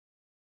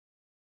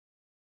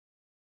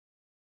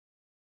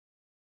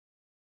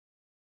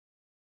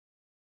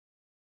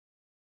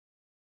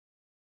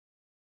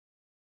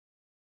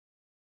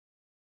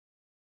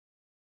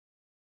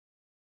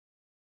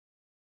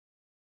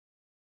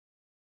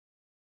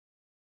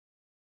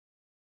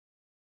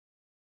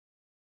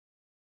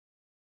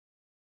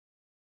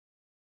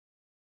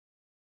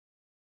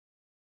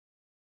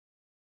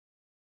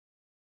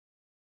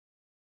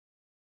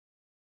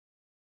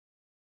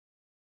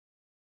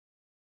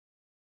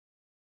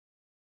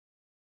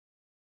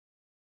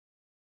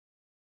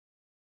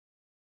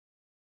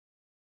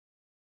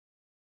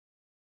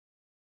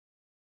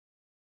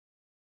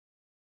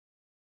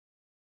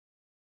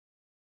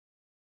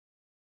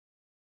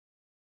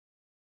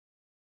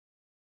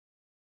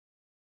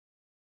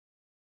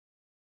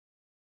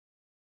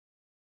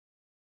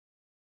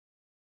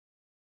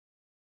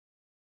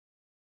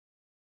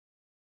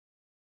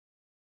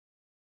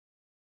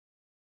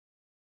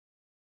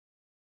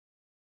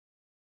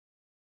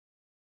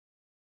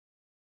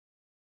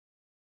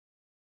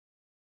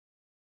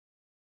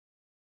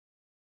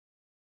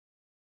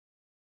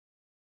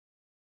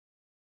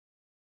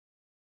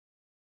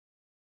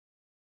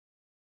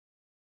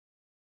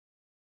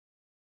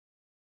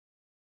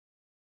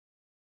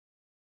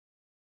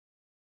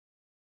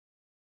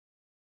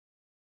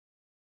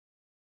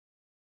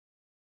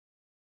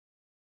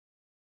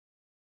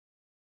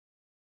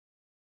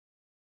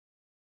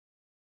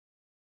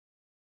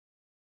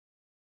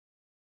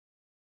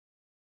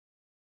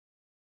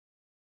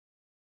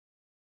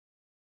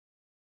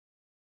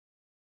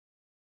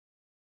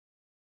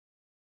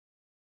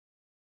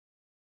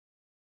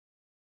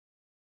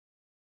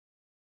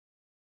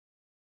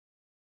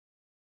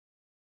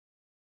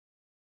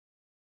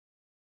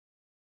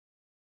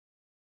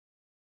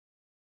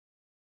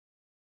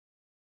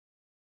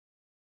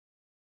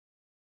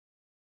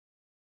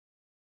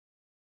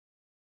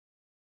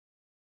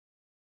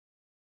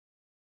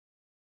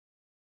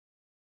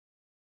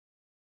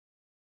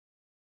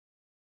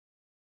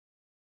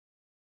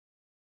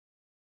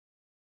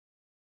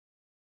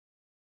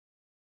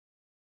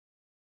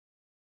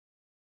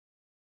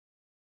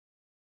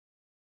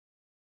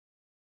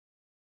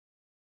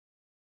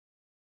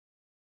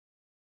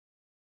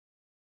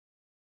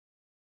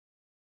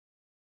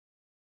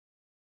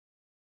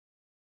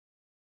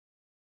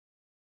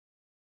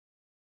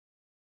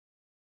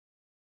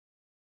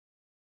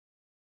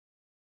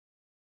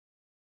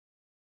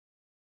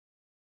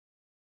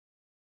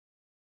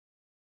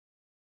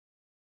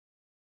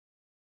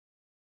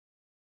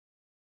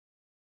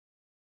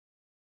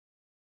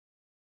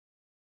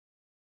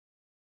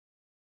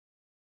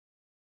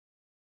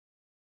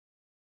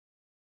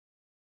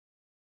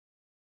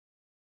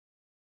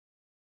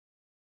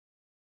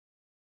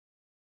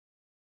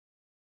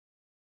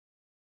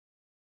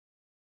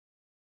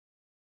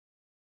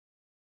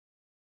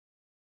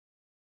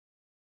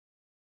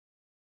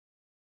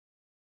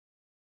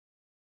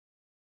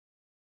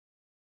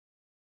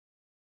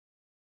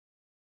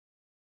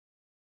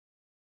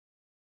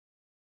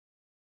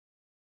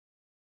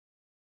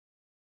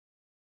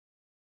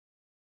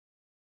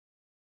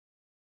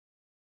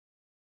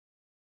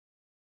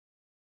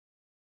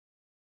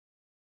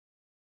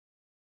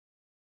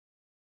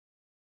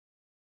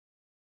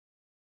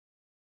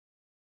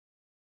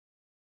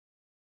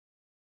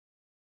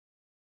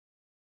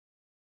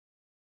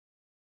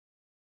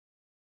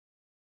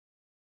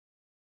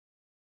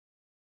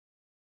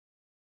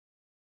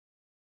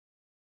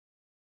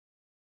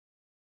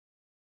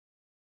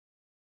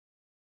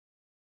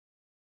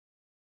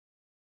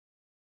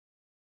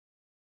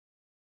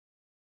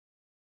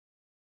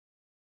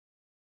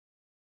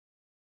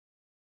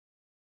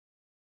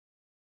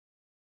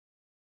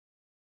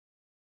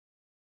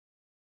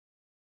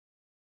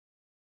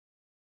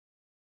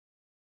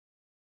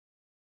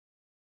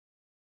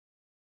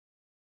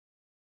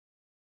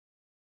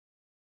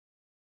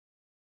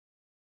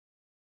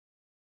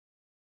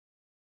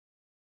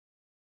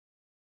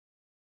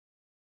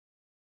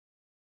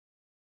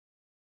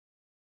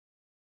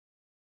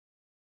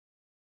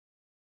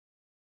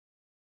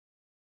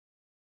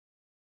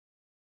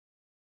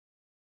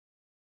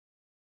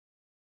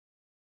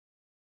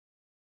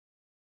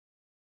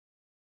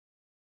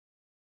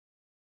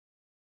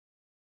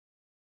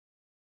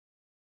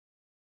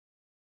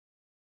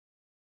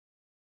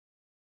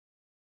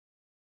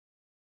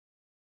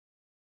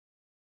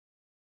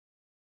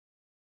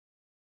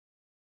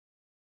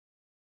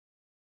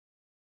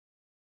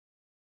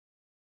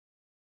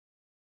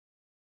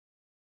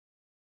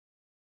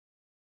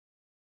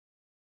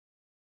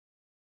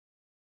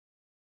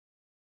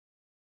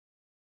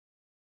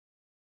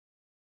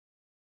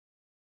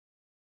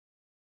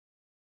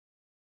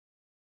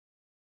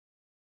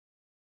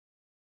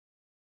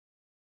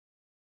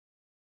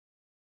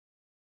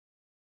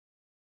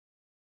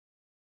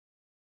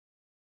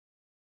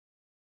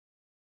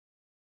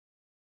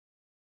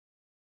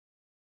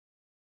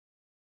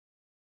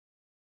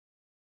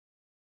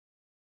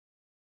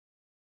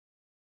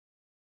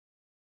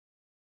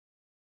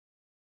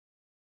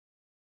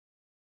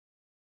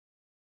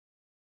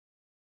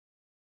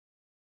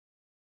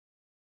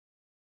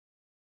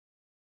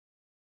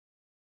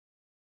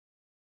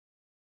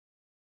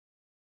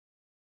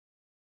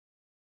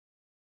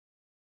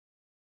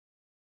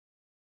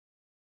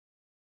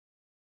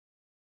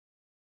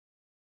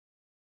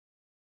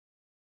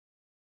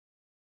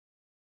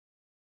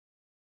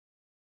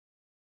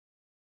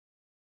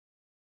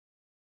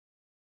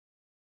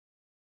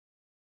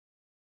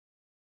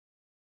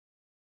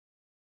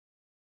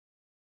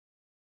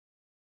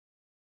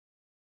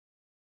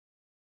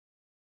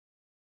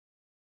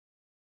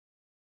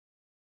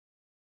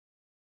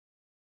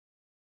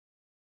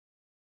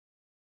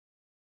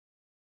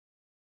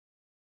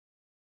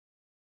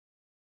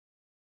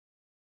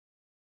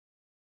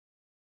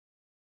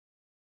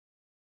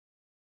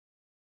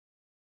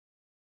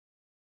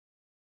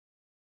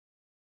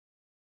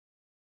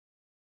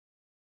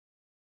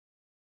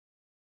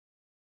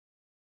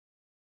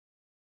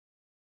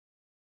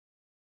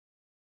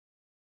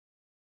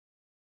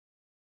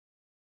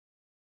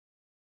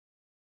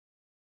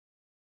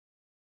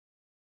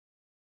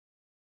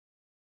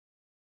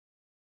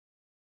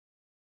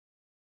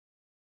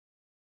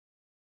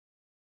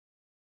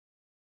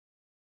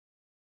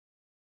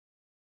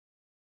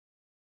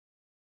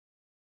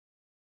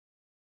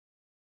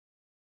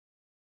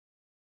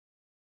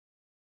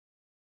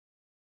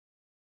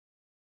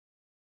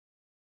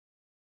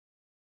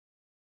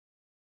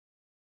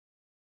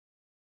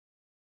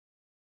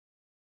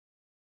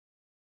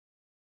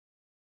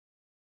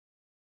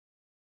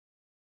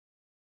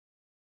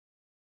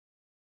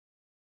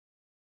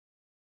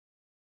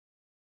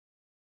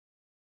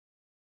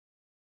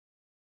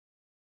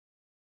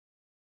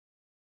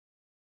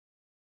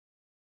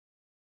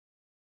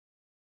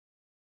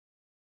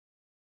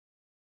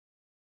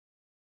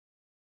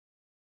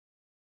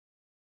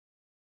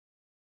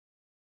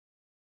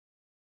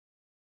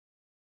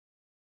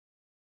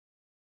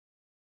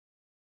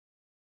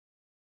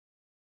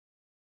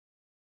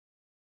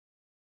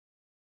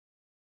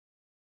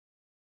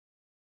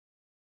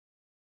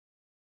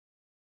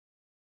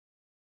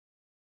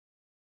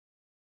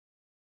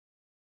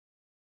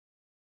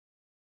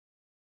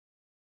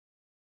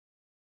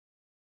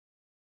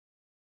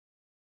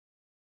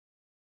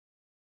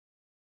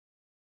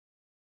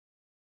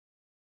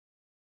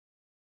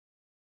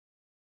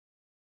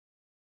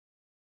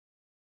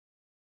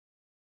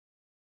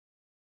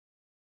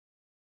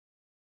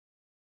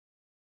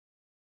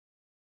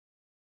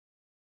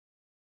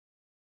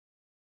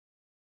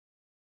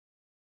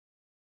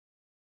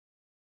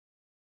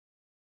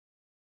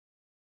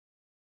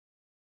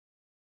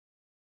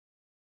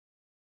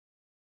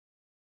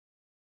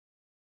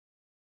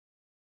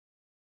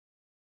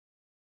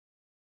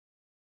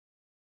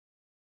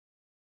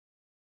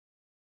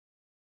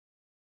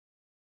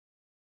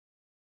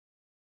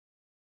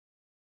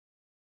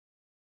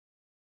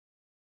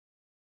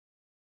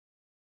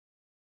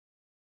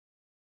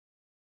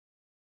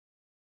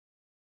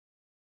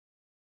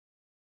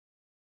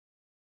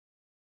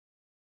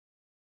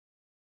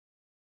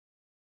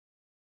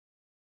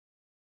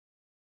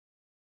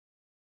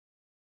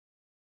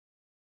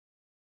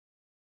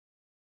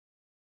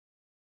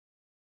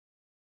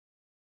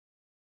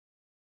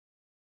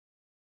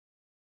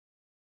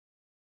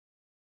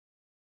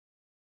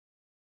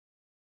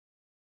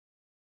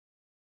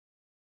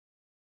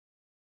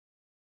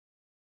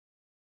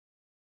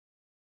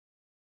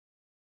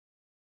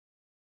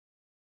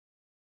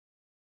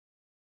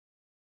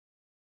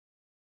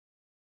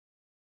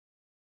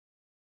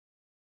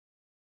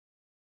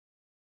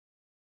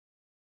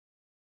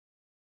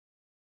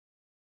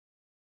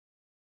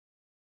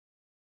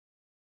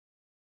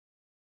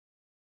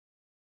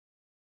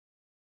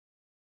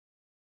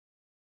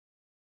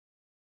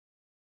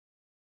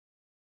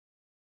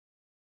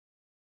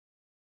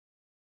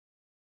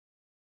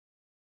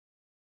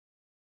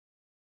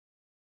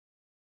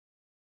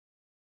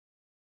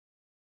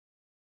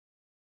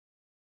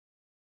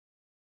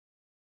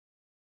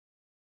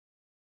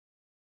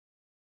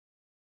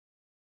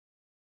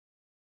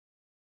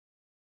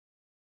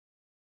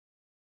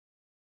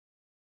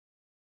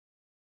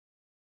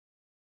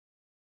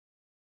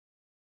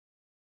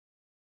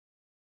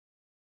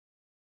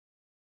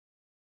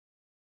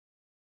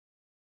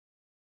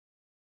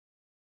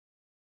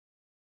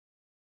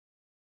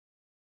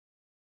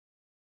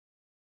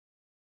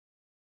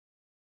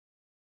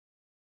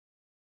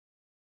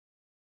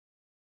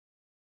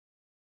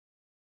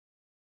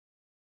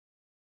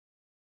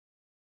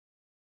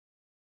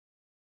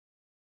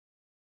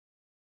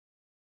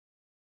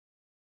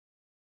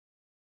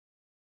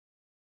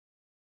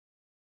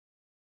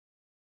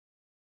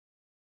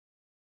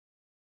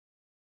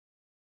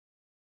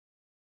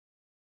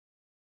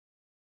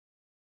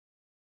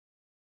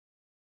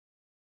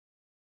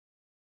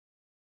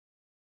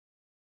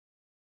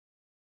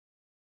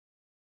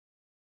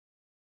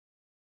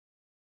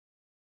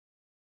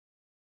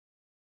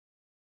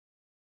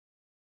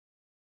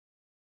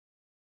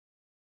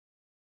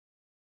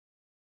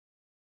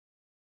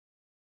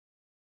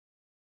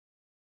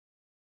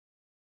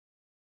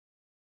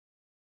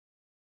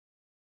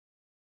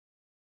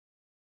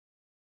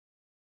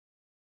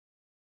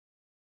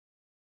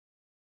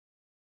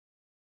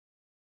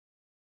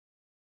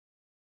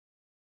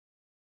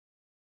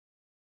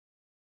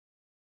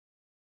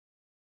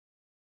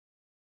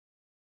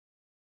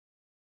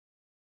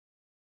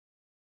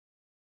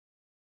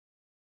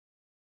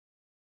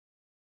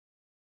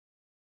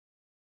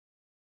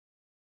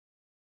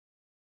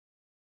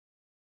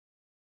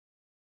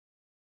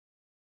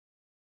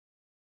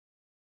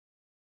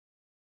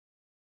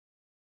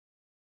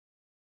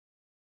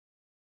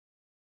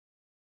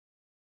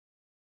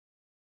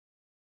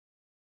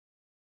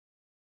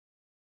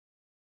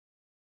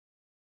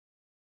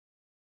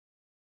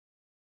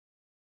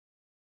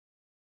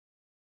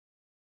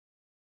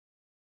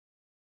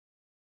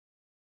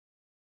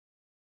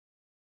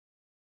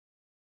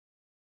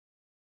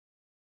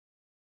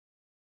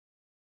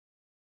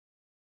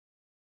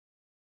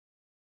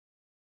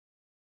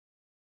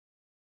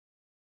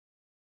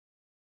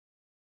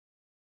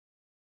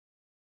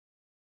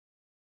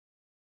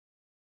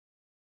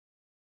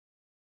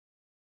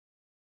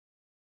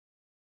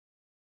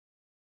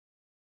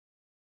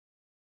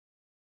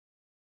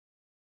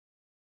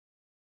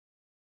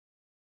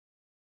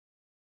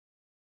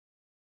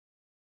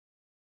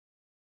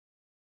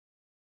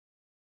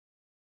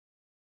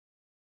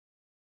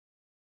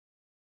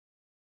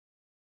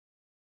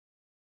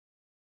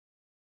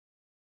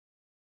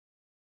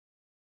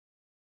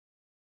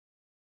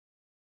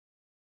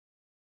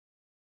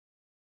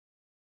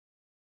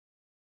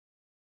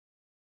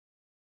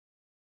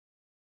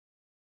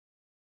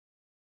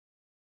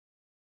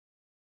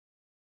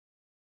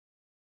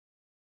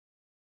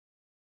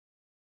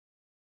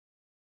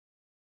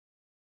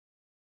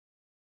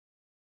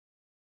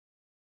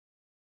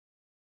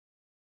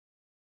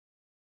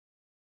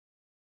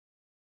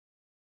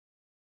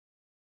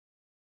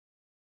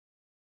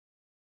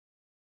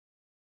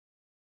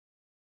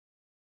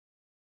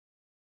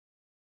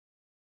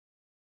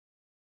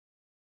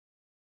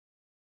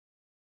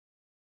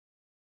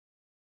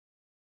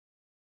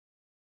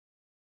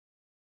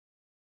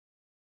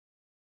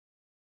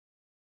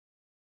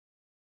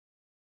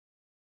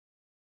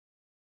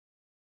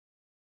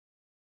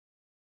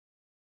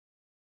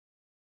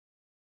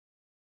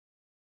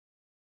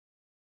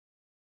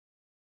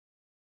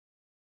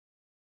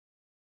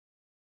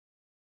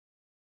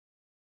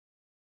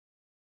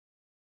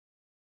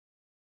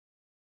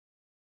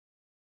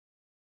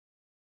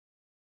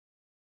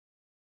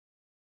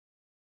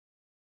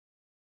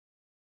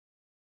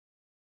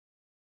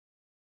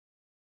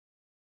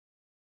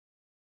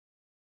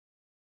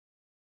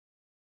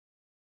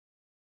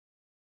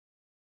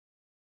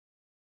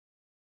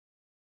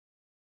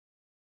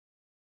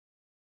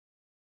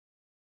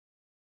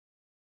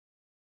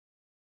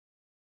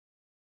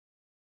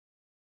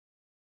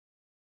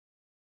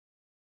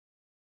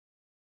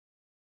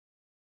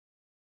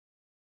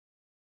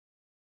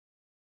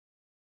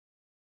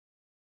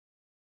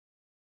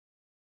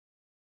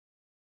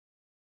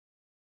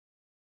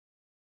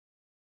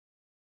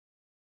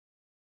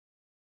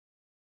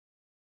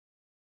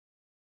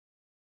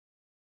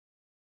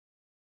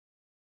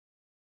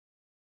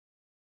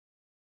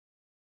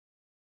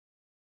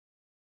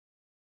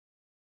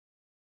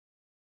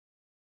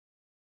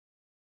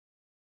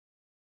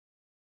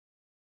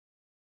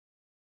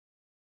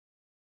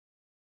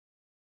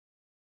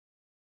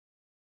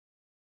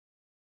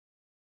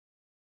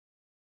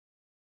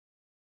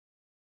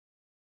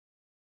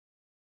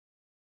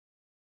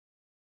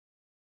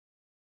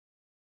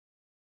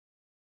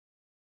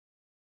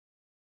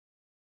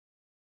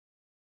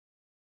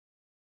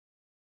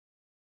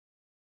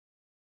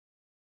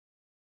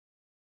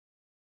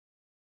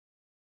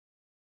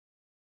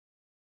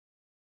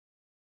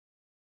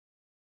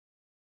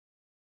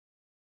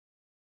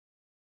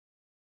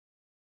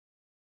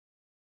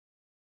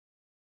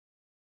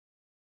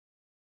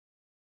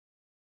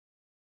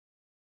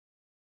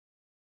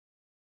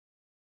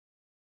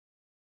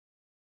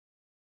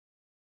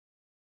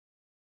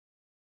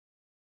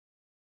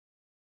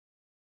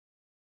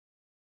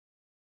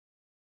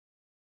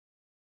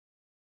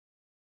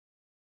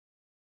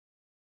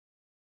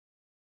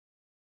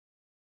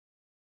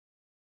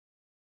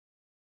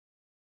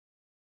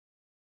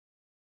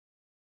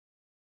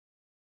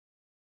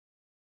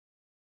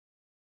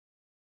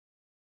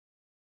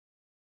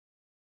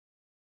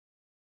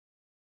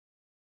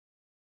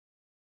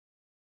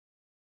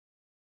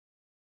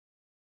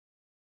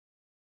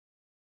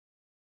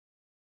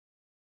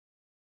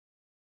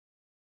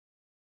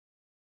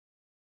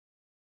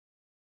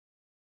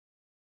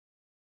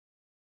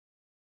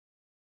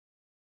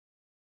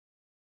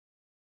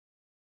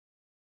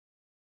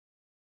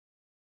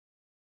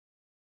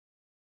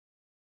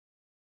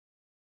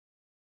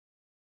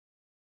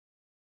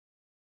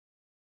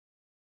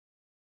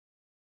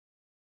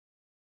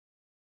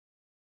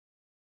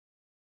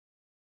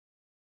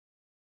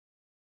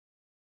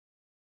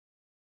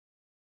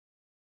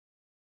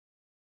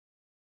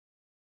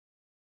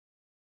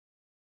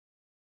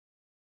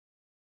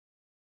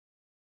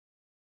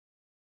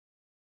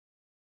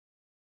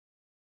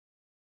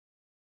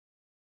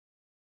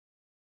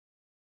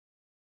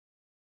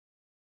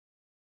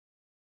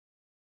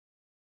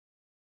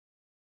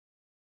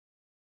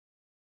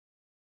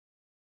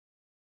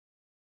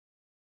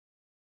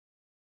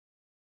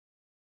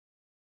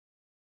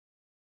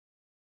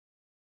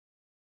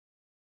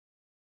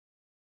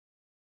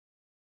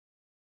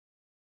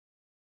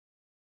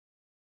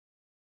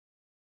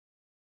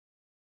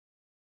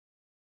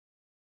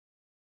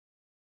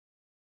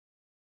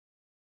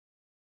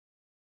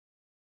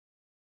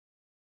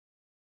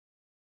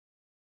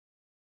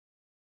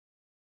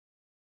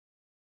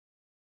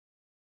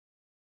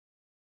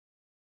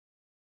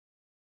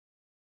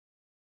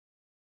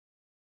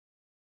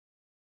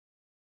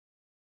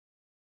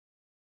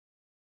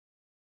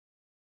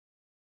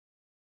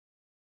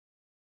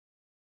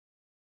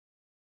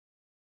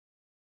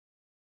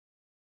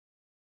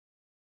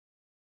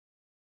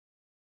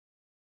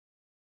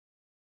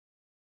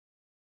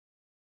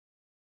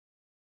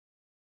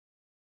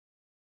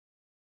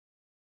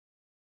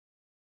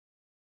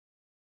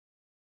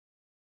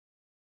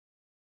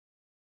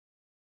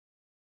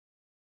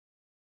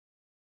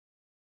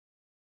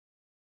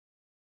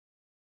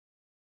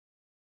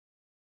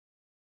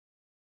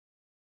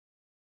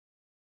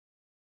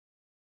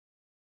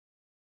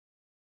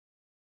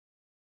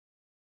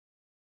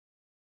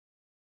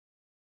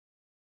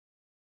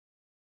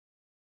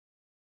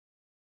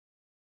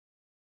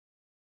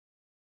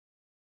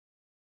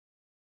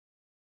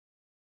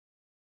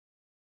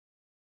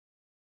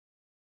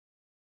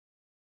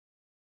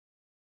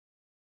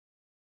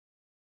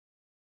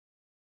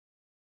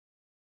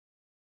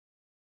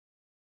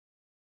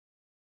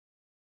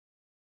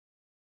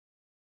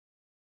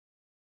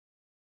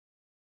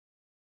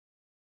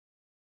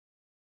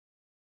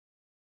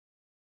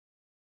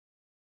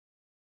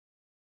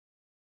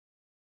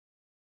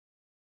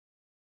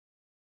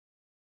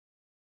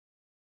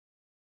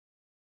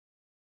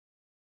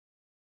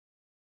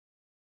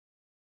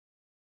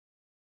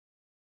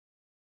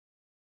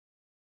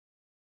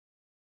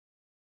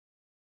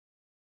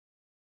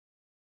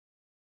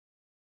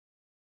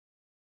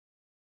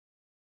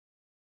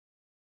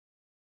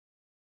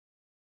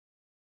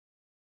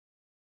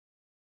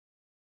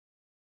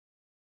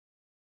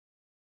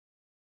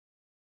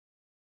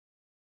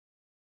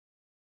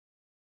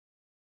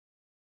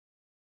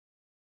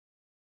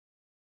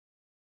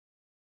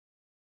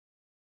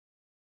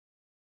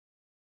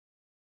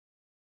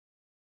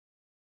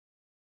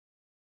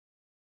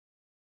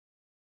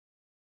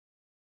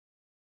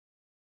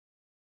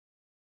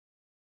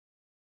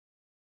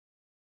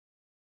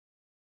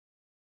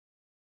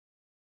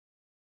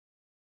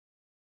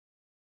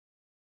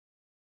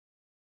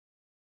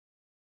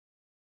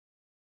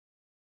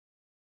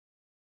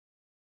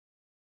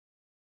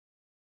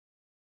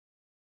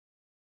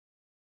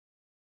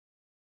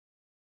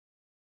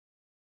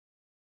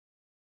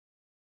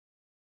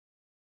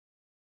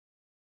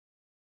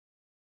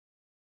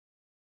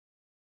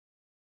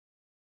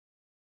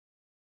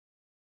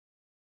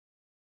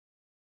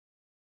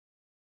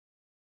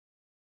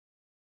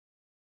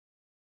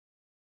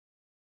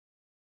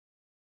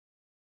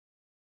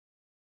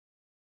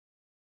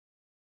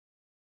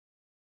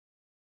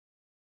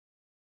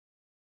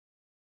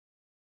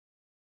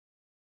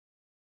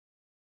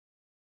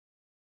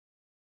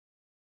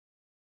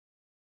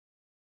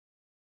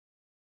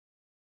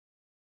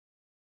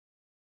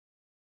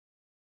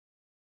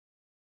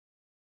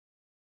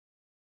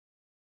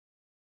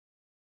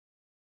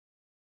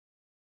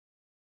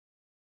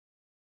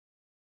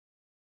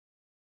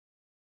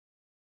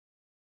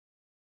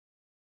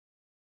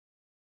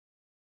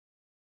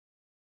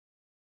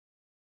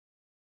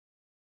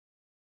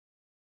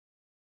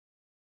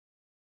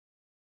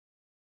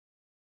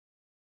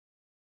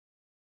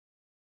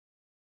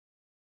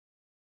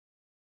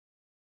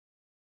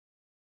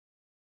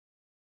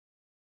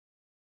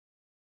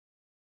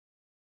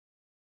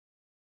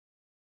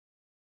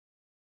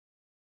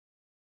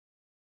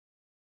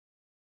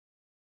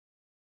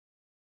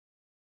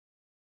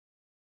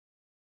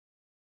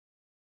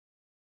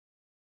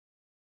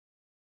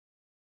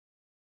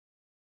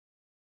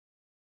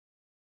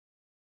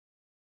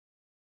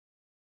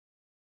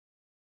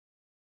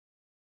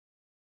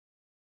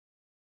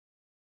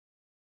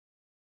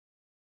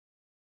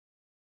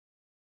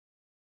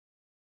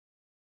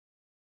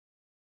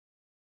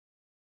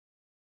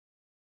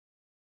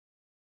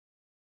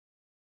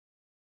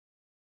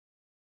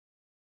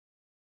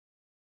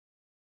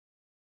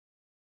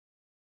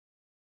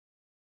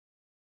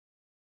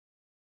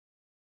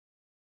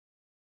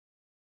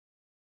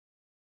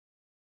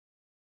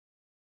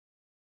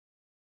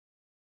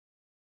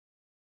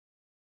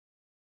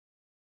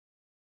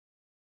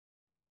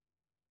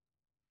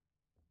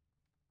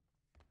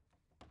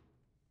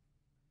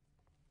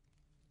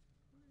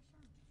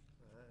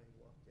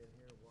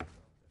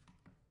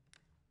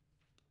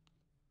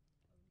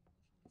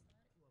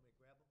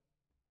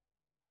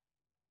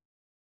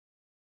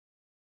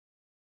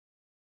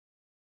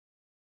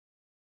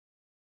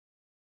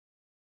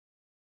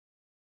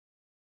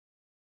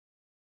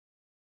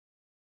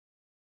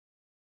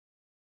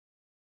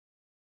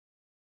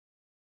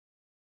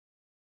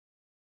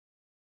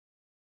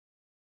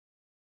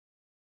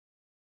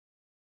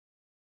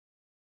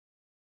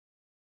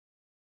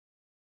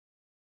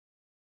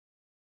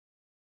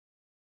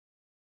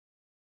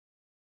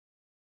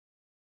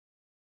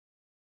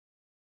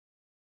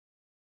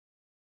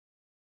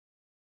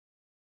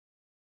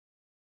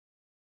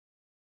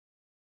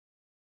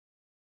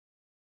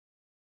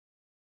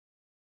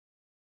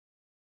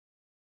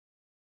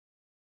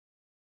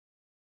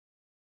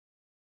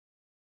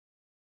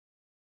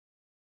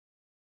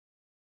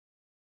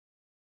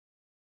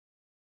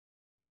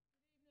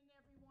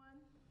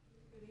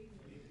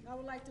I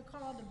would like to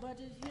call the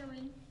budget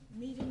hearing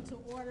meeting to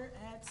order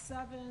at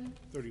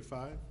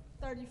 7:35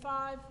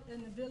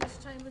 in the Village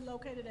Chamber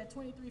located at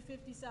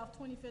 2350 South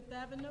 25th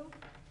Avenue.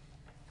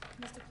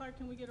 Mr. Clerk,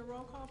 can we get a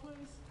roll call,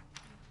 please?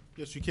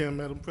 Yes, you can,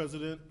 Madam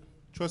President.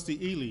 Trustee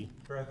Ely.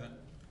 Present.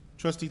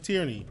 Trustee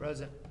Tierney.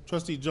 Present.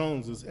 Trustee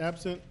Jones is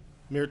absent.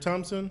 Mayor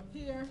Thompson.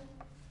 Here.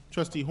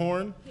 Trustee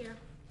Horn. Here.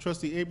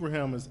 Trustee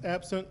Abraham is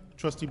absent.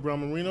 Trustee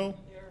Brown Marino.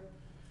 Here.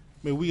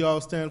 May we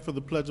all stand for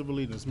the Pledge of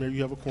Allegiance. Mayor,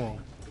 you have a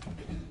quorum.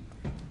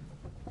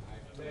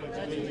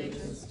 Pledge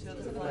allegiance to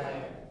the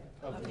flag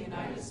of the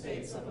United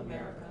States of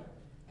America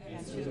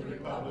and to the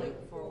republic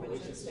for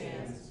which it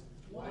stands,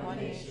 one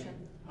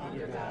nation,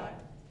 under God,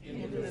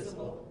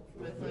 indivisible,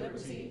 with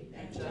liberty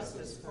and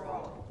justice for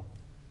all.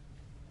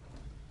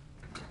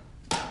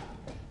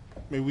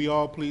 May we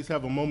all please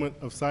have a moment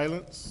of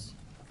silence.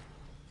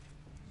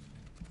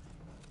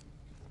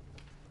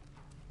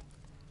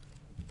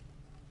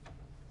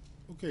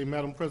 Okay,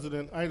 Madam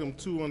President, item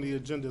 2 on the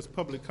agenda is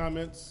public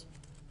comments.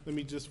 Let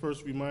me just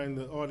first remind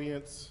the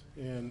audience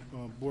and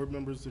board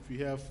members, if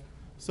you have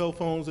cell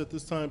phones at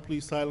this time,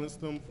 please silence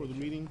them for the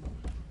meeting.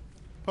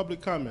 Public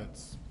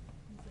comments.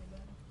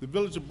 The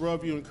Village of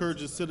Broadview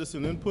encourages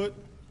citizen input.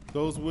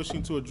 Those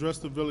wishing to address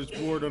the village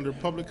board under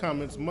public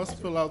comments must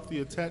fill out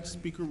the attached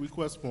speaker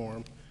request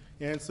form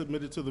and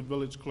submit it to the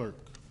village clerk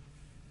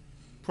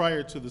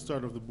prior to the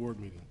start of the board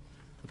meeting.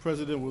 The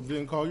president will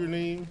then call your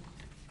name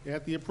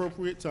at the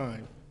appropriate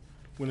time.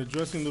 When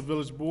addressing the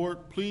village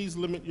board, please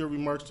limit your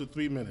remarks to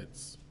 3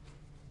 minutes.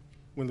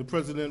 When the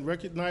president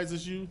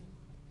recognizes you,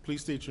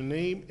 please state your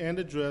name and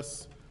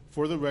address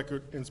for the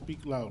record and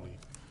speak loudly.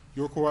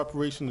 Your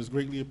cooperation is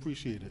greatly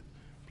appreciated.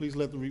 Please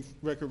let the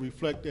record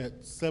reflect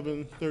at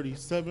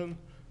 7:37,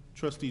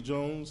 Trustee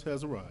Jones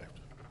has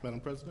arrived. Madam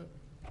President.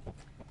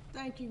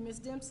 Thank you, Ms.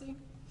 Dempsey.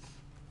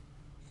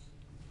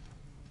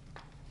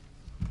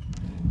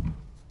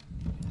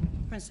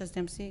 Princess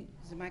Dempsey,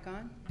 is the mic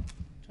on?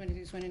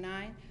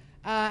 2329.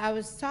 I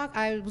was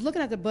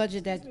looking at the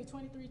budget that.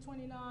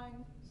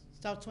 2329.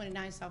 South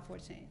 29, South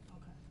 14. Okay,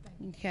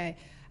 thank you. Okay.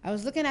 I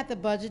was looking at the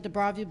budget, the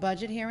Broadview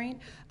budget hearing.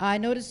 I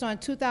noticed on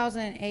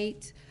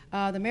 2008,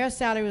 the mayor's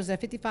salary was at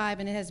 55,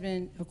 and it has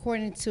been,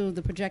 according to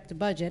the projected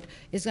budget,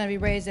 it's going to be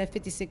raised at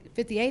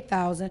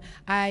 58,000.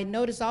 I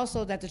noticed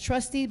also that the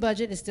trustee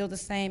budget is still the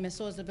same, and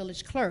so is the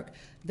village clerk.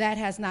 That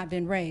has not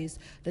been raised.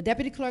 The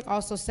deputy clerk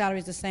also salary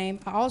is the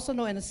same. I also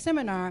know in the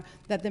seminar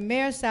that the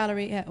mayor's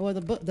salary, or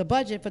the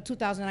budget for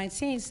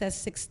 2019 says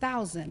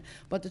 6,000,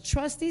 but the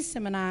trustee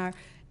seminar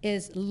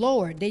is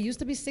lowered. They used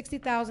to be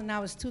 60,000,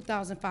 now it's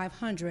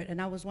 2,500,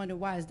 and I was wondering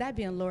why is that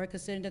being lowered,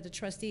 considering that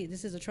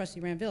this is a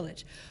trustee-ran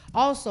village.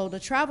 Also, the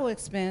travel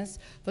expense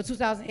for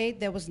 2008,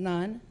 there was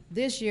none.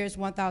 This year is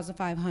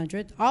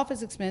 1,500.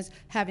 Office expense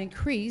have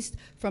increased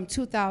from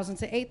 2,000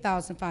 to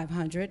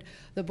 8,500.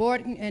 The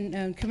board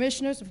and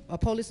commissioners of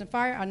police and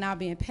fire are now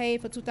being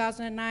paid for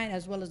 2009,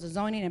 as well as the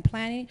zoning and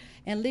planning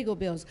and legal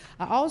bills.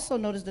 I also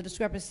noticed the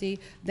discrepancy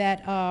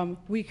that our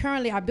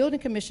building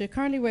commissioner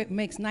currently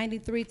makes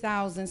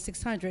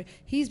 93,600.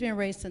 He's been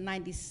raised to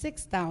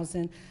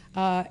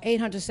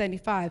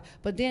 96,875.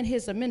 But then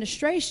his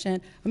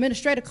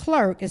administrative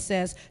clerk, it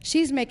says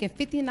she's making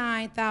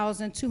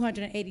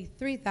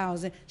 59,283,000.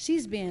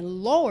 She's being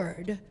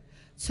lowered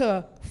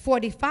to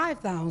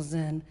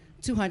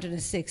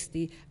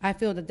 45,260. I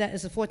feel that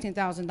is a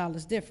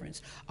 $14,000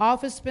 difference.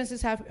 Office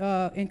expenses have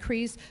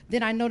increased.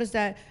 Then I noticed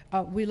that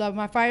we love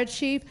my fire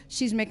chief.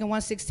 She's making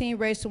 116,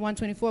 raised to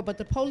 124, but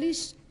the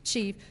police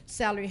chief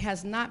salary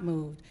has not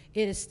moved.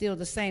 It is still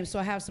the same, so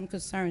I have some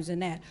concerns in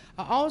that.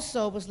 I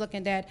also was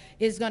looking at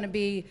it's going to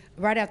be,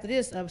 right after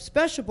this, a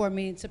special board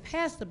meeting to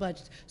pass the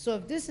budget. So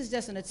if this is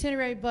just an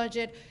itinerary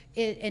budget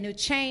and it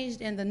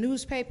changed in the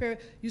newspaper,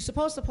 you're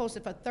supposed to post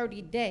it for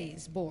 30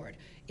 days, board.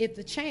 If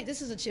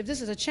this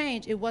is a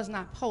change, it was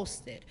not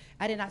posted.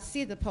 I did not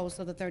see the post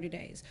of the 30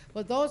 days.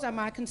 But those are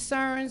my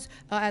concerns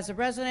as a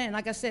resident. And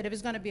like I said, if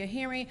it's going to be a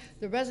hearing,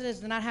 the residents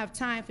do not have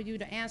time for you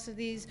to answer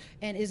these.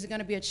 And is it going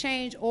to be a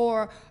change,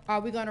 or are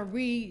we going to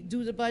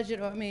redo the budget?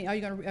 Or are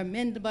you going to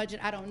amend the budget?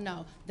 I don't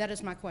know. That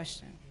is my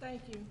question.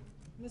 Thank you.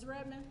 Ms.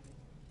 Redmond?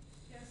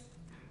 Yes.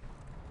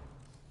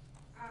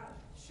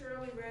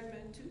 Shirley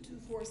Redmond,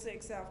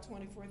 2246 South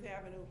 24th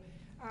Avenue.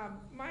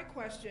 My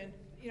question,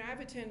 I've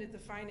attended the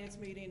finance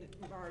meeting in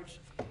March,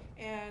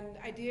 and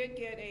I did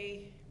get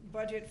a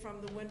budget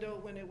from the window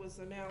when it was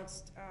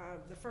announced,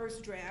 the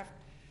first draft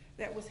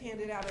that was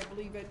handed out, I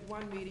believe, at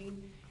one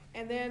meeting.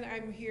 And then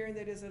I'm hearing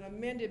that it's an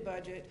amended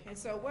budget. And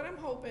so what I'm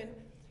hoping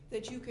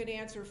that you could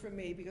answer for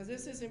me, because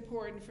this is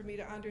important for me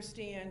to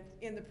understand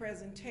in the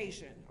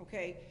presentation,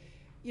 okay?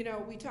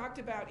 We talked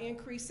about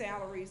increased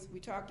salaries. We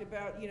talked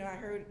about, I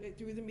heard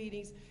through the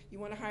meetings, you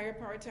want to hire a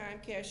part-time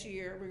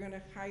cashier. We're going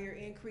to hire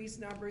increased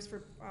numbers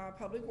for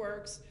public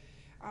works.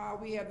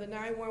 We have the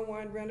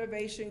 911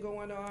 renovation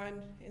going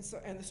on,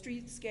 and the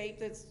streetscape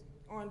that's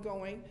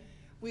ongoing.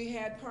 We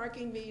had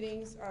parking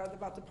meetings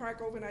about the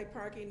park overnight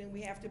parking, and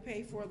we have to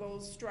pay for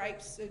those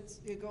stripes.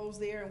 It goes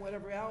there and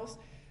whatever else.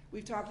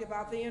 We've talked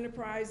about the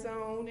enterprise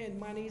zone and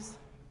monies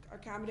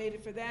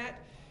accommodated for that.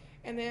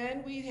 And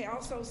then we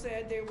also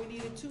said that we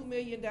needed $2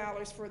 million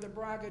for the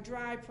Braga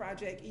Drive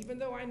project, even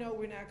though I know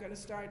we're not gonna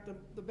start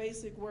the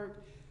basic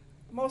work,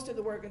 most of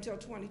the work until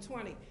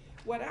 2020.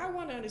 What I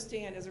wanna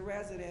understand as a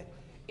resident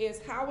is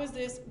how is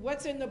this,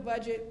 what's in the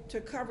budget to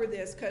cover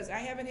this? Because I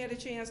haven't had a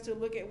chance to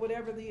look at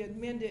whatever the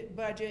amended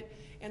budget,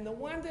 and the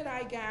one that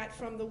I got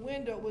from the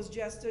window was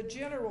just a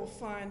general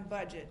fund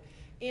budget.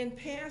 In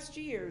past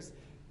years,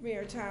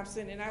 Mayor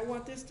Thompson, and I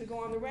want this to go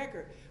on the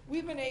record,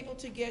 we've been able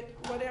to get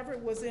whatever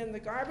was in the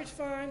garbage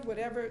fund,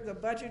 whatever the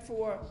budget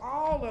for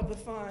all of the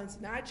funds,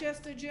 not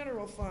just the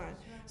general fund.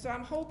 So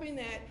I'm hoping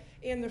that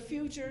in the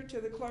future, to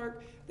the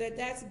clerk, that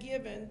that's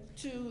given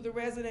to the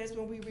residents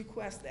when we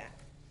request that.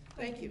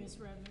 Thank you. Ms.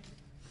 Redmond.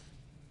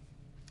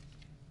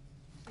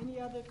 Any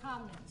other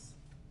comments,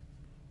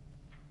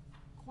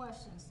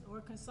 questions,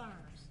 or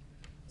concerns?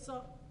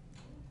 So,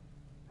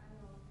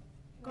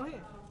 go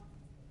ahead.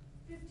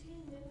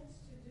 15 minutes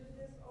to do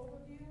this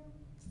overview,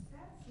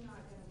 that's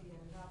not gonna be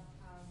enough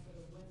time for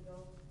the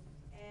window.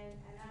 And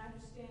I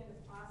understand the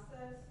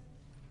process,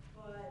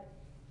 but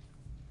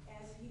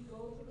as he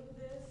goes through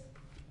this,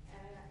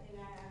 and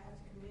I have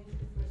to commend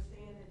you for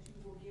saying that you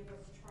will give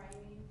us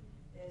training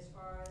as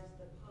far as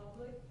the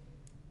public,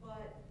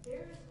 but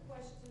there's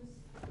questions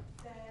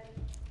that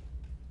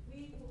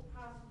we will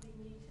possibly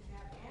need to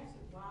have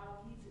answered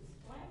while he's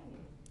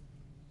explaining.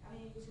 I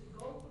mean, to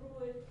go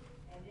through it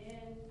and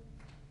then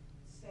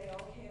say,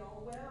 okay,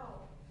 oh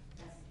well,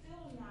 that's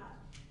still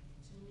not,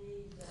 to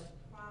me, the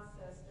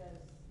process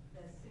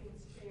that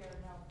seems fair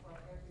enough for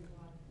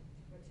everyone to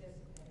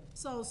participate.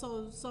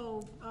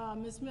 So,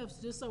 Ms.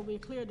 Smith, just so we're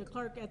clear, the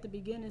clerk at the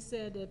beginning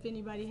said that if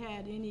anybody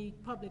had any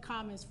public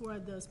comments for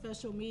the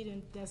special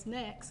meeting that's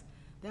next,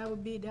 that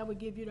would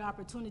give you the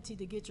opportunity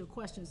to get your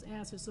questions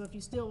answered. So if you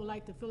still would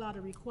like to fill out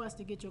a request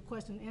to get your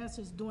question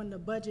answers during the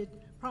budget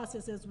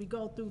process as we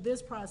go through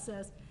this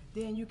process,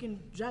 then you can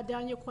jot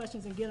down your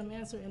questions and get them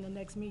answered in the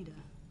next meeting.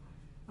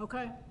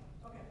 Okay?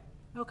 Okay.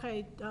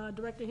 Okay,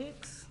 Director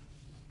Hicks?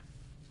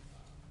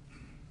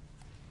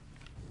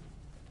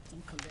 Let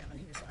me come down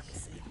here so I can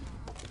see.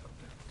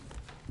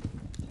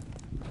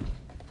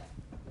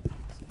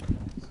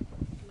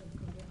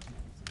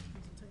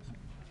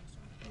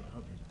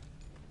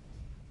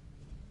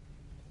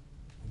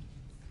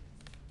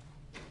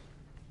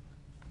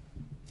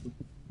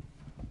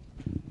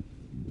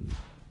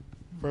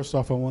 First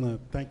off, I want to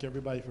thank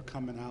everybody for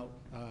coming out.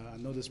 I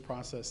know this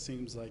process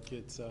seems like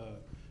it's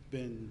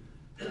been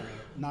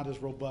not as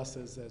robust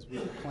as we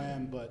had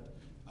planned, but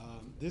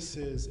this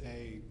is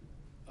a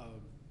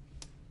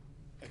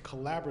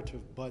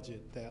collaborative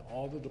budget that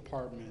all the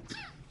departments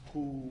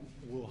who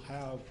will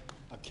have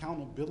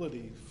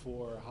accountability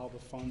for how the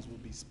funds will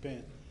be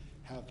spent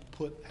have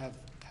put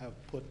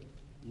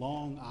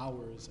long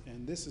hours,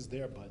 and this is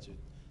their budget.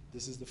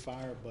 This is the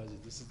fire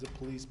budget. This is the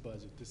police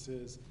budget. This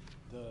is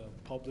the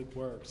public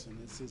works, and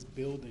this is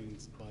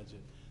buildings budget.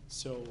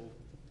 So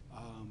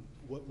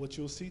what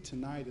you'll see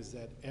tonight is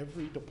that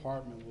every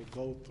department will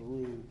go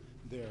through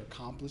their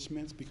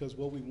accomplishments, because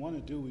what we want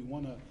to do, we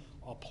want to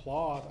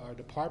applaud our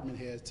department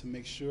heads to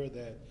make sure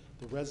that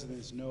the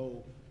residents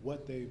know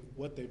what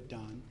they've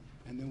done,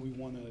 and then we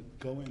want to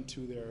go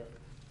into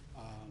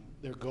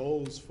their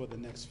goals for the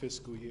next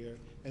fiscal year.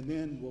 And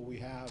then what we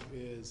have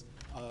is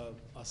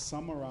a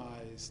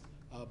summarized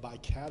by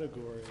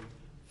category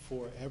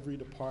for every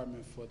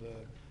department for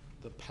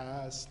the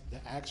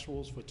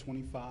actuals for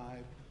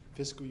 25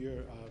 fiscal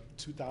year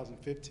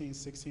 2015,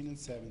 16, and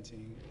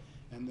 17,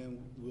 and then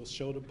we'll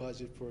show the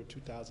budget for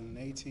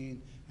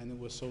 2018, and then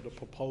we'll show the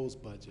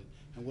proposed budget.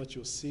 And what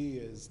you'll see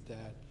is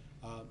that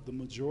the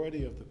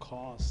majority of the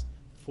cost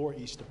for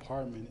each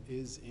department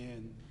is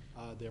in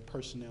their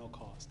personnel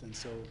cost, and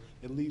so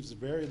it leaves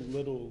very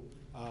little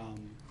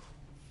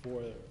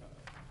for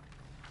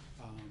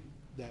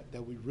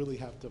that we really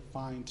have to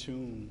fine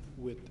tune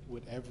with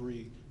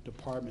every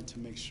department to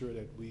make sure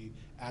that we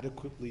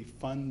adequately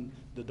fund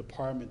the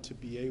department to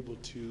be able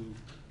to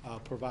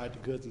provide the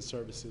goods and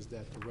services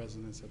that the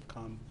residents have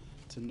come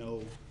to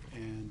know,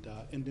 and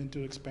then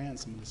to expand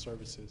some of the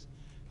services.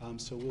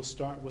 So we'll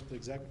start with the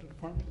executive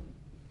department.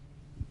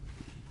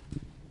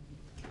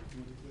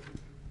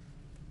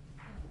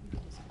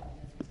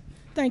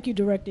 Thank you,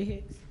 Director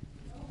Hicks.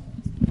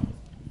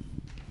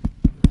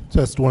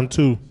 Test 1,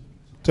 2.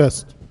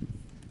 Test.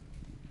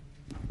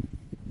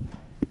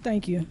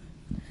 Thank you.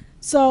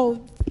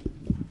 So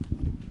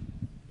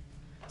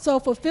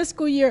for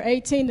fiscal year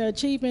 18, the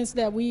achievements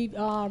that we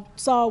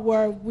saw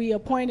were I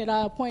appointed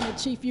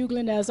Chief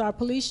Euglin as our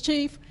police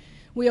chief.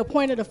 We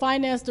appointed a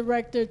finance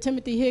director,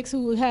 Timothy Hicks,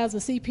 who has a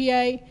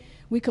CPA.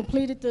 We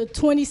completed the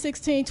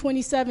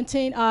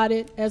 2016-2017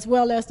 audit, as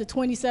well as the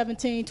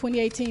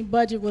 2017-2018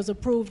 budget was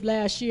approved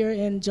last year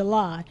in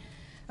July.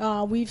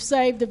 We've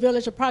saved the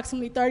village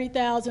approximately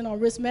 $30,000 on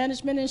risk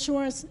management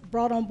insurance,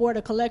 brought on board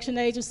a collection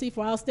agency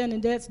for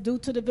outstanding debts due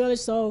to the village.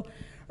 So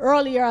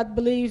earlier, I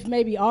believe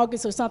maybe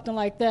August or something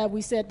like that,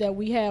 we said that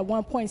we had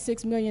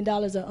 $1.6 million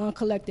of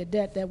uncollected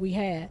debt that we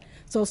had.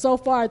 So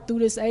far through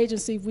this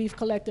agency, we've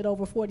collected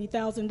over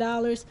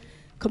 $40,000.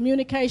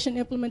 Communication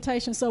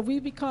implementation, so we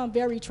become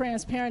very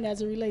transparent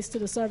as it relates to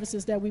the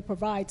services that we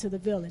provide to the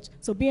village.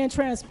 So being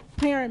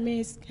transparent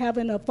means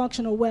having a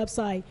functional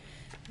website,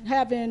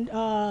 having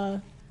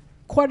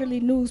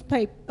quarterly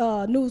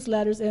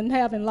newsletters, and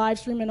having live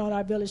streaming on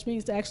our village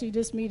meetings. Actually,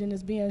 this meeting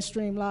is being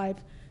streamed live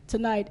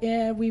tonight.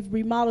 And we've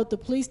remodeled the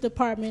police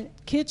department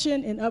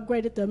kitchen and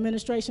upgraded the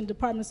administration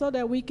department so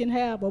that we can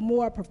have a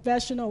more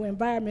professional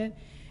environment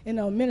in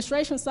the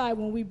administration side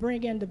when we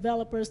bring in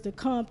developers to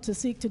come to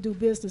seek to do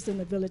business in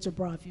the village of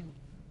Broadview.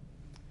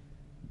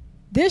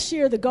 This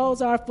year, the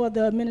goals are for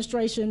the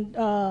administration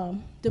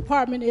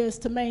department is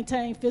to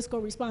maintain fiscal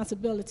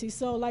responsibility.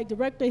 So like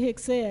Director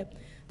Hicks said,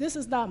 this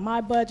is not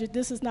my budget,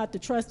 this is not the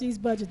trustees'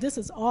 budget, this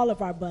is all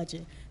of our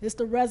budget. It's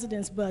the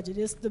residents' budget,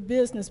 it's the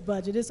business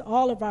budget, it's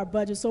all of our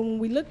budget. So when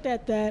we looked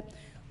at that,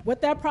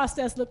 what that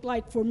process looked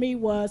like for me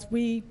was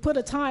we put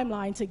a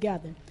timeline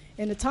together.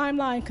 And the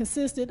timeline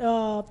consisted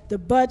of the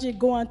budget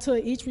going to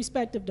each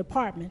respective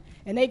department,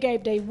 and they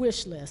gave their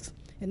wish list.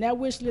 And that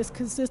wish list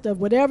consists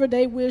of whatever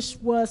they wish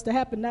was to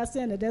happen, not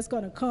saying that that's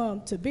going to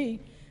come to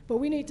be, but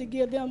we need to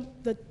give them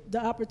the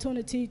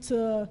opportunity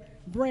to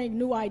bring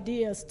new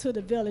ideas to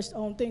the village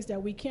on things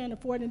that we can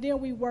afford, and then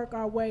we work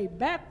our way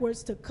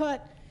backwards to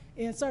cut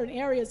in certain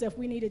areas if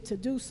we needed to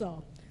do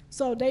so.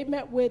 So they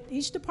met with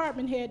each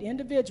department head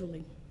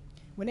individually.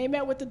 When they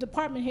met with the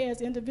department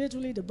heads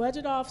individually, the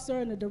budget officer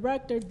and the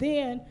director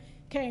then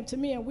came to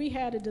me, and we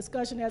had a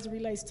discussion as it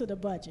relates to the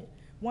budget.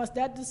 Once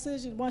that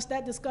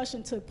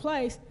discussion took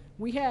place,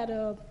 we had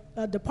a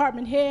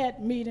department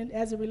head meeting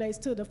as it relates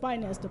to the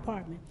finance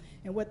department.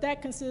 And what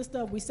that consists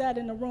of, we sat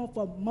in the room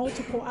for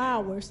multiple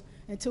hours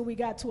until we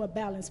got to a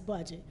balanced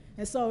budget.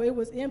 And so it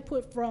was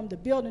input from the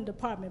building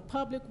department,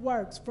 public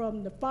works,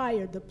 from the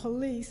fire, the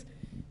police,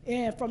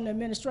 and from the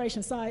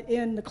administration side,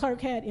 and the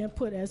clerk had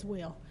input as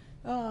well.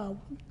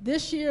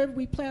 This year,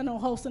 we plan on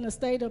hosting a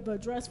state of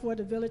address for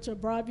the village of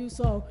Broadview.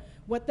 So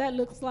what that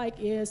looks like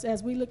is,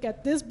 as we look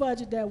at this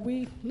budget that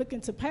we looking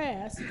to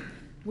pass,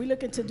 we're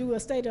looking to do a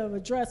state of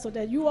address so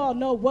that you all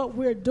know what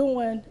we're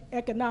doing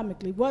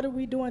economically. What are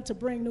we doing to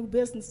bring new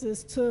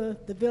businesses to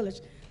the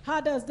village?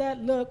 How does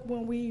that look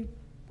when we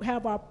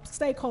have our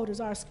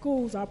stakeholders, our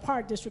schools, our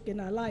park district,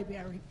 and our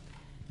library?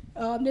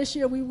 This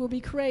year we will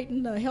be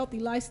creating a healthy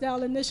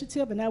lifestyle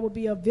initiative, and that will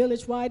be a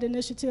village-wide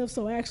initiative.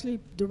 So actually,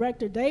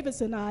 Director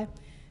Davis and I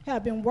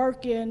have been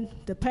working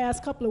the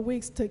past couple of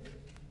weeks to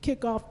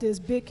kick off this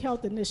big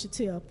health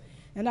initiative.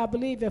 And I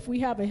believe if we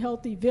have a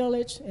healthy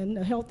village and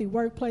a healthy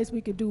workplace, we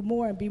could do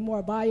more and be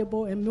more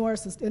viable and more,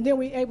 and then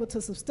we're able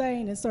to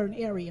sustain in certain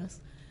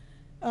areas.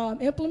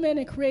 Implement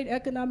and create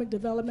economic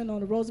development on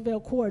the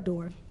Roosevelt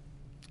corridor.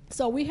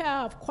 So we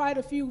have quite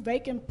a few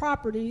vacant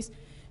properties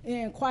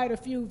and quite a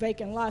few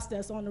vacant lots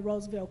that's on the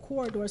Roosevelt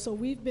corridor. So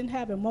we've been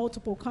having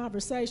multiple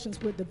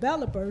conversations with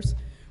developers,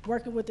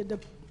 working with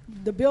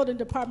the building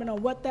department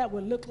on what that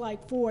would look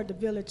like for the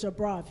village of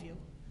Broadview.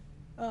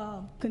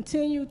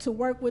 Continue to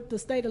work with the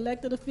state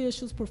elected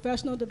officials,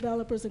 professional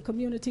developers, and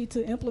community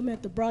to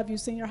implement the Broadview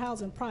Senior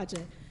Housing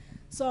Project.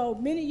 So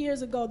many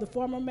years ago, the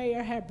former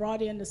mayor had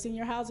brought in the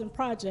Senior Housing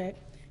Project,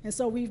 and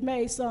so we've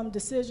made some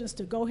decisions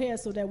to go ahead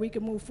so that we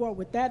can move forward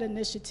with that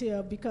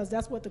initiative, because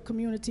that's what the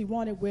community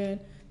wanted when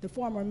the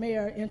former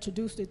mayor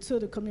introduced it to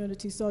the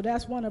community. So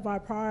that's one of our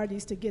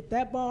priorities, to get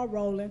that ball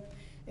rolling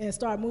and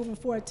start moving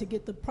forward to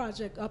get the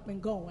project up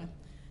and going.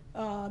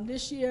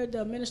 This year, the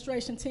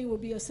administration team will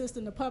be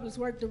assisting the public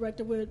works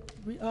director with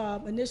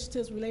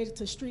initiatives related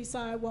to street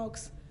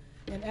sidewalks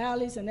and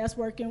alleys, and that's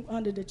working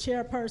under the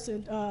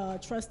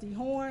chairperson, Trustee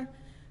Horn.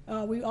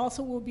 We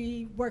also will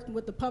be working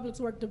with the public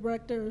works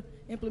director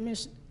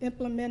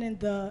implementing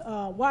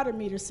the water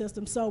meter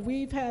system. So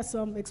we've had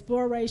some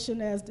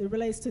exploration as it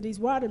relates to these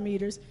water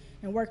meters,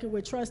 and working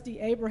with Trustee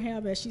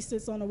Abraham as she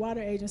sits on the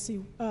water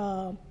agency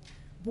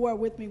board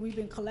with me. We've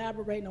been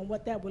collaborating on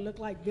what that would look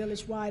like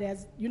village-wide,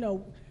 as you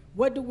know,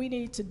 what do we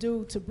need to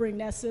do to bring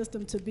that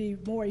system to be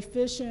more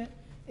efficient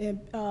and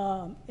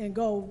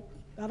go,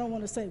 I don't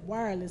want to say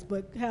wireless,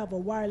 but have a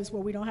wireless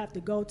where we don't have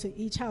to go to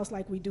each house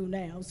like we do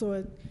now.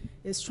 So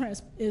it's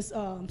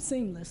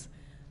seamless.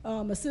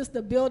 Assist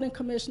the building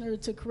commissioner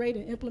to create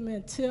and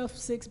implement TIF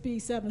 6B,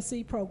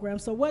 7C program.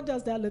 So what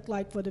does that look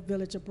like for the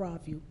village of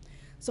Broadview?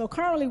 So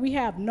currently we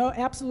have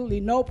absolutely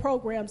no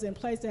programs in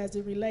place as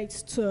it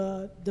relates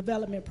to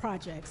development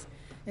projects.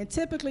 And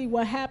typically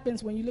what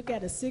happens when you look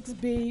at a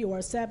 6B or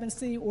a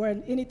 7C or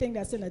anything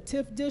that's in a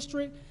TIF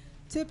district,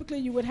 typically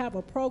you would have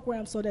a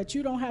program so that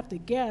you don't have to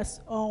guess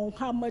on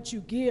how much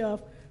you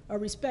give a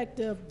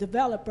respective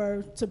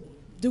developer to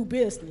do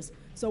business.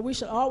 So we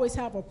should always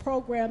have a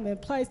program in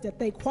place that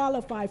they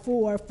qualify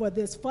for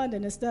this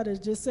funding, instead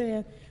of just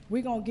saying,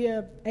 we're gonna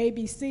give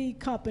ABC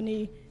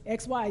company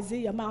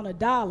XYZ amount of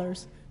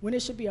dollars, when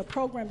it should be a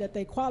program that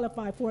they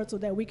qualify for so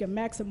that we can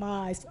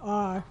maximize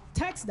our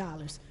tax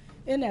dollars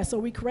in that. So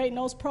we create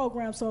those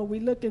programs, so we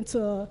looking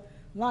to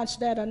launch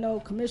that. I know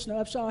Commissioner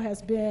Upshaw has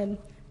been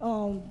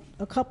on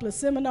a couple of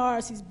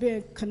seminars. He's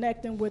been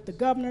connecting with the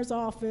governor's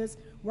office,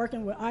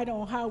 working with IDA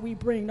on how we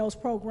bring those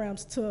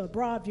programs to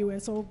Broadview,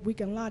 and so we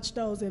can launch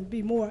those and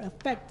be more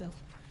effective.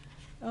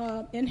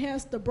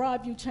 Enhance the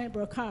Broadview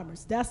Chamber of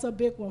Commerce. That's a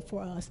big one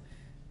for us.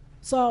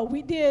 So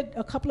we did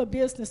a couple of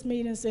business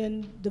meetings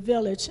in the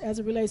village as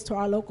it relates to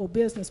our local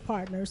business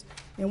partners,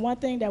 and one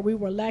thing that we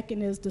were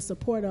lacking is the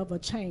support of a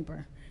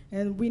chamber.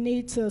 And we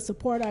need to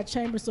support our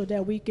chamber so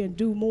that we can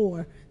do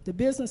more. The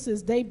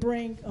businesses, they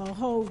bring a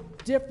whole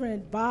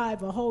different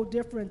vibe, a whole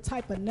different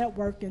type of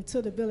network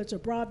into the village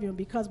of Broadview, and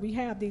because we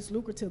have these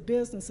lucrative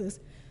businesses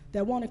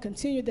that want to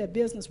continue their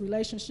business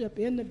relationship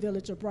in the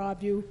village of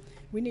Broadview,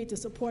 we need to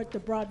support the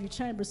Broadview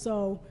Chamber.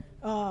 So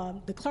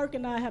the clerk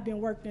and I have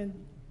been working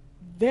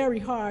very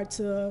hard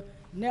to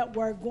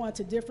network, going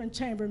to different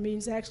chamber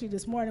meetings. Actually,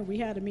 this morning we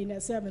had a meeting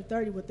at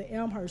 7:30 with the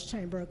Elmhurst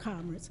Chamber of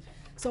Commerce.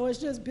 So it's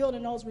just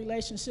building those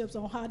relationships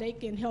on how they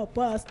can help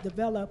us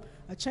develop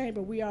a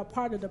chamber. We are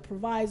part of the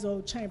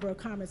Proviso Chamber of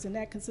Commerce, and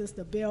that consists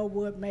of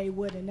Bellwood,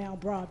 Maywood, and now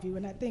Broadview,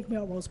 and I think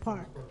Melrose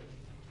Park.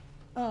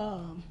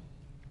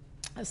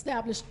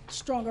 Established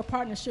stronger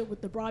partnership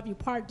with the Broadview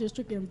Park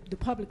District and the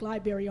Public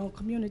Library on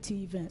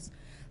community events.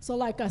 So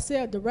like I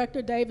said,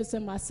 Director Davis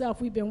and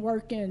myself, we've been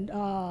working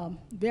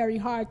very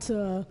hard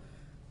to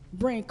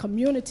bring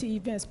community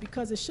events,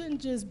 because it shouldn't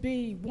just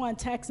be one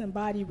taxing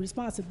body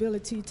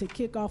responsibility to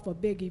kick off a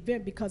big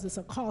event, because it's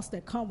a cost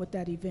that comes with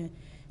that event.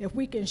 If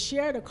we can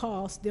share the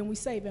cost, then we're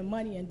saving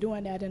money in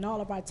doing that, and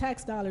all of our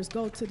tax dollars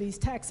go to these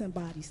taxing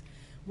bodies.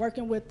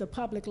 Working with the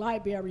public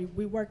library,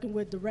 we're working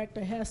with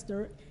Director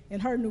Hester in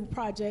her new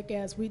project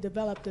as we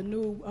develop the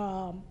new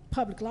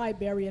public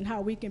library and how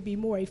we can be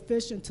more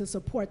efficient to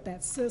support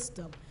that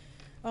system.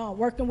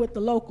 Working with the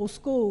local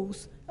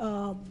schools,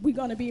 we're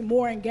going to be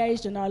more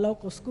engaged in our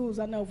local schools.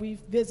 I know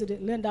we've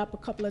visited Lindop a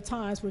couple of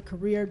times with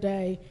Career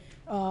Day.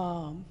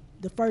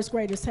 The first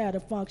graders had a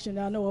function.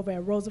 I know over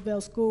at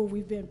Roosevelt School,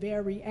 we've been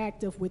very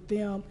active with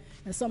them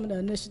and some of the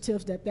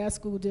initiatives that that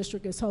school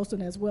district is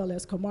hosting, as well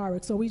as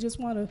Comaric. So we just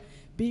want to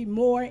be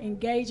more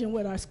engaging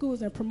with our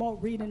schools and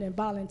promote reading and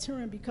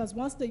volunteering, because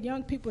once the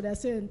young people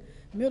that's in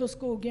middle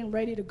school getting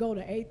ready to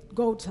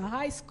go to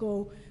high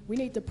school, we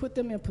need to put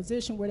them in a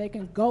position where they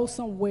can go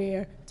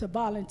somewhere to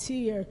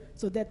volunteer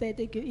so that they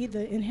can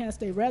either enhance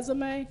their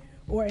resume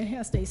or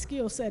enhance their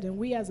skill set. And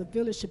we as a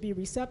village should be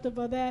receptive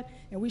of that,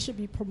 and we should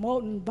be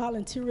promoting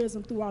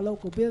volunteerism through our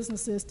local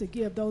businesses to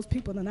give those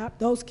people,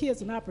 those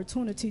kids, an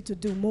opportunity to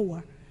do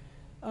more.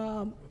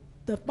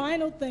 The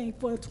final thing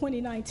for the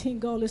 2019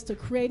 goal is to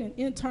create an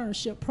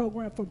internship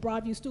program for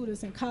Broadview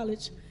students in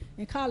college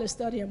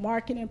studying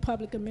marketing,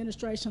 public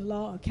administration,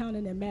 law,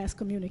 accounting, and mass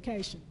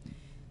communication.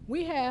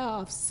 We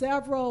have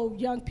several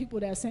young people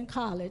that's in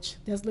college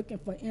that's looking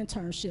for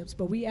internships,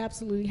 but we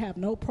absolutely have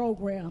no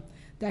program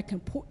that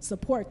can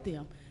support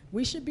them.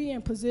 We should be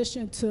in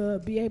position to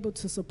be able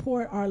to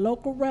support our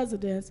local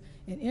residents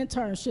in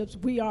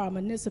internships. We are a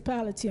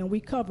municipality, and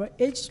we cover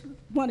each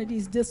one of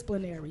these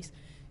disciplinaries.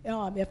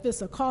 If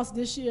it's a cost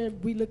this year,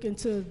 we're looking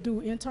to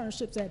do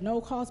internships at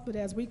no cost, but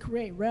as we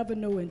create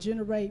revenue and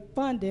generate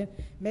funding,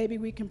 maybe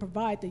we can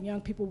provide the young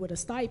people with a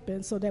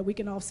stipend so that we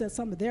can offset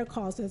some of their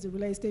costs as it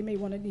relates. They may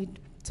want to need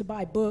to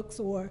buy books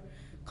or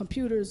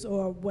computers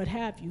or what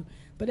have you.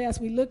 But as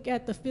we look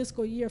at the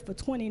fiscal year for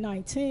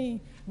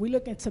 2019, we're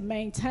looking to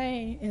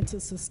maintain and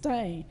to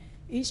sustain.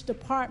 Each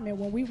department,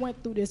 when we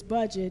went through this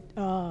budget,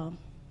 and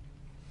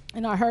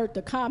I heard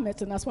the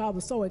comments, and that's why I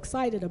was so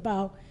excited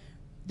about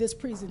this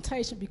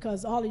presentation,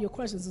 because all of your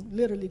questions are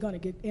literally going to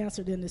get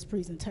answered in this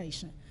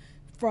presentation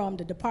from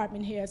the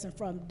department heads and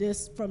from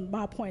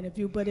my point of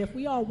view. But if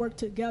we all work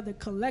together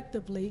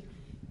collectively,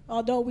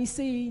 although we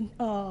see,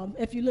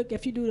 if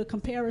you do the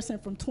comparison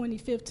from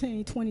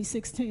 2015,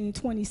 2016,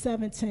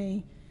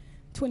 2017,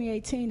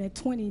 2018, and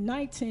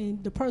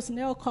 2019, the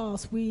personnel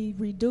costs we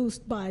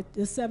reduced by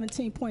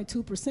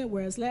 17.2%,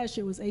 whereas last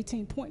year was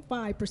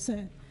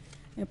 18.5%.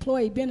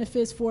 Employee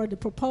benefits for the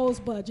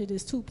proposed budget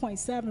is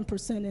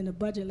 2.7%, and the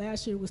budget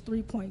last year was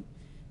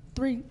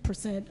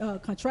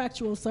 3.3%.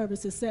 Contractual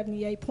services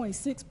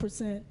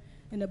 78.6%,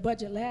 and the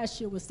budget last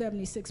year was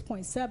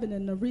 76.7%.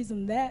 And the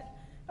reason that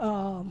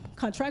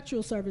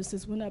contractual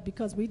services went up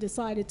because we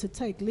decided to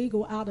take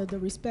legal out of the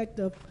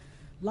respective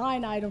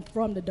line item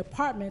from the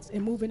departments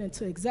and move it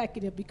into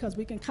executive, because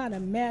we can kind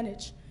of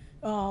manage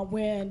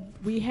when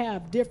we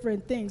have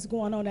different things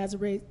going on as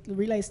it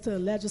relates to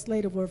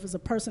legislative, or if it's a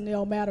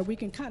personnel matter, we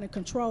can kind of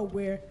control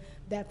where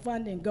that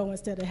funding goes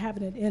instead of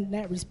having it in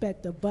that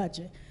respective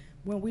budget.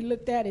 When we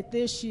looked at it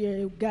this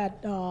year, it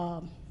got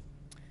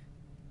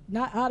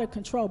not out of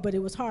control, but it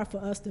was hard for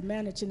us to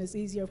manage, and it's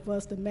easier for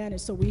us to manage.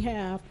 So we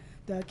have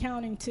the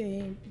accounting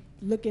team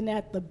looking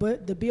at the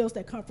bills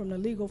that come from the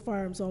legal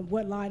firms on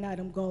what line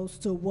item goes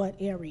to what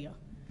area.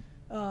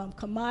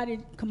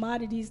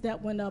 Commodities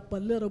that went up a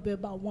little bit,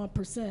 about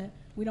 1%.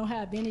 We don't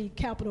have any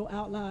capital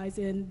outlays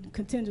in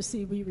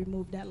contingency. We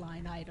removed that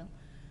line item.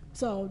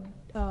 So,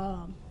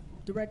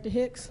 Director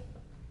Hicks.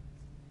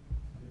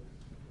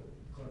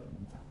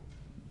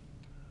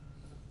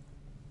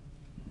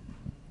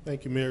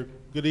 Thank you, Mayor.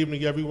 Good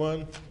evening,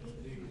 everyone.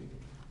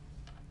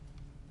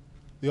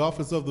 The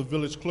Office of the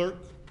Village Clerk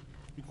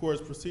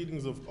records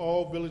proceedings of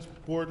all village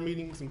board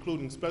meetings,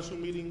 including special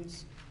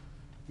meetings,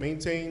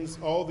 maintains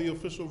all the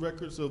official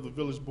records of the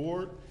village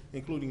board,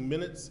 including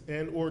minutes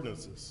and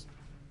ordinances,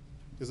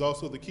 is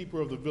also the keeper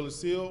of the village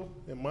seal,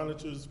 and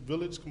monitors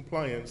village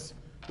compliance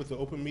with the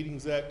Open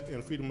Meetings Act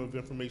and Freedom of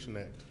Information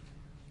Act.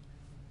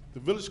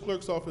 The village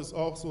clerk's office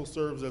also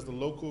serves as the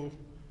local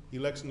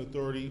election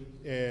authority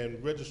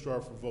and registrar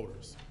for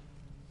voters.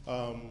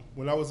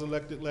 When I was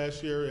elected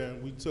last year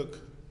and we took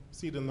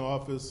seat in the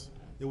office,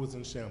 it was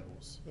in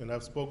shambles. And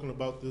I've spoken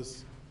about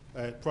this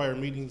at prior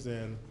meetings,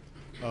 and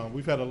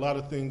we've had a lot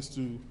of things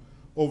to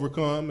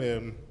overcome,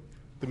 and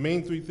the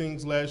main three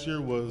things last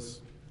year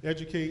was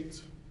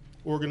educate,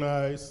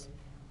 organize,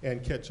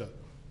 and catch up.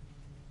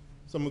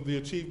 Some of the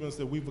achievements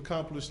that we've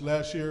accomplished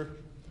last year,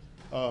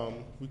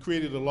 we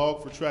created a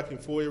log for tracking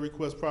FOIA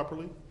requests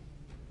properly.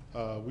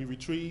 We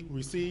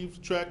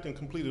received, tracked, and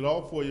completed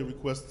all FOIA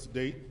requests to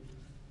date.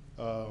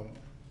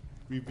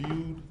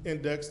 Reviewed,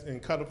 indexed,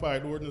 and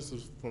codified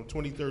ordinances from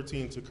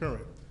 2013 to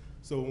current.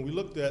 So when we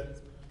looked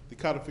at the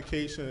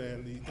codification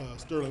and the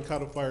Sterling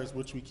codifiers,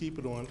 which we keep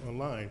it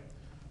online,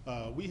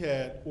 we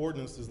had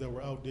ordinances that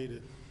were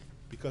outdated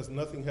because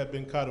nothing had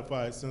been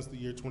codified since the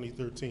year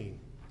 2013.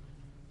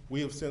 We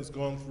have since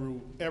gone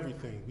through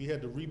everything. We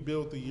had to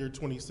rebuild the year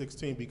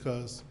 2016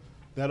 because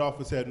that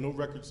office had no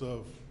records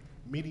of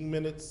meeting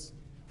minutes,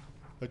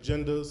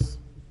 agendas,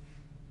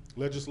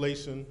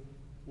 legislation,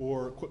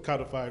 or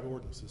codified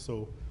ordinances.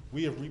 So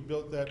we have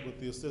rebuilt that with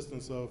the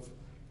assistance of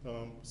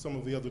some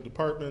of the other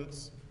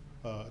departments,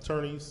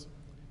 attorneys,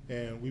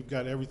 and we've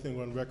got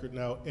everything on record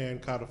now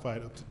and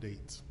codified up to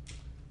date.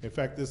 In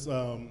fact, this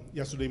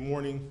yesterday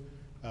morning,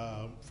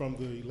 from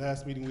the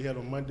last meeting we had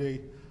on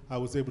Monday, I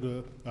was able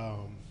to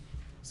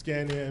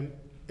scan in,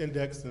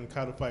 index, and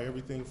codify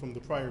everything from the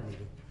prior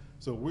meeting.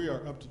 So we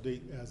are up to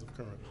date as of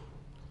current.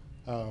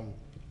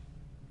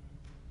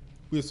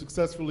 We have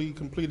successfully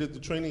completed the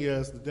training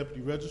as the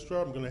deputy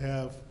registrar. I'm going to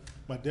have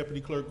my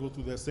deputy clerk go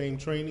through that same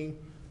training.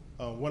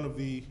 One of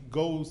the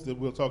goals that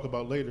we'll talk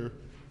about later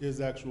is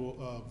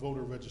actual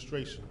voter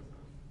registration.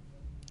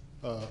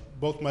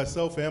 Both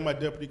myself and my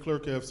deputy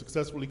clerk have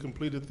successfully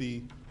completed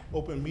the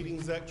Open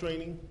Meetings Act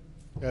training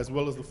as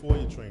well as the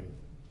FOIA training.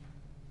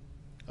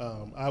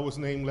 I was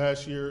named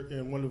last year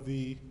in one of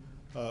the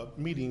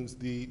meetings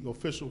the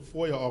official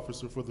FOIA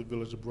officer for the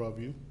Village of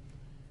Broadview.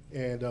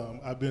 And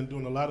I've been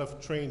doing a lot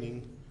of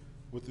training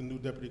with the new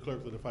deputy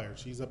clerk that I've hired.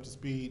 She's up to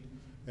speed,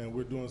 and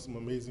we're doing some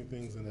amazing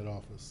things in that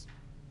office.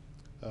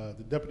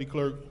 The deputy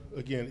clerk,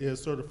 again,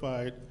 is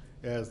certified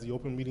as the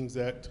Open Meetings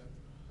Act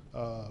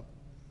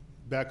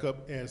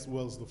backup as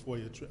well as the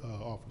FOIA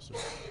officer.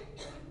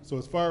 So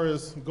as far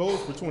as goals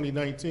for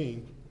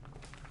 2019,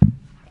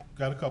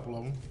 got a couple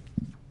of them.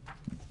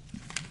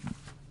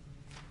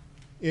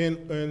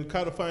 In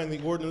codifying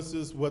the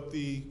ordinances, what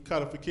the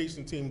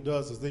codification team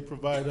does is they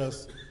provide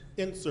us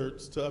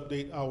inserts to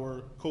update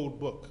our code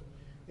book.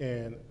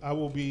 And I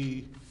will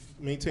be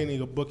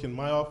maintaining a book in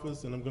my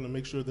office, and I'm going to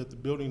make sure that the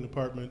building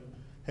department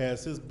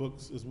has his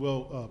books as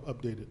well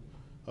updated.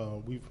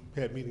 We've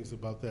had meetings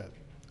about that.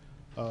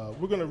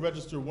 We're going to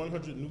register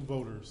 100 new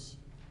voters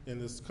in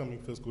this coming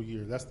fiscal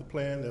year. That's the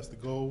plan, that's the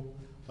goal.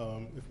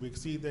 If we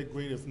exceed that,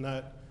 great. If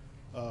not,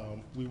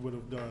 we would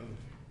have done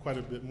quite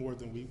a bit more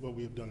than what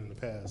we have done in the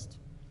past.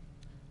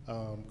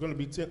 I'm going to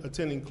be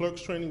attending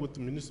clerk's training with the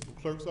municipal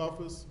clerk's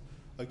office.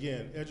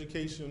 Again,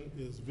 education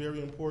is very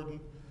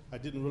important. I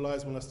didn't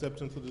realize when I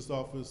stepped into this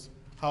office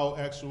how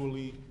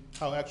actually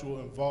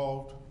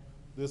involved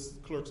this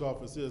clerk's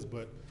office is,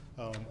 but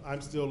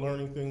I'm still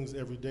learning things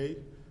every day.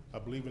 I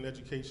believe in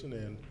education,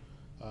 and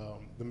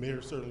the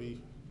mayor certainly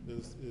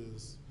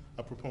is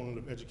a proponent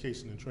of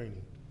education and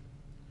training.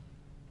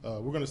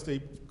 We're going to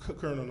stay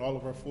current on all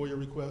of our FOIA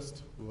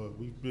requests.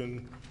 We've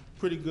been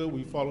pretty good.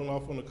 We've fallen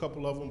off on a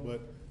couple of them,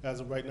 but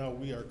as of right now,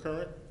 we are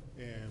current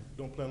and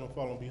don't plan on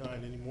falling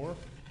behind anymore.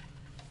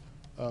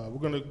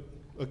 We're going to,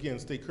 again,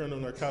 stay current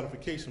on our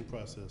codification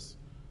process.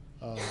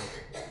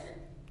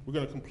 We're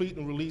going to complete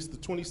and release the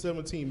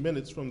 2017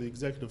 minutes from the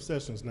executive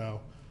sessions now.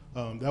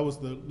 That was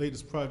the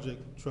latest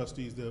project,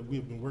 trustees, that we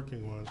have been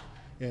working on.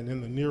 And in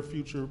the near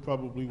future,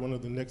 probably one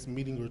of the next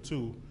meeting or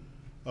two,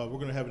 we're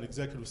going to have an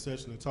executive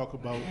session and talk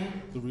about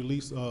the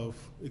release of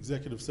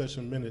executive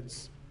session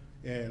minutes.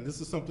 And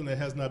this is something that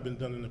has not been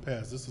done in the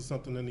past. This is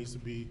something that needs to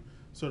be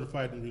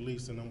certified and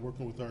released, and I'm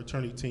working with our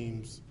attorney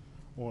teams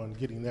on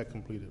getting that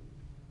completed.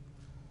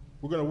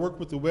 We're going to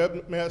work with the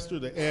webmaster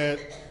to add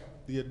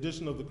the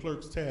addition of the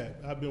clerk's tab.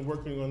 I've been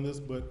working on this,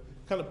 but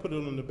kind of put it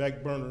on the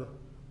back burner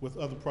with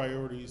other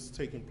priorities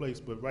taking place.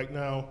 But right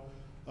now,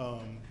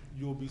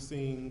 you'll be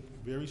seeing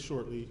very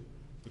shortly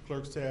the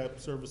clerk's tab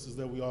services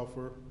that we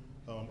offer,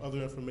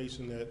 other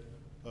information that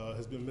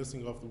has been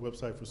missing off the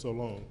website for so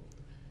long.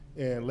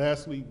 And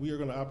lastly, we are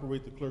going to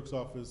operate the clerk's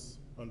office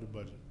under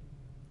budget.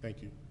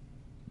 Thank you.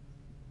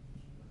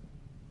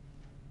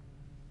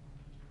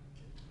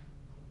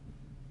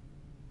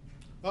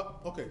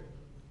 Okay,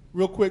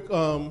 real quick,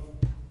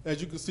 As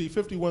you can see,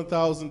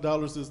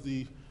 $51,000 is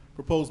the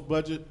proposed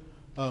budget.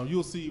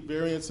 You'll see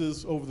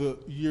variances over the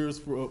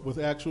years with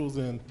actuals,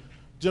 and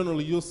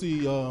generally you'll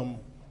see an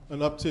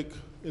uptick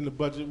in the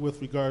budget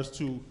with regards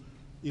to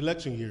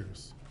election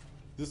years.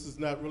 This is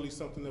not really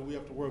something that we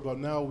have to worry about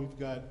now. We've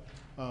got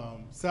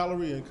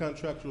salary and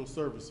contractual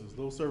services.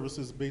 Those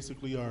services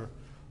basically are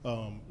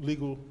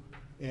legal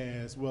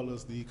as well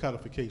as the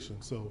codification.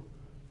 So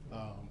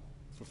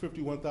for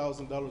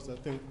 $51,000, I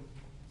think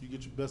you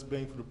get your best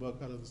bang for the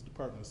buck out of this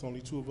department. It's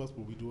only 2 of us,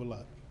 but we do a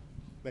lot.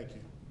 Thank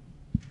you.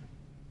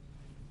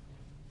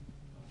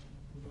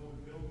 We'll go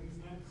with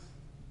buildings next.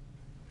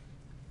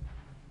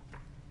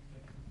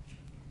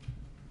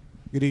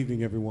 Good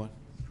evening, everyone.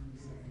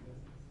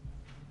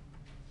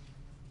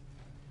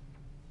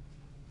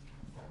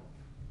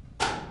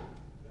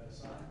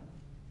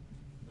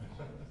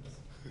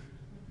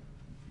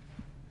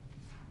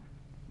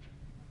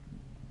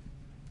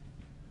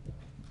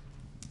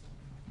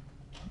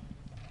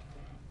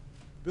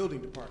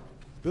 Building Department.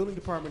 Building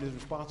Department is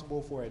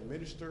responsible for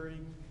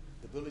administering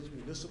the village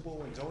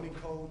municipal and zoning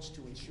codes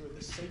to ensure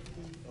the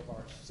safety of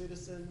our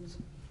citizens,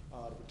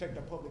 to protect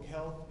our public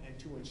health, and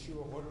to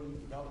ensure orderly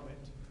development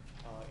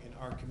in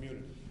our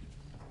community.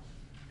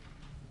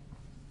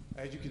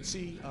 As you can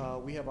see,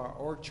 we have our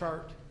org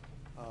chart.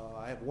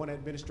 I have 1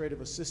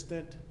 administrative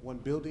assistant, 1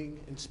 building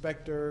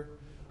inspector.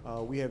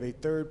 We have a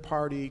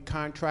third-party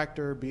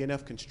contractor,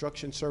 B&F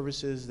Construction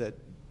Services, that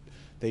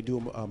they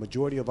do a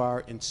majority of our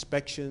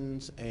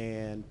inspections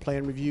and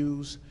plan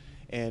reviews.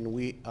 And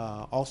we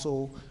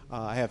also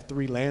have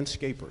 3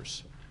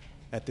 landscapers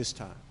at this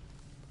time.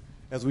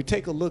 As we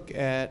take a look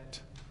at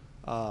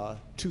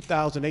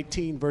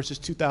 2018 versus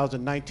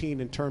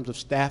 2019 in terms of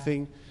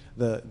staffing,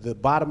 the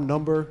bottom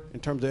number in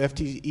terms of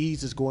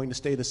FTEs is going to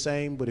stay the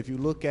same, but if you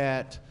look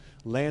at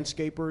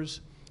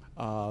landscapers,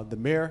 the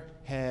mayor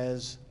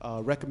has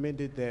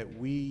recommended that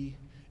we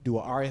do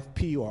a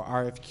RFP or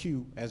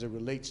RFQ as it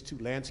relates to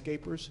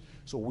landscapers.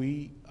 So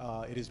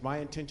it is my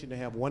intention to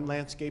have 1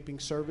 landscaping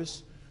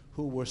service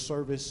who will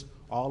service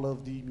all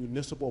of the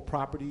municipal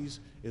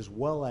properties as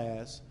well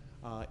as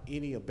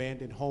any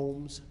abandoned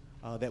homes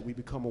that we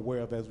become aware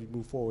of as we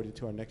move forward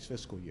into our next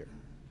fiscal year.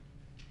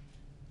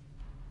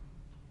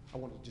 I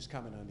want to just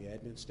comment on the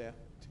admin staff.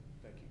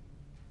 Thank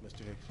you,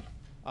 Mr. Hicks.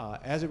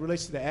 As it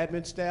relates to the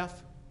admin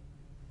staff,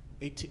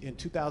 in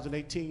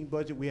 2018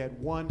 budget, we had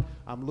 1.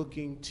 I'm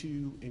looking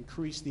to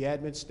increase the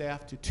admin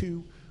staff to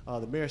 2.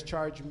 The mayor's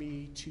charged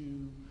me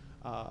to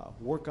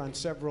work on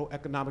several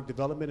economic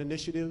development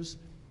initiatives.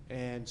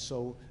 And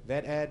so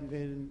that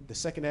the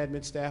second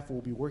admin staff will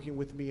be working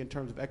with me in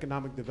terms of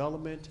economic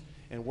development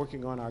and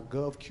working on our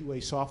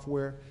GovQA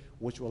software,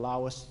 which will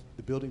allow us,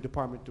 the building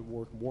department, to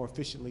work more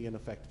efficiently and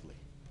effectively.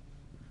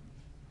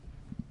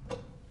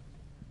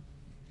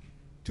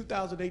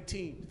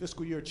 2018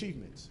 fiscal year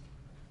achievements.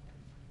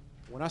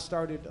 When I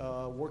started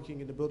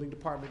working in the building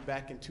department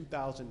back in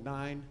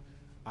 2009,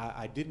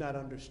 I did not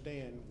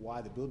understand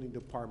why the building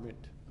department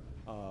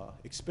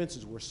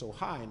expenses were so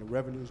high and the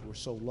revenues were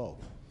so low.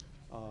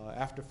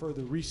 After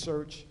further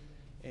research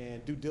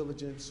and due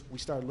diligence, we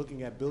started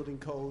looking at building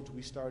codes,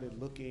 we started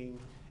looking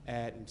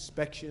at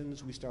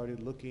inspections, we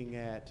started looking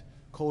at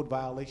code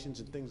violations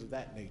and things of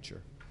that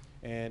nature.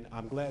 And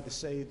I'm glad to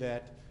say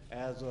that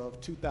as of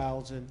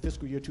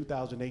fiscal year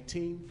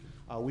 2018,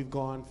 we've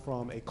gone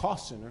from a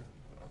cost center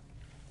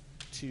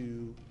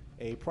to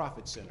a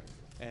profit center,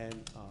 and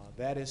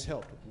that has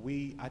helped.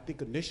 I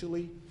think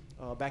initially,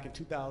 back in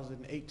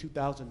 2008,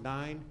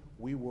 2009,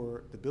 we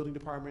were, the building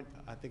department,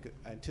 I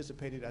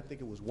anticipated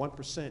it was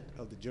 1%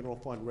 of the general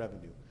fund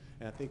revenue,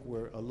 and I think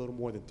we're a little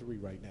more than 3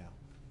 right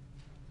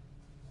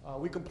now.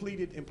 We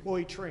completed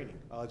employee training.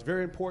 It's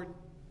very important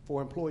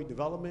for employee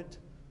development.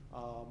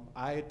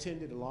 I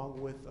attended, along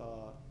with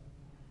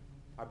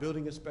our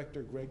building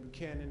inspector, Greg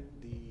Buchanan,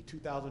 the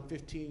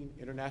 2015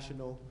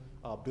 International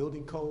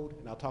Building Code,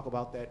 and I'll talk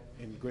about that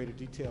in greater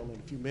detail in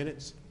a few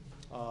minutes.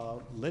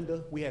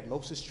 Linda, we had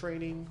LOSIS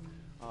training.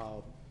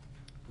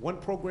 One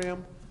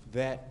program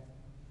that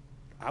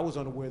I was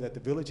unaware that the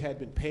village had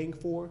been paying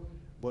for,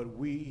 but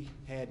we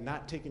had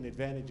not taken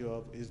advantage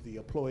of, is the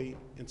Employee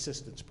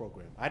Assistance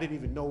Program. I didn't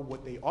even know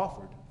what they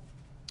offered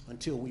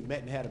until we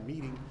met and had a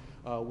meeting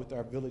with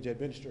our village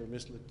administrator,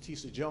 Ms.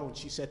 Leticia Jones.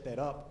 She set that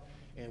up,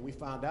 and we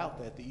found out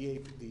that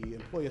the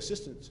Employee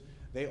Assistance,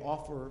 they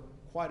offer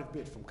quite a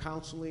bit, from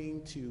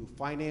counseling to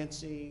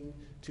financing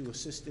to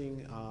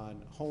assisting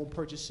on home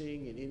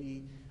purchasing and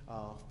any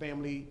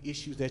family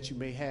issues that you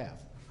may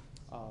have.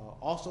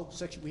 Also,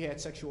 we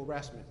had sexual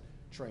harassment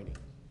training.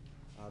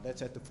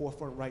 That's at the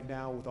forefront right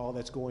now with all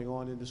that's going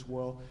on in this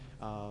world.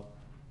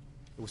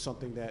 It was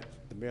something that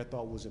the mayor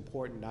thought was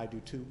important, and I do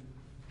too.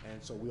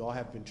 And so we all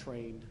have been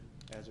trained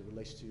as it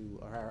relates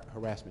to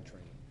harassment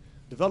training.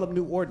 Develop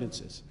new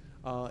ordinances.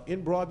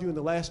 In Broadview, in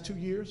the last 2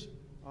 years,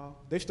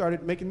 they've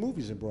started making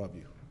movies in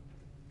Broadview,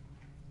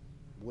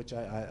 which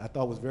I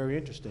thought was very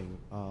interesting.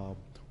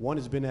 One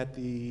has been at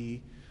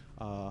the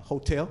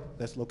hotel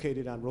that's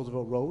located on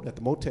Roosevelt Road, at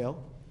the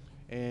motel,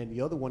 and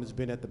the other one has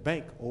been at the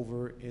bank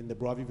over in the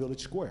Broadview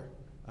Village Square.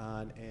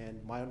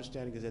 And my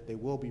understanding is that they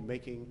will be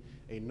making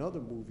another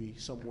movie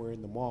somewhere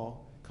in the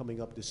mall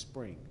coming up this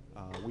spring.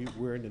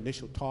 We're in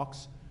initial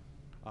talks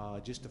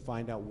just to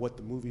find out what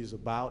the movie is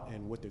about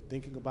and what they're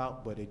thinking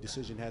about, but a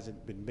decision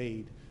hasn't been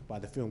made by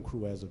the film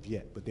crew as of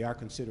yet, but they are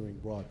considering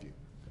Broadview.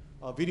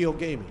 Video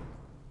gaming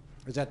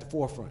is at the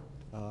forefront.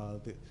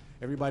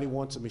 Everybody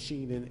wants a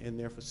machine in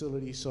their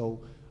facility,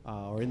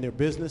 or in their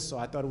business, so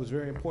I thought it was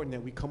very important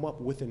that we come up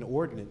with an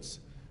ordinance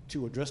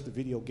to address the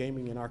video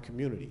gaming in our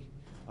community,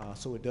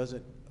 so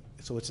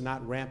it's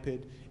not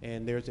rampant,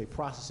 and there's a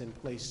process in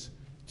place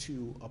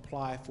to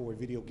apply for a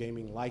video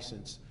gaming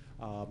license.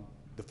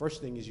 The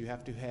first thing is you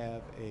have to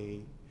have a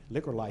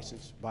liquor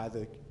license by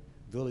the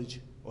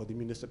village or the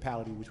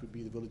municipality, which would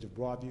be the village of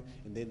Broadview,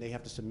 and then they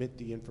have to submit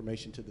the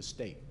information to the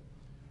state.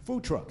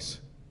 Food trucks,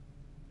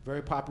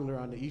 very popular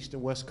on the east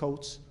and west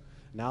coasts.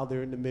 Now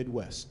they're in the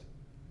Midwest.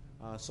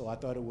 So I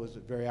thought it was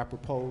very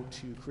apropos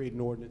to create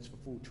an ordinance for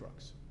food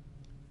trucks.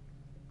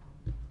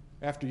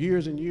 After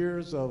years and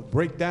years of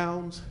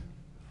breakdowns,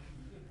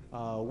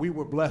 we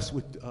were blessed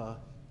with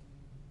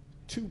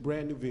 2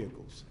 brand new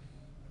vehicles.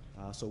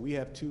 So we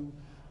have 2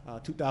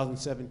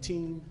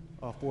 2017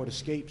 Ford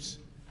Escapes,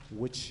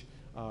 which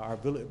are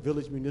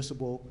village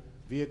municipal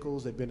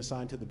vehicles that have been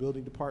assigned to the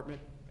building department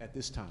at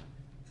this time.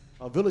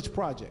 Village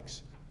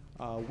projects.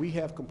 We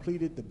have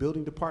completed the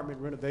building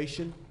department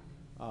renovation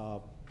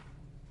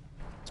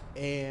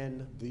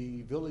and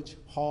the village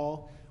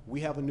hall.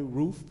 We have a new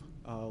roof.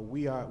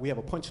 We have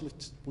a punch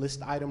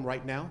list item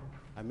right now.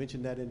 I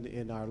mentioned that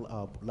in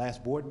our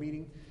last board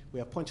meeting. We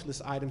have punch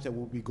list items that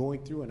we'll be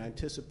going through, and I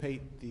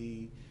anticipate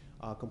the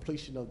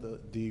completion of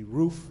the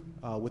roof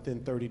within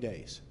 30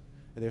 days.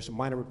 And there's some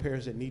minor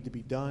repairs that need to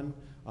be done,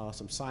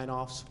 some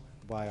sign-offs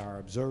by our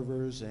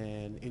observers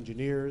and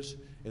engineers,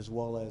 as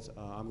well as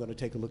I'm going to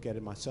take a look at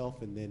it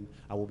myself, and then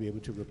I will be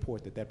able to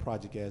report that that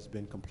project has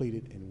been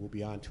completed, and we'll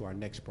be on to our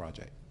next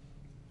project.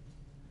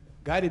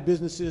 Guided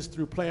businesses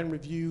through plan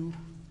review,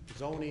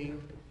 zoning,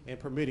 and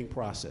permitting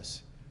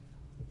process.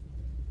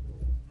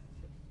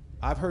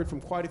 I've heard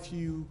from quite a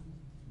few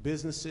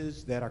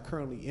businesses that are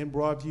currently in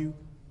Broadview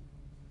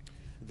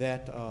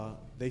that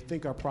they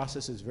think our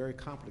process is very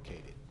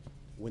complicated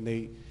when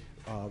they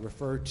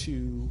refer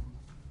to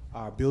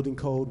our building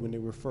code, when they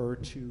refer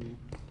to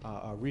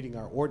reading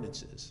our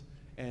ordinances.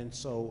 And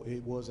so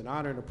it was an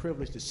honor and a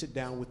privilege to sit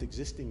down with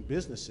existing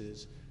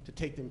businesses to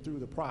take them through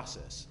the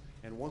process.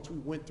 And once we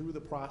went through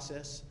the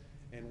process,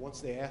 and once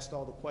they asked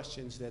all the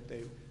questions that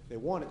they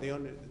wanted,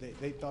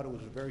 they thought it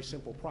was a very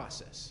simple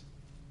process.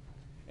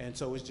 And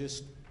so it's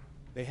just,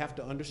 they have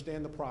to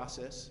understand the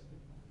process,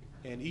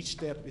 and each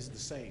step is the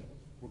same,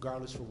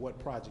 regardless for what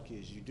project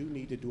is. You do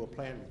need to do a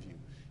plan review.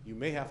 You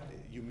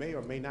may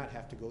or may not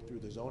have to go through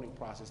the zoning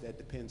process. That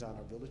depends on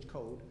our village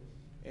code.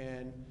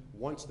 And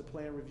once the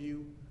plan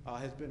review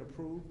has been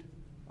approved,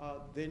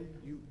 then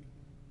you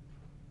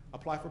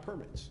apply for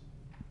permits.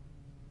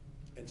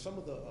 And some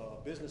of the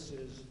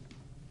businesses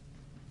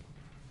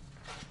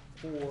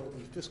for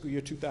the fiscal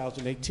year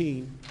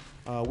 2018,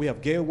 we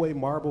have Galeway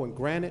Marble and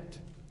Granite,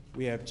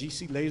 we have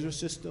GC Laser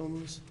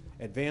Systems,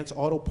 Advanced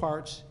Auto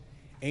Parts,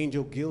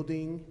 Angel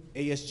Gilding,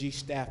 ASG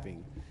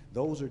Staffing.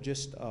 Those are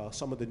just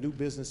some of the new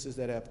businesses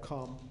that have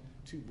come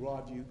to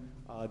Broadview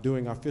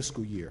during our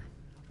fiscal year.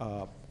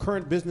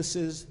 Current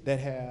businesses that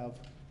have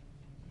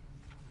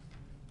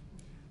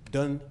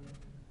done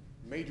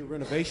major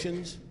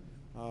renovations,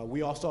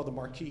 we all saw the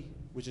Marquee,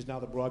 which is now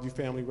the Broadview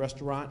Family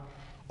Restaurant.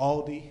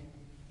 Aldi,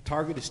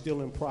 Target is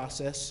still in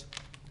process.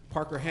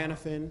 Parker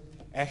Hannafin,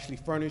 Ashley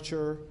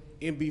Furniture,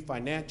 MB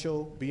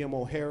Financial,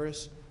 BMO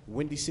Harris,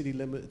 Windy City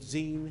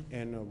Limousine,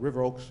 and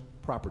River Oaks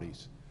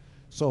Properties.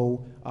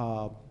 So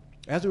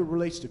as it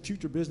relates to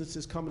future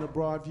businesses coming to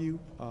Broadview,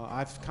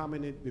 I've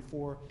commented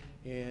before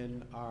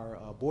in our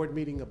board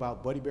meeting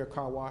about Buddy Bear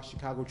Car Wash,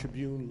 Chicago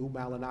Tribune, Lou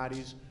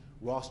Malinati's,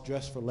 Ross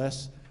Dress for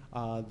Less.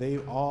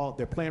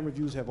 Their plan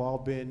reviews have all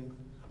been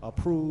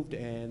approved,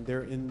 and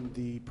they're in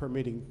the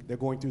permitting, they're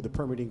going through the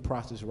permitting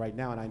process right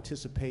now, and I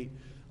anticipate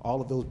all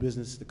of those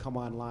businesses to come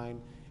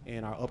online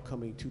in our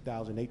upcoming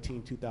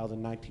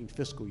 2018-2019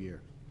 fiscal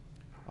year.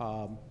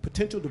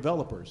 Potential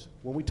developers.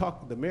 When we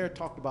talked, the mayor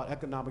talked about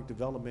economic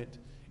development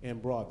in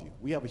Broadview.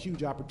 We have a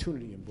huge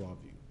opportunity in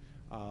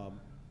Broadview.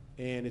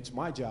 And it's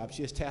my job,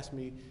 she has tasked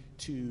me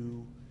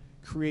to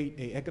create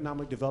an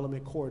economic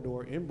development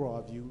corridor in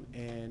Broadview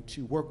and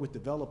to work with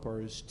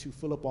developers to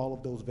fill up all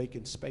of those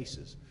vacant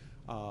spaces.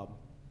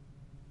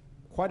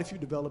 Quite a few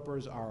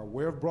developers are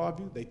aware of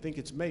Broadview. They think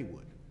it's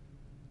Maywood.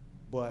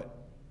 But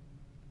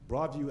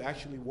Broadview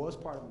actually was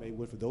part of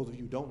Maywood. For those of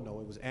you who don't know,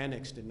 it was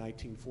annexed in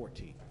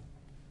 1914.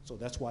 So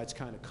that's why it's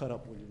kind of cut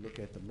up when you look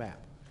at the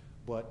map.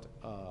 But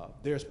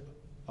there's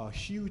a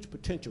huge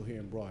potential here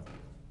in Broadview.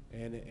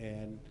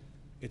 And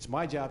it's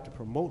my job to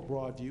promote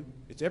Broadview.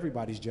 It's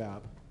everybody's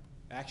job,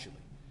 actually.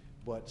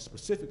 But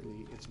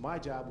specifically, it's my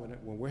job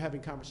when we're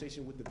having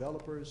conversation with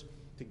developers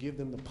to give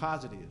them the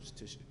positives,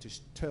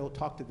 to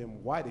talk to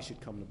them why they should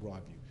come to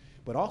Broadview,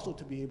 but also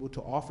to be able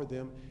to offer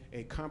them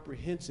a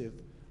comprehensive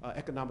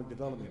economic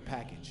development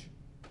package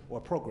or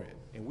a program.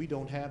 And we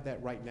don't have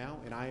that right now,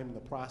 and I am in the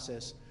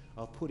process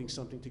of putting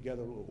something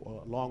together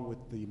along with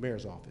the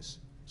mayor's office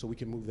so we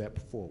can move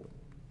that forward.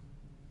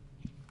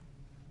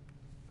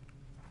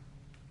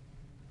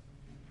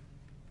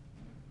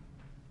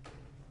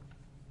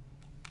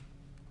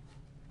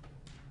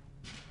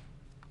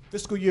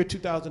 Fiscal year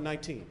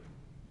 2019.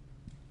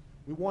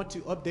 We want to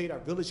update our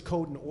village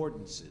code and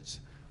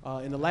ordinances.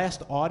 In the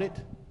last audit,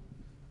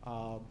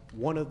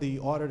 one of the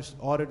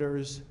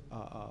auditors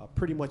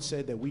pretty much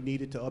said that we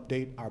needed to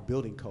update our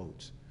building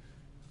codes.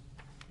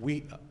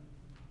 We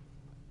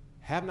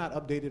have not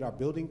updated our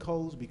building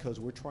codes because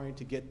we're trying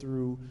to get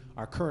through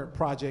our current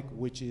project,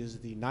 which is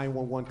the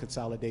 911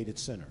 Consolidated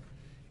Center.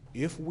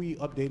 If we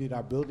updated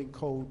our building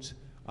codes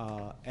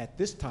at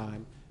this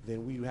time,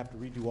 then we would have to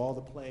redo all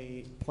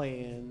the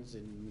plans,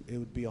 and it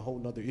would be a whole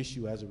nother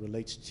issue as it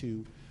relates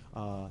to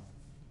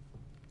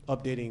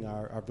updating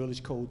our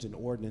village codes and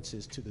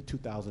ordinances to the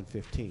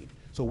 2015.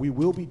 So we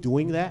will be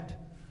doing that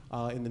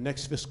in the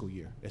next fiscal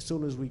year, as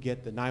soon as we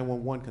get the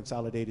 911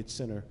 Consolidated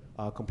Center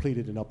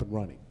completed and up and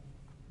running.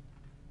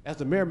 As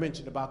the mayor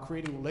mentioned about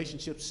creating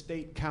relationships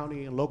state,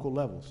 county, and local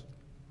levels,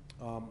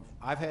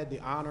 I've had the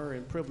honor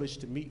and privilege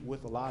to meet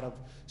with a lot of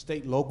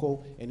state,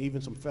 local, and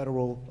even some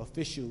federal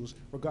officials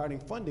regarding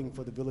funding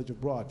for the village of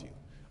Broadview,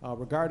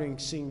 regarding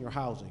senior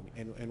housing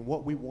and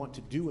what we want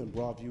to do in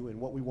Broadview and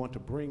what we want to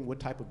bring, what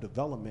type of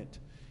development,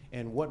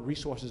 and what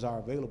resources are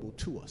available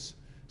to us.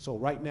 So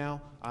right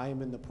now, I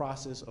am in the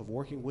process of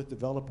working with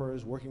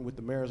developers, working with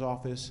the mayor's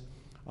office,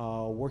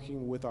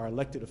 working with our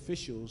elected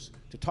officials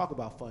to talk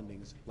about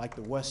fundings like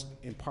the West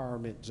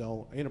Empowerment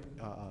Zone,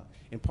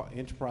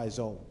 Enterprise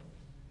Zone,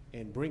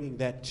 and bringing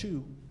that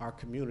to our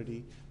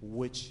community,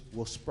 which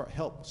will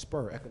help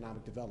spur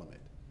economic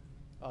development.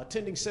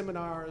 Attending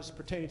seminars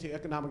pertaining to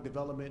economic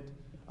development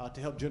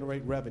to help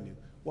generate revenue.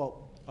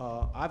 Well,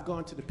 I've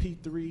gone to the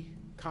P3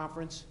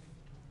 conference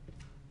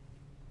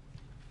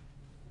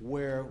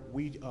where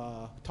we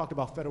talked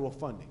about federal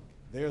funding.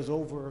 There's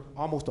over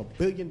almost $1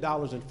 billion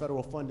in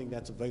federal funding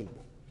that's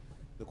available.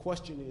 The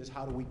question is,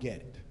 how do we get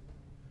it?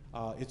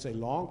 It's a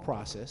long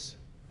process.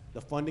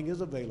 The funding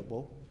is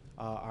available.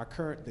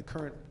 The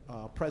current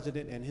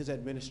president and his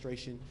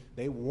administration,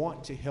 they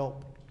want to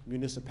help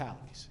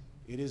municipalities.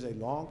 It is a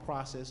long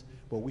process,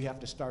 but we have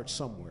to start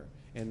somewhere.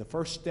 And the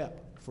first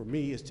step for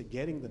me is to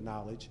getting the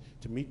knowledge,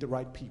 to meet the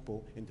right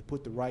people, and to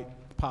put the right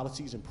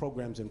policies and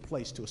programs in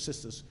place to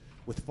assist us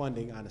with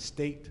funding on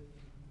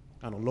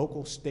a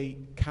local,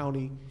 state,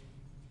 county,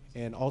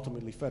 and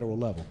ultimately federal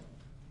level.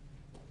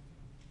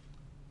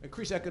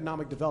 Increase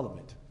economic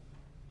development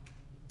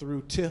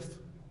through TIF,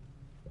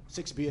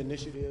 6B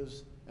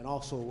initiatives, and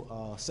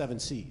also 7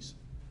 Cs.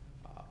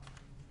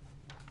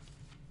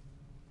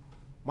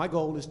 My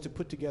goal is to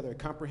put together a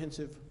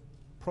comprehensive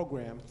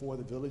program for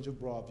the village of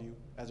Broadview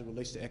as it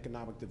relates to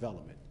economic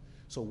development.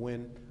 So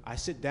when I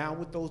sit down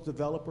with those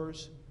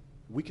developers,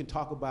 we can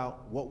talk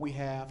about what we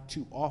have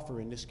to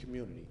offer in this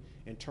community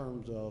in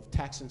terms of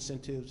tax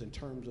incentives, in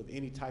terms of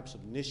any types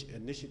of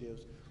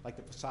initiatives like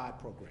the facade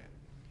program.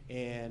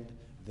 And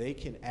they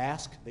can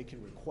ask, they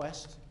can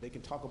request, they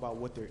can talk about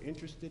what they're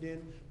interested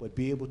in, but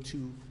be able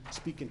to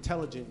speak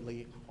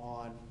intelligently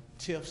on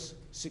TIFs,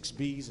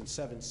 6Bs, and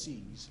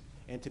 7Cs,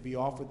 and to be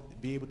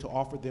able to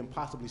offer them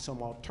possibly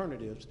some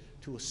alternatives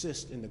to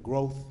assist in the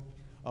growth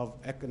of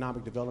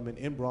economic development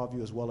in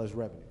Broadview as well as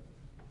revenue,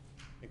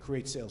 and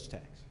create sales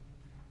tax.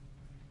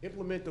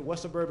 Implement the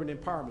West Suburban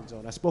Empowerment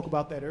Zone. I spoke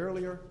about that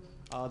earlier.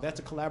 That's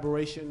a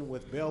collaboration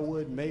with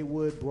Bellwood,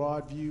 Maywood,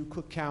 Broadview,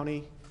 Cook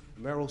County,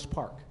 Melrose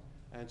Park.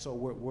 And so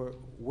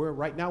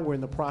right now we're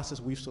in the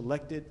process. We've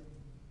selected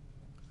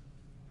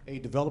a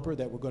developer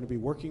that we're going to be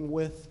working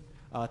with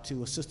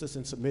to assist us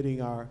in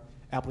submitting our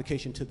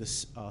application to the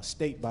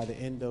state by the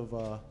end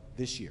of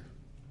this year.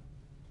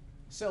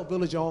 Sell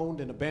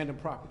village-owned and abandoned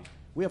property.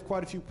 We have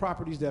quite a few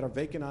properties that are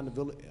vacant on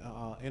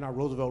the in our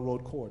Roosevelt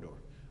Road corridor.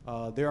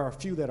 There are a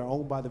few that are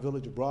owned by the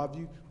village of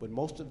Broadview, but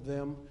most of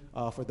them,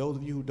 for those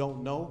of you who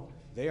don't know,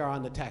 they are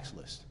on the tax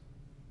list.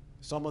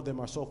 Some of them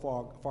are so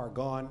far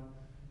gone,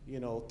 you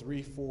know,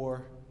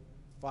 $300,000,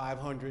 $400,000,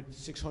 $500,000,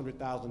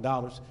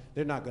 $600,000.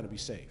 They're not going to be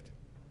saved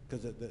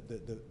because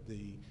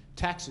the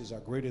taxes are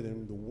greater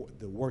than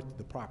the worth of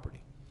the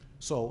property.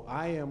 So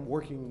I am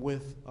working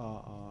with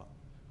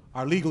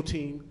our legal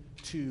team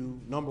to,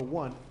 number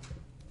one,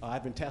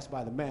 I've been tasked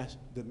by the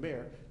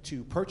mayor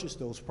to purchase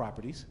those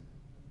properties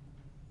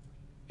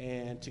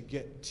and to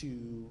get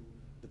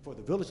for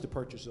the village to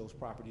purchase those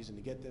properties and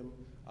to get them,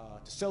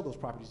 to sell those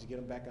properties, to get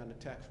them back on the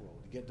tax roll,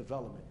 to get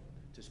development,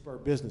 to spur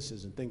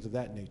businesses and things of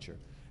that nature.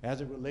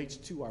 As it relates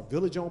to our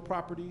village-owned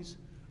properties,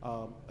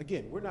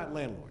 again, we're not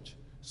landlords.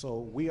 So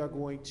we are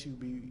going to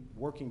be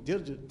working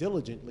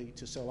diligently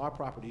to sell our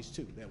properties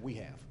too, that we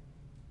have.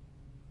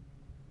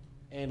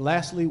 And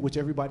lastly, which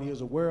everybody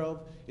is aware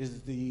of,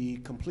 is the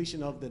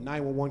completion of the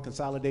 911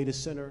 Consolidated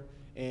Center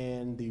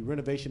and the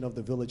renovation of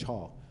the Village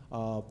Hall.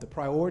 The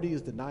priority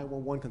is the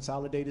 911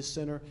 Consolidated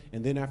Center,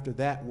 and then after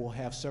that, we'll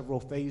have several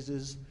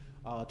phases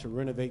to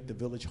renovate the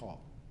Village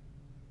Hall.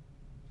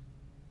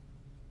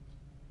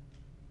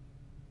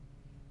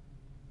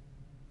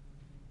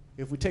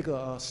 if we take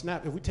a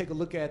if we take a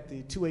look at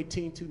the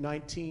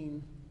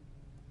 2018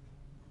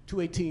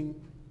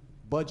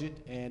 budget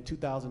and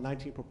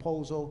 2019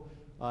 proposal,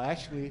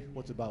 actually,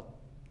 what's about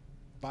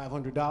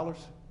 $500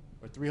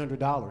 or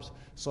 $300.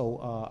 So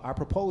our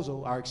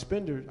proposal, our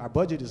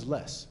budget is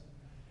less.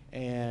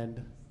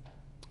 And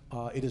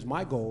it is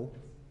my goal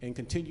and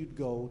continued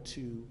goal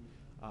to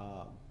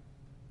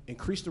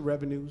increase the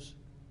revenues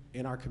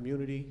in our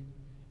community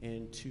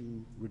and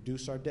to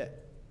reduce our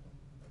debt.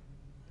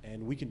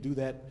 And we can do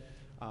that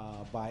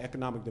by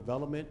economic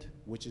development,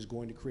 which is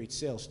going to create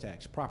sales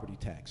tax, property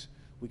tax.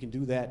 We can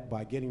do that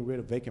by getting rid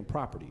of vacant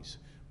properties.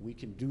 We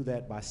can do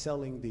that by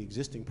selling the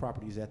existing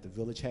properties that the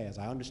village has.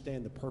 I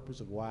understand the purpose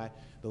of why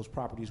those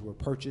properties were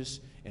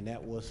purchased, and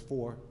that was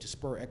to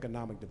spur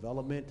economic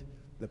development.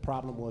 The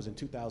problem was in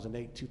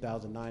 2008,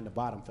 2009, the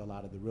bottom fell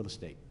out of the real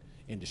estate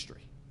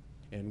industry,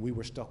 and we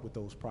were stuck with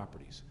those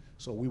properties.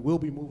 So we will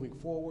be moving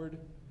forward,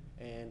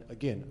 and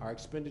again, our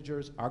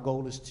expenditures, our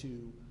goal is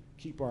to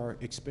keep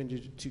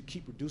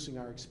reducing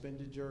our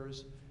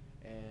expenditures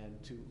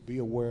and to be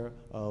aware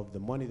of the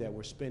money that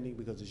we're spending,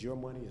 because it's your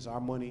money, it's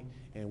our money,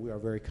 and we are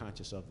very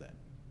conscious of that.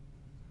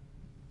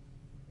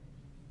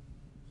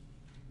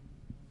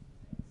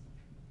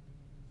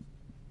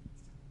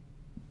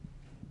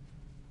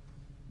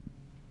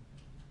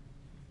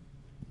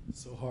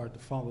 It's so hard to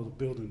follow the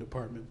building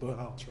department, but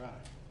I'll try.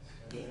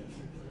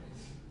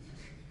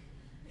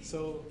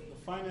 So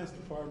the finance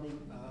department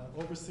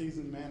oversees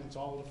and manages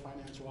all of the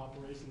financial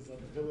operations of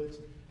the village,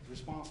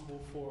 responsible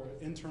for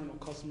internal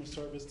customer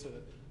service to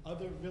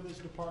other village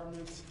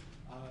departments,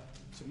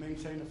 to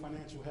maintain the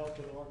financial health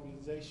of the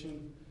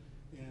organization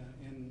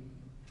in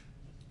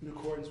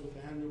accordance with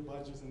the annual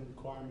budgets and the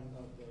requirement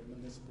of the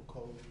municipal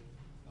code.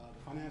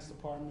 The finance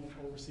department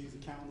oversees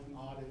accounting,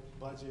 audit,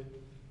 budget,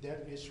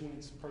 debt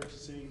issuance,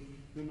 purchasing,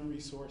 human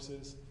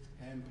resources,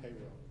 and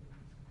payroll.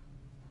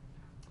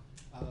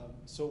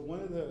 So one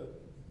of the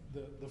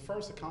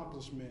first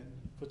accomplishment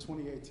for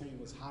 2018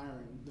 was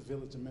hiring the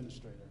village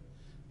administrator.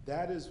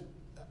 That is,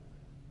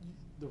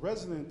 the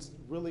residents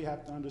really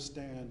have to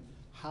understand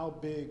how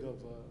big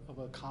of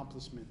an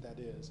accomplishment that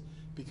is,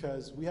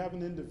 because we have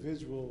an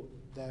individual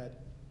that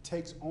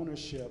takes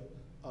ownership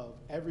of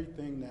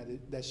everything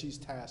that she's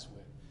tasked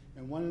with.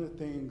 And one of the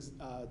things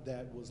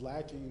that was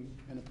lacking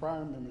in the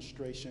prior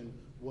administration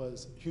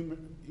was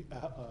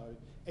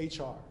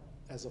HR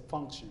as a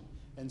function.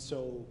 And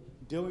so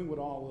dealing with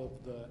all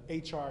of the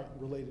HR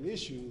related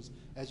issues,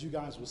 as you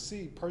guys will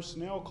see,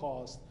 personnel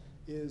cost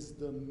is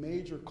the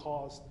major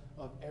cost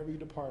of every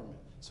department.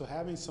 So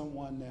having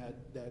someone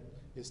that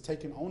is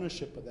taking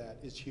ownership of that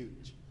is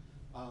huge.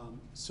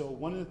 So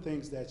one of the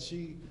things that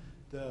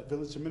the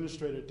village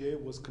administrator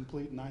did was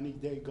complete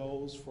 90-day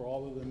goals for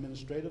all of the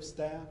administrative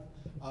staff.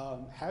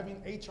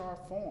 Having HR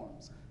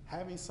forms,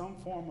 having some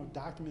form of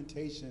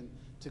documentation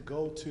to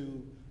go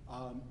to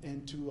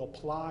and to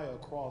apply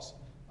across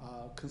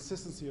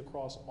consistency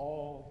across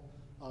all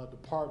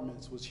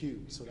departments was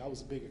huge. So that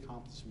was a big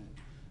accomplishment.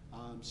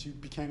 She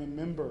became a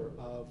member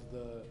of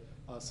the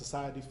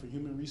Society for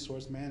Human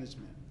Resource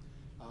Management.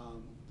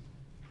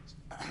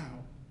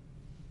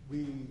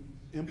 We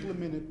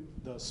implemented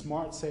the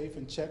smart safe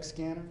and check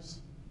scanners.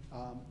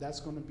 That's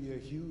going to be a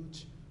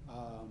huge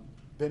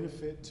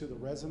benefit to the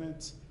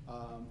residents,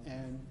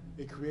 and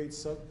it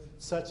creates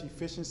such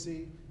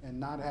efficiency and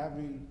not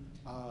having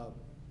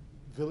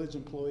village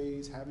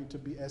employees having to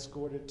be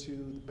escorted to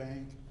the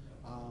bank,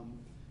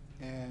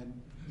 and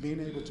being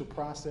able to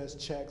process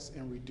checks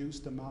and reduce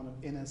the amount of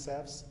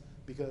NSFs,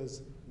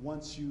 because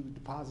once you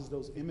deposit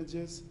those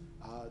images,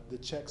 the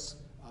checks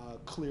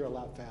clear a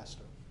lot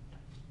faster.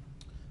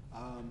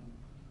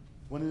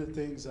 One of the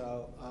things,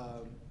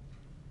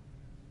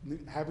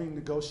 having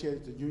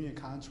negotiated the union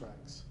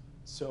contracts.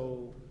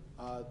 So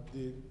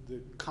the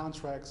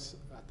contracts,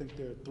 I think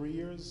they're 3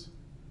 years.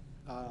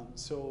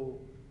 So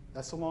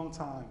that's a long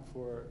time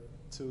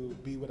to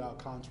be without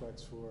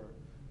contracts for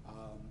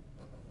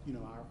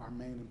our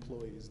main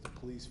employees, the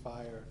police,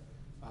 fire,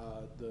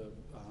 the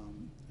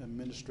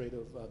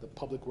administrative, the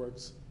public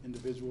works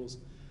individuals.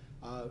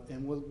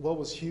 And what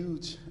was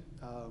huge,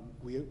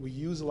 we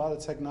use a lot of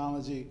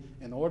technology.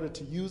 In order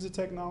to use the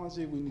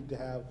technology, we need to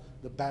have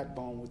the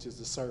backbone, which is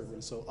the server.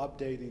 And so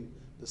updating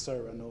the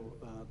server, I know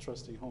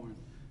Trustee Horn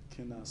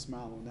can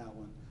smile on that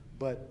one.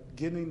 But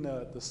getting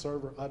the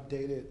server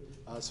updated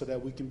so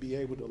that we can be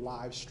able to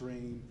live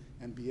stream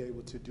and be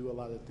able to do a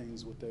lot of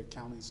things with the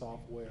accounting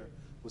software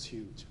was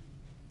huge.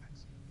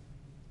 Thanks.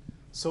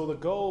 So the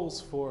goals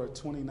for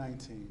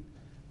 2019,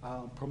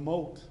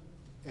 promote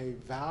a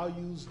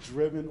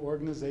values-driven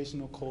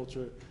organizational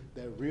culture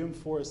that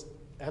reinforces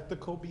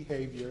ethical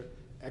behavior,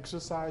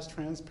 exercise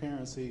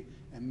transparency,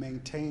 and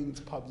maintains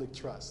public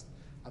trust.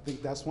 I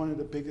think that's one of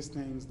the biggest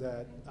things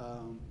that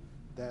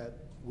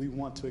we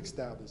want to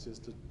establish is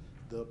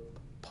the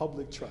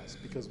public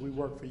trust, because we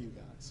work for you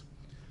guys.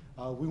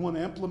 We want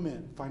to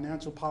implement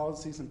financial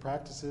policies and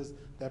practices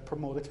that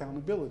promote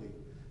accountability.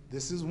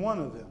 This is one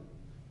of them.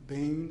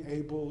 Being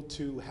able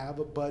to have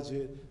a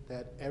budget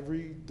that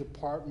every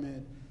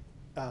department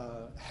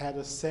had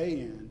a say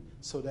in,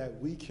 so that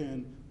we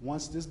can,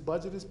 once this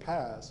budget is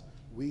passed,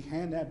 we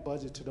hand that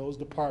budget to those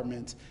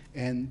departments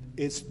and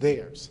it's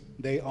theirs.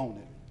 They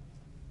own it.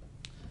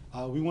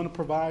 We want to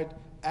provide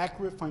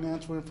accurate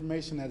financial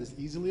information that is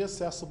easily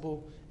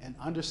accessible and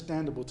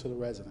understandable to the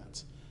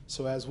residents.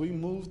 So as we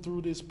move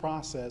through this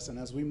process and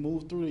as we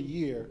move through the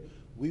year,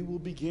 we will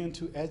begin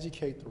to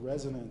educate the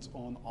residents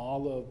on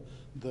all of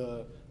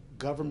the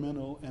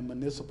governmental and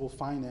municipal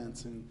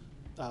financing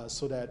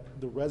so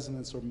that the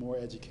residents are more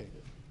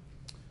educated.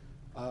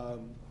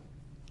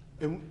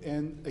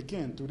 And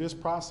again, through this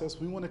process,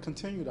 we want to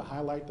continue to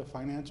highlight the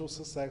financial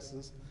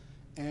successes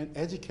and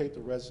educate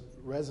the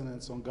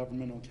residents on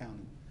governmental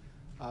accounting.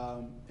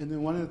 And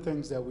then one of the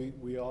things that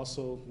we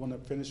also want to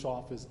finish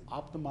off is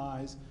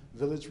optimize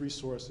village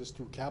resources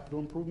through capital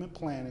improvement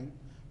planning,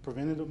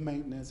 preventative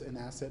maintenance, and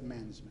asset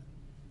management.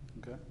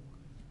 Okay?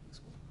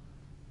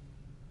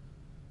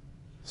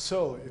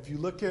 So if you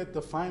look at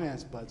the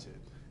finance budget,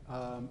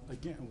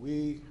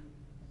 again,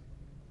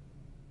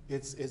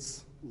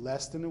 it's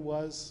less than it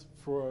was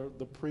for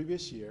the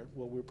previous year,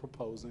 what we're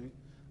proposing.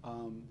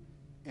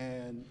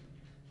 And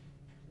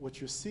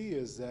what you see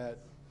is that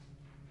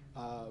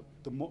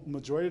the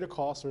majority of the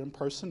costs are in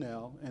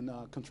personnel and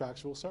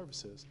contractual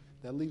services.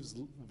 That leaves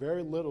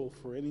very little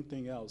for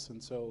anything else.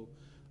 And so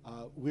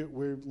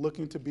we're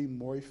looking to be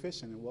more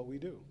efficient in what we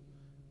do.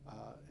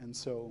 And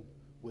so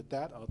with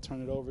that, I'll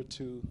turn it over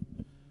to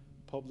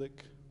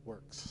Public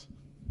Works.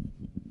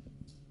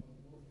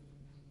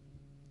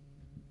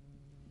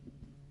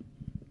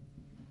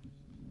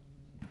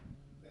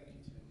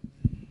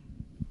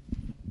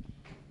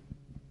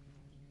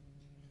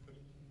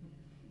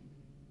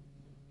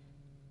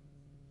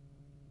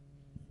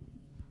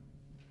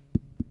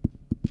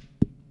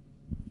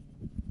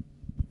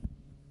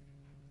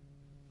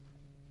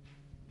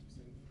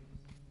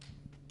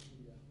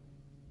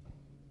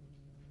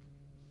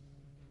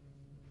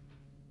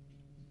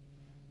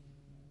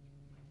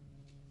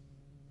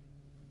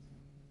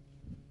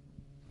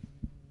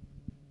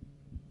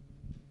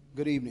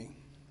 Good evening.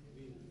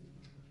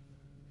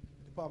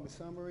 Department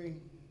summary.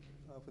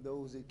 For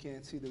those that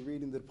can't see the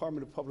reading, the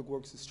Department of Public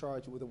Works is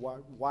charged with a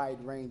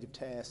wide range of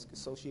tasks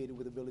associated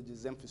with the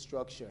village's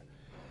infrastructure.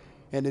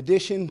 In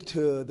addition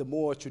to the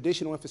more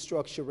traditional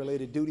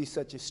infrastructure-related duties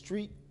such as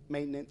street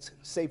maintenance,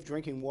 safe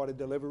drinking water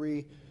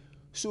delivery,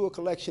 sewer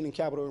collection, and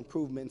capital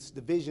improvements,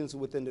 divisions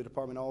within the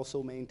department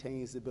also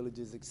maintains the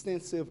village's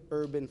extensive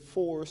urban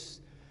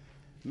forest,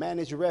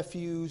 manage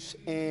refuse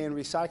and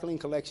recycling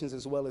collections,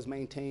 as well as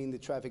maintain the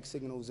traffic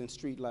signals and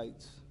street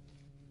lights.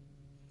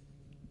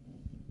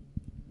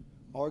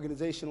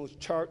 Organizational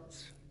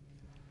charts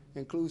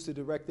includes the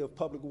Director of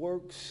Public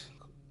Works,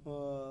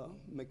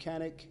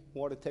 mechanic,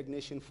 water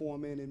technician,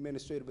 foreman,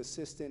 administrative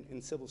assistant,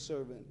 and civil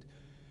servant.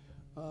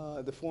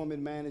 The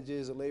foreman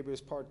manages a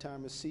laborer's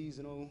part-time or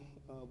seasonal.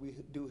 We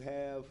do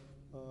have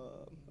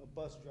a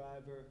bus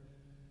driver,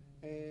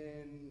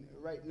 and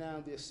right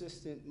now the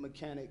assistant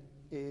mechanic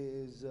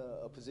is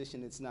a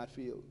position that's not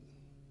filled.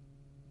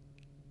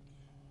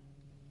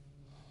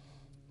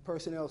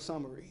 Personnel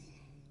summary.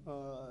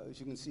 As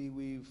you can see,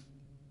 we've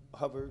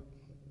hovered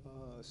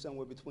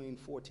somewhere between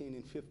 14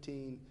 and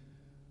 15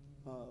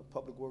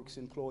 Public Works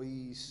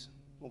employees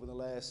over the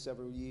last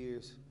several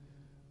years.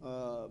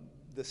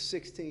 The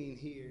 16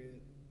 here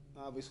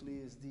obviously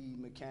is the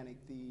mechanic,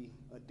 the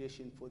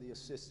addition for the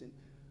assistant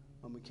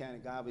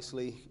mechanic.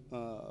 Obviously,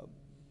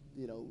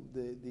 you know,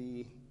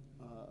 the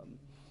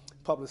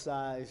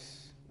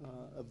publicized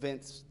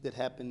events that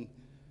happened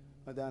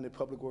down at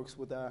Public Works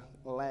with our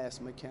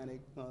last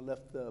mechanic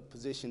left the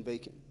position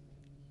vacant.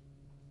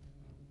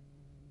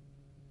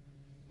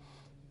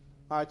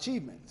 Our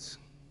achievements.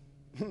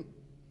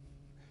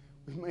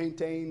 We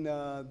maintain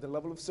the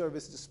level of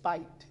service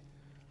despite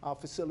our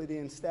facility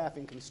and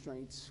staffing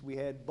constraints. We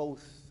had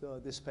both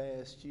this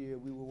past year.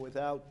 We were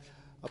without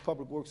a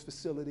Public Works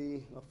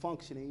facility, a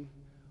functioning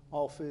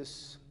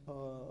office,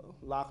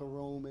 locker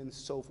room, and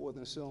so forth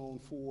and so on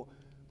for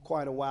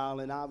quite a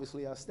while. And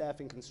obviously our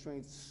staffing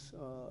constraints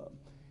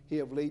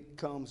here of late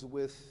comes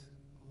with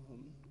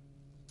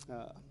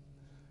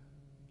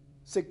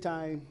sick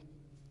time,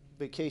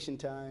 vacation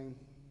time,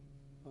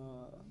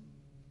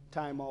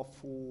 time off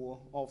for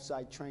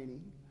off-site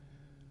training.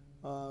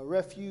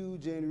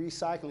 Refuge and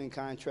recycling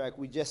contract,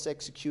 we just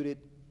executed,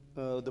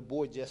 the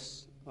board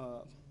just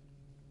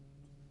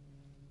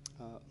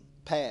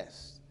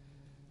passed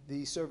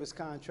the service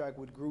contract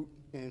with Groot.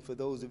 And for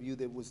those of you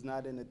that was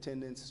not in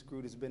attendance,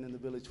 Groot has been in the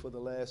village for the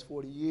last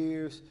 40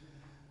 years.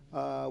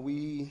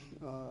 We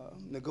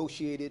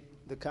negotiated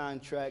the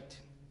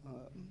contract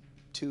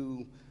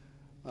to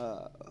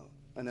an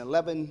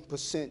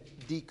 11%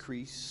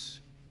 decrease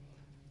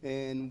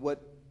in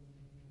what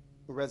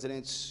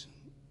residents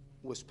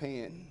was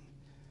paying.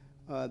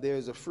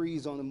 There's a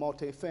freeze on the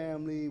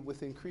multifamily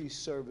with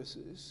increased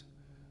services.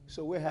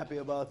 So we're happy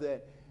about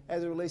that.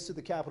 As it relates to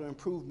the capital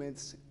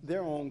improvements,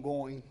 they're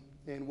ongoing,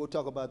 and we'll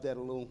talk about that a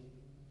little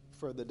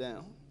further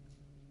down.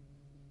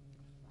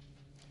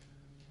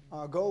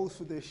 Our goals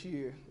for this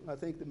year, I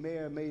think the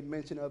mayor made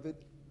mention of it,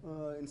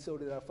 and so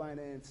did our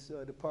finance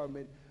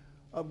department.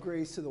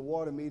 Upgrades to the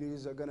water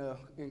meters are gonna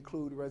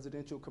include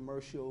residential,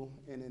 commercial,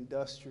 and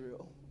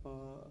industrial.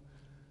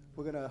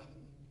 We're gonna,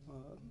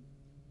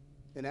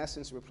 in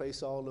essence,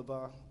 replace all of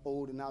our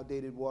old and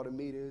outdated water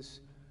meters.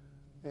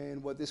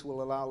 And what this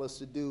will allow us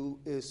to do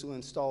is to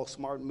install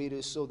smart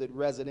meters so that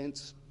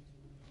residents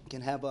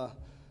can have a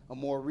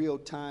more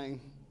real-time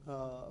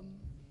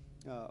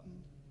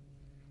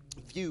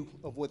view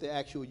of what the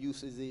actual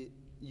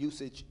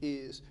usage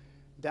is,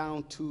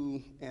 down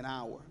to an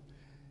hour.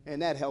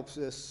 And that helps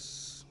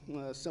us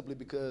simply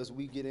because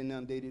we get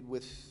inundated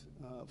with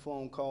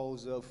phone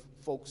calls of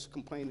folks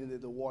complaining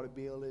that the water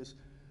bill is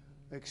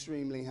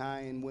extremely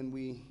high, and when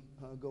we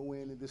go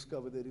in and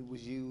discover that it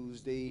was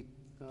used, they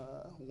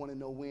want to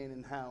know when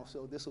and how.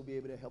 So this will be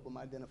able to help them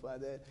identify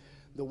that.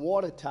 The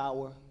water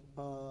tower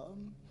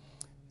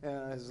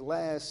has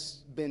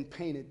last been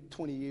painted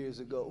 20 years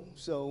ago.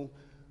 So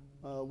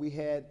we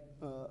had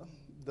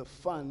the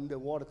fund, the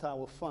water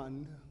tower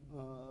fund,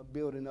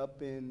 building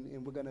up,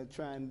 and we're going to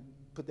try and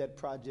put that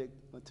project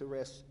to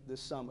rest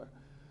this summer.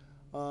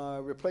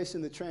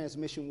 Replacing the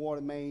transmission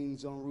water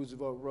mains on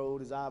Roosevelt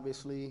Road has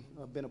obviously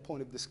been a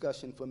point of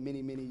discussion for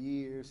many, many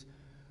years.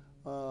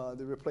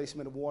 The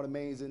replacement of water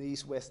mains in the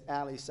east-west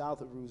alley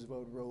south of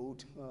Roosevelt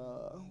Road,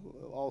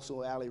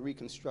 also alley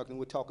reconstructing.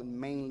 We're talking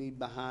mainly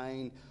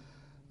behind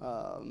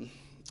the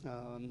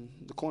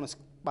Corner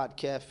Spot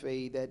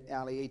Cafe, that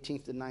alley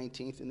 18th to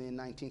 19th, and then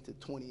 19th to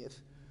 20th.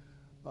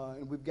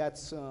 And we've got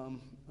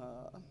some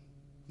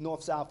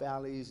north-south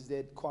alleys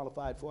that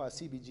qualified for our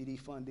CBGD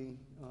funding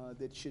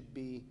that should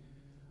be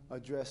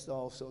addressed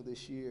also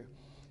this year.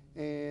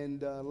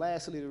 And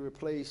lastly, to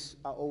replace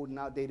our old and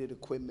outdated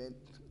equipment.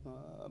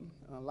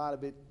 A lot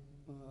of it,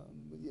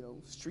 you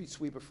know, street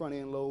sweeper, front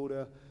end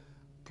loader,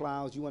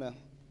 plows. You want to,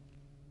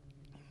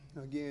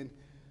 again,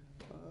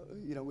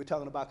 you know, we're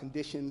talking about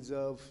conditions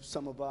of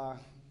some of our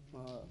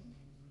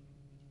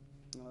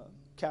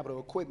capital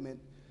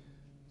equipment.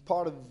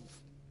 Part of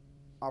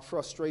our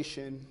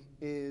frustration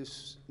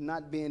is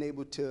not being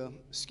able to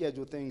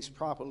schedule things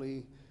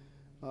properly,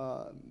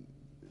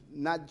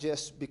 not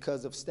just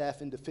because of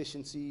staffing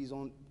deficiencies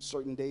on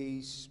certain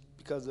days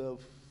because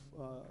of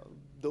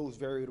those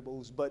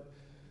variables, but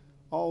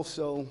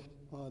also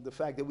the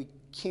fact that we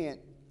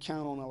can't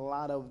count on a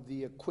lot of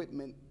the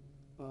equipment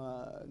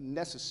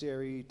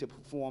necessary to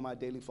perform our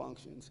daily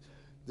functions.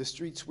 The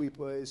street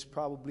sweeper is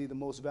probably the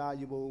most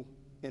valuable,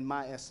 in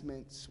my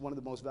estimates, one of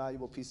the most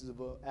valuable pieces of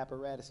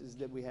apparatuses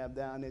that we have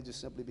down there, just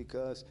simply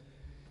because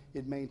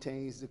it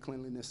maintains the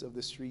cleanliness of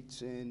the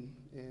streets, and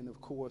of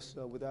course,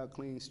 without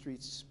clean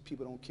streets,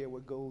 people don't care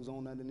what goes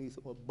on underneath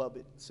or above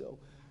it. So,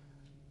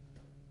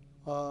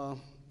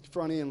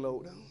 front end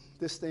loader.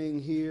 This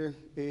thing here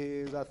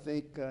is, I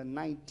think, a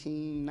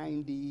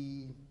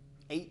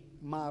 1998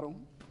 model.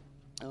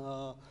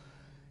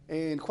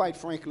 And quite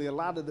frankly, a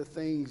lot of the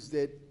things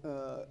that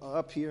are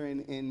up here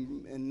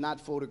and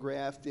not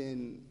photographed,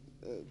 and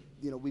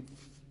you know, we've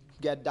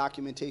got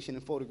documentation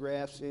and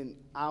photographs and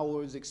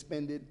hours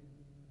expended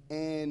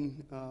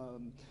and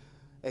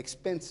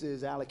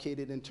expenses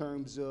allocated in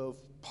terms of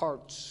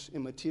parts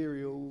and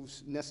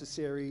materials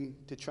necessary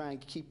to try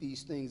and keep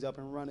these things up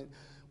and running.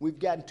 We've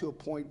gotten to a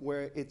point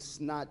where it's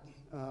not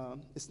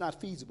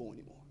feasible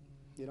anymore.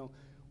 You know,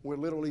 we're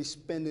literally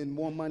spending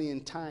more money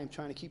and time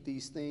trying to keep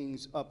these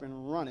things up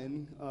and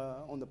running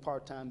on the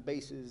part-time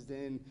basis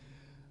than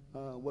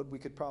what we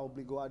could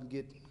probably go out and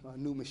get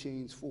new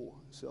machines for.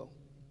 So,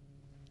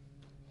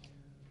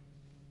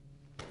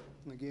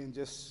 again,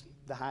 just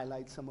to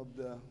highlight some of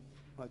the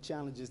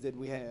challenges that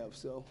we have.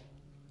 So,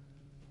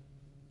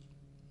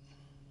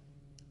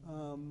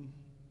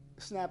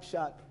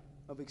 snapshot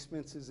of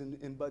expenses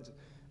and budget.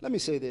 Let me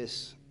say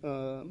this.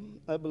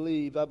 I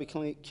believe I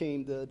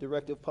became the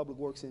Director of Public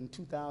Works in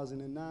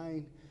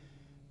 2009.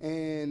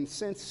 And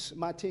since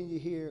my tenure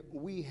here,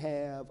 we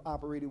have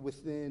operated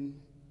within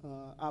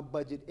our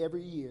budget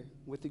every year,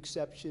 with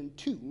exception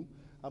to,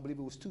 I believe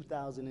it was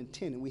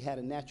 2010, and we had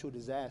a natural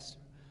disaster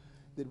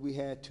that we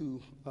had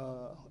to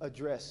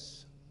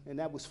address, and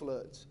that was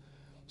floods.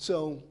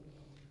 So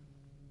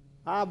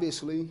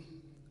obviously,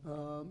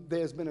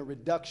 there's been a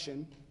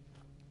reduction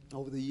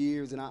over the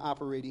years in our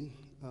operating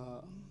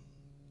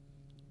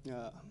you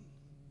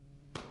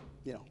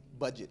know,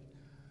 budget.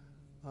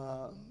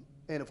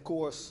 And of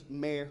course,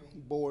 mayor,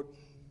 board,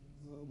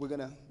 we're going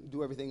to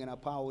do everything in our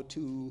power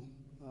to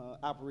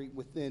operate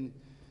within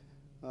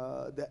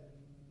the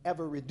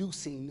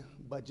ever-reducing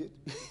budget.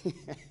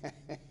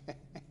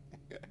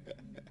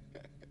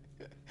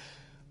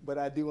 But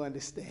I do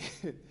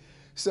understand.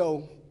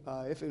 So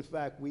if in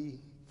fact we,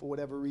 for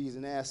whatever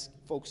reason, ask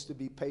folks to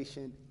be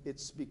patient,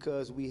 it's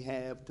because we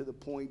have, to the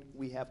point,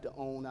 we have to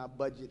own our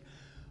budget.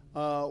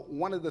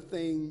 One of the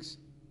things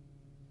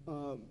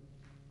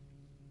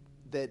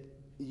that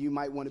you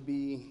might want to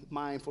be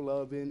mindful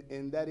of,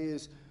 and that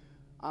is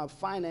our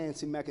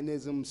financing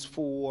mechanisms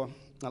for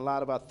a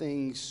lot of our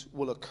things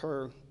will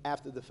occur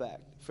after the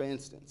fact. For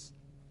instance,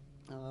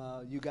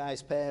 you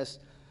guys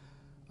passed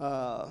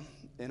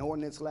an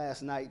ordinance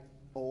last night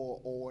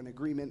or an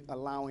agreement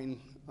allowing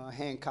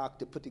Hancock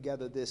to put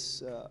together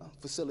this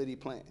facility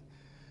plan.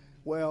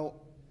 Well,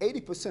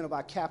 80% of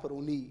our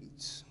capital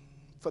needs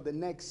for the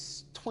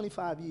next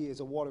 25 years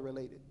are water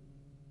related.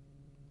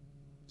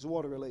 It's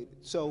water related.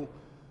 So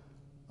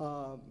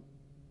the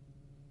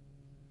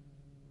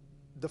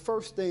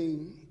first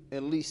thing,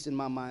 at least in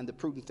my mind, the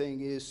prudent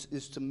thing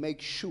is to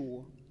make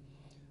sure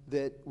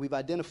that we've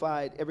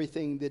identified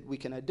everything that we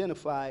can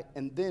identify,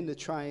 and then to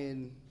try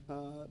and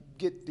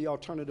get the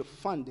alternative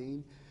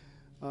funding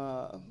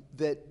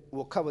that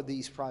will cover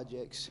these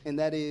projects, and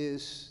that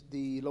is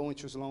the low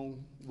interest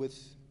loan with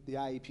the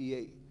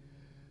IEPA.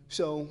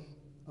 So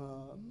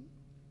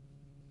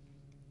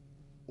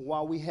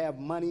while we have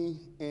money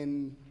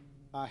in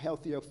our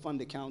healthier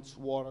fund accounts,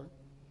 water,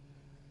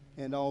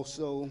 and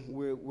also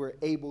we're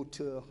able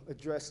to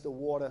address the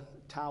water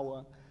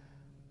tower,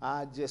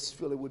 I just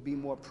feel it would be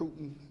more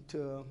prudent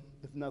to,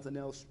 if nothing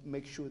else,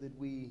 make sure that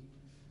we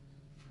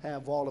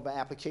have all of our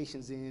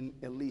applications in,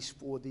 at least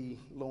for the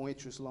low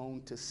interest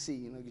loan, to see,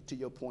 you know, to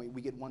your point,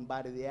 we get one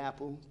bite of the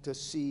apple to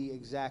see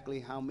exactly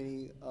how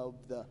many of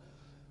the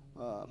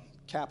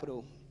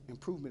capital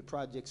improvement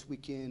projects we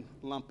can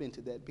lump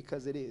into that,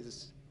 because it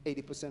is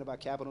 80% of our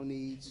capital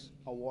needs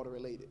are water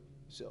related.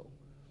 So,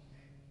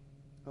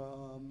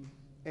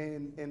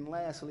 and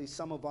lastly,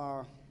 some of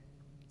our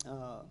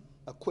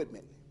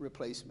equipment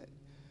replacement.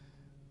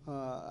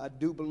 I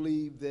do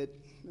believe that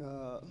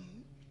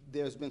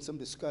there's been some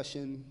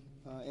discussion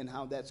in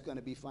how that's going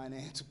to be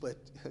financed, but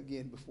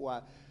again, before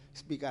I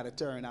speak out of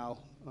turn,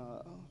 I'll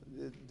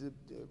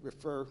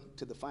refer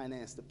to the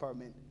finance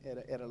department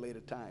at a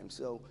later time.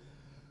 So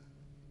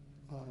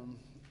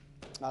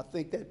I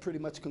think that pretty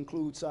much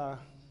concludes our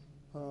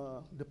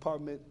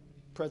department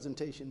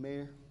presentation,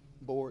 Mayor,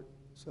 Board.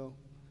 So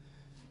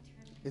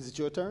is it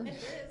your turn? It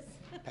is.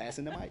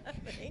 Passing the mic.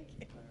 Thank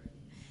you.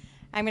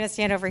 I'm going to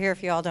stand over here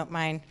if you all don't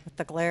mind with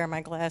the glare of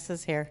my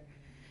glasses here.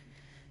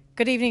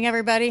 Good evening,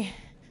 everybody.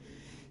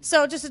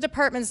 So just a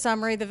department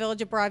summary. The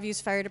Village of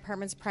Broadview's Fire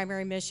Department's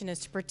primary mission is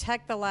to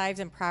protect the lives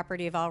and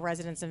property of all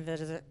residents and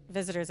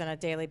visitors on a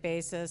daily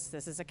basis.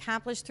 This is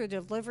accomplished through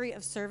the delivery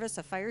of service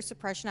of fire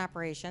suppression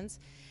operations,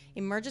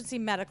 emergency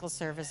medical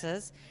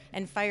services,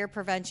 and fire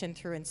prevention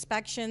through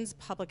inspections,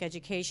 public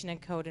education, and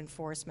code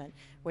enforcement,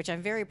 which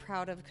I'm very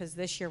proud of because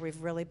this year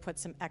we've really put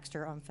some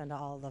extra oomph into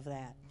all of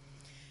that.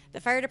 The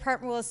fire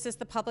department will assist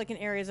the public in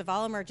areas of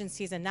all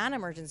emergencies and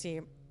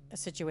non-emergency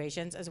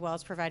situations, as well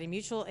as providing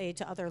mutual aid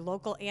to other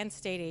local and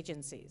state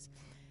agencies.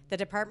 The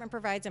department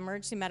provides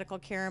emergency medical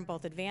care in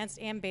both advanced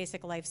and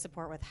basic life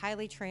support with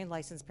highly trained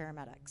licensed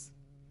paramedics.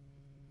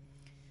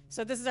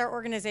 So this is our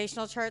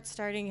organizational chart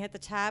starting at the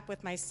top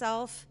with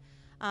myself.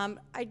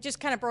 I just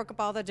kind of broke up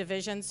all the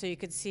divisions so you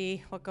could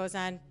see what goes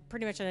on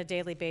pretty much on a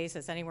daily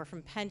basis, anywhere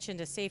from pension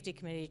to safety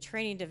committee,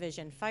 training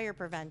division, fire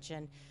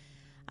prevention.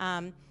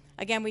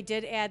 Again, we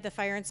did add the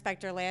fire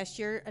inspector last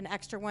year, an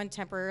extra one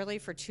temporarily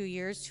for 2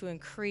 years to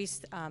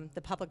increase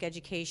the public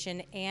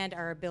education and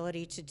our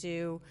ability to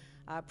do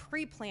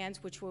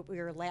pre-plans, which we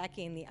were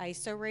lacking the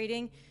ISO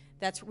rating.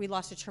 We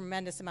lost a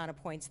tremendous amount of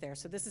points there.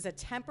 So this is a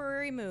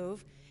temporary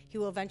move. He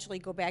will eventually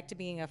go back to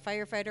being a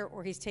firefighter,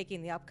 or he's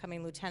taking the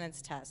upcoming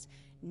lieutenant's test.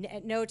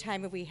 At no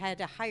time have we had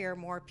to hire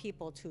more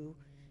people to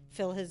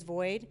fill his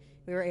void.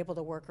 We were able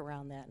to work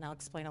around that, and I'll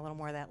explain a little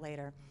more of that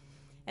later.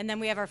 And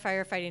then we have our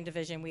firefighting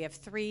division. We have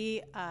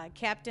 3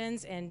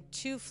 captains and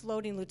 2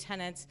 floating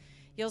lieutenants.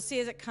 You'll see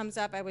as it comes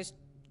up, I was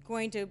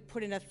going to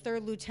put in a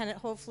 3rd lieutenant,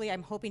 hopefully.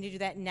 I'm hoping to do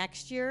that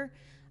next year.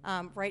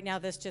 Right now,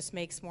 this just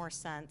makes more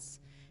sense.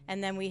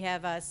 And then we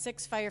have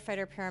 6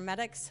 firefighter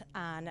paramedics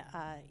on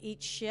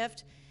each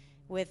shift,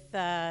 with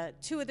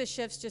 2 of the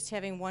shifts just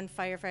having 1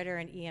 firefighter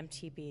and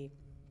EMTB.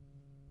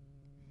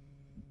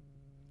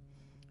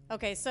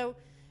 Okay, so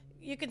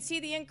you can see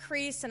the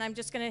increase, and I'm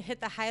just going to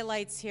hit the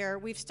highlights here.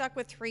 We've stuck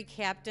with 3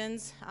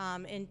 captains.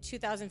 In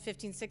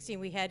 2015-16,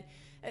 we had,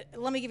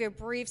 let me give you a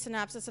brief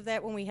synopsis of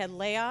that. When we had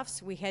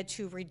layoffs, we had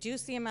to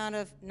reduce the amount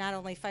of not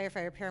only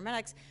firefighter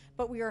paramedics,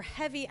 but we were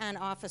heavy on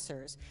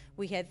officers.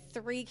 We had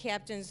 3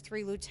 captains,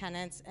 3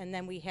 lieutenants, and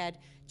then we had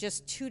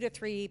just 2 to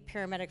 3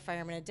 paramedic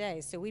firemen a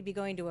day. So we'd be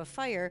going to a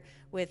fire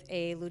with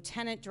a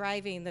lieutenant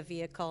driving the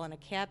vehicle and a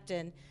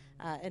captain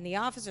in the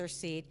officer's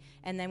seat,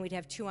 and then we'd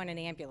have 2 on an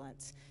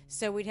ambulance.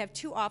 So we'd have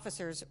 2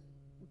 officers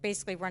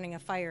basically running a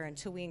fire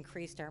until we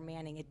increased our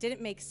manning. It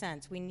didn't make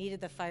sense. We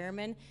needed the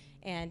firemen,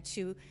 and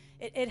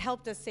it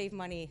helped us save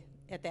money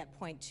at that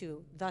point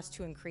too, thus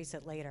to increase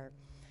it later.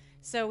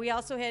 So we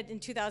also had in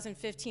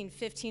 2015,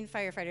 15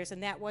 firefighters,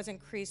 and that was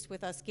increased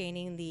with us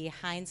gaining the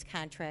Heinz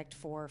contract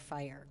for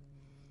fire.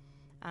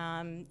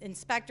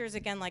 Inspectors,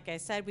 again, like I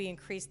said, we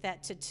increased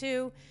that to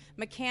 2.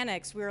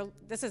 Mechanics,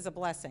 this is a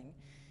blessing.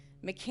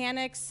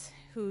 Mechanics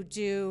who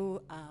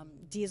do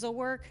diesel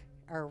work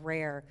are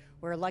rare.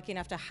 We're lucky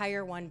enough to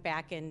hire one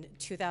back in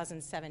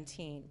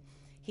 2017.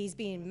 He's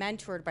being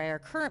mentored by our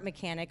current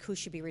mechanic, who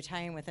should be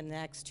retiring within the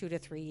next 2 to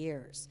 3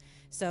 years.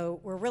 So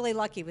we're really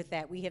lucky with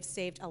that. We have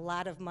saved a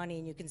lot of money,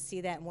 and you can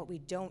see that in what we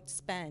don't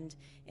spend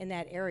in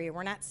that area.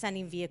 We're not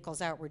sending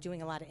vehicles out. We're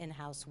doing a lot of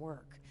in-house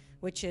work,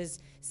 which is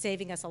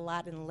saving us a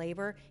lot in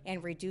labor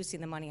and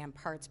reducing the money on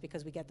parts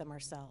because we get them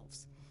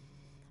ourselves.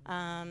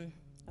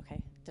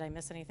 Okay, did I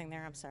miss anything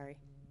there? I'm sorry.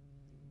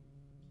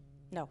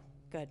 No,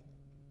 good.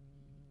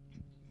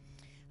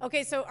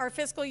 Okay, so our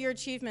fiscal year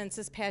achievements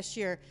this past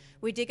year,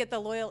 we did get the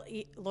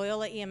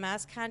Loyola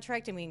EMS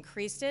contract, and we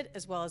increased it,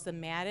 as well as the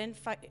Madden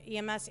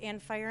EMS and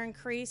fire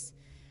increase.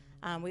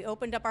 We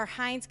opened up our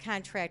Heinz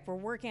contract. We're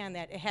working on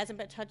that. It hasn't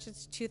been touched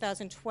since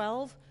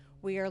 2012.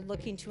 We are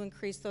looking to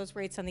increase those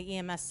rates on the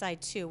EMS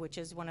side too, which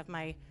is one of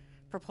my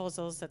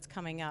proposals that's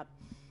coming up.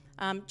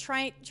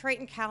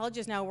 Triton College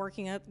is now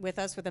working with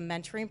us with a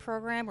mentoring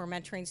program. We're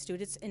mentoring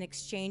students in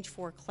exchange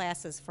for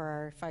classes for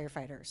our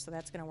firefighters, so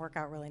that's going to work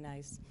out really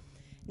nice.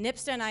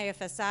 NIPSTA and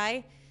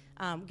IFSI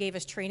gave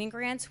us training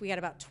grants. We had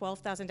about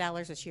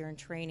 $12,000 this year in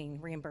training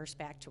reimbursed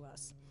back to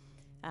us.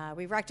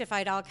 We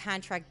rectified all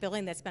contract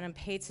billing that's been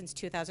unpaid since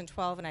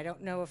 2012, and I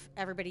don't know if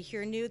everybody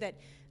here knew that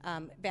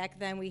back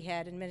then we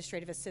had an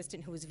administrative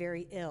assistant who was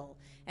very ill,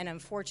 and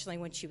unfortunately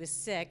when she was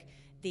sick,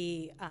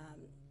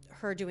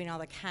 her doing all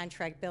the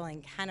contract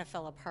billing kind of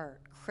fell apart.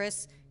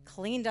 Chris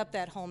cleaned up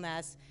that whole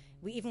mess.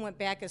 We even went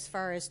back as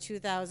far as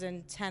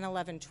 2010,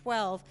 11,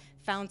 12,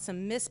 found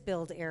some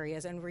misbilled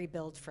areas and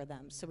rebuilt for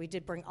them. So we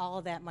did bring all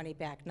of that money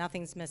back.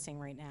 Nothing's missing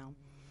right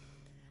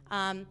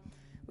now.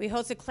 We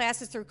hosted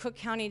classes through Cook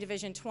County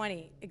Division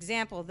 20.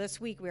 Example,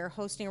 this week we are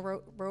hosting a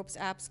ropes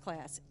ops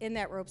class. In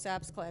that ropes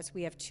ops class,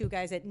 we have 2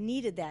 guys that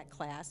needed that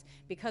class.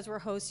 Because we're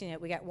hosting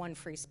it, we got 1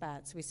 free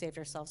spot, so we saved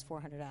ourselves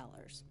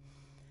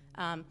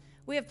 $400.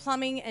 We have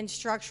plumbing and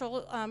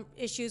structural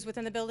issues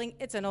within the building.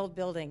 It's an old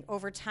building.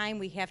 Over time,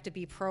 we have to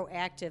be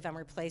proactive on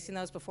replacing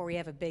those before we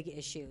have a big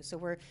issue. So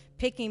we're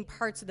picking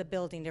parts of the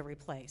building to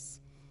replace.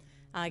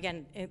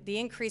 Again, the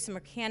increase in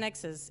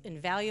mechanics is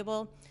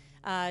invaluable.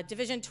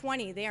 Division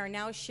 20, they are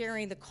now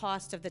sharing the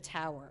cost of the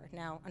tower.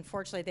 Now,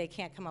 unfortunately, they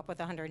can't come up with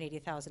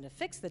 $180,000 to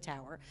fix the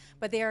tower,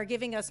 but they are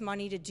giving us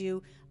money to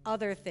do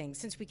other things.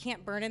 Since we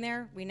can't burn in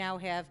there, we now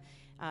have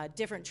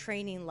different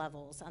training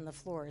levels on the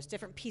floors,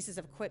 different pieces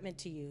of equipment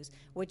to use,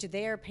 which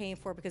they are paying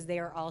for because they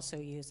are also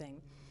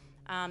using.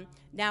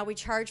 Now we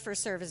charge for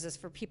services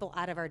for people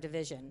out of our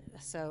division.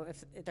 So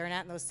if they're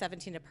not in those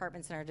 17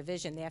 departments in our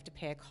division, they have to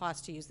pay a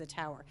cost to use the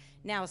tower.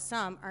 Now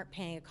some aren't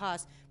paying a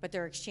cost, but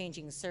they're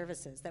exchanging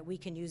services that we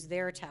can use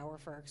their tower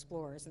for our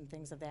explorers and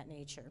things of that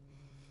nature.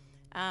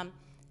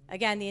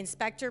 Again, the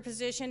inspector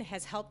position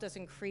has helped us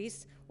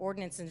increase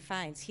ordinance and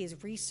fines. He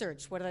has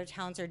researched what other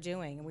towns are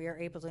doing, and we are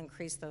able to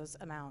increase those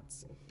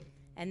amounts.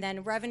 And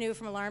then revenue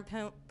from alarm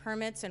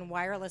permits and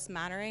wireless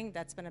monitoring,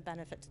 that's been a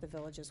benefit to the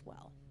village as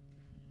well.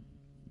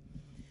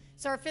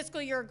 So our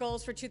fiscal year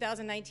goals for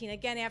 2019,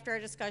 again, after our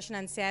discussion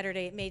on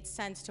Saturday, it made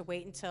sense to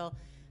wait until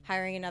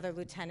hiring another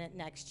lieutenant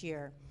next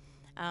year.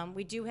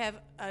 We do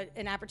have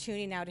an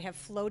opportunity now to have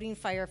floating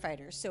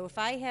firefighters. So if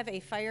I have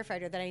a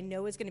firefighter that I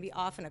know is going to be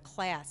off in a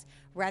class,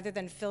 rather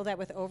than fill that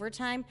with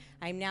overtime,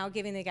 I'm now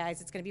giving the guys,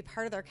 it's going to be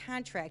part of their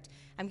contract,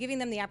 I'm giving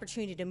them the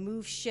opportunity to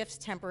move shifts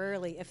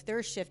temporarily if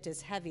their shift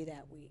is heavy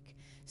that week.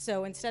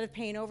 So instead of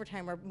paying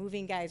overtime, we're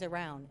moving guys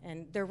around,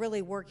 and they're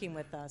really working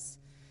with us.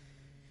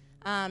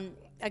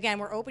 Again,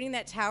 we're opening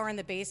that tower in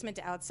the basement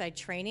to outside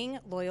training.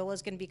 Loyola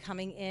is going to be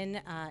coming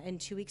in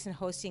 2 weeks and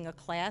hosting a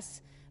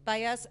class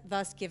by us,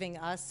 thus giving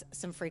us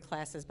some free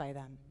classes by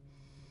them.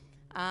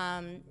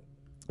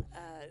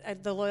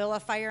 The Loyola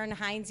Fire and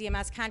Heinz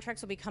EMS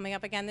contracts will be coming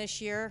up again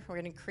this year. We're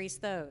going to increase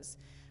those.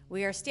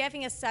 We are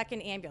staffing a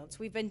second ambulance.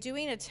 We've been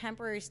doing a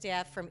temporary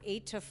staff from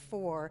 8 to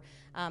 4.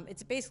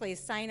 It's basically a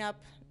sign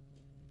up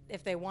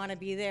if they want to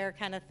be there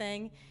kind of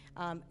thing.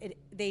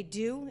 They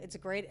do. It's a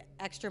great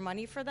extra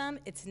money for them.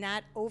 It's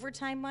not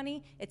overtime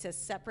money. It's a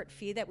separate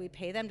fee that we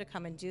pay them to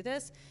come and do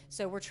this.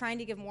 So we're trying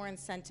to give more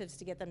incentives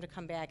to get them to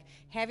come back.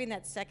 Having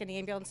that second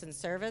ambulance in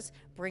service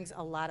brings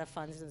a lot of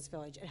funds in this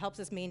village. It helps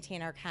us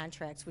maintain our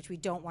contracts, which we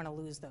don't want to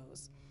lose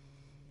those.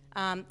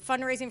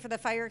 Fundraising for the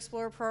Fire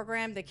Explorer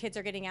program. The kids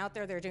are getting out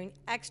there. They're doing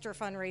extra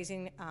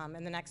fundraising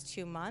in the next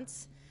 2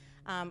 months.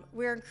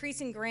 We're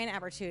increasing grant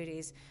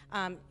opportunities.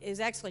 It was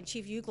excellent.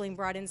 Chief Eugeling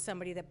brought in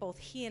somebody that both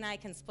he and I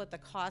can split the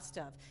cost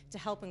of to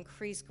help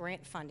increase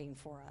grant funding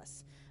for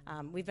us.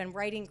 We've been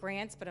writing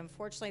grants, but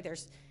unfortunately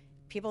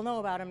people know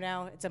about them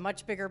now. It's a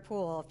much bigger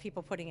pool of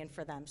people putting in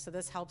for them, so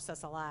this helps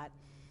us a lot.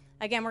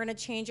 Again, we're going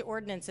to change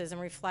ordinances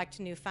and reflect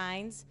new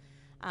fines.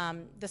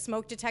 The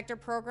smoke detector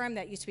program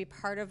that used to be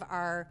part of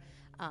our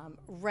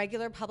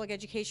regular public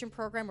education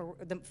program,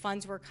 the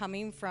funds were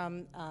coming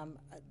from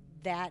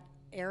that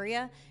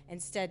area.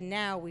 Instead,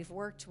 now we've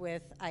worked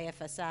with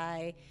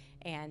IFSI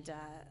and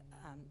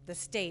the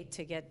state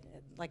to get,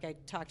 like I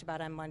talked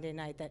about on Monday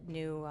night, that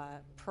new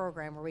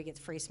program where we get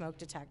free smoke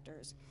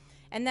detectors.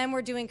 And then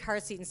we're doing car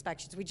seat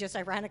inspections. We just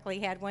ironically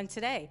had one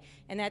today,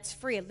 and that's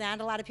free.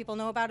 Not a lot of people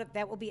know about it.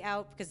 That will be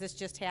out because this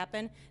just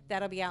happened.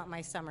 That'll be out in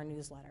my summer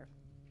newsletter.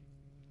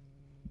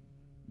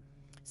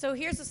 So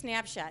here's a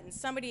snapshot, and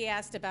somebody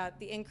asked about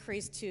the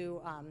increase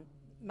to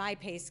my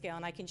pay scale,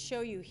 and I can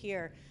show you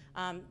here.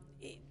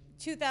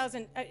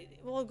 2000,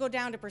 we'll go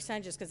down to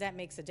percentages because that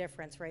makes a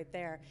difference right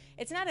there.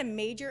 It's not a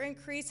major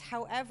increase,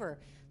 however,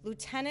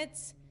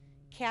 lieutenants,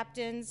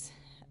 captains,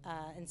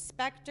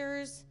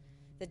 inspectors,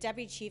 the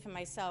deputy chief and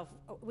myself,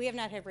 we have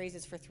not had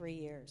raises for 3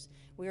 years.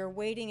 We were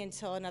waiting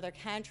until another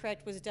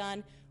contract was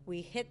done.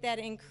 We hit that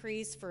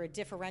increase for a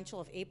differential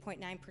of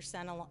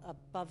 8.9%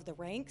 above the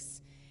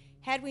ranks.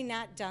 Had we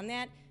not done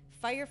that,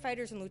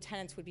 firefighters and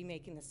lieutenants would be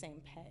making the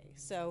same pay.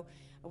 So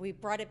we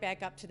brought it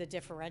back up to the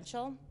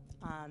differential.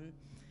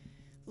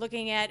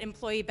 Looking at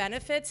employee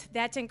benefits,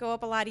 that didn't go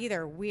up a lot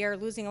either. We are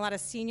losing a lot of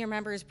senior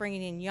members,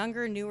 bringing in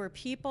younger, newer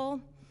people.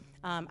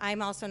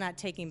 I'm also not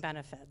taking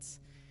benefits.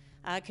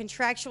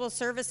 Contractual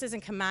services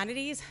and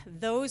commodities,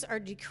 those are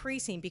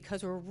decreasing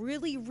because we're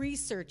really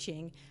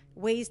researching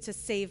ways to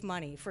save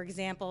money. For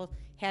example,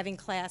 having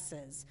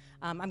classes.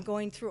 I'm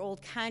going through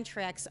old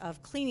contracts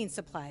of cleaning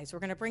supplies. We're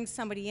going to bring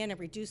somebody in and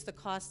reduce the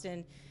cost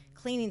in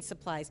cleaning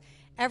supplies.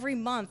 Every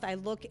month I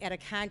look at a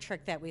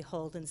contract that we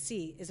hold and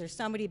see, is there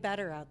somebody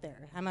better out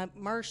there? I'm a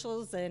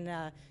Marshalls and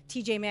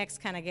TJ Maxx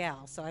kind of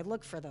gal, so I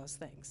look for those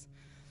things.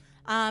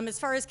 As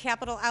far as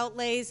capital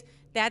outlays,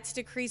 that's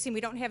decreasing.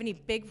 We don't have any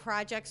big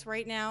projects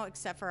right now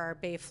except for our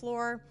bay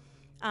floor.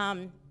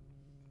 And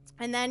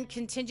then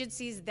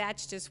contingencies,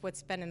 that's just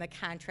what's been in the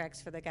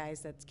contracts for the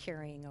guys that's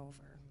carrying over.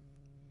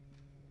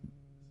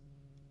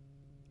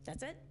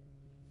 That's it?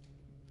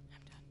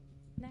 I'm done.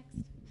 Next.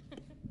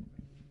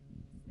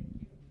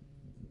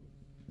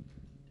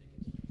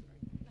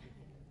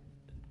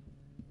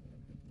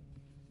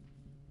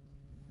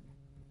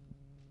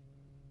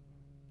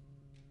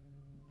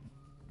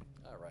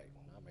 All right,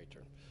 now my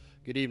turn.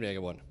 Good evening,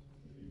 everyone.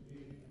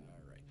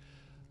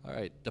 All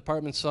right,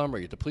 department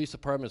summary. The police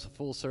department is a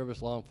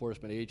full-service law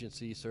enforcement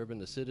agency serving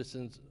the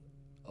citizens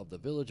of the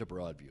village of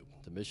Broadview.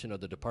 The mission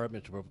of the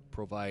department is to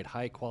provide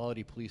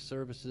high-quality police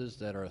services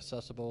that are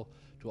accessible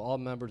to all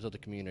members of the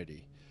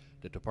community.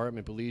 The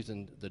department believes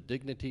in the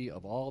dignity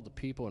of all the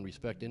people and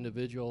respect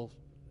individual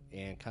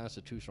and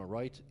constitutional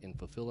rights in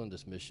fulfilling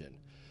this mission.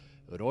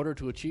 In order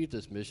to achieve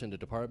this mission, the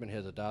department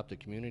has adopted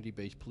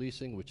community-based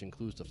policing, which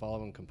includes the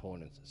following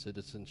components: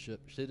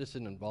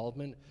 citizen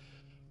involvement,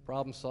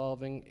 problem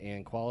solving,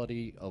 and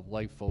quality of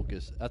life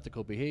focus,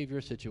 ethical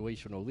behavior,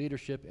 situational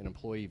leadership, and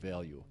employee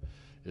value.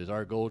 It is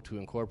our goal to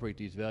incorporate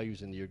these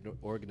values in the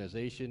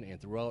organization and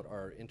throughout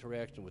our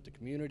interaction with the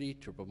community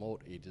to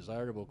promote a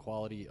desirable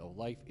quality of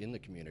life in the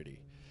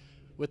community,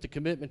 with the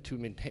commitment to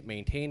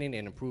maintaining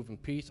and improving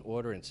peace,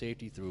 order, and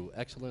safety through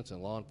excellence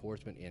in law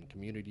enforcement and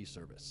community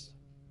service.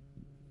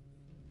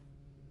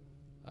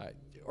 All right,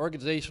 the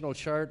organizational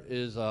chart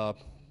is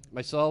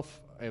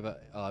myself. I have an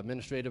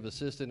administrative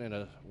assistant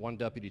and one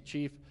deputy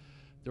chief.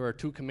 There are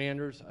 2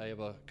 commanders. I have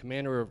a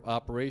commander of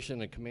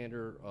operation and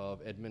commander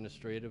of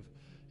administrative.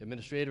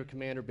 Administrative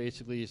commander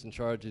basically is in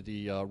charge of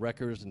the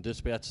records and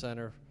dispatch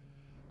center.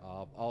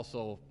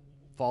 Also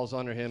falls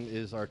under him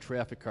is our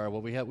traffic car.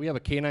 Well, we have a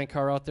K9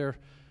 car out there.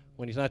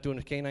 When he's not doing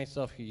the K9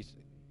 stuff, he's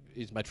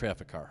my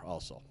traffic car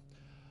also.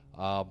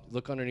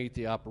 Look underneath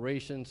the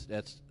operations.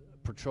 That's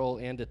patrol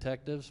and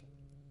detectives.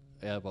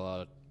 I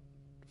have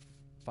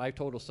 5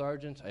 total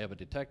sergeants. I have a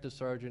detective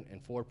sergeant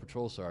and 4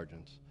 patrol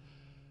sergeants.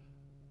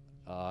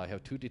 I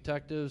have 2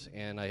 detectives,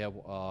 and I have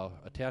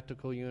a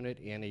tactical unit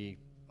and a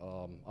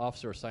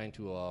officer assigned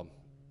to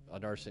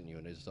an arson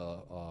unit. It's a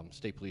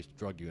state police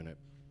drug unit.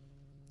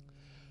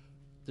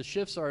 The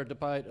shifts are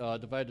divided.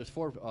 There's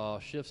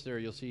 4 shifts there.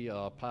 You'll see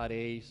Pod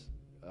A's,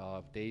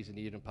 days and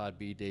evening, Pod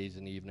B, days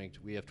and evenings.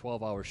 We have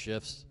 12-hour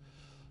shifts.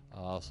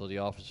 So the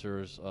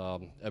officers,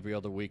 every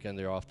other weekend,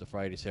 they're off to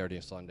Friday, Saturday,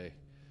 and Sunday.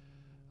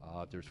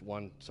 There's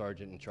 1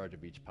 sergeant in charge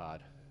of each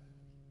pod.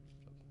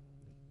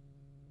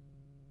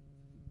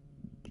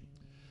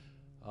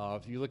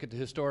 If you look at the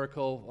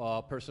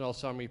historical personnel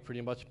summary,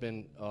 pretty much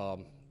been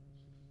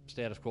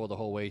status quo the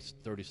whole way,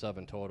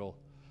 37 total.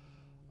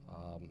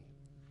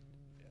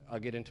 I'll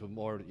get into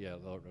more, yeah,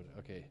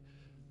 okay.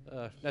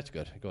 That's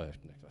good, go ahead,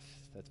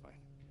 that's fine.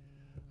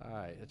 All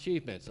right,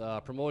 achievements,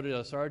 promoted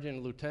a sergeant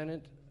and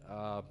lieutenant.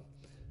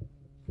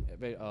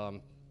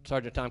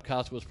 Sergeant Tom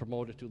Costa was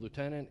promoted to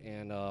lieutenant,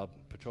 and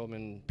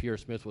Patrolman Pierre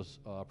Smith was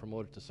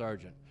promoted to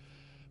sergeant.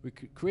 We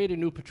created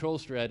a new patrol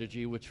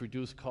strategy which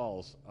reduced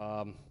calls.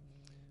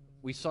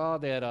 We saw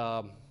that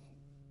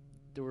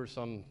there were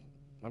some,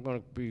 I'm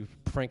going to be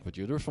frank with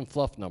you, there were some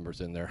fluff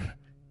numbers in there.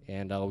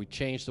 And we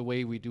changed the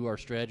way we do our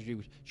strategy,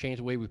 we changed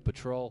the way we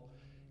patrol,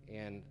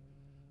 and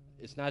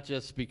it's not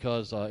just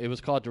because it was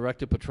called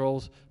directed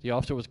patrols. The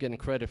officer was getting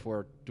credit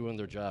for doing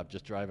their job,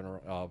 just driving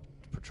around,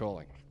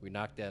 patrolling. We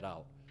knocked that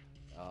out.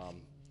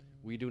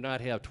 We do not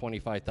have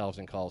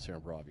 25,000 calls here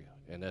in Broadview,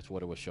 and that's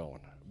what it was showing.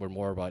 We're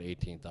more about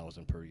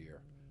 18,000 per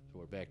year, so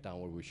we're back down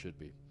where we should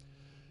be.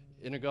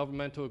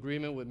 Intergovernmental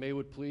agreement with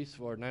Maywood Police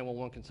for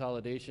 911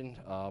 consolidation.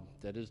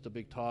 That is the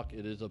big talk.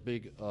 It is a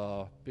big,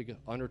 big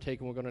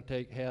undertaking we're going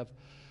to have.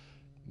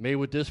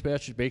 Maywood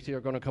dispatchers basically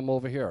are going to come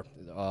over here.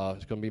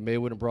 It's going to be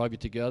Maywood and Broadview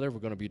together. We're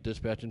going to be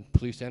dispatching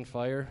police and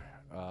fire.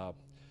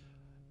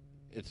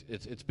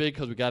 It's big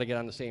because we got to get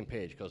on the same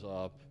page, because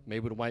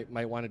Maywood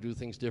might want to do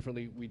things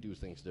differently. We do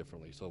things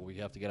differently, so we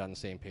have to get on the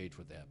same page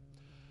with that.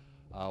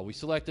 We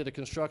selected a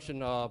construction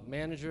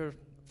manager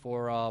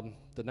for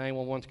the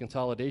 911's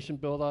consolidation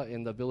build-out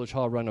in the Village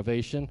Hall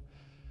renovation.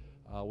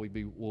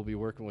 We'll be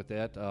working with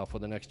that for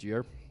the next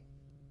year.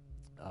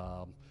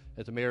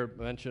 As the mayor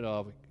mentioned,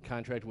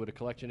 contract with a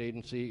collection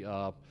agency.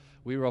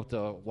 We were up to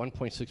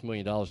 $1.6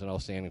 million in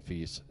outstanding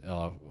fees,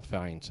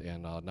 fines,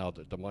 and now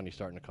the money's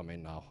starting to come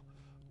in now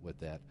with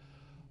that.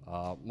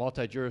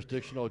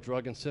 Multi-jurisdictional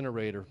drug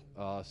incinerator,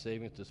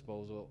 savings,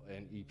 disposal,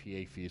 and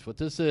EPA fees. What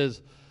this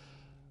is,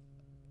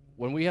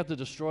 when we have to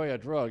destroy our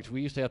drugs,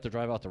 we used to have to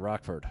drive out to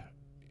Rockford,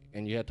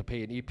 and you had to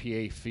pay an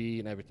EPA fee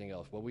and everything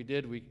else. What we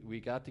did, we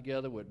got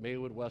together with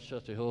Maywood,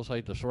 Westchester,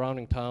 Hillside, the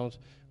surrounding towns.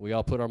 We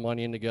all put our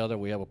money in together.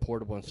 We have a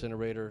portable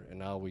incinerator, and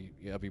now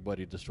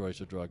everybody destroys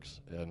the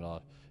drugs. And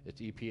it's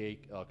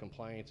EPA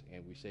compliance,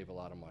 and we save a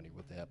lot of money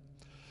with that.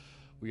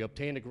 We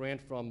obtained a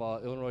grant from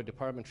Illinois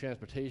Department of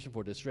Transportation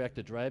for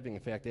distracted driving. In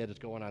fact, that is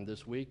going on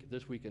this week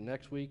and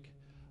next week.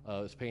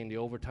 It's paying the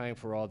overtime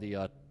for all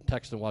the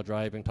texting while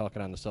driving,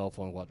 talking on the cell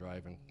phone while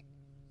driving.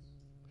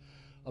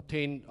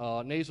 Obtained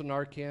nasal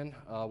Narcan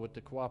with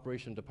the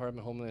cooperation of Department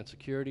of Homeland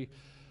Security.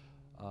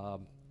 The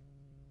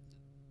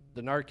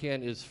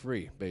Narcan is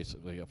free,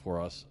 basically,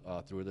 for us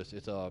through this.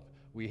 It's it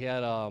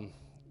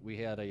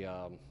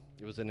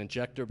was an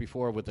injector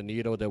before with a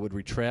needle that would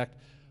retract.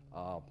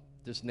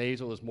 This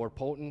nasal is more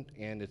potent,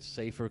 and it's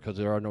safer because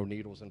there are no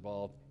needles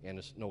involved, and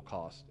it's no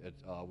cost.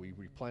 We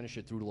replenish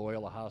it through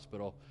Loyola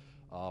Hospital,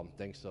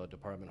 thanks to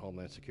Department of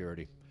Homeland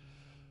Security.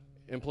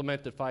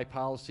 Implemented 5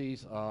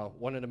 policies.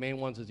 One of the main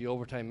ones is the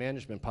overtime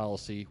management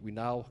policy. We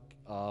now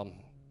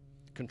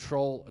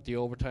control the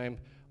overtime,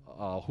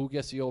 who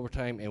gets the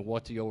overtime, and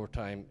what the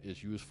overtime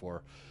is used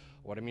for.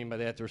 What I mean by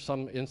that, there's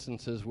some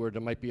instances where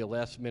there might be a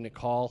last-minute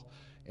call,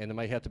 and there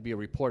might have to be a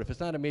report. If it's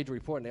not a major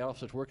report and the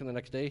officer's working the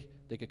next day,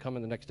 they could come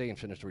in the next day and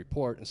finish the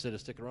report instead of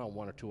sticking around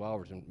 1 or 2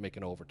 hours and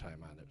making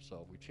overtime on it.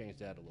 So we changed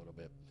that a little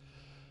bit.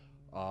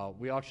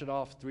 We auctioned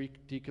off 3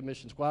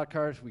 decommissioned squad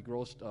cars. We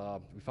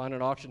found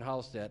an auction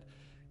house that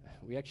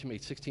we actually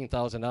made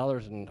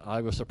 $16,000, and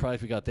I was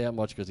surprised we got that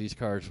much because these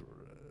cars,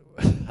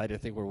 I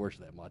didn't think were worth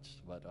that much,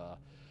 but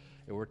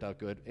it worked out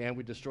good. And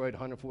we destroyed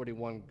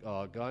 141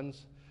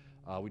 guns.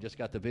 We just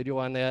got the video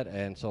on that,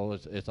 and so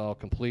it's all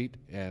complete,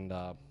 and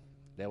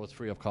that was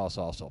free of cost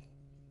also.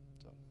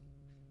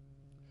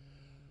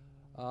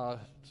 So,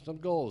 some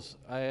goals.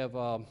 I have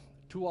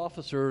 2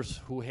 officers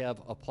who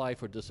have applied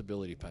for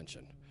disability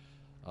pension.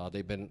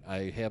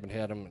 I haven't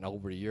had them in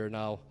over a year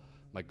now.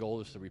 My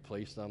goal is to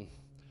replace them.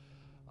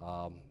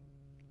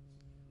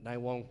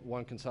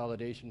 911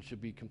 consolidation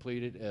should be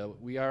completed.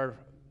 We are,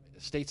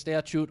 state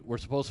statute, we're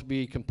supposed to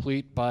be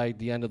complete by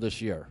the end of this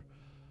year.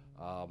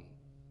 We're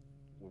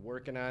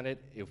working on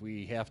it. If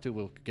we have to,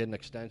 we'll get an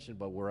extension,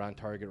 but we're on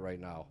target right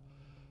now.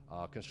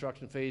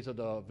 Construction phase of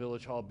the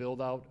Village Hall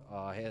build-out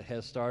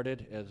has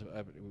started.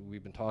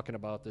 We've been talking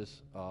about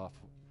this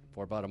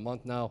for about a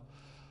month now.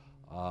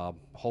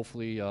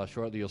 Hopefully,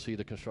 shortly you'll see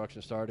the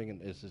construction starting,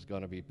 and this is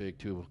going to be big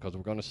too, because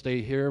we're going to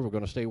stay here, we're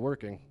going to stay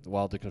working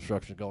while the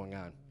construction is going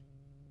on.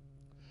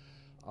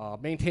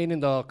 Maintaining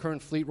the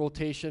current fleet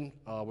rotation,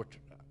 I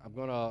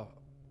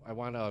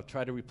want to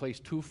try to replace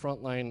 2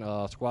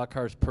 frontline squad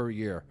cars per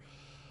year.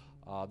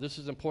 This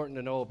is important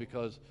to know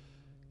because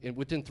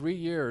within 3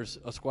 years,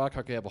 a squad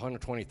car can have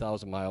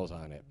 120,000 miles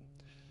on it.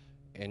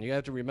 And you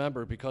have to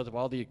remember, because of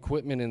all the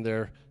equipment in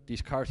there,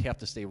 these cars have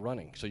to stay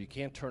running. So you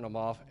can't turn them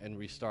off and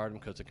restart them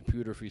because the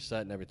computer's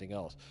reset and everything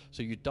else.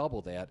 So you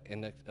double that,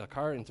 and a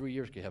car in 3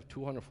 years can have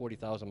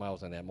 240,000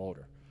 miles on that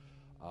motor.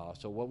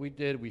 So what we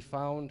did, we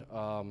found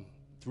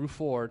through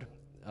Ford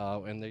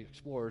and the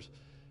Explorers,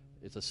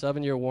 it's a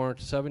 7-year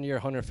warranty, 7-year,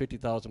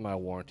 150,000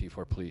 mile warranty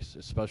for police,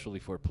 especially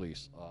for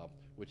police,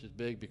 which is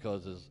big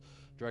because as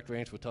Director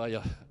Ames will tell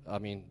you, I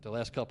mean, the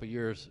last couple of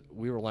years,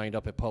 we were lined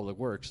up at Public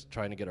Works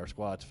trying to get our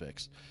squads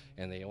fixed,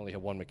 and they only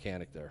have 1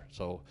 mechanic there.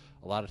 So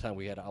a lot of time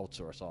we had to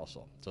outsource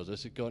also. So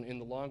this is going, in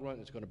the long run,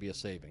 it's going to be a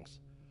savings.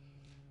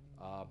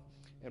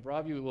 And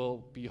Broadview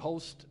will be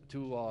host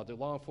to the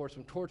Law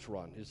Enforcement Torch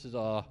Run. This is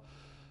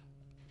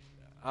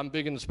I'm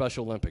big in the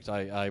Special Olympics.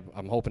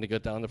 I'm hoping to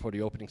get down there for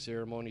the opening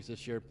ceremonies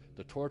this year.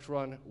 The Torch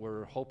Run,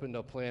 we're hoping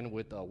to plan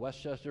with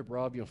Westchester,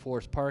 Broadview, and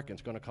Forest Park, and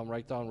it's going to come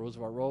right down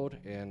Roosevelt Road,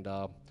 and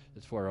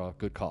it's for a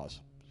good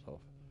cause. So,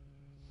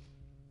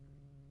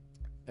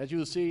 as you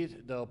will see,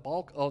 the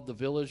bulk of the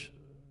village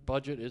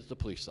budget is the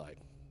police side.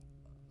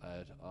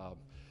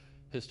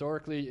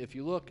 Historically, if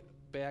you look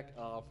back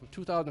from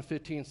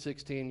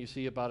 2015-16, you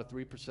see about a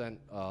 3%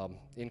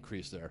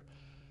 increase there.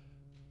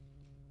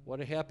 What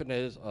had happened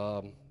is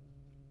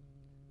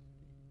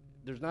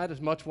there's not as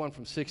much one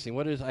from 16.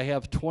 What is, I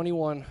have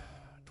 21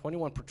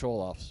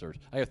 patrol officers.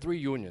 I have 3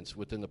 unions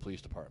within the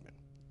police department.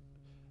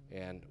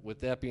 And with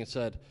that being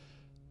said,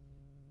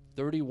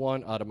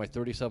 31 out of my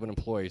 37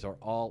 employees are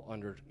all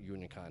under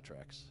union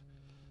contracts.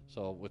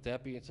 So with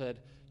that being said,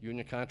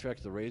 union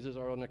contracts, the raises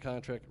are under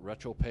contract,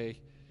 retro pay,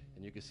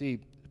 and you can see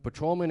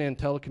patrolmen and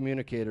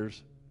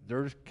telecommunicators,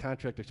 their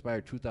contract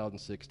expired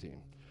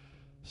 2016.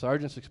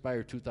 Sergeants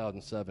expired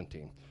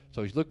 2017.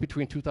 So if you look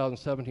between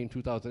 2017 and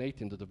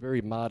 2018, there's a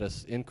very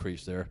modest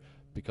increase there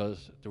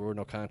because there were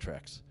no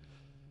contracts.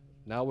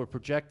 Now we're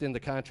projecting the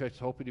contracts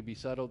hoping to be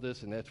settled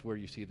this, and that's where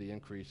you see the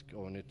increase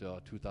going into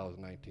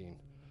 2019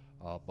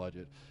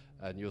 budget.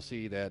 And you'll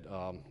see that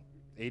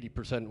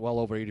 80%, well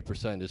over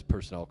 80% is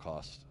personnel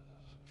costs.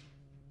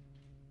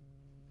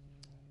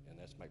 And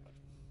that's my budget.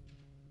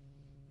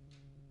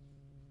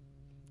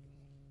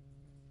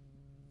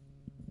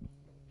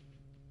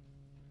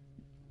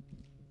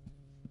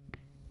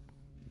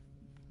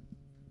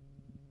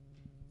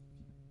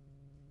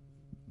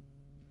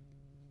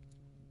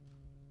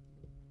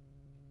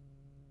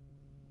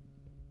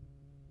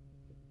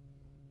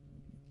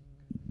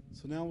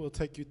 So now we'll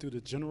take you through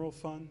the general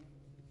fund.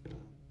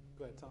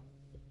 Go ahead, Tom.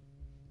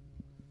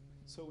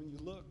 So when you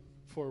look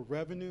for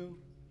revenue,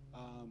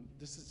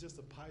 this is just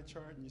a pie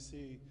chart, and you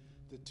see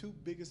the two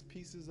biggest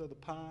pieces of the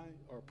pie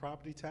are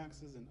property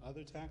taxes and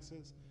other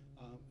taxes,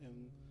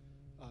 and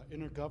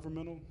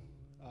intergovernmental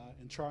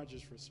and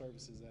charges for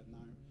services at 9%.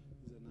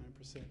 Go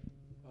to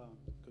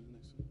the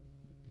next one.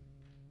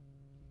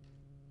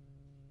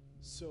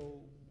 So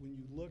when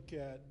you look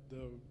at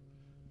the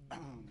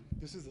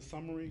this is a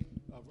summary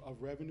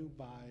of revenue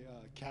by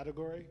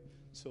category.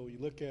 So you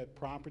look at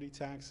property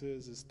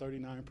taxes is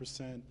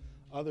 39%,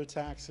 other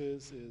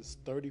taxes is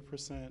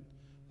 30%,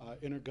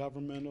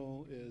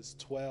 intergovernmental is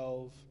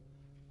 12%,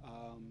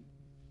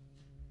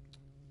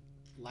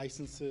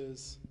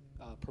 licenses,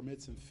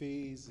 permits and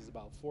fees is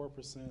about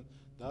 4%.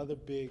 The other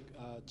big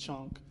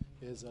chunk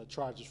is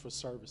charges for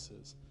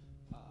services.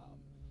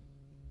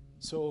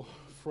 So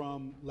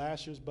from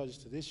last year's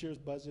budget to this year's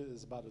budget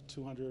is about a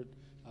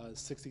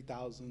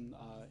 260,000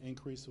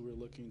 increase that we're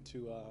looking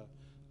to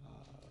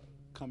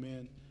come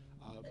in.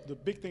 The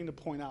big thing to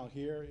point out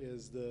here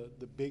is the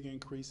big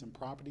increase in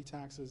property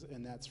taxes,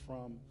 and that's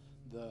from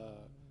the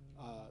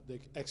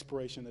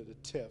expiration of the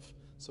TIF.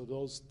 So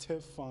those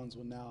TIF funds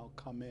will now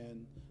come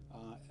in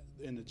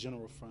the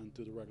general fund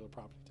through the regular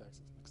property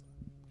taxes. Next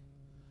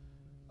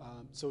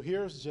slide. So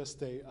here's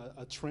just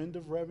a trend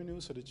of revenue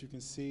so that you can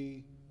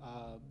see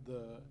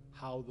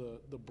how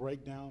the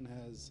breakdown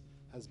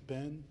has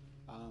been.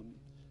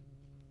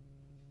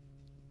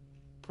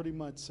 Pretty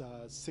much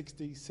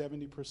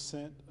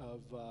 60–70%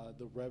 of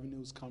the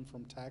revenues come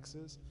from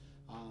taxes.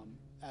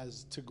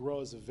 As to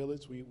grow as a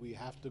village, we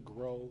have to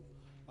grow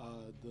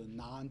the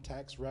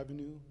non-tax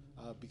revenue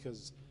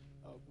because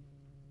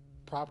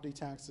property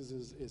taxes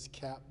is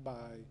capped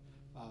by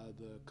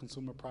the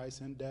consumer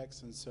price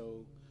index, and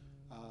so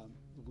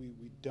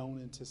we can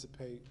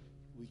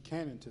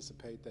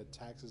anticipate that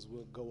taxes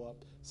will go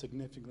up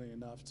significantly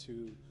enough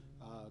to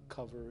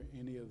cover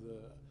any of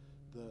the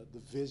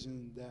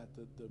vision that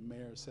the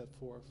mayor set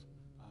forth.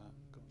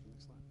 Go to the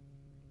next slide.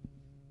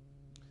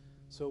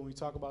 So when we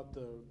talk about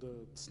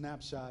the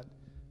snapshot,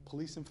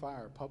 police and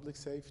fire, public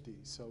safety,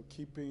 so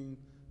keeping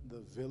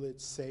the village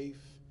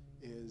safe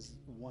is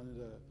one of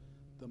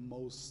the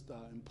most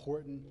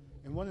important.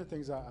 And one of the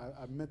things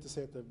I meant to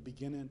say at the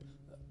beginning,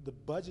 the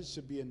budget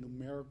should be a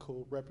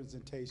numerical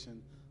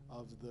representation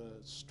of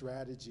the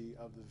strategy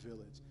of the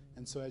village.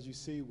 And so as you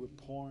see, we're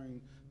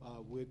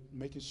with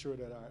making sure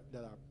that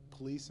our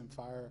police and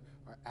fire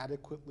are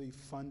adequately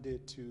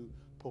funded to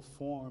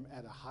perform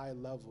at a high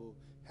level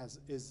has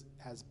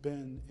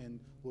been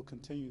and will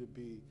continue to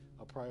be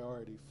a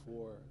priority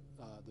for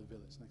the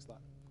village. Next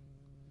slide.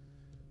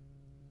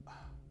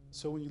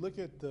 So when you look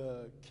at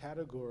the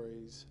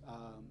categories,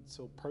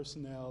 so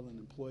personnel and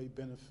employee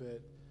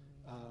benefit,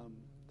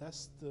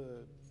 that's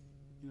 76%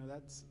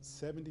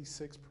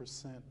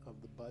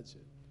 of the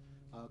budget.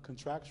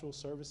 Contractual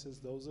services,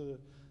 those are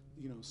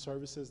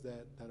services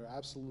that are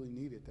absolutely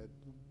needed, that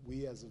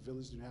we as a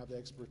village do have the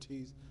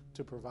expertise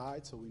to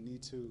provide, so we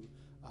need to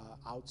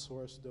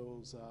outsource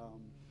those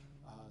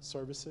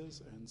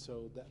services, and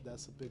so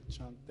that's a big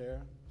chunk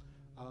there.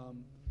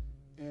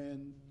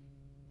 And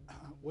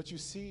what you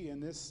see in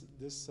this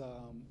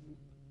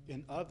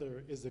in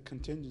other is the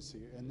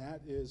contingency, and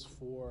that is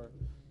for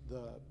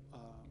the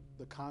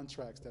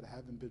contracts that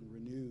haven't been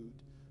renewed,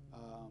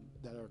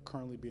 that are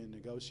currently being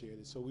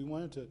negotiated. So we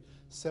wanted to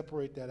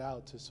separate that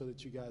out so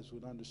that you guys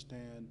would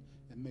understand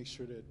and make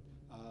sure that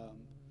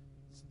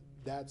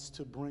that's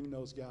to bring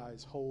those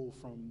guys whole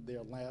from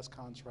their last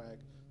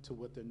contract to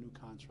what their new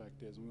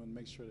contract is. We want to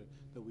make sure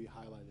that we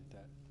highlighted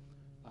that.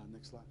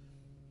 Next slide.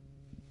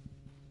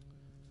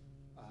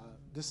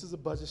 This is a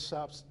budget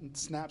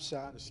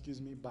snapshot,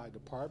 by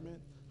department.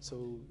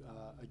 So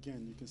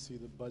again, you can see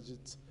the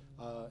budgets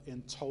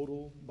in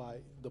total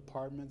by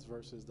departments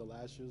versus the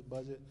last year's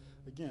budget.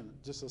 Again,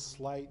 just a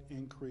slight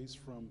increase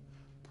from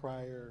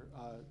prior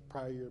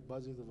year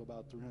budget of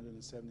about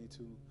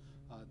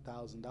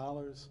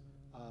 $372,000.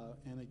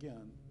 And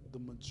again, the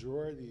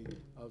majority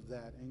of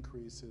that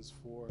increase is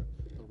for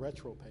the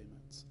retro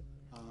payments.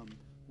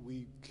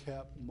 We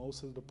kept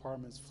most of the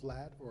departments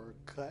flat or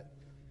cut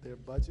their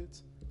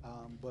budgets,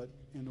 but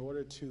in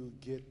order to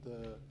get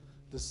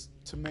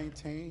to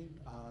maintain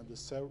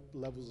the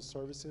levels of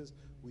services,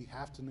 we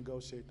have to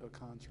negotiate their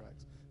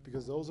contracts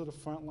because those are the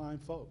frontline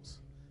folks.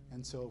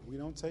 And so if we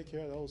don't take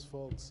care of those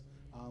folks,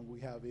 we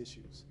have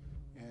issues.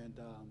 And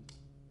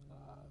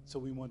so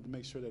we wanted to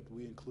make sure that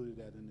we included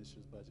that in this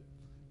year's budget.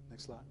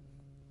 Next slide.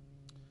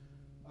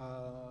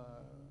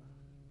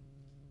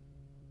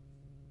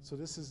 So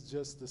this is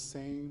just the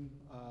same,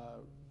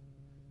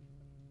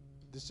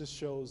 this just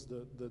shows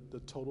the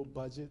total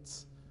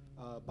budgets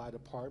by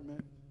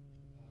department.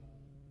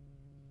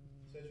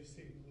 So as you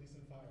see, police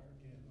and fire,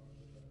 again, are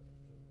the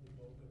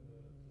bulk of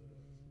the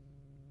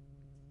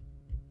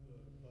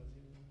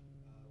budget.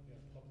 We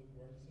have public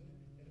works, and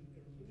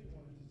it really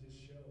wanted to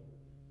just show,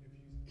 if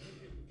you look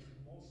at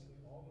mostly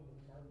all the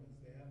departments,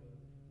 they have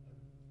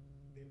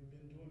they've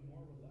been doing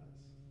more or less.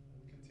 And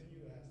we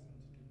continue to ask them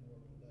to do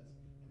more or less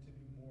and to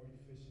be more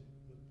efficient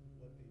with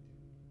what they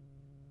do.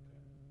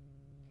 Okay.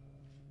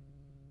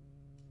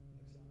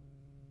 Next slide.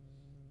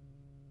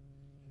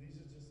 And these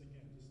are just,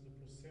 again, just the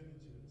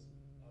percentages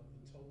of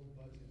the total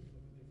budget for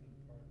the different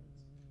departments.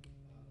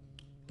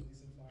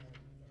 Police and fire,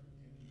 again,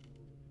 will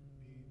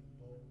be the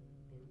bulk,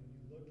 but when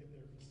you look at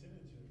their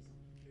percentages,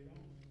 they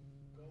don't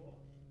go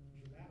up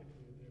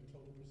dramatically with their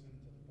total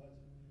percentage of the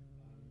budget.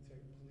 You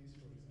take police,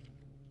 for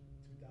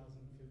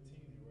example, 2015,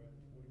 they were at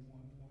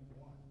 41.1.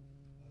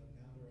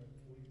 Now they're at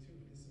 42.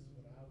 This is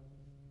without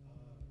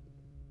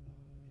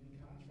any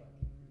contract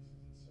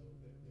increases, and so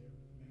they're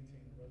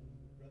maintaining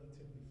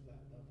relatively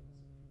flat levels.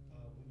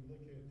 When you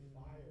look at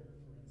fire,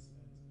 for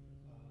instance,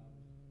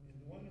 and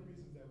one of the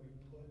reasons that we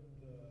put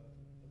the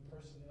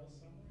personnel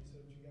summary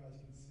so that you guys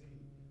can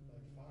see,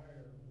 like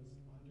fire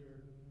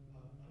was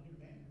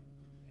undermanned,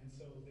 and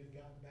so they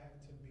got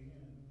back to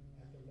being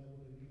at the level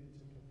they needed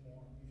to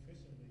perform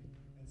efficiently,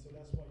 and so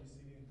that's why you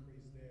see the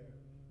increase there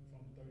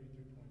from 33.4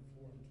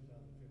 in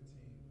 2015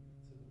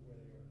 to where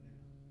they are now.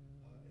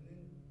 And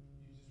then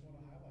you just want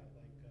to highlight,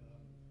 like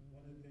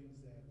one of the things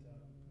that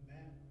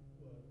Matt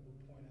would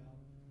point out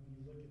when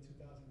you look at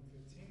 2015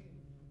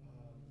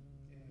 and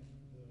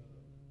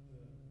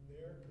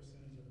their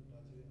percentage of the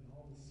budget and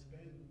all the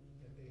spend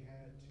that they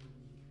had to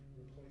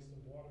replace the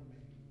water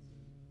mains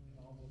and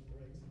all the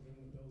breaks and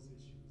dealing with those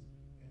issues,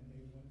 and they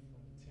went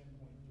from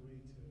 10.3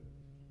 to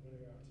where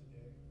they are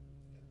today,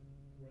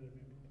 where they've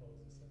been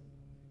proposed at 7.8.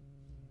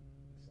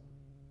 Next slide.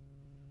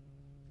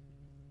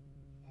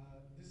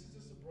 This is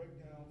just a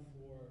breakdown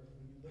for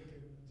when you look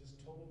at just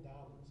total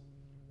dollars.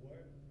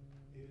 What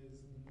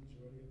is the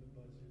majority of the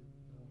budget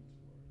going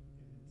toward?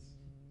 And it's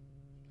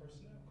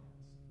personnel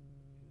costs.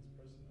 It is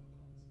personnel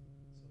costs.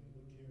 So you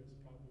look here, it's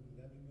probably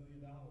 $11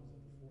 million of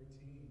the 14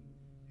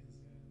 is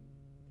in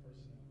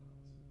personnel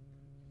costs.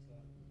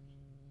 Next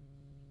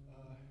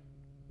slide.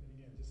 And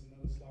again, just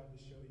another slide to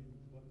show you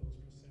what those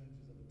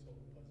percentages of the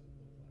total budget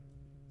look like.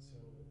 So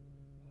we're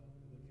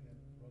looking at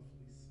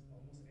roughly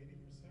almost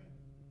 80%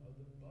 of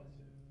the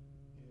budget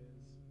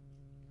is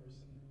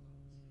personnel costs.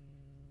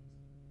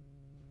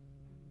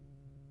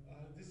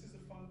 This is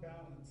the fund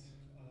balance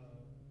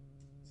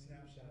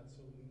snapshot.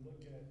 So when we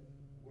look at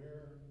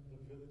where the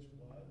village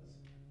was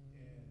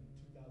in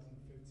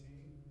 2015,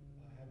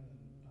 having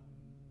a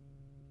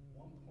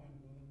 $1.1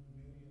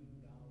 million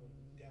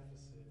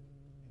deficit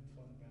in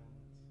fund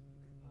balance,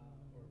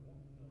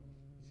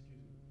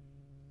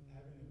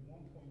 having a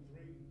 $1.3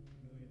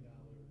 million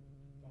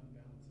fund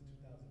balance in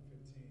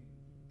 2015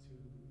 to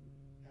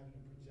having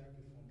a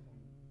projected fund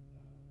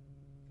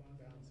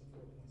balance of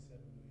 $4.7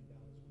 million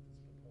with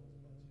this proposed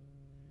budget.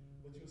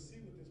 What you'll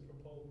see with this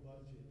proposed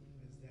budget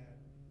is that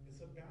it's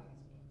a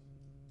balanced budget.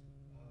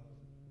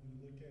 When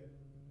you look at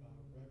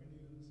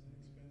revenues and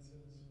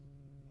expenses,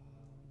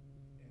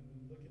 and when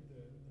you look at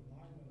the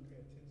line you want to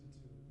pay attention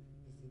to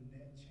is the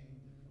net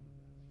change in fund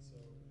balance. So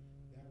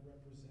that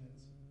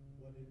represents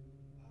what it,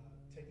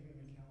 taking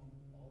into account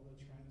all the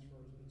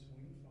transfers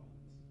between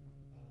funds,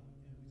 and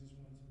we just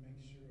wanted to make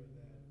sure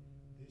that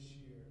this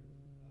year,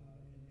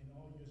 and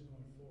all years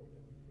going forward,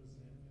 that we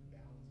present a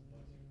balanced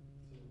budget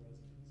to the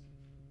residents.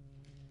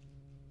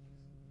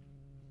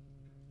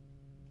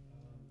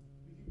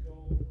 We can go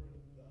over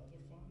the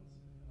other funds.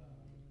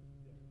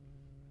 Yeah.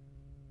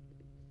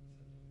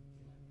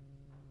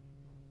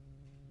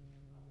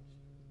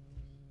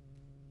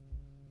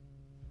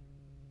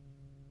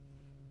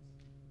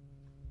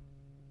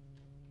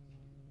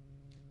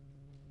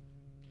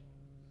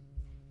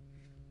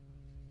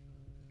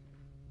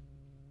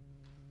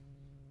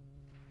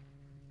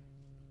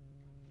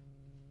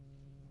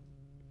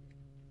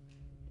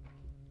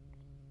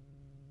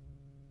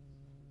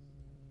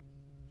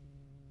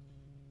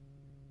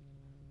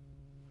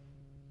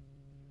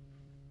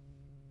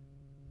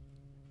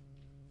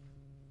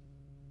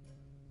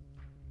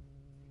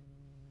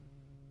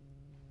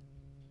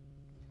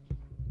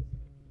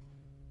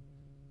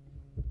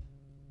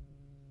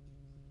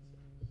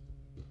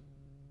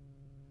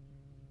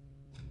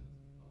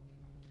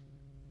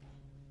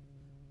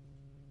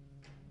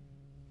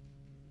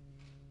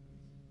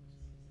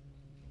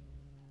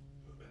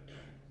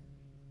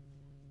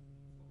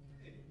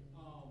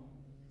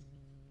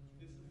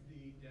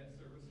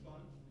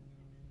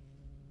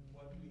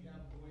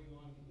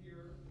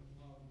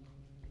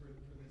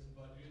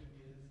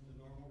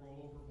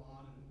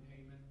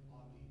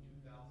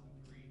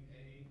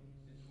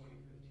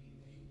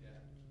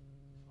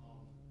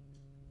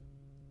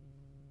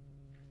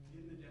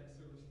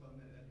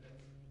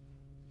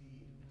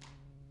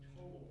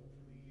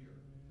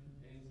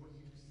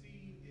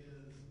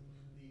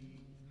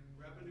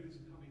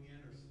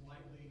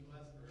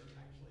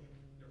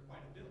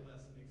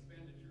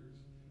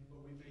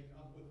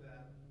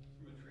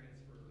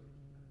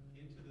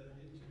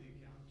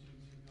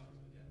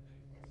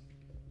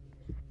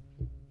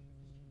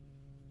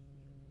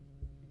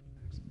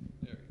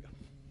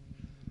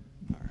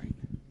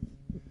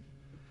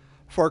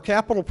 For our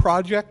capital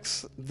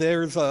projects,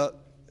 there's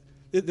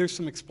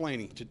some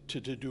explaining to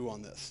do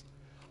on this.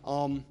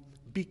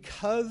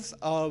 Because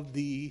of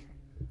the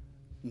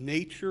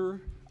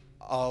nature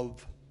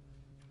of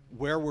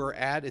where we're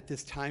at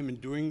this time in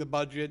doing the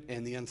budget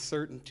and the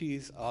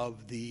uncertainties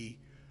of the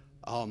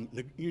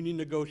union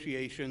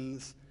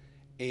negotiations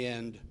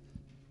and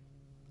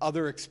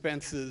other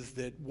expenses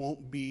that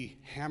won't be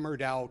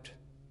hammered out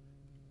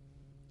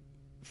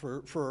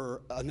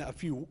for a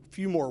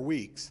few more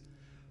weeks,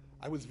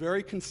 I was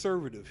very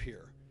conservative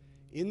here.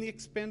 In the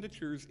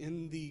expenditures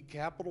in the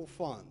capital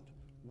fund,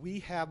 we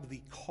have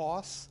the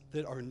costs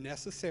that are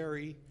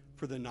necessary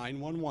for the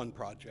 911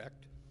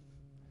 project.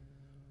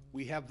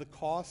 We have the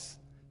costs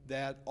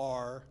that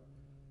are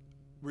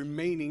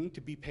remaining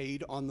to be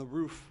paid on the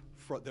roof,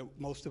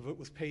 most of it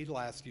was paid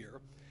last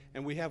year,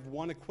 and we have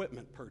one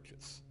equipment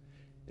purchase.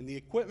 And the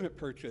equipment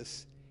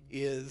purchase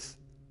is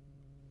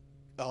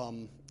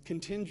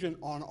contingent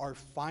on our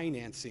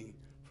financing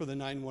for the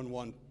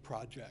 911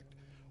 project.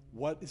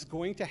 What is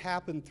going to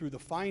happen through the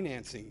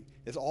financing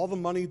is all the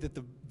money that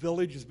the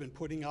village has been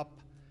putting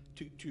up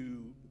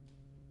to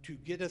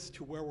get us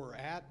to where we're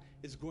at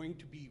is going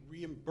to be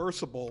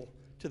reimbursable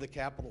to the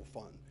capital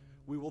fund.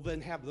 We will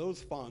then have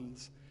those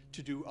funds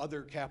to do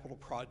other capital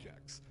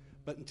projects.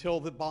 But until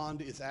the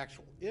bond is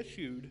actually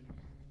issued,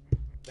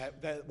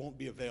 that won't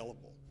be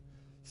available.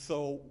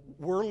 So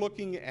we're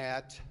looking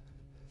at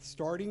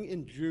starting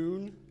in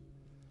June,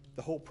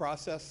 the whole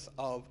process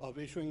of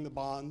issuing the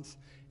bonds,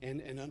 and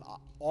an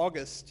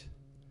August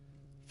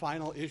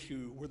final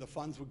issue where the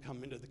funds would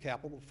come into the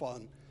capital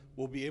fund.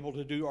 We'll be able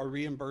to do our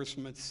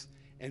reimbursements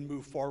and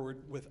move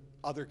forward with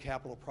other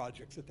capital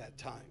projects at that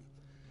time.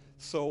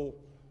 So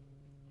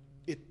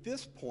at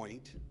this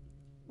point,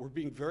 we're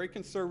being very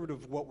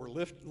conservative of what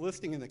we're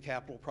listing in the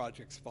capital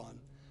projects fund,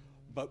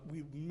 but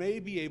we may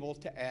be able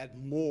to add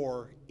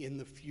more in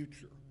the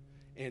future.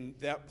 And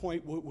at that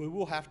point, we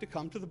will have to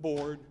come to the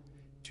board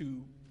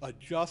to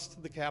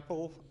adjust the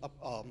capital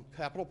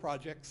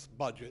projects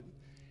budget.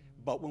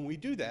 But when we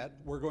do that,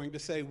 we're going to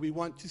say we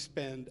want to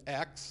spend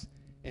X,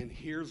 and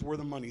here's where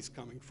the money's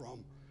coming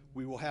from.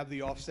 We will have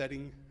the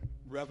offsetting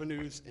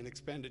revenues and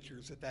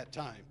expenditures at that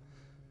time.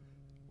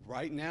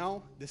 Right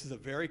now, this is a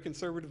very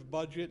conservative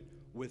budget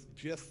with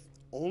just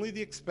only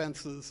the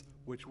expenses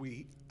which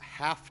we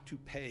have to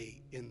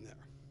pay in there.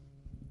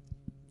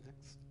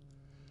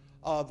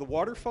 Next. The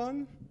water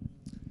fund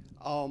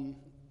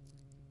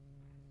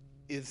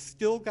is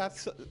still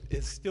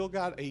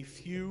got a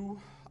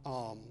few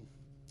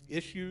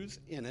issues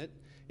in it.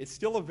 It's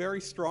still a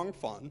very strong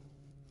fund.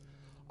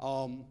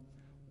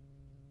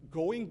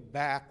 Going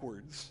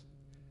backwards,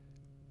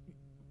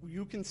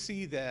 you can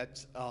see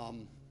that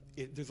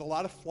there's a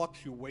lot of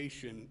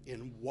fluctuation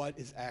in what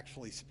is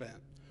actually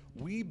spent.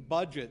 We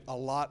budget a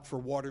lot for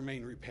water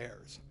main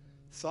repairs.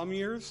 Some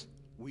years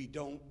we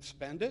don't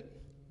spend it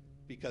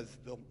because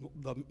the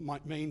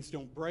mains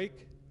don't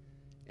break,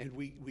 and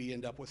we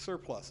end up with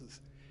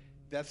surpluses.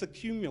 That's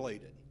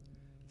accumulated.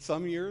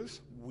 Some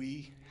years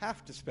we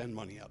have to spend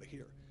money out of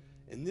here.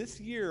 And this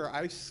year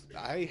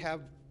I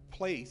have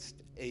placed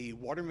a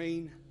water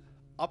main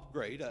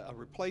upgrade, a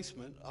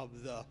replacement of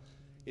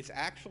it's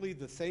actually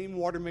the same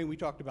water main we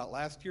talked about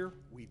last year.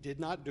 We did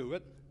not do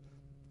it,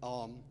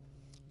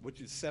 which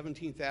is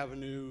 17th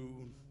Avenue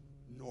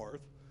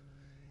North.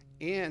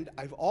 And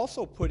I've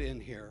also put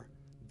in here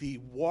the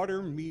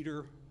water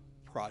meter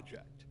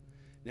project.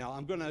 Now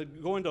I'm gonna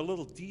go into a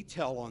little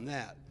detail on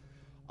that.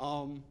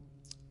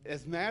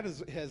 As Matt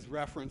has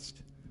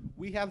referenced,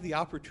 we have the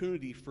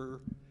opportunity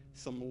for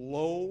some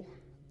low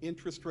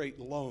interest rate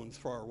loans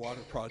for our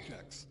water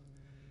projects.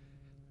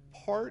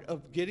 Part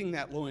of getting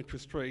that low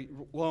interest rate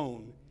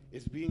loan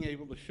is being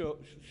able to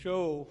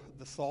show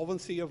the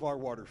solvency of our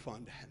water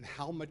fund and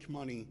how much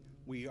money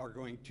we are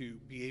going to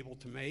be able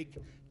to make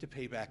to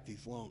pay back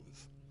these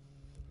loans.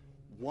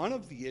 One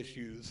of the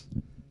issues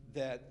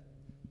that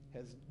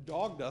has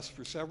dogged us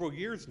for several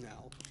years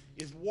now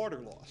is water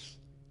loss.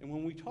 And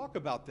when we talk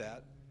about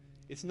that,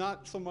 it's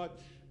not so much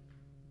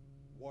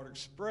water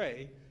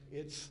spray,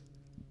 it's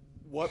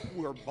what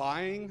we're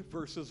buying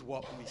versus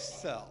what we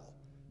sell.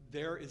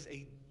 There is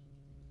a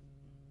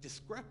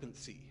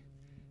discrepancy.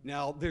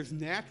 Now, there's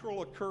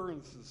natural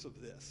occurrences of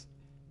this.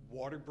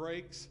 Water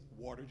breaks,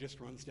 water just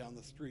runs down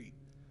the street.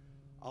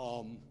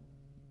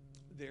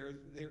 There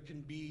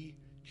can be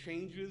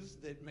changes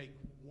that make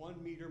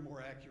one meter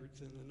more accurate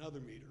than another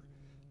meter.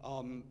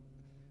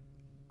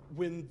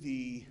 When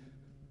the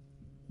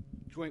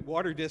Joint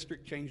Water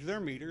District changed their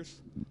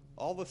meters,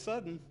 all of a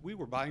sudden, we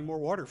were buying more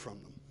water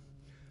from them.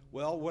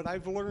 Well, what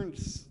I've learned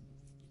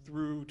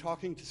through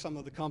talking to some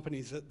of the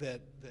companies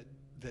that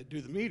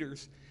do the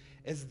meters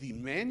is the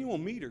manual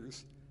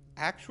meters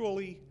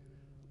actually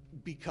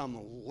become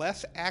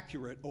less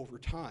accurate over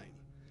time.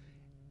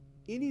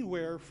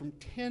 Anywhere from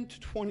 10 to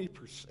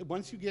 20%.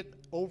 Once you get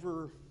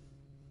over,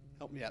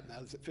 help me out now,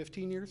 is it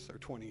 15 years or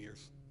 20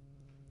 years?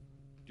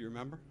 Do you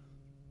remember?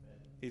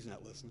 He's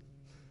not listening.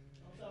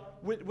 I'm sorry?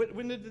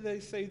 When did they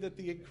say that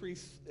the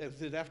increase,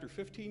 is it after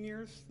 15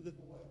 years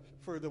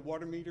for the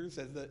water meters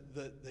as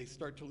they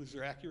start to lose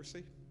their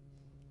accuracy?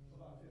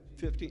 About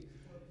 15. 15?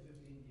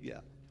 Yeah.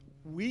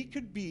 We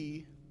could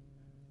be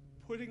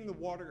putting the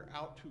water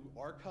out to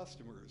our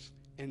customers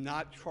and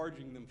not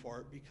charging them for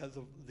it because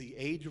of the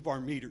age of our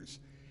meters.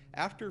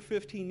 After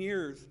 15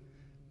 years,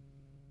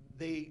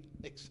 they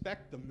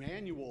expect the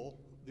manual,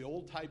 the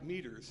old type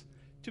meters,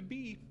 to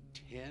be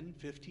 10,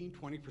 15,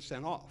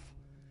 20% off.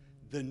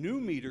 The new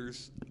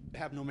meters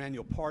have no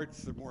manual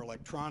parts, they're more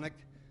electronic,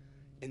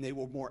 and they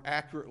will more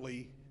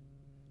accurately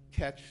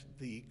catch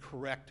the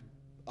correct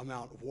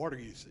amount of water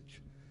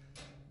usage.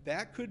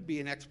 That could be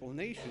an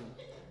explanation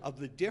of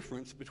the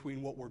difference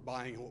between what we're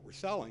buying and what we're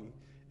selling,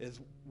 is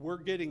we're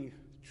getting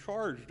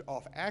charged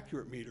off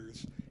accurate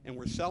meters and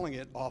we're selling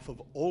it off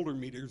of older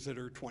meters that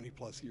are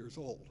 20+ years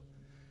old.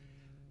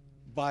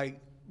 By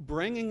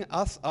bringing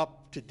us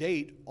up to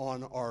date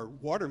on our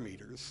water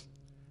meters,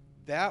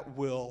 that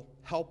will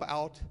help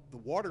out the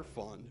water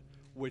fund,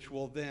 which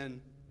will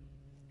then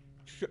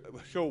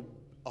show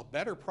a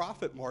better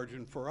profit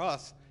margin for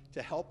us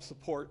to help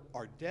support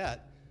our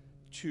debt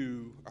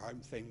or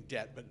I'm saying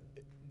debt, but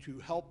to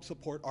help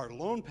support our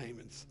loan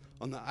payments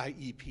on the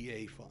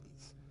IEPA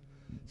funds.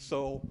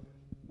 So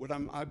what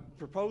I'm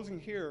proposing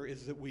here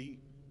is that we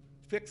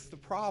fix the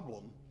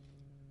problem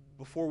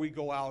before we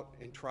go out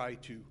and try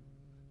to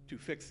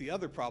fix the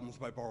other problems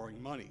by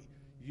borrowing money.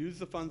 Use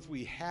the funds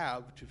we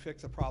have to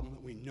fix a problem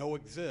that we know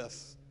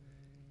exists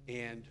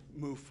and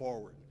move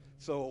forward.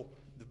 So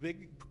the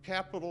big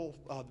capital,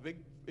 the big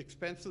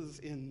expenses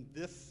in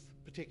this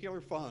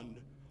particular fund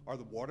are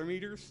the water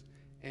meters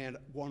and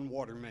one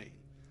water main.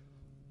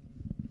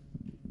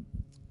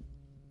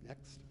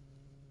 Next.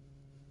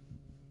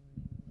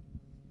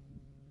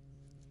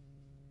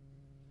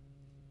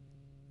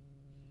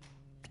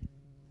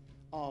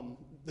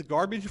 The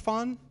garbage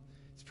fund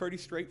is pretty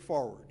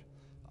straightforward.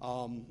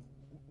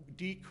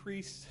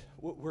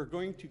 We're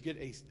going to get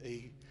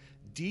a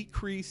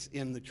decrease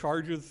in the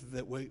charges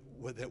that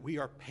we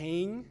are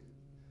paying.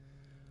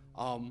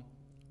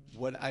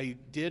 What I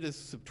did is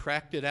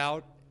subtracted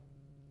out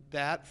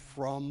that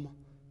from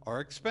our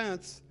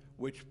expense,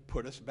 which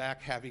put us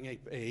back having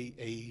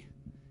a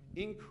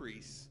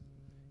increase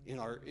in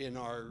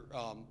our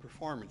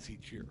performance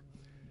each year.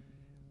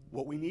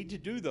 What we need to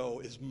do,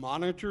 though, is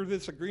monitor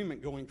this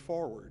agreement going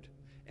forward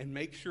and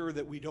make sure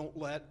that we don't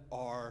let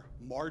our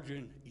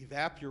margin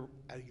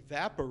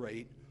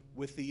evaporate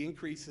with the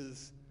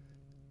increases,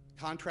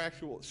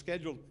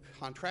 scheduled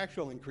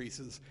contractual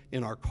increases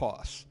in our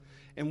costs.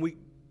 And we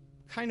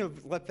kind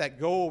of let that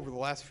go over the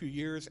last few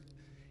years.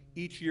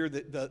 Each year,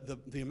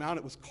 the amount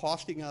it was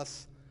costing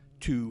us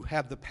to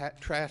have the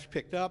trash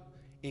picked up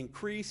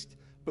increased,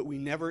 but we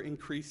never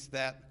increased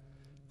that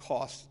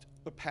cost,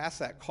 or pass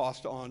that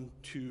cost on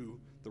to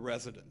the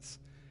residents.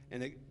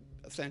 And it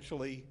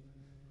essentially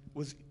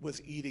was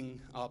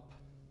eating up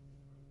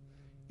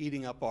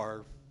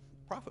our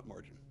profit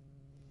margin.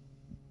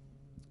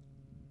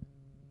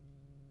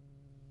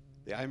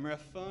 The IMRF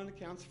fund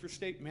accounts for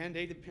state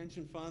mandated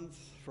pension funds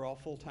for all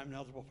full-time and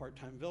eligible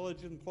part-time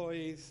village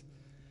employees,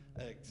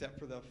 except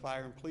for the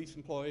fire and police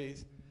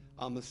employees.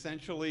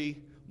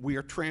 Essentially, we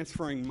are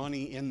transferring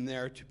money in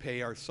there to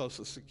pay our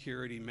Social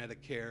Security,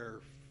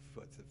 Medicare,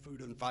 food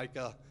and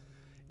FICA,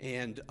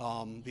 and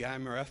the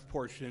IMRF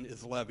portion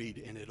is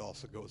levied and it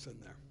also goes in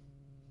there.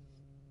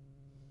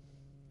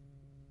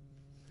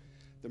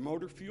 The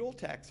motor fuel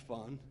tax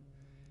fund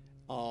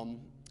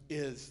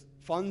is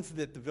funds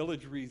that the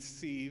village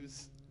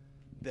receives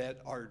that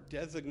are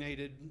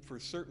designated for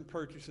certain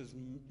purchases,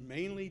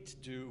 mainly to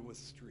do with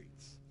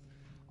streets.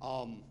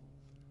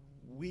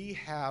 We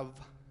have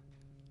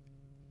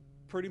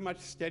pretty much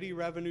steady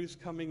revenues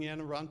coming in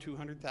around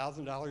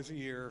 $200,000 a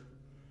year.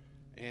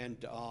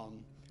 And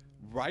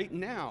right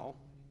now,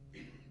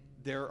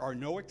 there are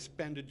no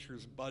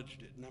expenditures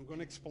budgeted, and I'm going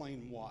to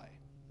explain why.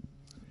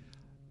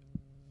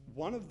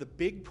 One of the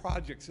big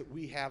projects that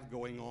we have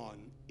going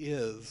on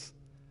is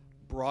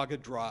Braga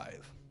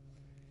Drive.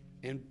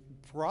 And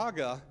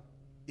Braga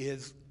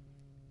is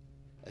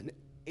an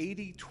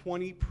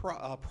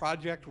 80-20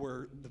 project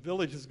where the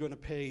village is going to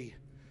pay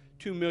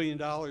 $2 million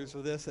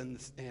of this, and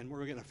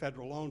we're getting a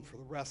federal loan for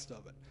the rest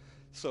of it.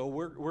 So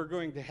we're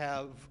going to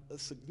have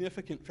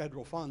significant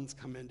federal funds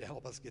come in to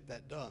help us get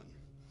that done.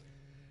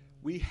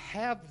 We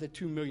have the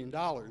 $2 million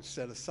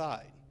set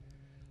aside.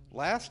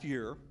 Last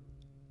year,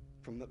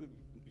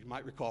 you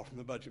might recall from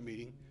the budget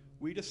meeting,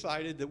 we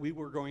decided that we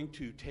were going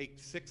to take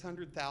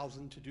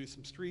 $600,000 to do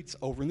some streets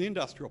over in the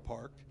industrial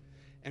park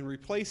and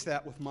replace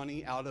that with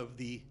money out of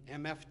the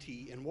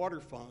MFT and water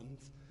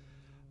funds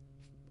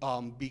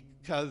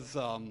because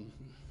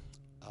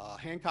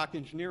Hancock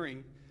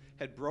Engineering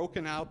had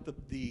broken out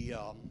the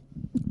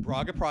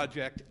Braga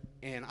project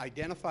and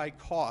identified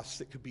costs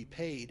that could be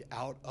paid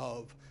out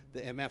of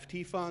the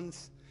MFT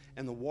funds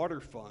and the water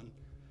fund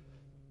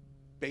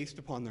based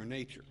upon their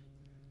nature.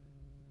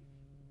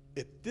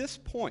 At this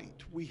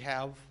point, we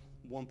have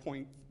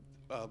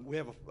a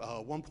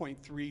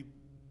 $1.3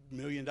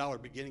 million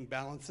beginning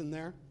balance in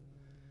there.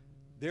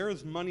 There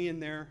is money in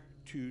there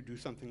to do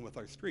something with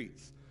our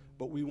streets,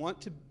 but we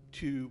want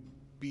to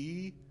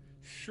be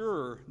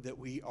sure that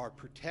we are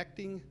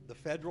protecting the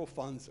federal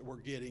funds that we're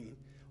getting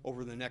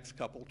over the next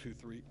couple,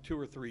 2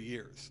 or 3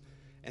 years.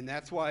 And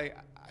that's why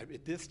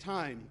at this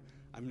time,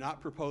 I'm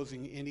not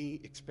proposing any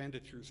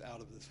expenditures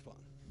out of this fund.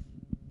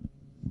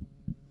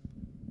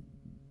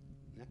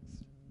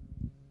 Next.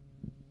 Kick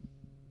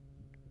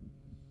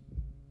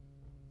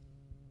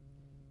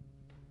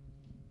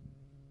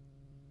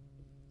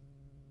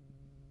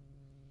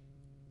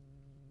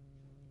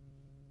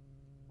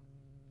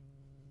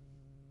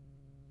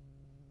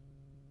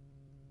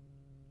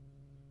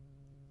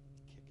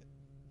it.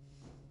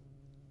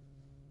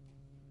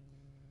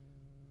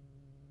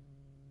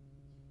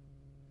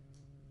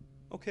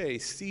 Okay,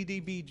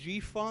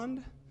 CDBG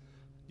fund.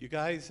 You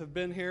guys have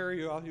been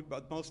here.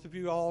 Most of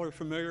you all are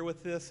familiar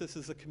with this. This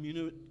is a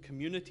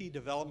community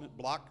development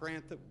block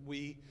grant that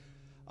we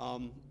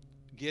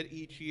get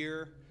each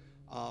year,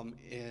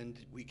 and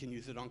we can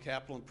use it on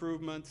capital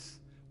improvements.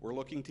 We're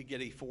looking to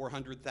get a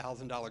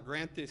 $400,000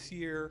 grant this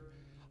year.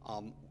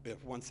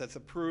 Once that's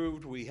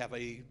approved, we have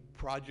a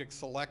project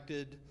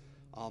selected,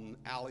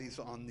 alleys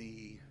on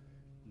the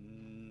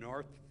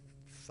north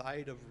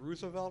side of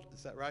Roosevelt.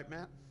 Is that right,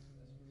 Matt?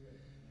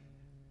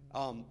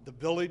 The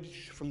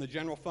village from the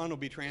general fund will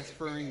be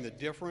transferring the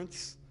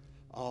difference.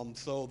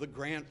 So the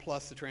grant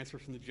plus the transfer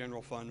from the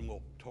general fund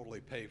will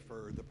totally pay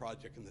for the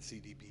project in the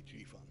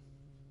CDBG fund.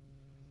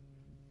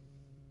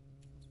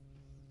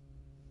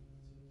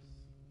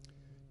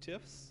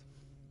 TIFs?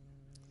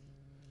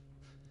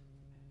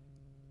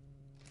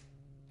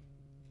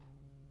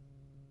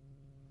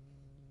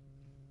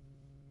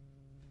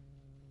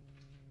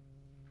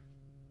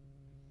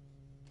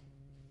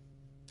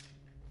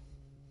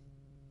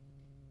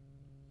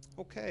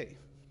 Okay,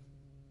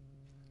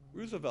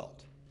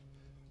 Roosevelt.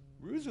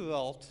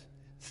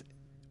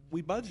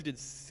 We budgeted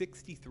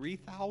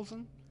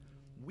 $63,000.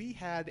 We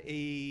had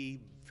a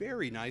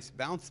very nice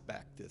bounce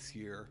back this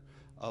year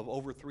of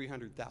over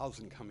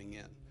 $300,000 coming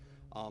in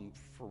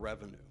for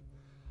revenue.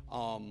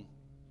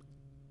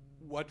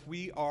 What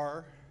we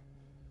are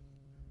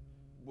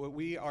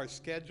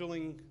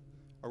scheduling,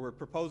 or we're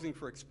proposing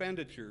for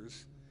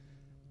expenditures,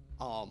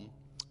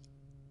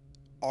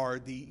 are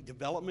the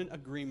development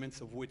agreements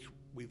of which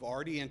we've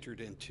already entered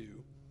into,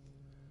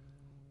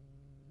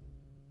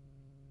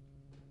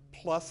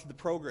 plus the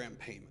program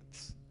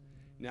payments.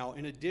 Now,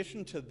 in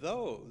addition to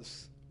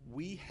those,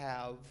 we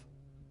have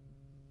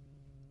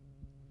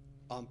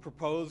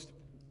proposed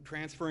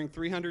transferring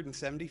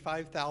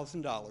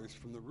 $375,000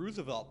 from the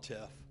Roosevelt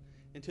TIF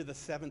into the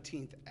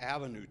 17th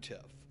Avenue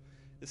TIF.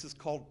 This is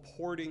called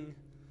porting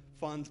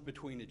funds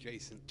between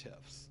adjacent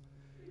TIFs.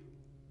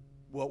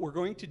 What we're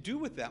going to do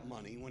with that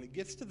money when it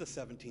gets to the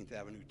 17th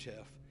Avenue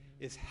TIF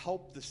is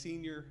help the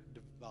senior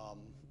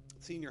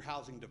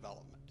housing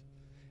development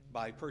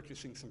by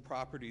purchasing some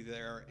property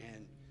there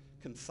and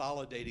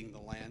consolidating the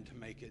land to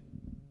make it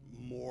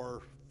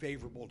more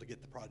favorable to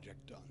get the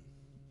project done.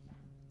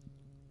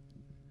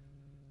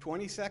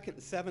 22nd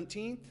and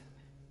 17th,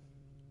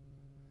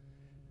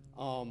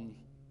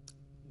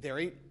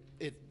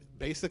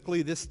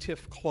 basically this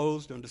TIF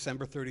closed on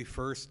December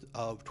 31st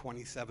of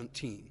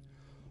 2017.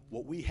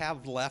 What we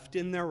have left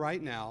in there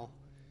right now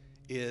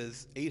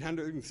is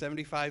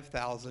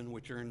 $875,000,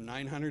 which earn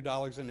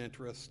 $900 in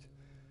interest.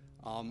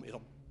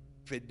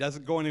 If it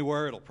doesn't go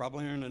anywhere, it'll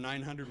probably earn a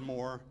 $900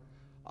 more.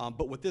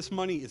 But what this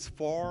money is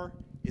for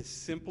is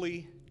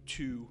simply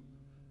to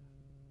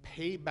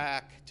pay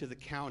back to the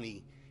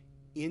county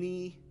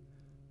any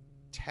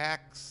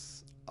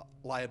tax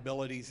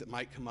liabilities that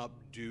might come up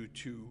due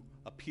to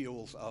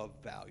appeals of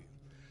value.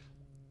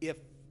 If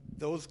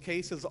those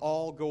cases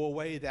all go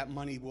away, that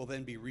money will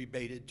then be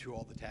rebated to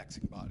all the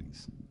taxing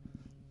bodies.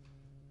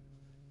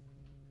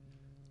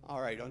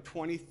 All right, on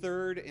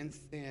 23rd and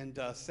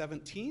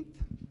 17th,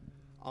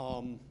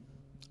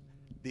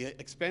 the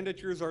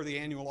expenditures are the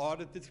annual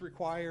audit that's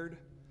required,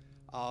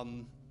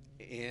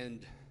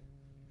 and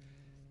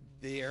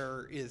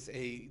there is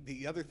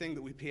the other thing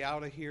that we pay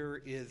out of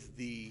here is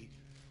the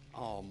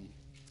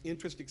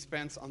interest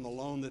expense on the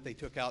loan that they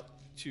took out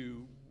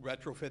to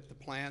retrofit the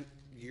plant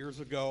years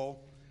ago.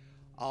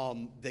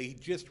 They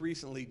just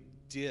recently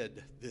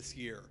did this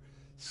year,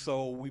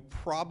 so we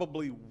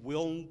probably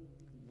will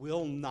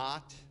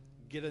not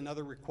get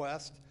another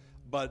request,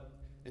 but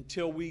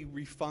until we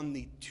refund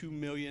the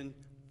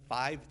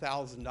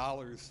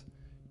 $2,005,000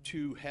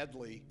 to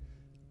Headley,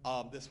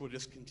 this will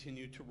just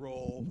continue to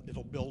roll.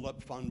 It'll build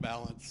up fund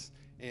balance,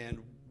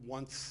 and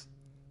once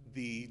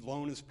the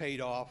loan is paid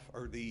off,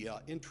 or the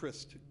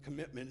interest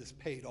commitment is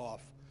paid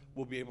off,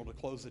 we'll be able to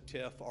close the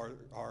TIF, or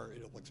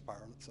it'll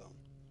expire on its own.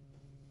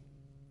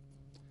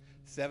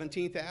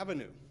 17th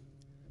Avenue.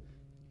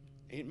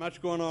 Ain't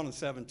much going on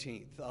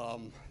 17th.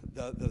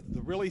 The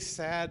really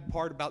sad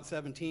part about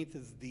 17th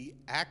is the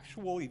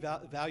actual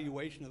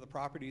valuation of the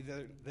property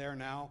there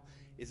now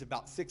is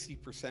about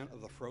 60%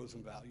 of the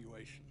frozen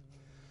valuation.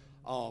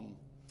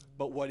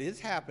 But what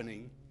is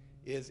happening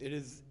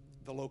is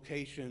the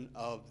location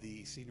of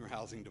the senior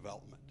housing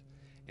development.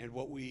 And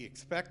what we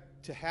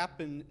expect to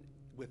happen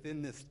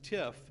within this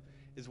TIF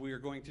is we are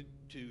going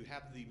to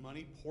have the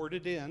money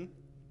ported in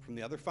from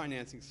the other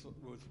financing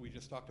we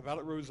just talked about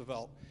at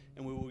Roosevelt,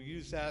 and we will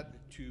use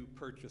that to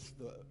purchase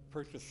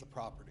the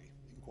property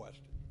in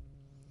question.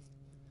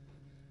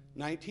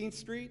 19th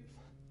Street,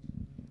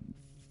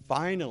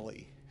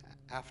 finally,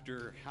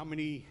 after how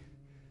many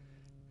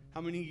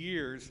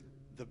years,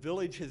 the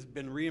village has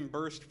been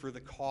reimbursed for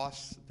the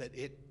costs that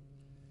it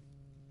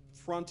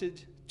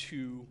fronted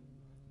to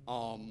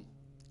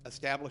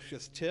establish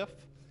this TIF.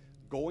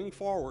 Going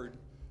forward,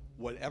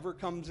 whatever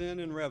comes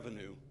in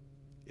revenue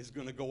is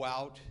going to go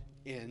out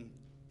in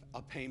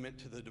a payment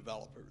to the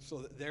developers.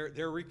 So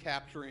they're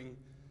recapturing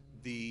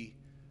the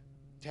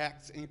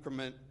tax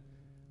increment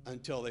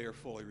until they are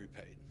fully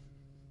repaid.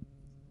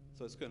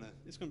 So it's going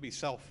to be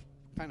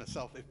kind of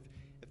self.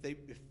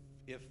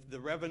 If the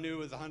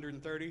revenue is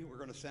 130, we're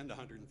going to send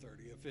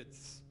 130. If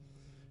it's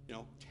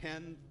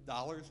 $10,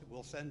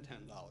 we'll send $10.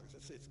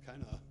 It's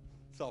kind of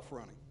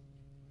self-running.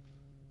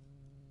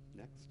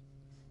 Next.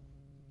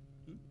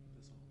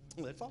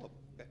 That's all of them.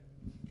 Okay.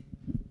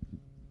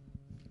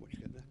 What you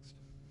got next?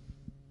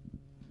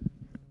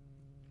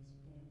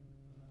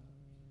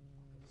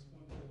 At this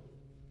point, we'll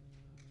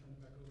turn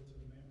it back over to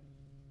the mayor.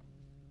 Okay,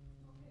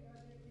 are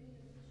there any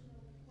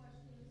additional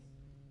questions?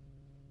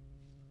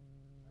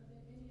 Are there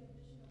any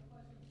additional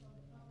questions from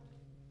the public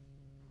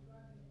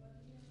regarding the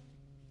budget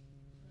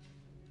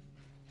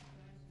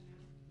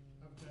hearing?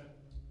 I've got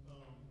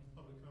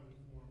public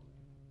comment forum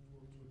to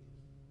address.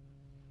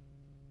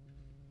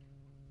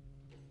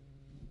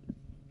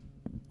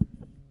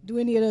 Do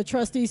any of the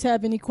trustees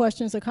have any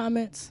questions or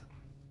comments?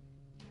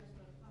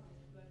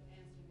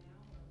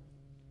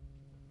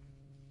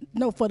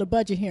 No, for the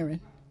budget hearing.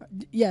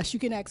 Yes,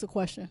 you can ask a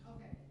question.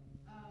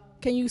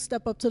 Can you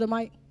step up to the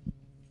mic?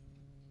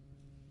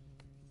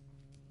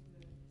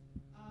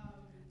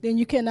 Then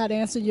you cannot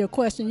answer your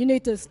question. You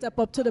need to step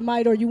up to the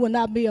mic or you will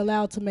not be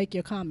allowed to make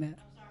your comment.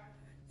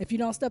 If you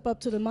don't step up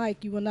to the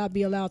mic, you will not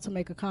be allowed to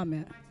make a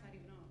comment.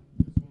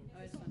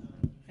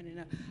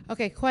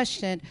 Okay,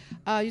 question.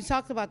 You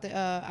talked about the,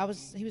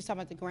 he was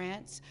talking about the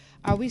grants.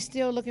 Are we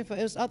still looking for,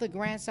 there's other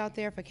grants out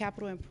there for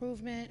capital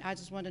improvement? I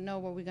just want to know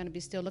where we're going to be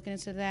still looking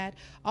into that.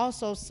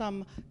 Also,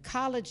 some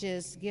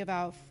colleges give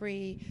out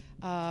free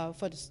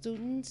for the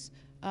students,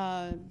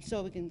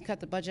 so we can cut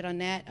the budget on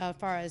that. As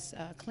far as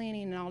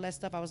cleaning and all that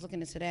stuff, I was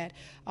looking into that.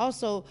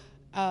 Also,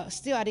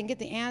 still, I didn't get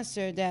the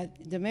answer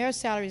that the mayor's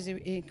salaries are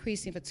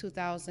increasing for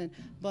 2000,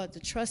 but the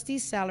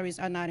trustees' salaries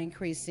are not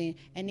increasing,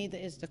 and neither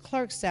is the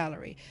clerk's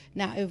salary.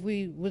 Now, if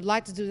we would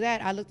like to do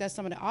that, I looked at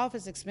some of the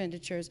office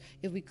expenditures.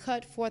 If we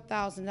cut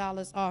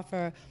 $4,000 off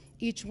for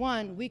each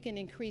one, we can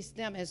increase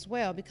them as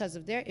well, because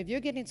if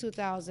you're getting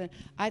 2,000,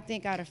 I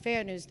think out of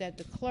fairness that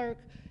the clerk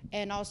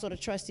and also the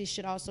trustees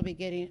should also be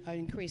getting an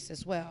increase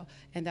as well.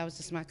 And that was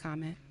just my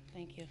comment.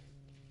 Thank you.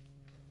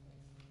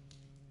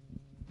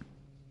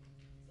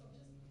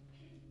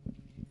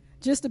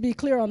 Just to be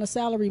clear on the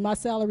salary, my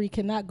salary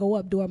cannot go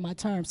up during my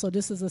term. So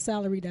this is a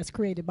salary that's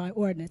created by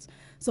ordinance.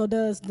 So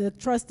does the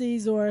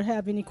trustees or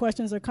have any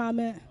questions or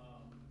comment?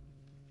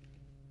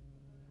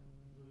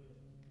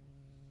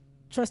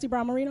 Trustee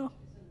Brown Marino?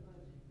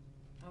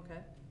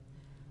 Okay.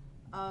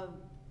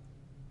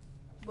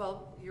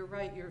 Well, you're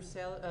right.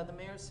 The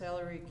mayor's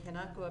salary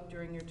cannot go up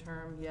during your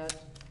term yet.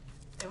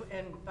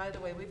 And by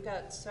the way, we've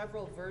got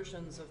several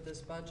versions of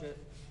this budget.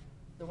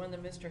 The one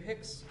that Mr.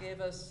 Hicks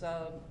gave us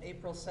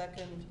April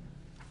 2nd.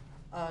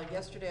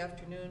 Yesterday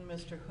afternoon,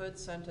 Mr. Hood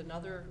sent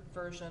another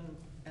version,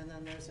 and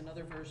then there's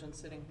another version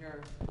sitting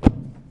here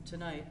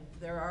tonight.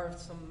 There are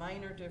some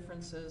minor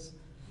differences,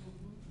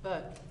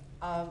 but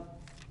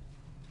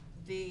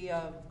the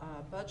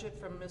budget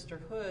from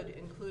Mr. Hood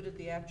included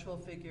the actual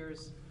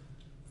figures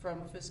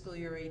from fiscal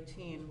year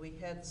 18. We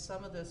had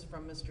some of this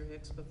from Mr.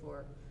 Hicks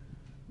before,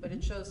 but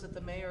it shows that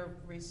the mayor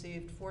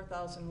received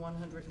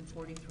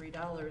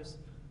 $4,143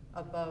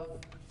 above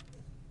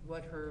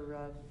what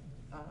her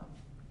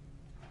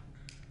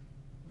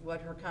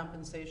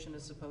compensation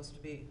is supposed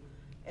to be.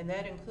 And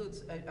that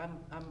includes, I'm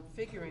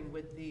figuring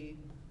with the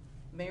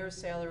mayor's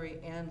salary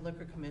and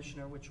liquor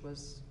commissioner, which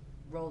was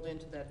rolled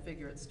into that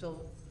figure. It's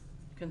still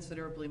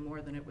considerably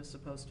more than it was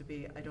supposed to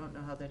be. I don't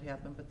know how that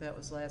happened, but that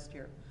was last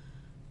year.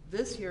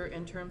 This year,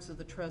 in terms of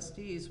the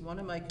trustees, one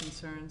of my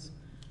concerns,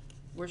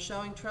 we're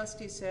showing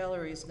trustee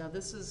salaries. Now,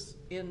 this is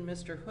in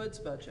Mr. Hood's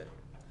budget,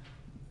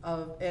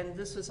 and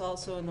this is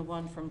also in the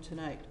one from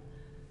tonight,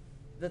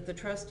 that the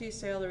trustee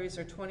salaries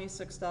are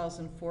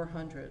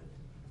 $26,400.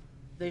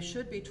 They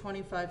should be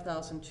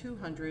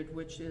 $25,200,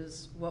 which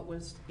is what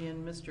was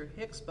in Mr.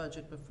 Hicks'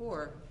 budget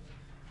before.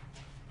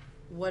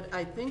 What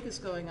I think is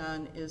going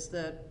on is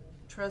that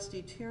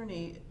Trustee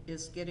Tierney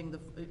is being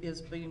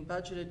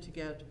budgeted to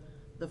get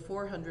the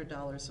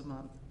 $400 a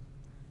month,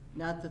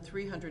 not the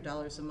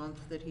 $300 a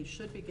month that he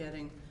should be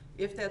getting,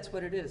 if that's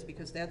what it is,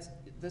 because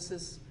this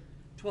is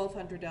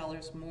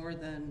 $1,200 more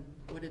than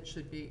what it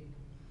should be.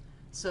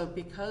 So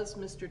because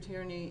Mr.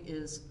 Tierney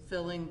is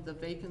filling the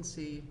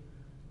vacancy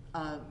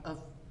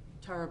of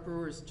Tara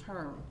Brewer's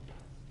term,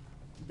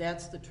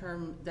 that's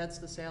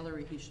the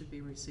salary he should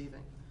be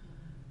receiving.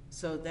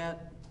 So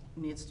that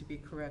needs to be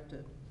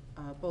corrected,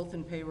 both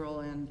in payroll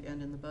and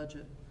in the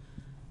budget.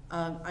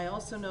 I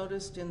also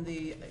noticed in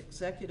the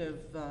executive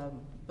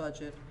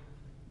budget,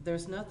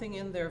 there's nothing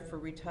in there for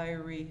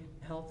retiree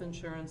health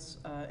insurance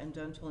and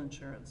dental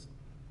insurance,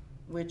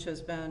 which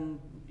has been,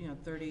 you know,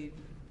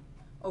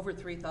 over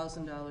 $3,000,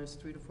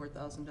 $3,000 to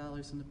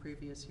 $4,000 in the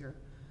previous year.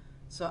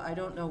 So I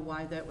don't know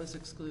why that was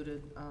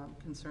excluded.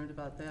 Concerned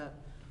about that.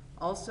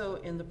 Also,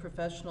 in the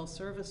professional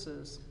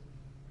services,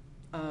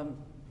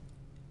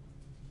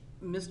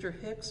 Mr.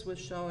 Hicks was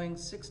showing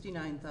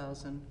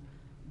 $69,000.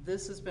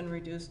 This has been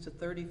reduced to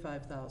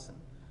 $35,000.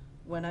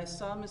 When I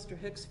saw Mr.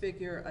 Hicks'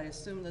 figure, I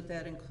assumed that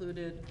that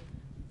included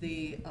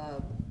the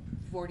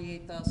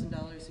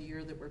 $48,000 a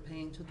year that we're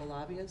paying to the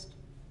lobbyist,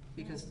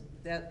 because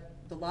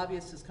the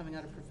lobbyist is coming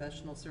out of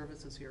professional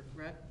services here,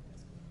 correct?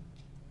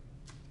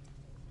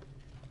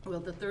 Well,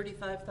 the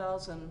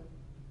 $35,000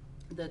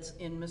 that's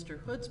in Mr.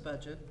 Hood's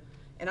budget,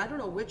 and I don't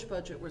know which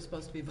budget we're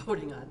supposed to be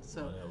voting on,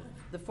 so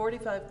the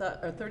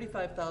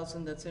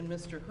 $35,000 that's in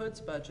Mr. Hood's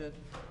budget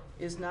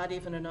is not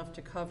even enough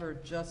to cover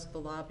just the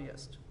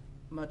lobbyist,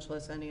 much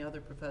less any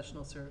other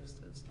professional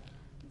services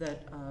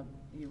that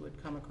you would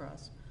come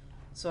across.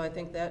 So I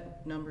think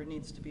that number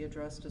needs to be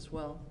addressed as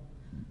well.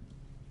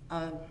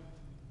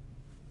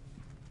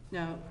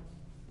 Now,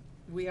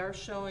 we are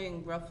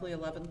showing roughly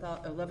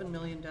 $11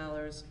 million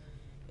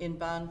in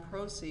bond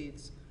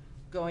proceeds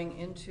going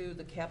into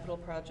the capital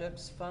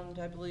projects fund,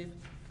 I believe.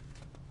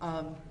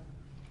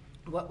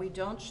 What we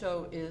don't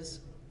show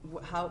is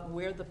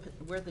where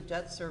the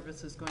debt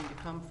service is going to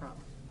come from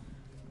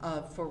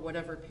for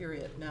whatever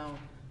period. Now,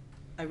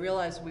 I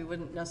realize we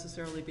wouldn't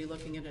necessarily be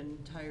looking at an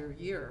entire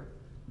year.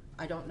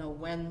 I don't know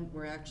when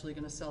we're actually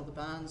going to sell the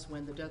bonds,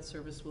 when the debt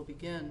service will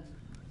begin,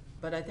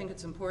 but I think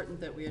it's important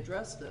that we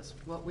address this.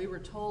 What we were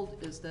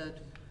told is that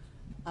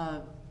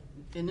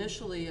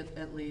initially,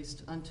 at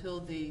least, until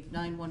the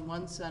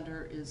 911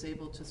 center is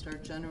able to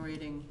start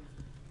generating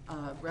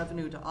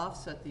revenue to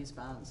offset these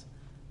bonds,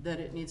 that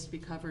it needs to be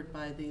covered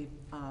by the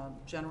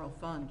general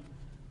fund.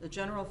 The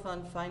general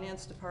fund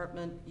finance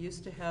department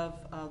used to have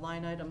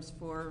line items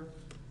for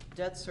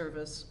debt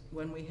service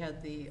when we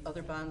had the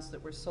other bonds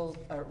that were sold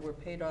or were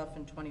paid off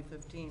in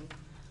 2015.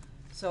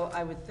 So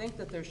I would think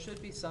that there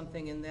should be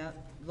something in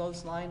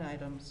those line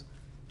items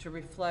to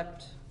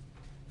reflect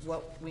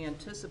what we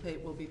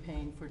anticipate we'll be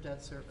paying for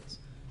debt service.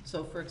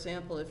 So for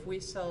example, if we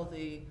sell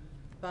the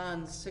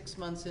bonds 6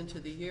 months into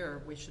the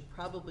year, we should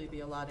probably be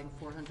allotting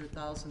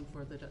 $400,000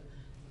 for the debt.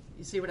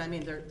 You see what I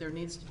mean? There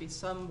needs to be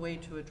some way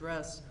to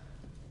address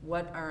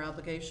what our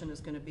obligation is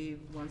going to be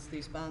once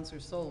these bonds are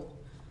sold.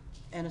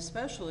 And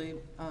especially,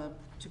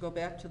 to go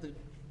back to the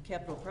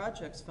capital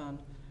projects fund,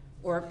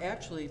 or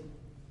actually,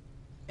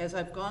 as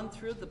I've gone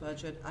through the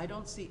budget, I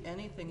don't see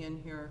anything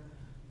in here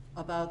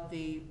about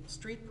the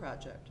street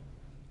project.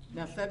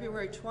 Now,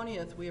 February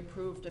 20th, we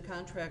approved a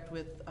contract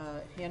with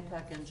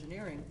Hancock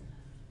Engineering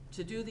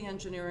to do the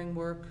engineering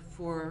work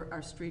for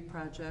our street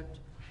project,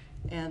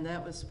 and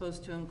that was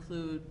supposed to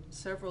include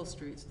several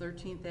streets,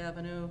 13th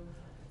Avenue,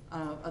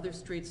 other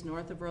streets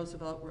north of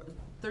Roosevelt,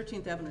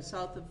 13th Avenue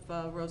south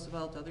of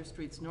Roosevelt, other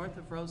streets north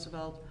of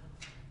Roosevelt,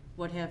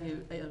 what have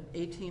you,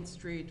 18th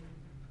Street.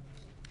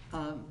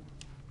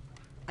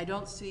 I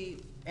don't see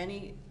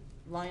any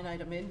line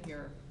item in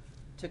here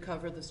to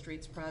cover the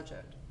streets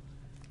project.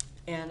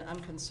 And I'm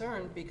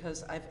concerned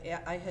because I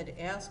had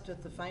asked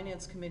at the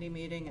Finance Committee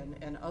meeting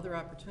and other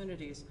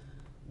opportunities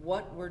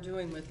what we're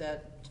doing with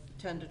that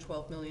 $10 to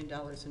 $12 million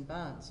in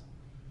bonds.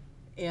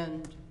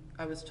 And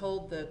I was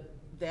told that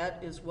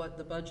that is what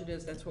the budget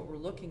is, that's what we're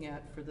looking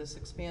at for this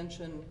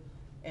expansion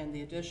and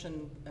the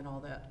addition and all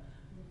that,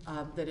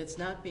 that it's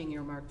not being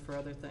earmarked for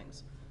other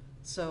things.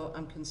 So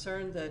I'm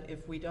concerned that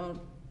if we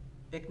don't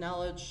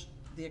acknowledge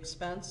the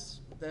expense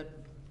that,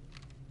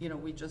 you know,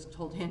 we just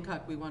told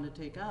Hancock we want to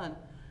take on,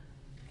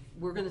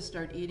 we're going to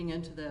start eating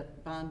into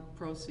that bond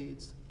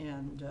proceeds,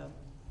 and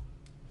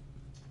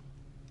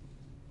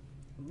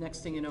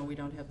next thing you know, we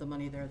don't have the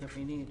money there that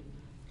we need.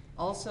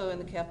 Also in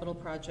the capital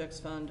projects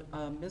fund,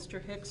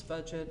 Mr. Hicks'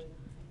 budget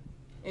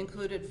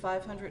included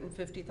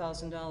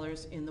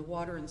 $550,000 in the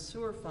water and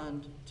sewer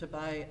fund to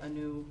buy a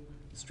new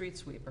street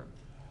sweeper.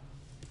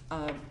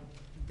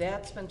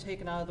 That's been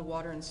taken out of the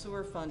water and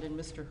sewer fund in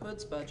Mr.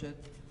 Hood's budget,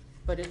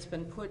 but it's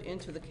been put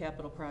into the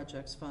capital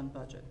projects fund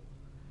budget.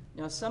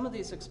 Now, some of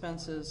these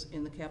expenses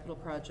in the capital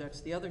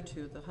projects, the other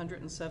two, the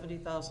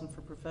 $170,000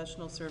 for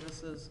professional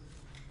services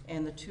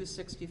and the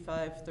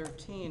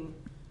 $265.13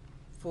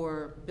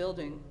 for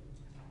building,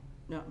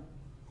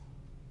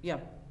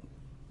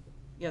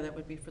 that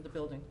would be for the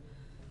building.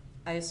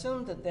 I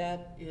assume that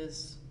that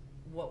is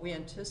what we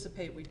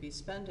anticipate we'd be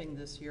spending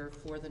this year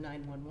for the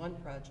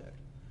 911 project.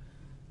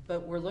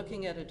 But we're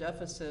looking at a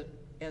deficit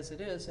as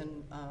it is,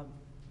 and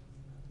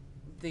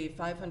the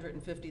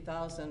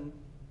 $550,000,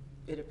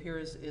 it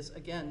appears, is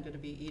again going to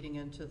be eating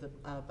into the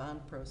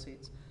bond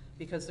proceeds,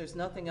 because there's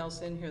nothing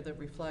else in here that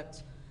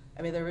reflects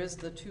I mean, there is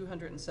the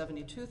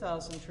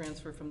 272,000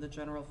 transfer from the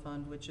general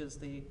fund, which is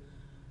the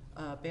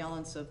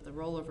balance of the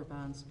rollover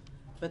bonds,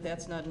 but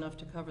that's not enough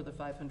to cover the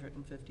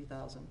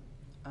 550,000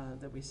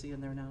 that we see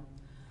in there now.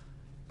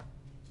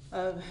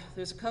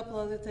 There's a couple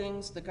other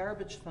things. The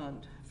garbage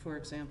fund, for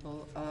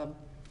example,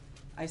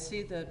 I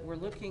see that we're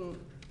looking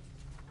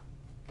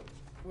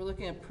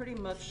at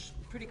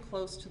pretty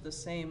close to the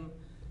same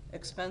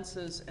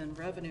expenses and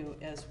revenue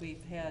as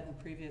we've had in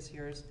previous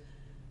years.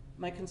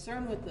 My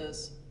concern with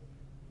this,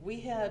 we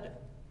had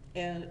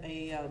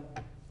an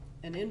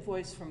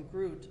invoice from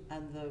Groot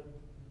on the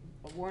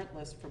warrant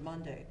list for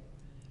Monday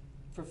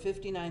for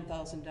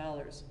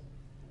 $59,000.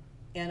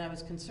 And I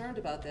was concerned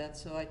about that,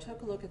 so I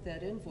took a look at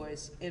that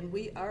invoice, and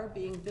we are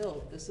being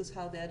billed. This is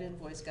how that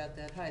invoice got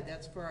that high.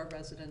 That's for our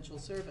residential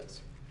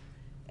service.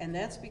 And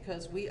that's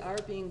because we are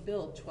being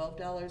billed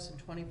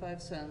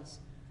 $12.25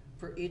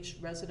 for each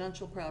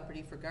residential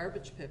property for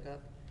garbage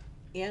pickup,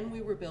 and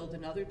we were billed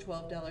another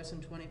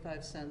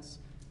 $12.25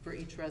 for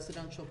each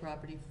residential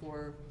property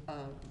for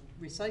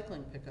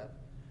recycling pickup,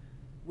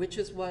 which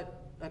is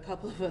what a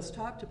couple of us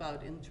talked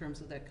about in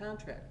terms of that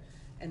contract.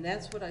 And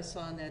that's what I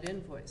saw in that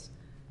invoice.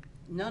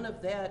 None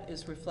of that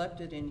is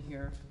reflected in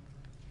here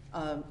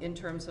in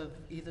terms of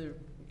either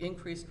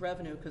increased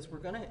revenue, because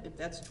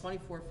that's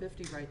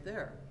 $24.50 right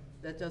there.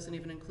 That doesn't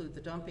even include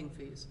the dumping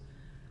fees.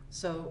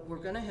 So we're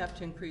gonna have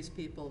to increase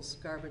people's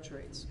garbage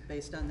rates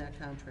based on that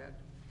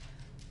contract.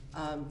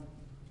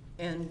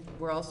 And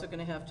we're also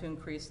gonna have to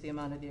increase the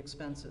amount of the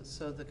expenses.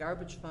 So the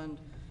garbage fund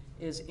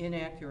is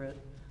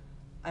inaccurate.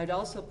 I'd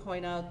also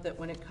point out that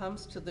when it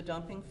comes to the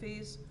dumping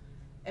fees,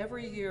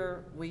 every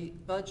year we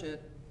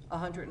budget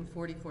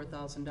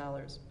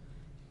 $144,000.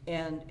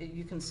 And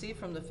you can see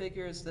from the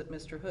figures that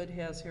Mr. Hood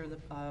has here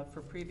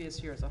for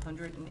previous years,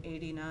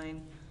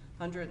 189,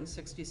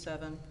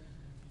 167.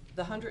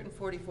 The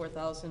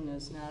 144,000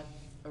 is not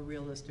a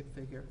realistic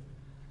figure.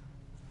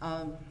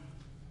 Let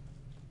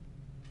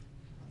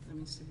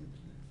me see,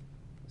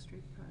 the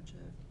street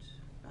project,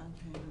 bond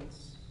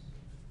payments.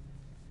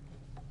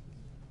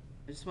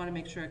 I just want to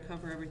make sure I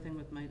cover everything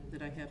with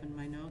that I have in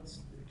my notes.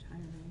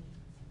 Retirement,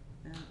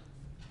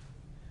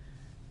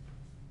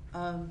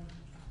 that.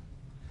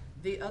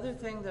 The other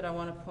thing that I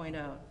want to point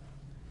out,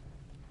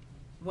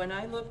 when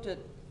I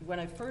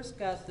first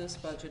got this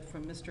budget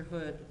from Mr.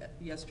 Hood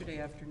yesterday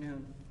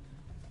afternoon,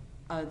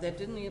 that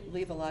didn't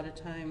leave a lot of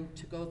time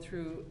to go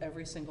through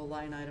every single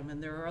line item,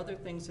 and there are other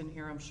things in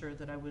here I'm sure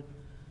that I would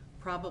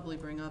probably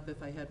bring up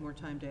if I had more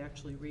time to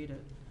actually read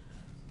it.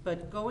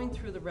 But going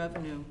through the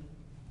revenue,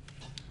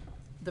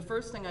 the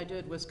first thing I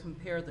did was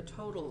compare the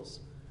totals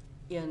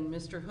in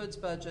Mr. Hood's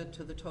budget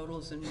to the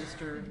totals in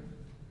Mr.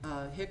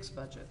 Hicks'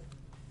 budget.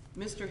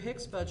 Mr.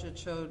 Hicks' budget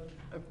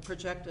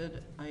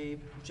projected a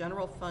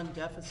general fund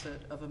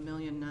deficit of $1.9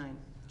 million,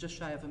 just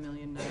shy of $1.9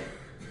 million.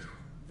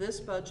 This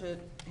budget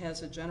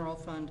has a general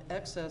fund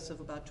excess of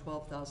about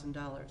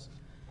 $12,000.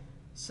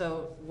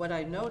 So what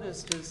I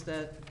noticed is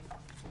that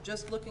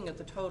just looking at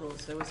the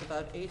totals, there was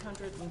about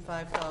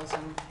 $805,000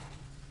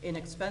 in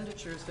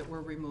expenditures that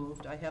were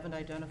removed. I haven't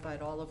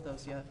identified all of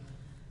those yet.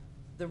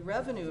 The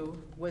revenue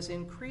was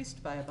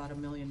increased by about $1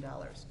 million.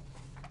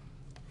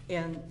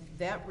 And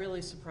that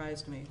really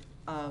surprised me.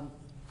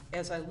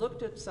 As I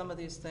looked at some of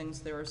these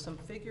things, there are some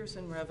figures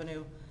in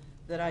revenue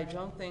that I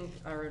don't think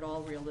are at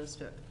all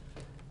realistic.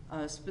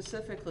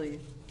 Specifically,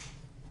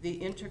 the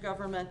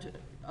intergovernmental,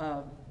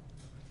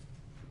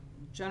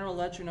 General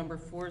Ledger number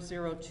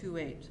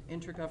 4028,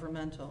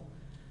 intergovernmental,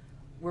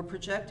 we're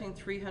projecting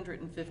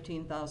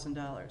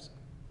 $315,000.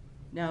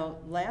 Now,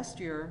 last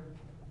year,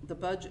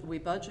 we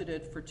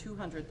budgeted for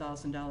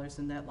 $200,000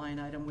 in that line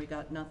item. We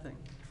got nothing.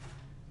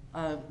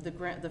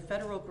 The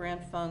federal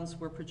grant funds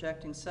were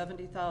projecting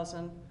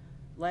 $70,000.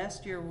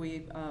 Last year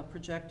we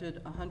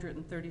projected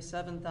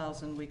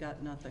 $137,000. We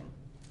got nothing.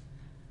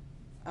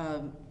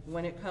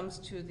 When it comes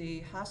to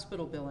the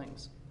hospital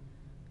billings,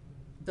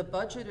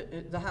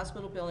 the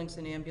hospital billings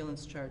and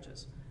ambulance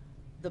charges,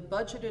 the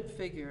budgeted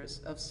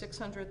figures of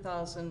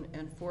 $600,000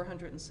 and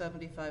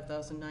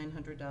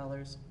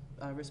 $475,900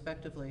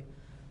 respectively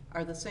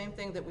are the same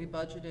thing that we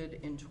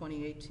budgeted in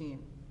 2018.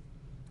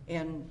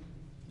 And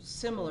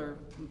similar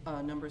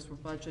numbers were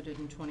budgeted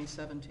in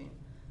 2017.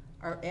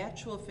 Our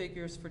actual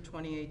figures for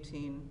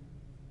 2018,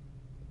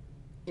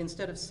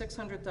 instead of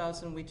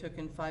 $600,000, we took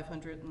in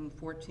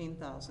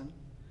 $514,000.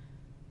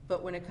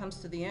 But when it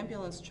comes to the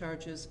ambulance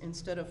charges,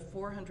 instead of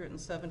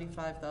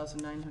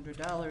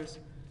 $475,900,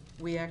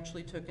 we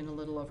actually took in a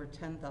little over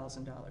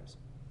 $10,000,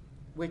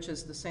 which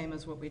is the same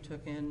as what we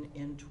took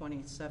in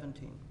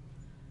 2017.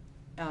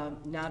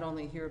 Not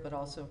only here, but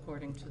also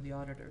according to the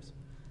auditors.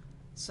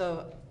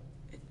 So,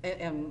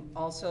 and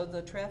also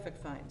the traffic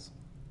fines.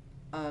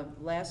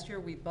 Last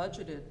year we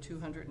budgeted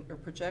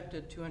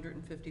projected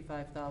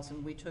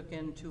 $255,000. We took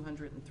in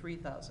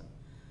 $203,000.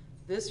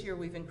 This year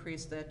we've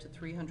increased that to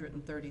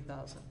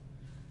 $330,000.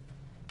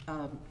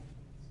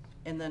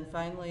 And then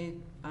finally,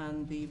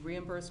 on the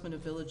reimbursement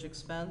of village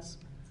expense,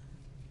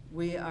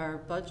 we're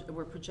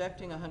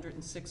projecting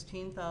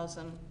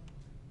 $116,000.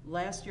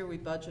 Last year, we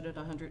budgeted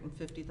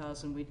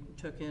 150,000, we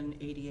took in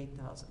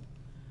 88,000.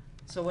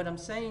 So what I'm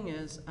saying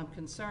is, I'm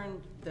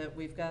concerned that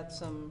we've got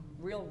some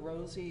real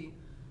rosy,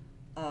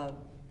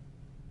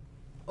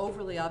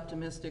 overly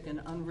optimistic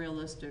and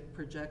unrealistic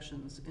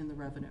projections in the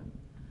revenue.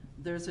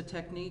 There's a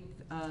technique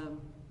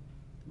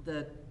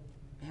that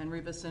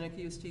Henry Vacinik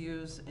used to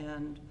use,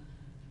 and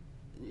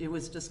it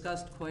was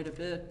discussed quite a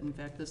bit. In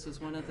fact, this was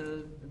one of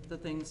the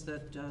things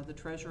that the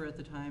treasurer at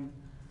the time,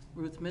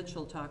 Ruth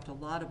Mitchell, talked a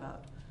lot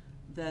about,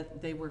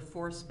 that they were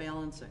force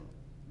balancing.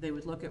 They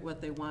would look at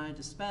what they wanted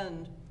to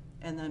spend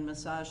and then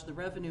massage the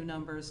revenue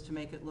numbers to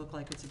make it look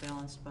like it's a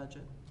balanced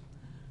budget.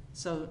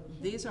 So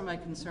these are my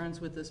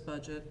concerns with this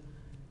budget.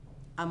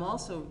 I'm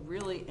also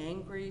really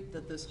angry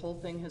that this whole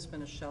thing has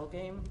been a shell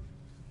game.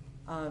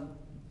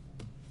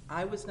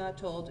 I was not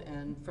told,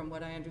 and from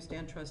what I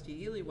understand,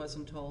 Trustee Ely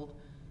wasn't told,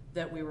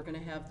 that we were going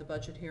to have the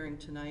budget hearing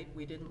tonight.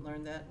 We didn't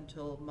learn that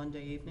until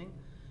Monday evening.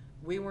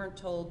 We weren't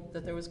told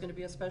that there was going to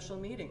be a special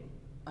meeting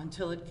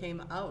until it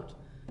came out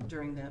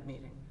during that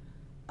meeting.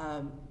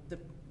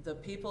 The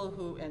people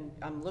who, and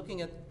I'm looking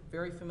at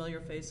very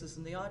familiar faces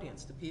in the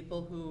audience, the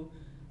people who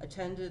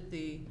attended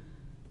the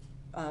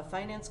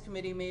Finance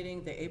Committee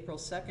meeting, the April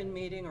 2nd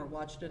meeting, or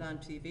watched it on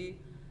TV,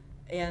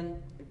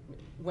 and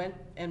went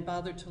and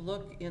bothered to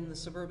look in the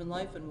Suburban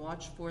Life and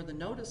watch for the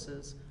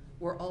notices,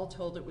 were all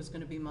told it was going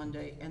to be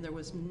Monday, and there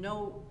was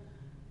no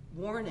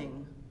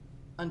warning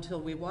until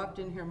we walked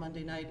in here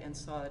Monday night and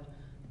saw it,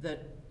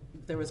 that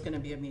there was going to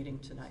be a meeting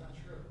tonight. That's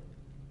not true.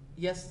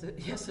 Yes,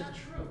 That's not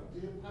true.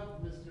 Mr.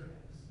 Hicks,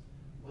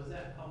 was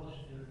that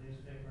published in the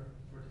newspaper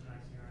for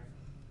tonight's hearing?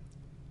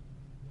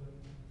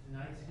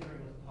 Tonight's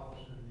hearing was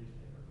published in the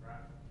newspaper,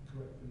 correct?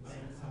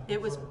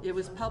 Correct. It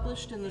was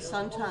published in the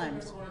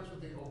Sun-Times. In accordance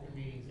with the Open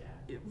Meetings Act.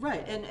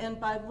 Right, and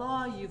by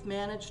law, you've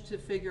managed to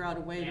figure out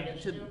a way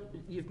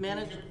you've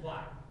managed.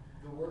 Comply.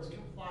 The words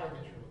comply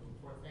that you're looking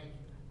for, thank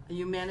you.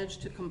 You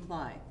managed to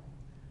comply.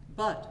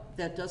 But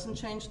that doesn't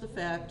change the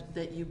fact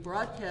that you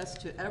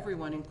broadcast to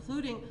everyone,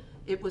 including,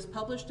 it was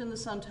published in the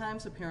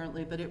Sun-Times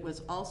apparently, but it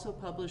was also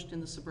published in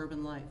the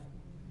Suburban Life.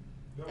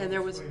 And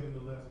there was. In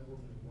the last board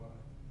meeting why.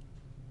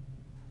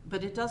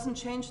 But it doesn't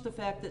change the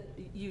fact that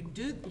you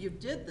did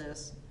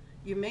this,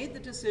 you made the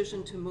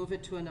decision to move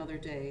it to another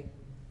day,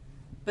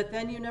 but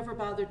then you never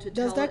bothered to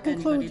tell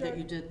anybody that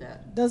you did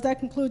that. Does that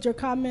conclude your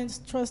comments,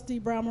 Trustee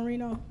Brown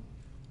Marino?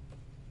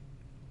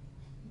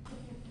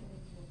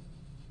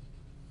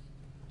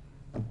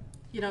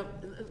 You know,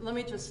 let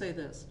me just say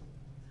this.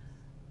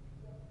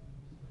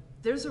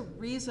 There's a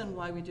reason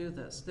why we do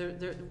this.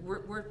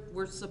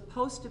 We're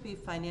supposed to be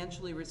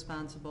financially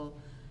responsible,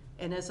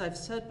 and as I've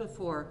said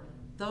before,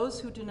 those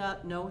who do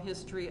not know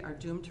history are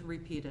doomed to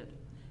repeat it.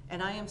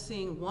 And I am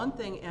seeing one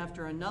thing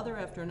after another,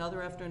 after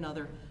another, after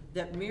another,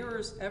 that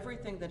mirrors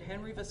everything that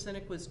Henry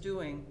Vacinik was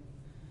doing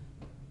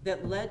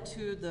that led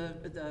to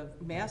the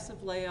massive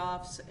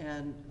layoffs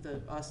and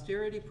the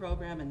austerity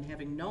program and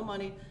having no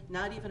money,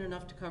 not even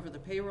enough to cover the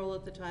payroll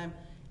at the time.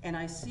 And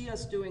I see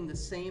us doing the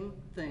same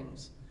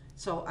things.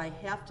 So I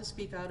have to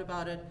speak out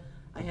about it.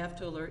 I have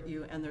to alert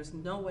you, and there's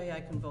no way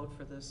I can vote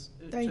for this,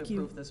 to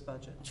approve this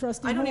budget.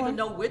 Trustee I don't Horn. even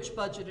know which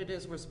budget it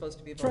is we're supposed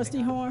to be voting Trustee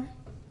on. Horn?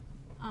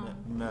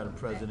 Madam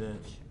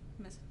President,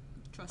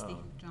 Trustee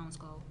Jones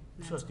go.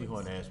 Trustee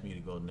Horn asked me to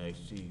go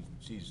next.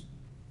 She's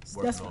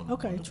That's, working on.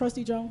 okay,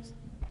 Trustee Jones?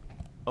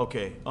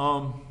 Okay,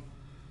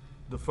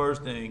 the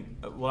first thing,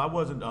 well, I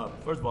wasn't,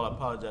 first of all, I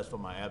apologize for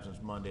my absence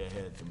Monday. I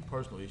had some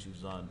personal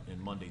issues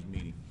in Monday's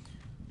meeting.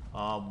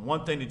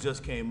 One thing that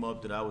just came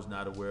up that I was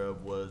not aware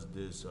of was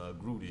this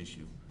Groot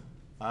issue.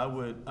 I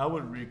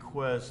would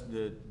request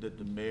that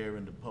the mayor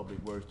and the public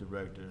works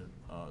director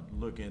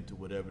look into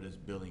whatever this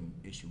billing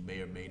issue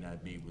may or may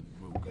not be with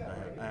Groot, because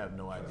I have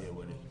no idea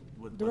what it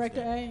is.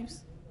 Director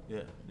Ames?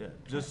 Yeah.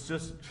 Just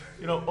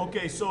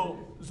okay. So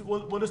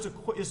well,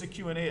 it's a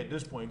Q&A at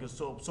this point.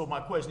 So my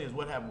question is,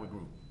 what happened with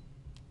Groot?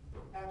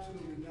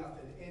 Absolutely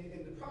nothing. And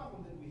the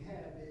problem that we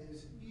have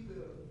is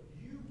either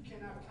you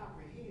cannot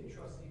comprehend,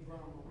 Trustee Brown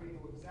Marino,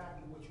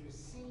 exactly what you're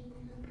seeing.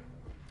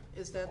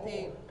 Is that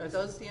are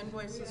those the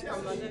invoices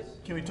from Monday?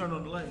 Can we turn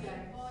on the light?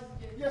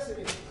 Yes, it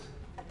is.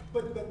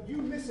 But you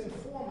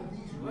misinforming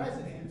these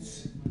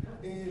residents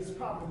is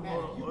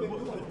problematic. You've been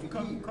doing it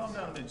for years. Calm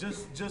down a minute.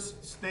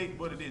 Just state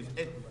what it is.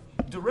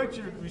 Direct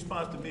your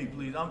response to me,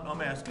 please.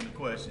 I'm asking the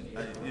question.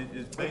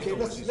 It's based on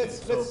what she said.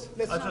 So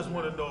I just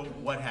want to know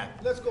what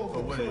happened. Let's go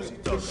with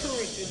the current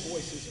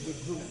invoices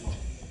with Groot,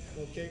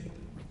 okay?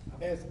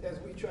 As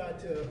we try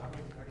to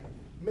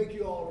make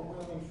you all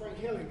aware when Frank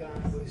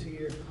Helligan was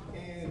here,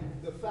 and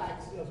the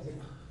facts of the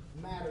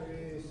matter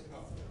is,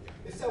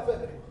 it's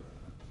self-evident,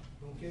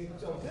 okay?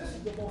 So this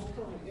is the most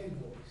current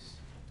invoice.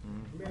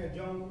 Mayor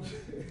Jones.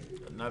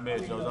 Not Mayor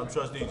Jones, I'm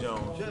Trustee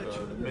Jones.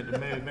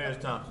 Mayor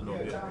Thompson over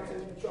Mayor there. Thompson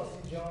and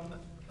Trustee Jones.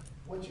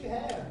 What you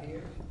have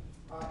here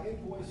are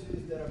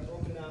invoices that are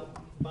broken out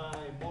by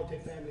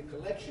multifamily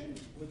collection,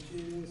 which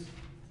is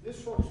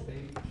this first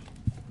page.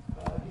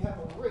 You have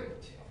a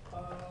rate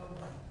of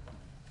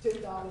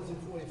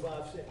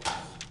 $10.45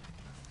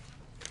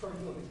 per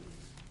unit.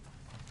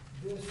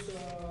 This,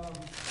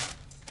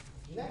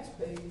 next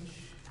page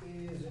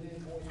is an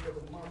invoice for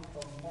the month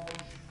of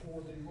March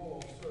for the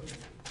roll service.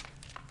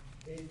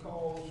 It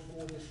calls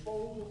for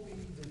disposal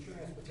fees and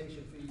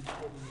transportation fees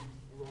for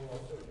the roll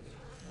service.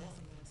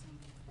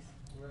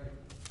 Right.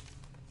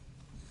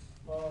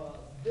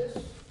 This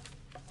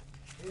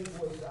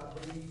invoice, I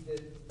believe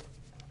that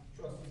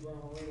Trustee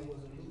Brown was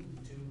alluding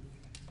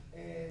to,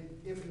 and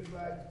if in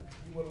fact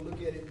you want to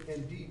look at it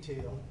in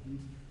detail,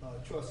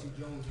 Trustee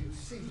Jones, you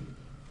see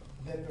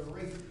that the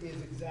rate is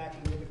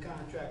exactly what the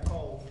contract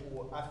called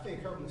for. I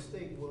think her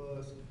mistake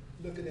was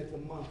looking at the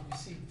month. You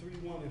see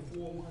 3-1 and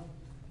 4-1.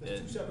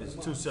 It's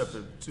two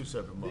separate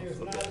months. There's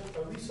not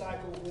a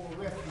recycle or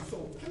refuse, so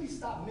please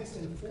stop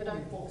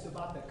misinforming folks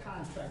about the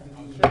contract.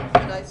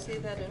 Should I see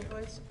that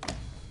invoice?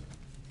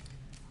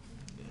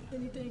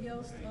 Anything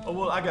else? Oh,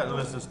 well, I got a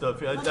list of stuff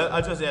here.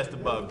 I just asked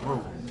about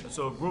group.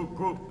 So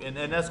group, and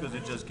that's because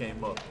it just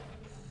came up.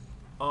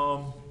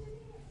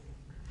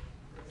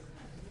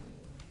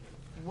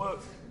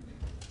 What,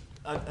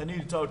 I need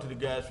to talk to the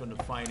guys from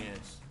the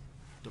finance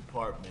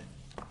department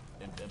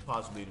and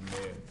possibly the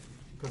mayor,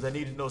 because I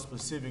need to know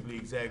specifically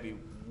exactly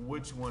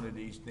which one of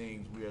these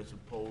things we are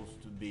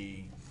supposed to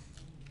be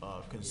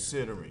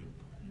considering.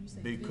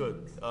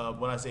 Because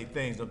when I say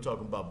things, I'm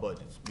talking about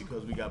budgets,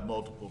 because we got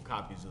multiple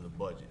copies of the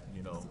budget,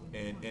 you know,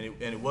 and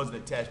it wasn't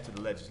attached to the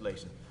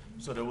legislation.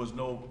 So there was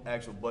no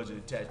actual budget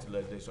attached to the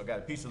legislation. So I got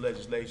a piece of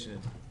legislation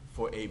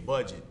for a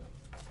budget,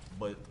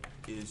 but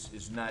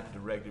it's not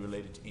directly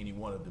related to any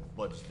one of the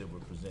budgets that were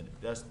presented.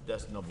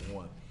 That's number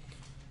one.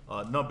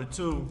 Number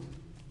two,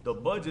 the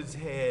budgets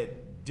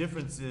had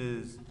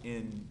differences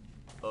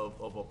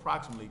of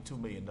approximately $2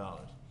 million.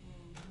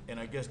 And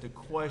I guess the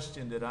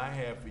question that I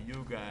have for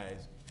you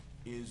guys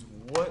is,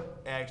 what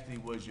actually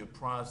was your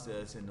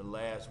process in the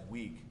last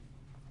week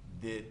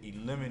that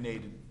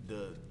eliminated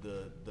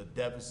the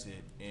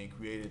deficit and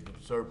created the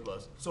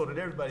surplus, so that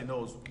everybody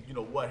knows, you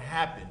know, what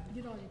happened?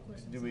 Get all your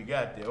questions. Did we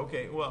got there?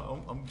 Okay,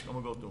 well, I'm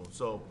gonna go through them.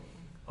 So,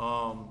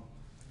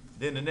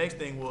 then the next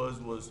thing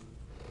was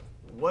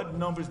what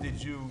numbers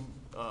did you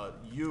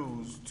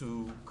use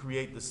to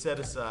create the set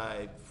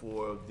aside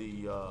for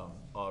the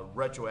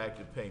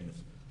retroactive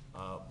payments?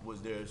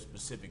 Was there a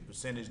specific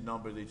percentage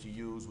number that you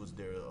used? Was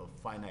there a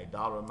finite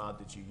dollar amount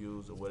that you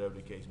used, or whatever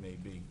the case may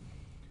be?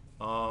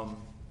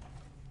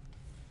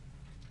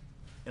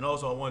 And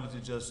also, I wanted to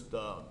just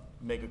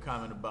make a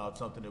comment about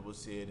something that was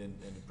said in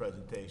the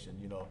presentation.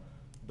 You know,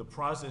 the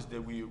process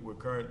that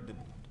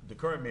the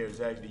current mayor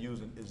is actually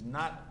using is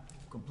not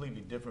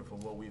completely different from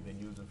what we've been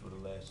using for the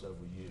last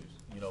several years.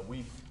 You know,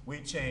 we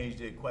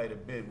changed it quite a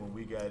bit when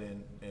we got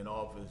in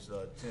office,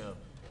 Tim,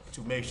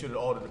 to make sure that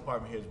all the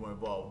department heads were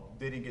involved.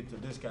 They didn't get to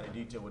this kind of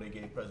detail where they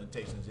gave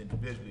presentations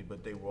individually,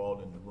 but they were all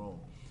in the room.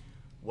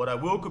 What I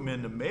will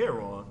commend the mayor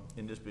on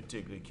in this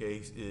particular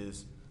case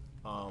is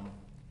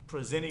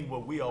presenting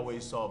what we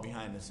always saw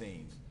behind the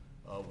scenes,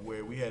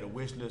 where we had a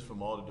wish list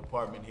from all the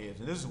department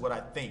heads. And this is what I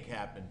think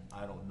happened.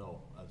 I don't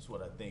know. That's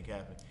what I think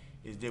happened,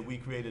 is that we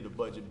created a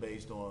budget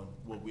based on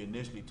what we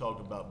initially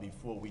talked about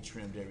before we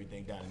trimmed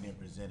everything down and then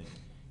presented it.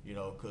 You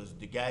know, because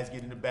the guys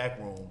get in the back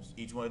rooms,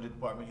 each one of the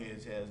department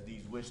heads has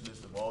these wish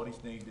lists of all these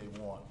things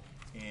they want,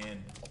 and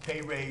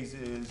pay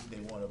raises, they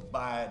want to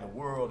buy the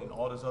world and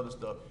all this other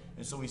stuff.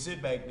 And so we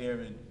sit back there,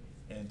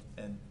 and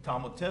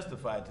Tom will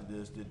testify to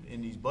this, that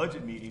in these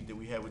budget meetings that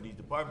we have with these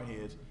department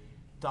heads,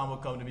 Tom will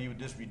come to me with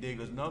this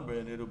ridiculous number,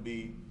 and it'll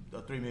be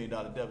a $3 million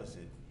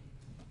deficit.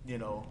 You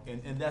know,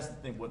 and that's the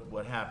thing,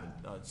 what happened.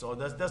 So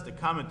that's the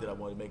comment that I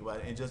wanted to make about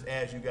it, and just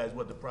ask you guys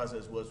what the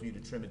process was for you to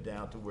trim it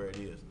down to where it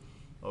is.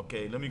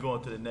 Okay, let me go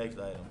on to the next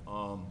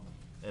item,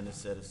 and the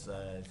set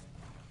aside.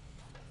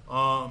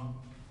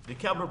 The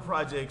capital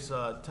projects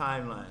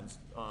timelines.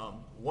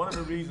 One of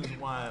the reasons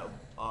why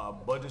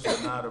budgets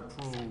were not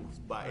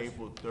approved by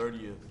April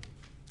 30th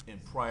in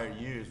prior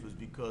years was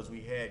because we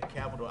had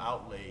capital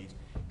outlays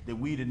that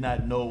we did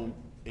not know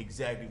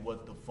exactly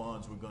what the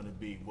funds were going to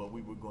be, what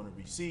we were going to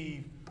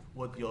receive,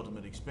 what the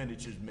ultimate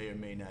expenditures may or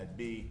may not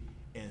be,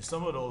 and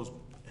some of those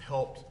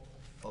helped,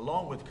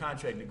 along with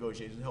contract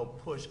negotiations,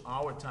 help push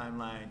our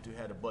timeline to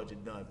have the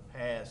budget done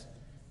past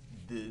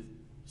the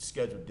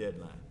scheduled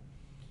deadline.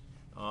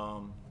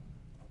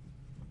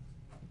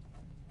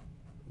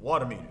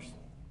 Water meters.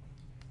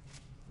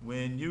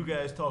 When you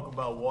guys talk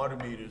about water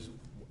meters,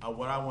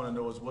 what I want to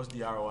know is, what's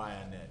the ROI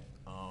on that?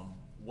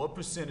 What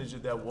percentage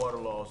of that water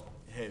loss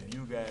have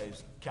you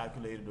guys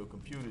calculated or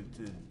computed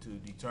to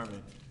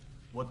determine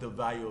what the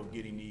value of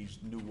getting these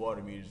new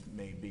water meters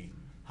may be?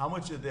 How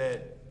much of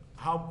that,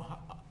 how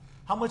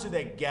much of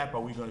that gap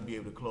are we going to be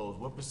able to close?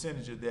 What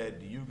percentage of that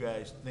do you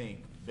guys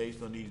think,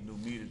 based on these new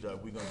meters, are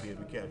we going to be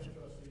able to capture?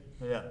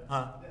 Yeah,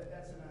 huh?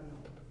 That's an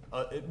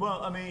unknown.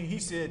 Well, I mean, he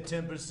said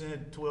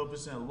 10%,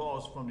 12%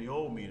 loss from the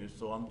old meters.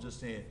 So I'm just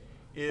saying,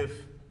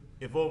 if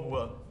over,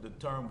 well, the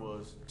term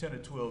was 10 or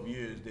 12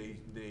 years, they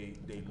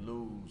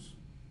lose,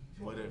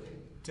 whatever,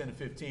 10 to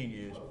 15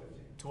 years,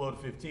 12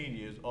 to 15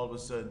 years, all of a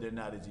sudden they're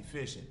not as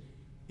efficient.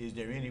 Is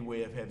there any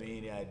way of having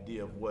any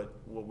idea of what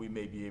we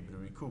may be able to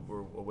recoup,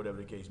 or whatever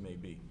the case may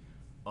be?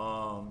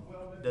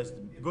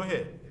 Go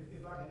ahead.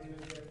 If I can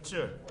interject.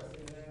 Sure.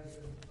 Question and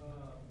answer.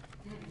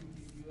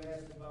 You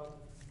asked about,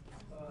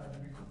 the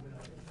recoupment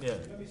of it. Yeah.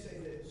 Let me say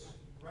this,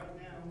 right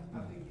now,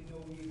 I think,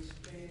 we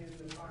expend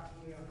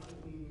approximately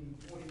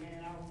 140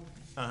 man-hours.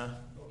 Uh-huh.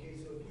 Okay,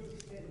 so if you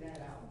extend that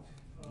out,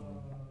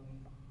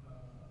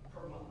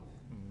 per month,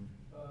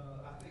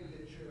 I think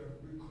that your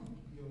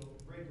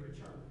rate of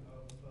return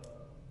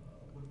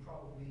would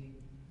probably.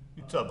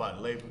 You talk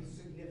about labor. Be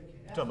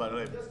significant. Talk about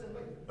labor. Just in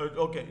labor.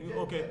 Okay.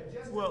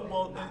 Just in Well,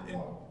 labor, not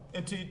more.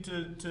 and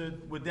to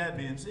with that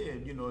being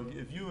said,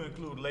 if you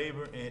include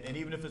labor and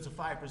even if it's a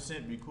 5%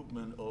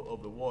 recoupment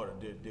of the water,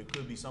 there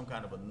could be some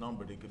kind of a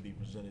number that could be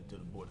presented to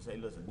the board to say,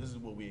 listen, this is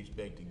what we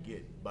expect to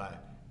get by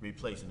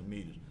replacing the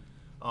meters.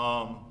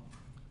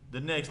 The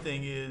next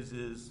thing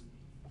is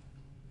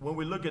when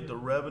we look at the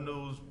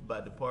revenues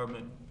by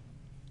department,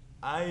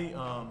 I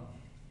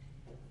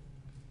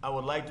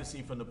would like to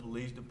see from the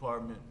police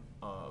department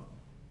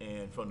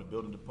and from the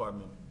building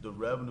department the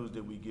revenues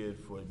that we get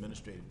for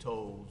administrative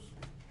tolls,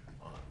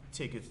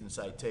 tickets and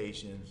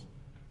citations,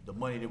 the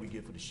money that we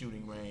get for the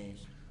shooting range,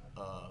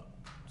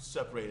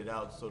 separated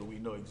out so that we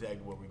know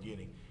exactly what we're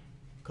getting.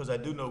 Because I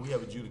do know we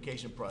have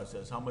adjudication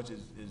process. How much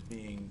is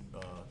being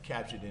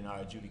captured in our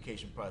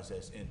adjudication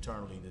process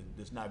internally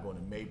that's not going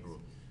to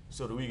Maybrook,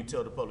 so that we can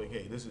tell the public,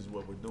 hey, this is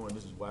what we're doing,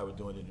 this is why we're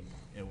doing it,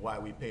 and why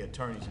we pay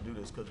attorneys to do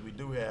this, because we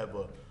do have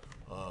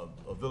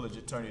a village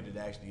attorney that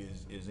actually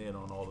is in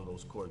on all of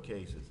those court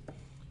cases.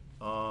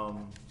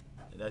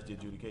 And that's the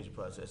adjudication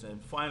process. And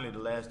finally, the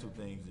last two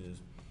things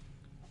is,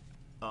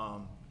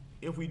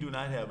 if we do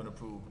not have an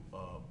approved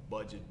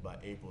budget by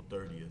April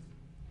 30th,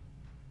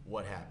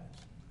 what happens?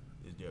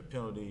 Is there a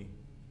penalty?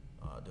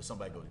 Does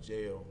somebody go to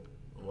jail?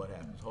 Or what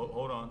happens?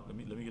 Hold on, let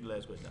me get the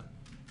last question out.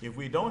 If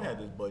we don't have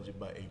this budget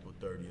by April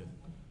 30th,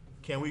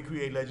 can we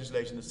create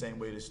legislation the same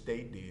way the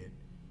state did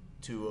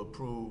to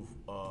approve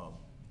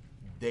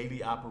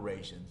daily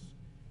operations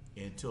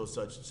until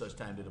such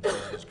time that the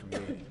budget is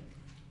created?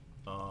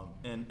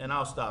 And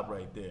I'll stop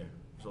right there.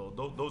 So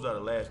those are the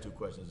last two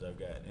questions I've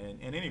got,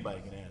 and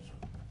anybody can answer.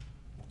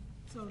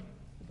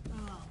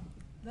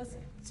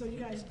 So you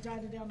guys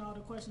jotted down all the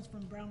questions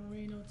from Brown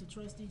Marino to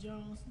Trustee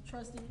Jones.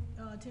 Trustee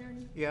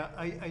Tierney? Yeah,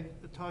 I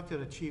talked to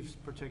the chiefs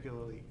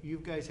particularly. You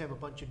guys have a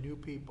bunch of new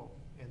people,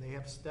 and they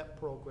have step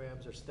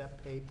programs or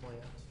step pay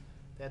plans.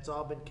 That's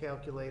all been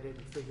calculated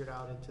and figured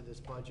out into this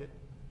budget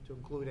to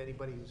include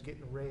anybody who's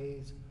getting a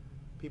raise,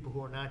 people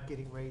who are not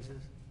getting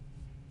raises.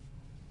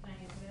 Can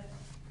I answer that?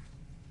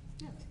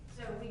 Yeah.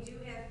 So we do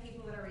have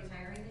people that are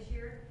retiring this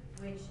year,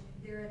 which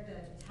they're at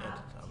the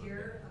top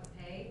tier of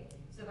pay.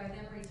 So by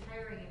them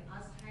retiring and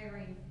us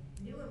hiring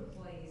new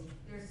employees,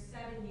 there's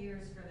 7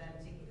 years for them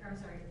to,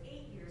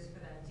 8 years for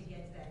them to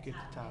get to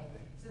that top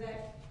pay. So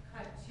that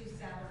cut 2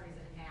 salaries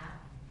in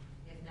half,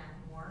 if not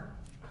more,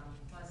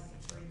 plus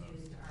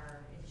reduced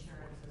our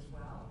insurance as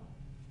well.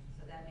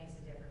 So that makes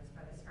a difference.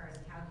 But as far as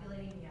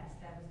calculating, yes,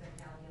 that was their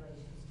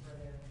calculations for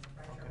their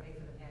retro pay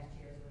for the past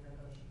years with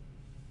negotiation.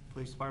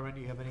 Police department,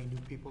 do you have any new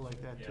people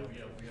like that too?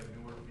 Yeah, we have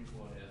newer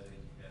people as they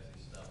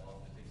step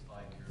up. It takes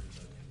 5 years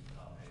to get the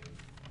top pay, and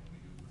we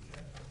do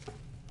project.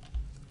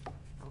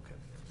 Okay,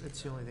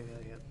 that's the only thing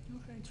I had.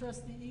 Okay,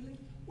 Trustee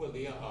Ely? Well,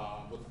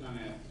 was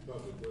gonna ask the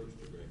Public Works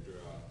Director,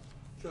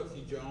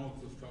 Trustee Jones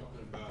was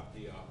talking about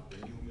the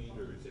new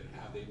meters and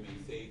how they may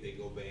say they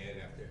go bad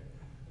after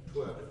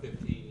 12 to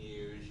 15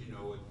 years,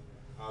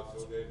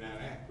 so they're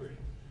not accurate.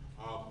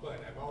 But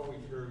I've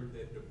always heard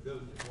that the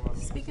village of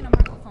Broadview. Speaking of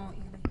microphone,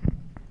 Ely.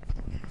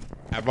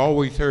 I've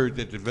always heard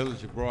that the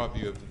village of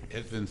Broadview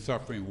has been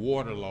suffering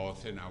water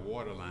loss in our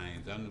water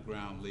lines,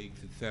 underground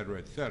leaks, et cetera,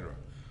 et cetera.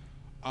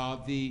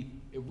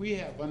 If we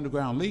have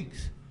underground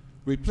leaks,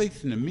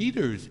 replacing the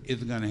meters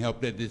isn't gonna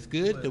help that. It's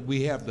good that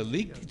we have the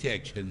leak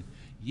detection,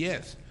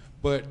 yes,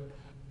 but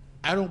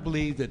I don't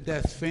believe that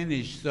that's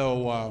finished,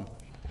 so,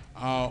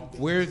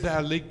 where's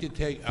our leak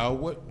detect,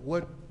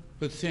 what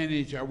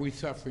percentage are we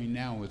suffering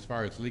now as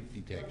far as leak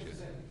detection?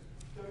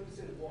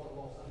 30% of water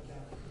loss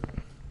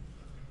unaccounted.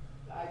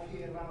 The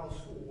IPA allows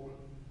for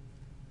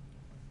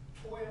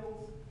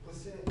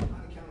 12%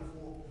 unaccounted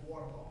for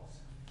water loss.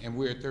 And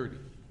we're at 30.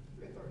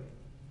 We're at 30,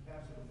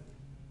 absolutely.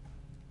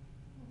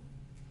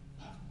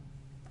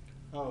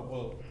 Oh,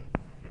 well.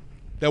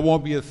 There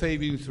won't be a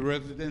savings to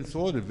residents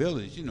or the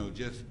village,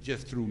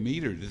 just through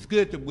meters. It's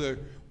good that we're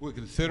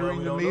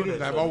considering Well, the we don't know meters.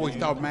 that, I've Trustee. always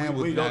thought mine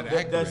was not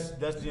accurate.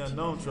 That's the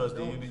unknown,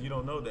 Trustee. You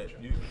don't know that.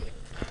 You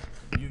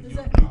Is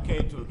that-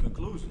 came to a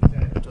conclusion,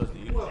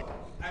 Trustee. Well,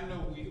 I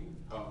know we,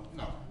 no.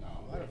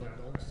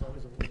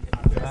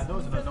 I know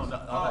it's an unknown.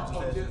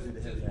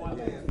 Just one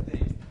last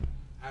thing.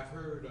 I've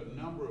heard a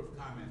number of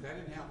comments. I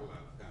didn't have a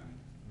lot of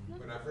comments,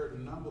 but I've heard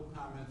a number of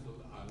comments,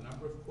 a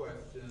number of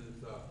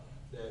questions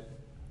that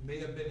may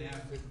have been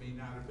answered, may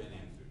not have been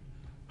answered.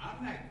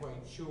 I'm not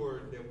quite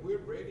sure that we're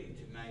ready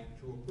tonight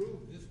to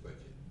approve this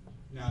budget.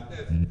 Now,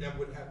 that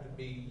would have to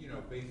be,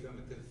 based on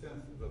the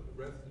consensus of the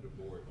rest of the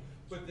board.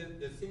 But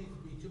there seems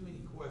to be too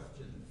many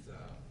questions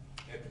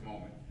at the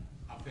moment.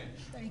 I'm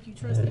finished. Thank you,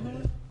 Trustee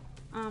Moore.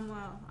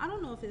 Well, I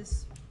don't know if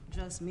it's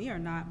just me or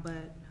not,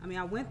 but, I mean,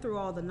 I went through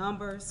all the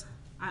numbers.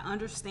 I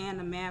understand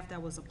the math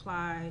that was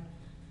applied.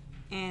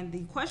 And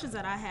the questions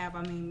that I have,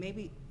 I mean,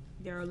 maybe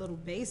they're a little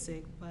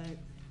basic, but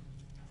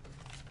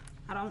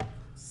I don't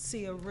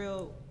see a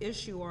real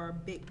issue or a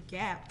big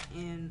gap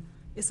in,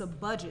 it's a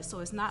budget, so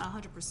it's not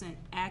 100%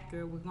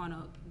 accurate. We're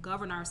gonna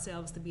govern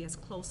ourselves to be as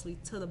closely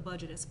to the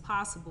budget as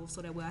possible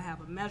so that we'll have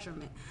a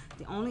measurement.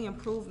 The only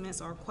improvements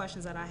or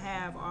questions that I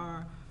have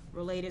are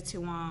related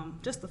to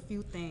just a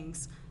few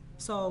things.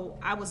 So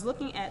I was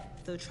looking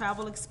at the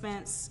travel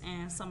expense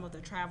and some of the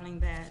traveling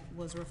that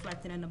was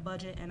reflected in the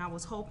budget, and I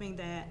was hoping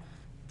that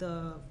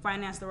the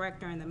finance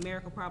director and the mayor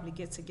could probably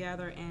get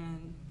together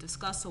and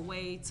discuss a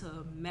way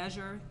to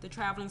measure the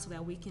traveling so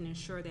that we can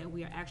ensure that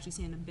we are actually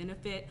seeing the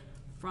benefit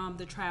from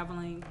the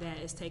traveling that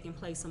is taking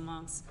place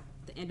amongst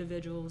the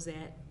individuals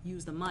that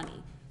use the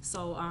money.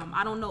 So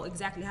I don't know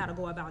exactly how to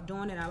go about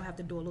doing it. I would have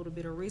to do a little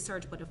bit of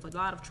research, but if a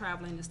lot of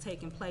traveling is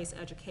taking place,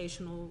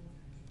 educational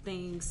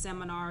things,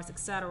 seminars,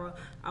 etc.,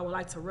 I would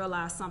like to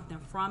realize something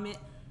from it.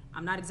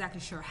 I'm not exactly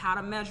sure how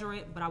to measure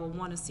it, but I would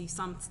want to see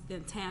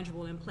something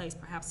tangible in place,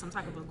 perhaps some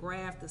type of a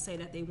graph to say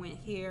that they went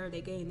here,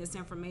 they gained this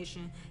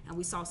information, and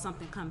we saw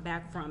something come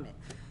back from it.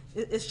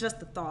 It's just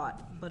a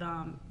thought, but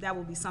that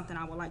would be something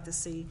I would like to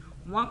see.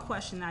 One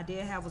question I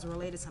did have was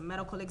related to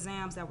medical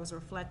exams that was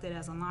reflected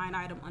as a line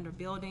item under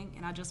building,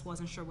 and I just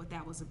wasn't sure what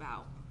that was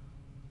about.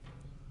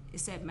 It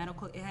said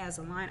medical, it has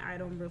a line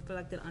item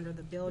reflected under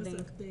the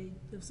building.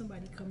 If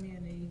somebody come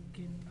in, they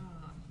can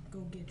go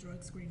get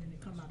drug screening and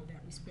come out of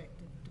that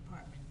respective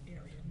department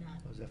area,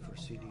 not. Was that for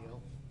CDL?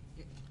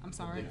 I'm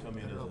sorry? They come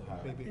in as a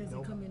hire. Maybe, Doesn't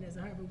no. come in as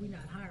a hire, but we're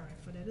not hiring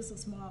for that. It's a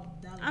small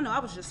dollar. I know, I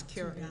was just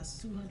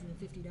curious.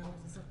 $250 or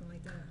something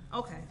like that.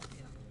 Okay.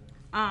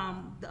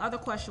 The other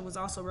question was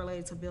also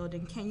related to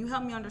building. Can you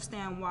help me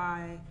understand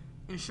why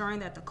ensuring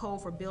that the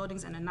code for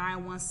buildings and the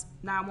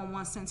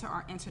 911 center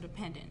are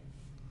interdependent?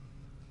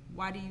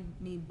 Why do you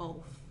need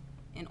both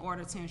in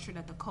order to ensure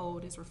that the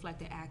code is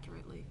reflected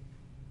accurately?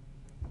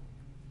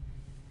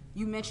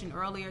 You mentioned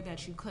earlier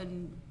that you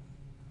couldn't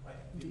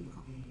do.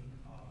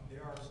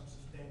 There are some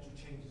substantial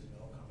changes in the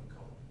upcoming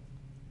code.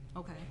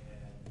 Okay.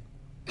 And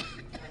the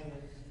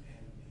plans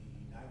and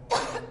the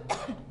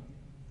 911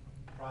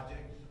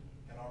 project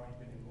had already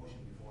been in motion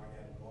before I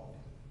got involved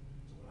in it.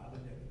 So when I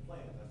looked at the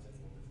plans, I said,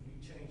 well, if we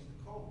change the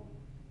code,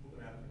 we're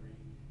gonna have to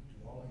redo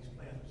all of these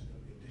plans, which is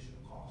gonna be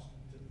additional cost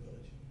to the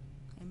village.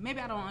 And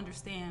maybe I don't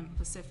understand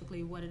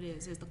specifically what it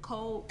is. Is the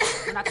code,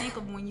 when I think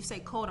of, when you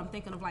say code, I'm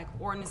thinking of like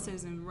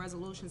ordinances and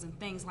resolutions and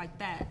things like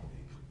that.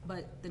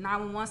 But the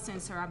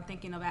 911 center, I'm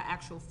thinking of an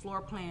actual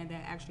floor plan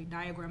that actually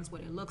diagrams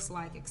what it looks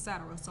like, et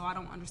cetera. So I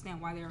don't understand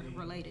why they're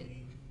related.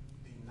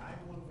 The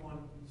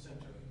 911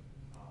 center,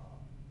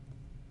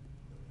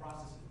 the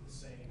process is the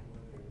same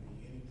whether it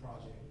be any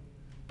project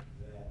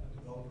that a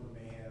developer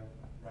may have.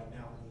 Right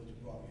now, the Village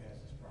of Broadview has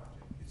this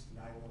project. It's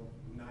 911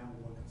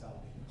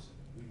 Consolidated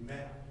Center. We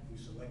met, we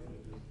selected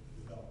a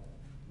developer.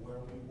 Where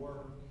we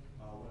were,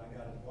 when I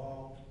got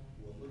involved,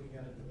 was looking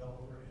at a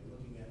developer and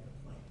looking at the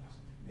plans.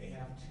 They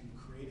have to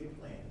create a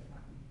plan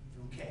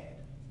through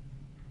CAD,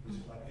 which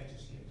is like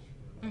Etch-a-Sketch.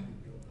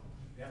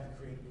 They have to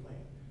create a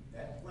plan.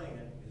 That plan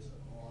is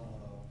on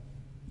a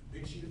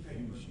big sheet of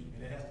paper,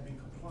 and it has to be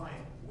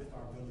compliant with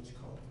our village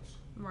codes.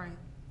 Right.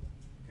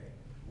 Okay,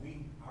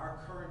 our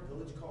current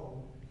village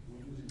code,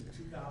 we're using the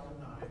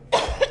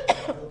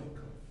 2009 building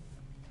code.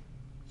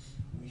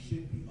 We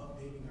should be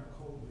updating our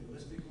code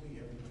realistically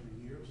every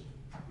 3 years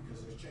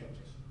because there's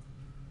changes.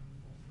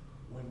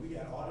 When we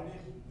got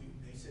audited,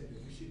 they said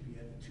that we should be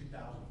at the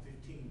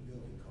 2015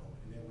 building code,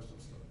 and there were some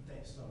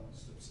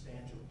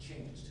substantial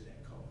changes to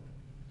that code.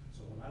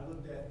 So when I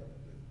looked at the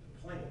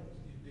plans,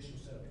 the additional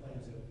set of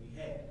plans that we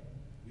had,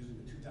 using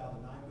the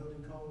 2009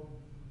 building code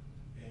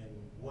and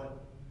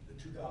what the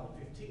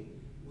 2015,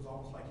 it was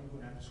almost like you were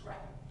gonna have to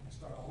scrap it and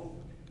start all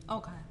over again.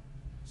 Okay.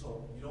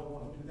 So you don't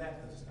wanna do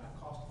that because it's not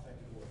cost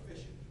effective or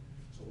efficient.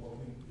 So what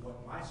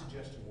my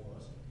suggestion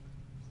was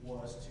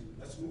to,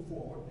 let's move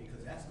forward,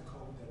 because that's the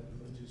code that the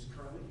village is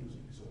currently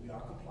using. So we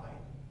are compliant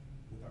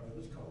with our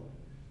village code.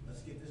 Let's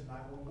get this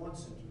 911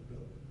 center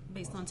built.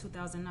 Based on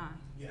 2009.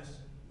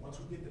 Yes. Once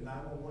we get the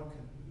 911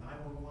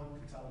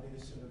 Consolidated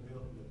Center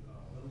built with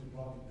Village of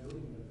Broadview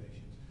building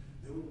renovations,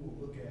 then we will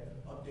look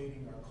at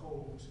updating our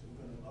codes.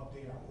 We're going to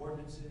update our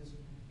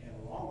ordinances, and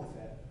along with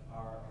that,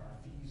 our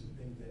fees and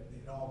things that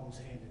it all goes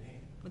hand in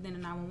hand. But then the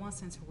 911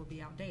 center will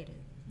be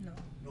outdated. No.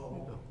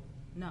 No.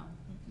 No.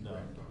 No.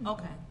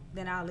 Okay.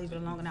 Then I'll leave it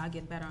alone and I'll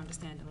get a better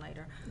understanding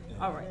later.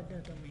 All right.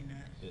 That don't mean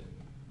that. Yeah.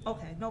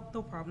 Okay, no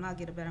problem. I'll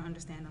get a better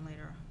understanding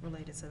later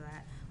related to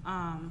that.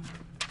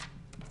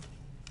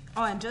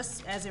 Oh, and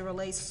just as it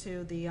relates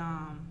to the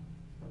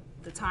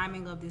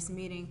timing of this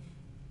meeting,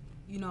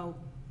 you know,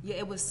 yeah,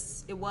 it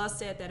was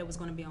said that it was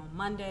gonna be on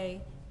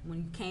Monday. When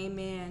you came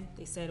in,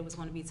 they said it was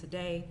gonna be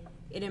today.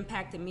 It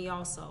impacted me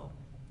also.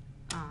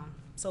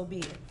 So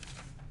be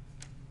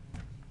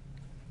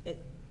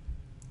it.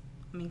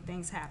 I mean,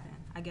 things happen.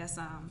 I guess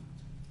I'm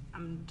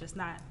just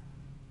not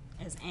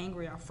as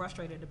angry or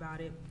frustrated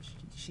about it.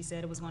 She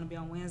said it was gonna be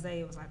on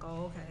Wednesday. It was like,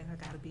 oh, okay, I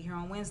gotta be here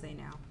on Wednesday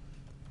now.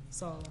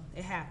 So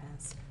it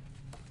happens.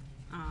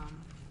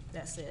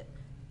 That's it.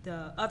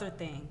 The other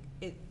thing,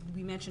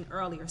 we mentioned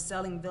earlier,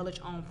 selling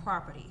village-owned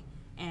property.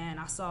 And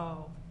I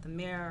saw the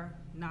mayor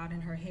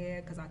nodding her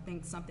head because I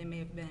think something may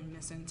have been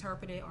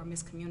misinterpreted or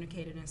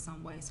miscommunicated in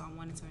some way. So I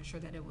wanted to ensure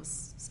that it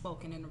was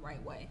spoken in the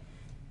right way.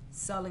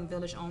 Selling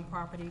village-owned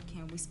property,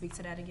 can we speak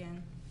to that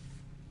again?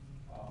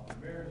 The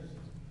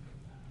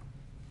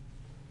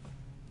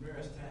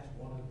mayor's tasked,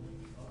 one of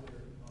the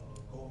other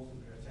goals the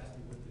mayor's tasked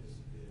me with is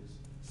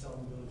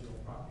selling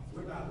village-owned property.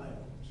 We're not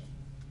landlords,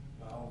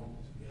 by all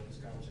means. We had this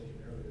conversation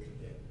earlier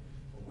today,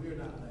 but we're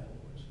not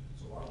landlords.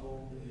 So our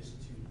goal is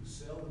to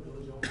sell the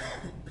village-owned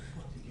property,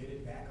 to get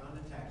it back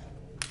on the tax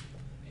roll,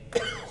 and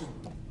to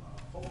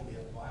hopefully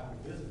have a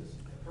viable business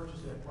that purchase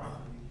that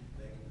property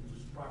that can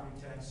produce property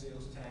tax,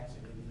 sales tax,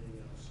 and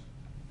anything else.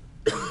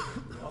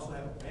 We also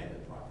have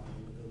abandoned property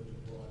in the village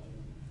of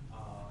Broadview.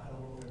 I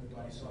don't know if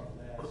everybody saw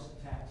the last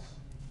tax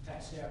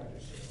scavenger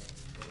sale,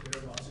 but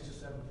there are about 6 or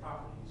 7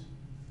 properties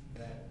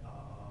that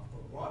for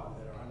Broadview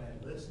that are on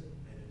that list,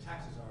 and the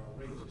taxes are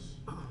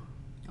outrageous.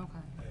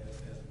 Okay.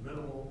 As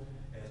minimal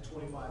as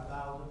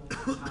 $25,000,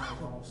 as high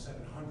as almost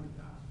 $700,000.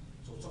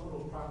 So some of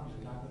those properties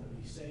are not going to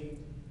be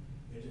saved.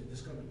 They're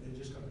just going to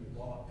be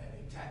bought at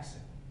a tax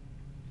sale,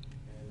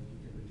 and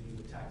you can redeem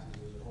the taxes.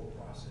 There's a whole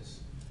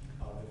process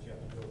that you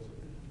have to go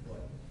through.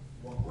 But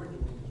what we're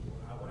doing is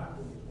what I'm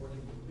doing is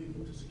working with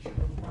legal to secure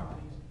those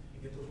properties and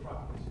get those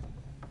properties,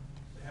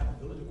 to have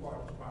the village acquire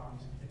those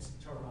properties and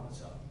turn around and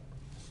sell them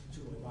to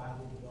a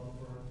viable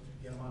developer,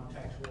 get them on the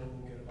tax roll,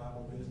 get a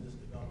viable business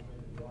development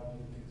and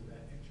Broadview and things of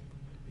that nature.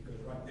 Because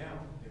right now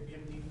they're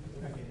empty, and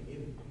we're not getting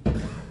anything.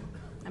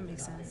 That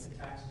makes sense. They're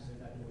not paying taxes,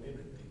 they're not doing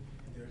anything,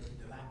 and they're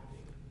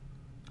dilapidated.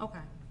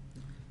 Okay.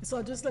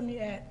 So just let me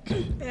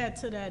add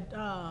to that,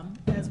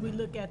 as we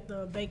look at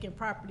the vacant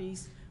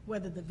properties,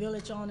 whether the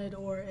village own it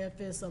or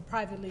if it's a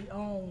privately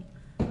owned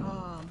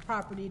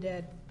property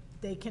that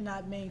they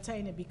cannot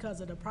maintain it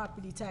because of the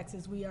property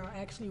taxes, we are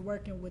actually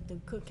working with the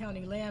Cook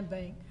County Land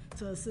Bank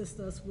to assist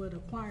us with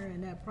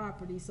acquiring that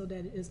property so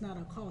that it's not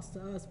a cost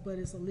to us, but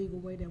it's a legal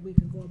way that we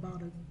can go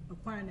about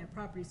acquiring that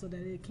property so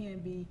that it can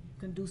be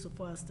conducive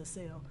for us to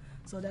sell.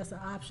 So that's an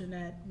option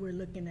that we're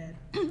looking at.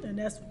 And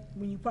that's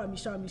when you probably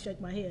saw me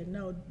shake my head.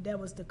 No, that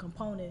was the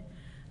component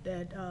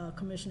that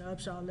Commissioner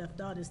Upshaw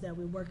left out, is that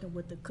we're working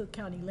with the Cook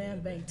County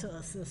Land Bank to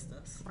assist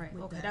us. Right,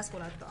 with okay, that. that's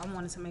what I thought. I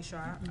wanted to make sure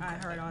I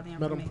heard all the information.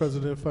 Madam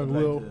President, if I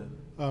will,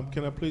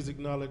 can I please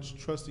acknowledge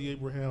Trustee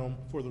Abraham,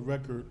 for the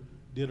record,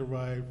 did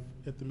arrive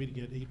at the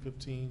meeting at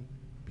 8:15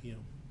 p.m.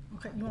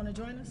 Okay, you want to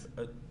join us?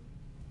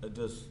 I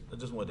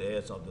just wanted to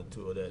add something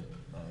to that,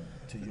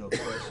 to your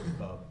question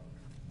about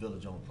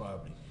village-owned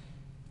property.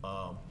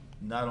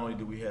 Not only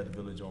do we have the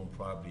village-owned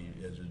property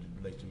as it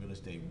relates to real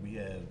estate, we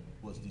have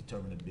what's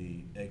determined to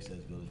be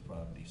excess village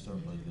property,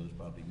 surplus village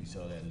property. We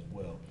sell that as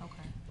well.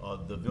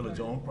 Okay. The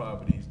village-owned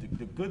properties,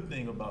 the good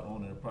thing about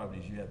owning a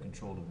property is you have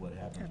control of what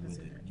happens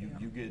with it.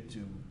 You get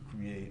to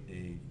create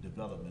a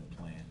development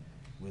plan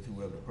with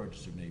whoever the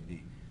purchaser may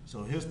be.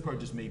 So his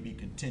purchase may be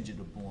contingent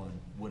upon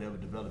whatever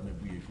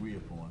development we agree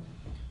upon.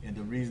 And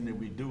the reason that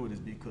we do it is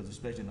because,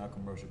 especially in our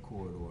commercial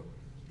corridor,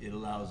 it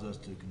allows us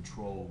to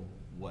control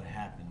what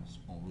happens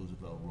on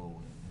Roosevelt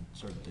Road and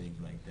certain things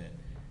like that.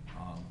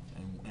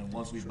 And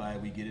once we buy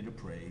it, we get it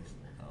appraised.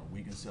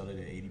 We can sell it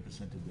at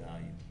 80% of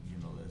value. You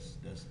know,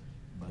 that's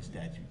by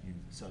statute. You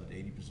sell it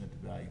at 80% of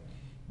value.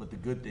 But the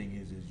good thing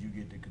is you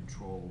get to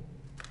control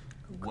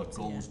what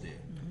goes there.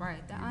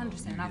 Right, I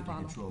understand. I follow.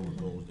 You get to control what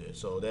goes there.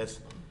 So that's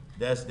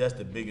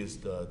the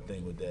biggest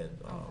thing with that.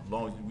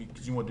 Long as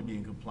because you want to be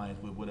in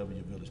compliance with whatever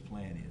your village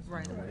plan is.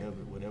 Right. You know,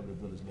 whatever the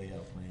village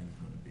layout plan is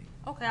going to be.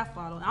 Okay, I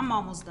follow. I'm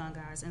almost done,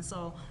 guys. And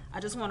so I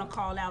just want to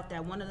call out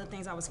that one of the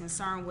things I was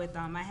concerned with,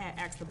 I had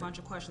asked a bunch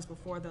of questions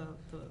before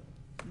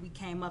we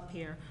came up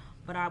here,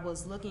 but I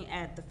was looking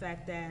at the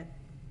fact that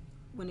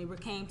when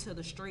it came to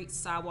the streets,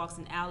 sidewalks,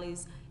 and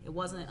alleys, it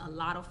wasn't a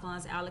lot of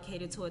funds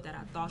allocated to it that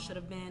I thought should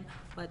have been,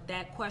 but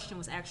that question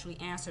was actually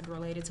answered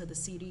related to the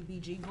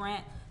CDBG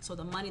grant. So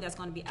the money that's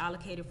going to be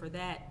allocated for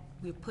that,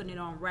 we're putting it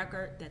on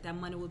record that that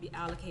money will be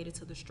allocated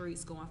to the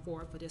streets going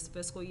forward for this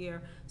fiscal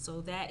year. So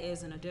that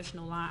is an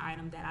additional line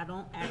item that I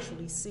don't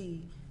actually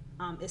see.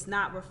 It's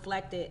not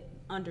reflected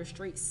under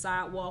street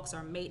sidewalks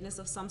or maintenance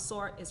of some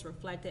sort. It's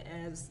reflected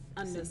as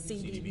under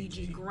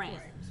CDBG grant.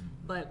 Right.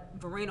 But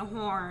Verena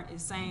Horn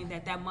is saying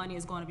that that money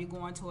is going to be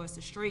going towards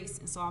the streets,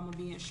 and so I'm going to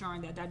be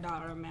ensuring that that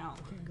dollar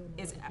amount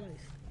is.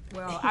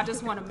 Well, I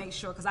just want to make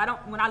sure, because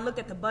when I looked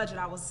at the budget,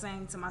 I was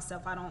saying to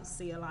myself, I don't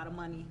see a lot of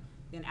money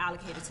being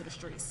allocated to the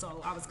streets.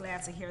 So I was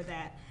glad to hear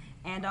that.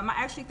 And I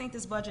actually think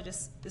this budget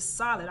is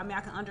solid. I mean,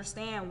 I can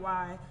understand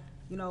why,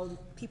 you know,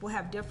 people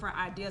have different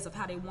ideas of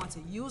how they want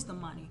to use the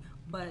money,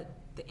 but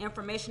the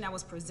information that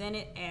was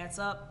presented adds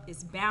up,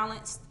 it's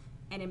balanced,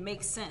 and it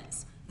makes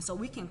sense. And so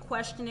we can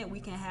question it, we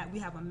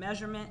have a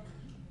measurement,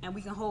 and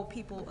we can hold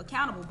people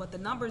accountable, but the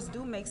numbers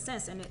do make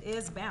sense, and it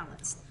is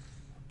balanced.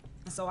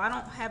 And so I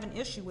don't have an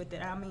issue with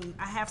it. I mean,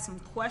 I have some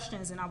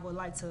questions and I would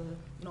like to,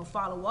 you know,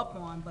 follow up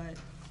on, but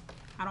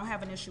I don't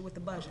have an issue with the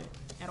budget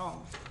at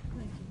all.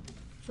 Thank you.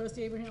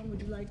 Trustee Abraham,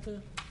 would you like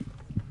to?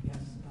 Yes.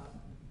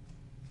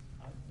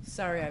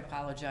 Sorry, I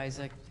apologize.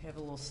 I have a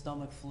little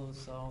stomach flu,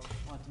 so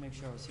I wanted to make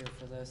sure I was here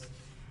for this.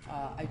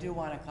 I do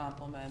want to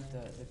compliment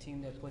the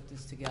team that put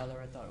this together.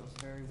 I thought it was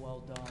very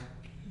well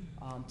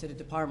done. To the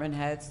department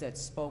heads that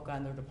spoke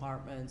on their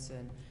departments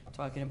and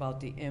talking about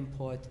the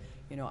input,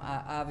 you know,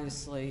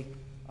 obviously,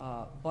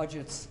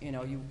 budgets, you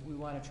know, we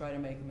want to try to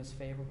make them as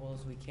favorable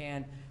as we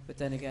can, but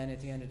then again,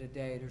 at the end of the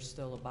day, there's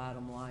still a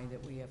bottom line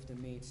that we have to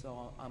meet.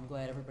 So I'm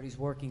glad everybody's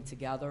working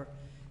together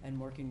and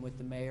working with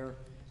the mayor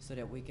so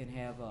that we can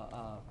have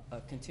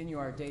continue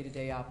our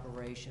day-to-day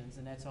operations.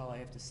 And that's all I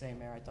have to say,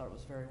 Mayor. I thought it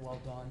was very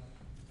well done.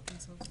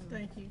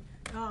 Thank you.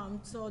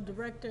 So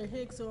Director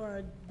Hicks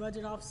or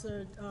Budget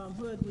Officer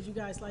Hood, would you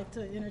guys like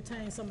to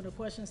entertain some of the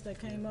questions that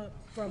came up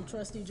from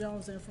Trustee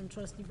Jones and from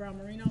Trustee Brown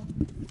Marino?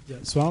 Yeah,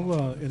 so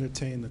I'll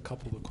entertain a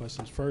couple of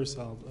questions. First,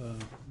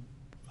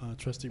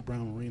 Trustee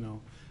Brown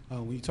Marino,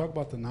 when you talk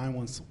about the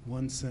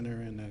 911 Center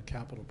and the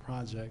capital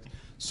project,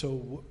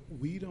 so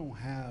we don't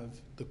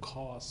have the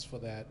costs for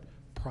that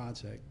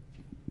project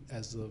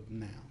as of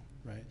now,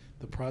 right?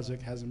 The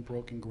project hasn't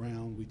broken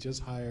ground. We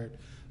just hired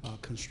a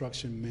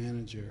construction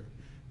manager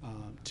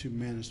to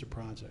manage the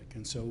project.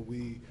 And so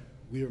we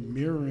are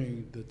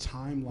mirroring the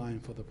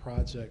timeline for the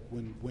project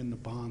when the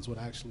bonds would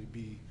actually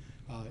be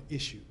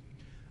issued.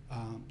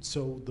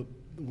 So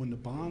when the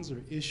bonds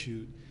are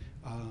issued,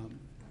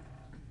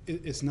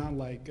 it's not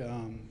like,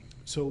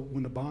 so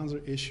when the bonds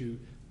are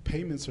issued,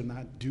 payments are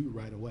not due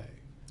right away,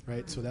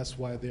 right? So that's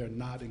why they're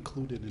not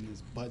included in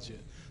this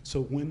budget.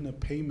 So when the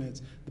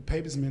payments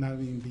may not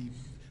even be,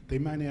 they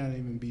might not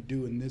even be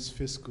due in this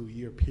fiscal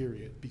year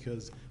period,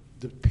 because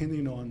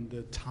depending on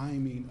the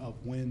timing of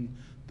when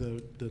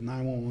the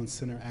 911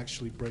 center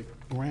actually break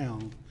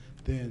ground,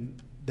 then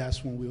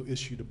that's when we'll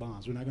issue the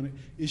bonds. We're not going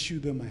to issue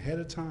them ahead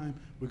of time.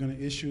 We're going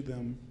to issue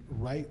them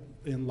right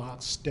in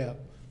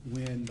lockstep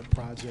when the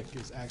project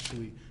is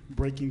actually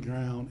breaking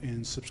ground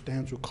and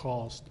substantial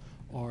costs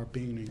are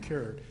being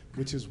incurred,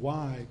 which is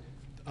why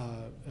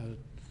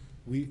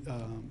we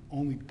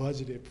only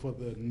budgeted for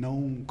the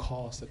known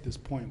cost at this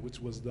point, which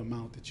was the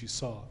amount that you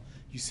saw.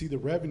 You see the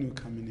revenue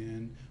coming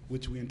in,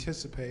 which we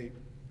anticipate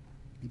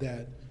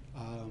that,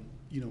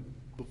 you know,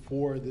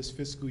 before this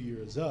fiscal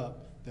year is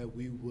up, that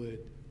we would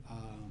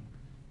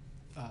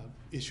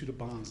issue the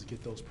bonds to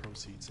get those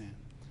proceeds in.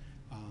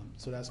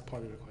 So that's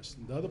part of the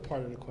question. The other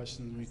part of the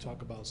question is when we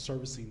talk about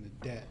servicing the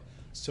debt.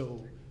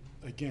 So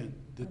again,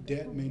 the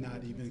debt may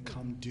not even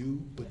come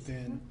due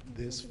within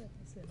this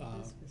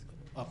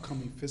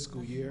upcoming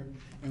fiscal year.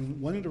 And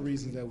one of the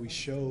reasons that we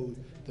showed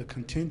the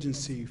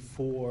contingency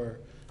for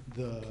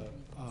the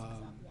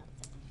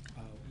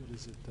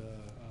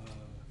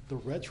the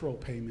retro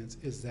payments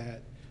is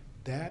that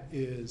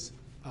is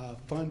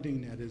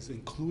funding that is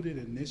included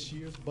in this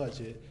year's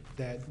budget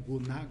that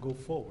will not go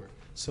forward.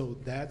 So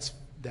that's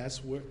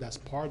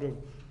part of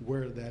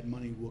where that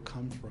money will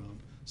come from.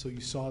 So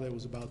you saw there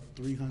was about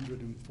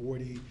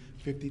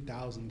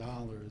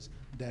 $50,000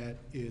 that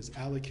is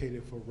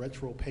allocated for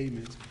retro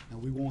payments,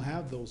 and we won't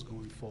have those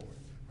going forward,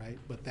 right?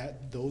 But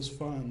those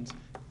funds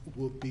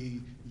will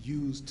be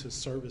used to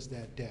service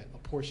that debt, a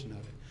portion of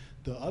it.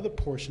 The other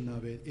portion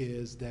of it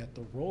is that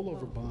the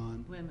rollover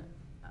bond. Wait a minute.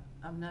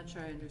 I'm not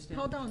sure I understand.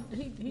 Hold on.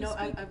 No,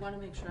 I want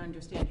to make sure I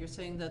understand. You're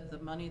saying that the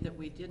money that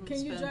we didn't spend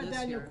this year. Can you jot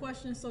down your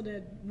question so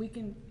that we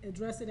can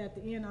address it at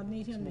the end? I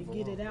need him to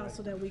get it out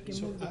so that we can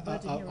move the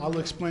budget here. I'll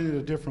explain it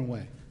a different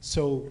way.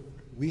 So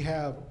we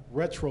have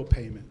retro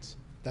payments.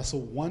 That's a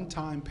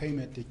one-time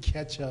payment to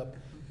catch up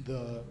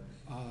the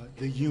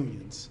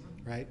unions,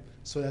 right?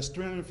 So that's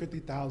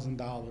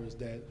 $350,000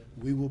 that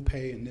we will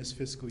pay in this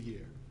fiscal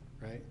year,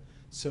 right?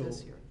 So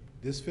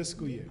this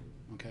fiscal year,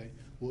 okay?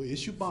 We'll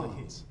issue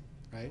bonds.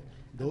 Right?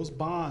 Those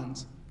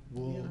bonds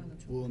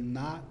will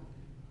not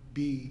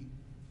be,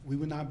 we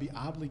will not be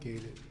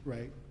obligated,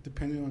 right,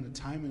 depending on the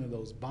timing of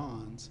those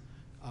bonds,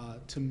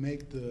 to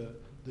make the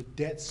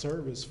debt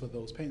service for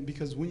those payments.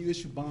 Because when you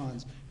issue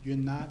bonds, you're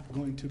not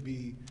going to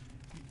be,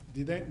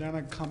 they're not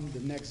going to come the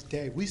next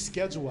day. We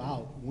schedule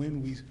out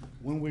when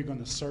we're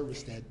going to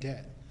service that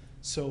debt.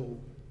 So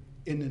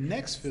in the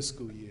next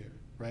fiscal year,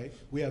 right,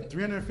 we have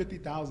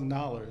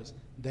 $350,000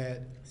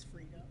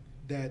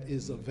 that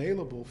is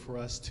available for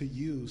us to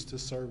use to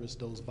service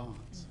those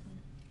bonds.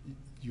 Mm-hmm.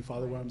 You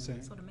follow what I'm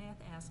saying? So the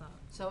math adds up.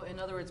 So in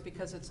other words,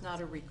 because it's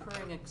not a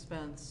recurring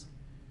expense,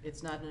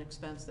 it's not an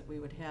expense that we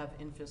would have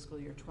in fiscal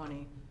year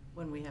 20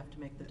 when we have to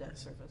make the debt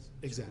service.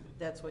 Exactly.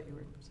 That's what you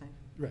were saying.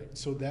 Right.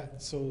 So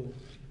that's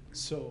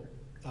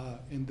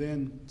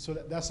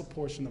a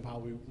portion of how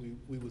we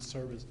would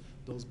service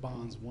those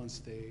bonds once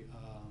they're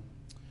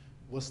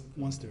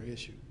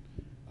issued.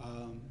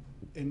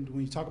 And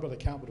when you talk about a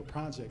capital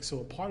project,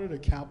 so a part of the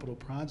capital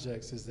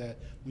projects is that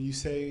when you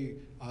say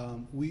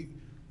when we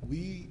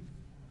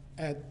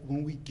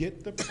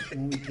get the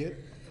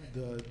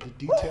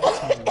detailed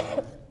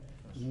timeline,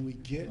 when we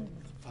get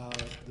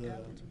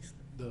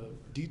the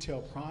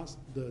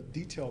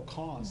detailed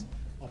cost,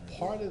 a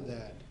part of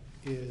that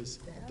is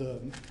the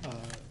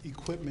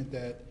equipment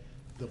that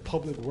the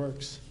public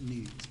works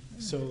needs.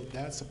 So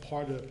that's a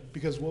part of,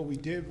 because what we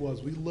did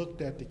was we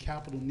looked at the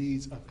capital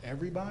needs of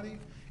everybody,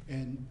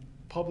 and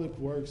public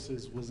works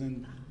was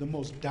in the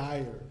most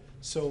dire.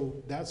 So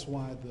that's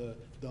why the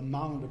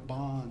amount of the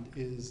bond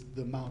is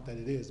the amount that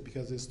it is,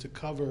 because it's to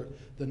cover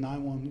the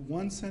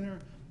 911 center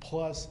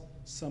plus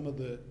some of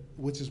the,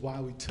 which is why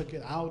we took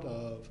it out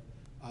of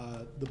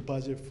the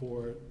budget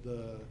for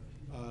the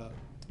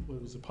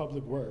what was the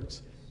public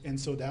works. And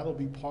so that'll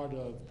be part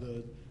of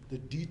the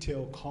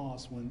detailed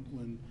cost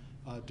when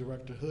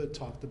Director Hood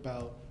talked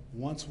about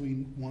once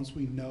we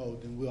know,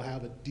 then we'll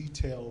have a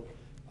detailed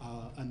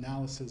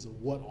analysis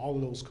of what all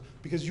of those,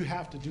 because you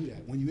have to do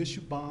that. When you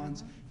issue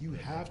bonds, you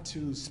have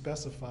to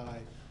specify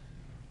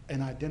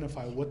and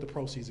identify what the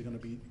proceeds are going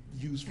to be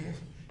used for.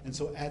 And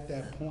so at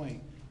that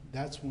point,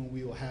 that's when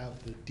we will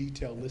have the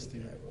detailed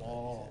listing of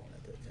all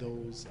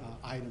those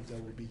items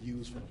that will be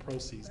used for the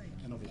proceeds.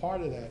 And a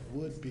part of that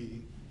would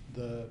be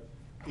the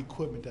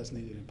equipment that's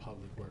needed in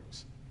public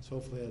works. So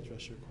hopefully I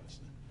addressed your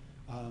question.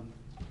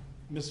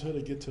 Ms. Hood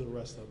will get to the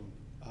rest of them.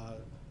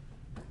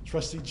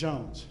 Trustee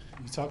Jones,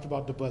 you talked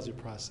about the budget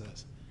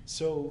process.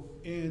 So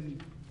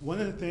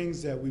one of the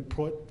things that we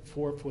put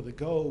forth for the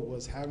goal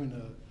was having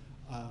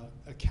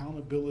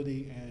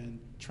accountability and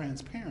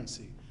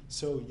transparency.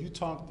 So you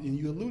talked and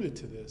you alluded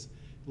to this,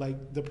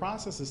 like the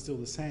process is still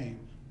the same.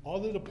 All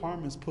the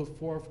departments put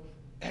forth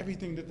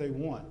everything that they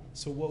want.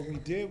 So what we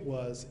did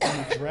was,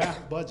 in the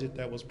draft budget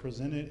that was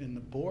presented in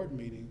the board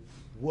meeting,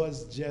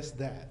 was just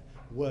that,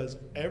 was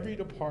every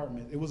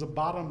department, it was a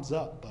bottoms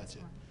up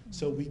budget.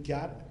 So we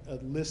got a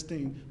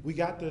listing, we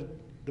got the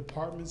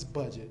department's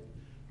budget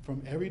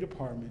from every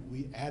department,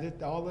 we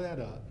added all of that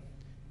up,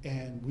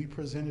 and we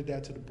presented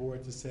that to the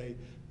board to say,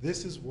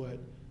 this is what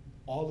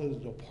all of the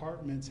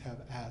departments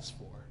have asked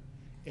for.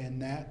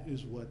 And that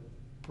is what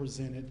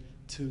presented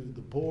to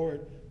the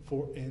board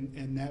for,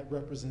 and that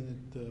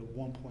represented the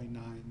 $1.9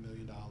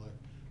 million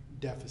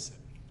deficit,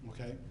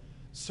 okay?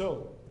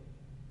 So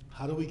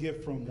how do we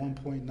get from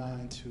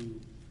 1.9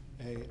 to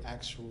a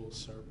actual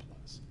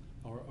surplus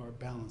or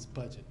balanced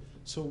budget?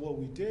 So what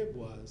we did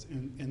was,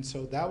 and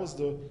so that was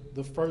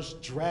the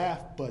first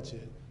draft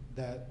budget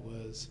that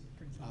was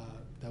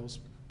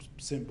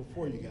sent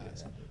before you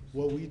guys.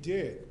 What we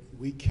did,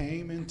 we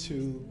came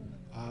into,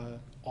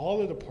 all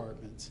the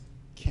departments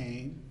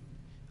came,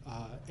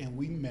 and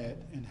we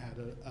met and had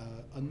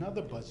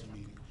another budget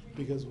meeting,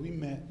 because we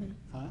met,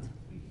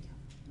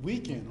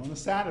 weekend on a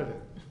Saturday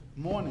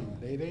morning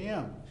at 8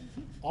 a.m.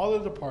 All the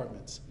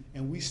departments,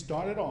 and we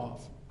started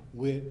off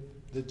with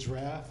the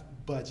draft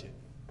budget.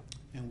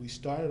 And we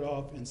started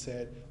off and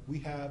said, we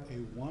have a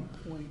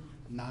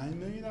 $1.9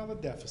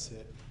 million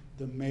deficit.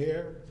 The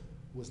mayor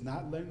was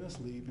not letting us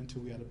leave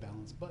until we had a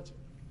balanced budget.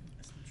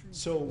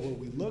 So what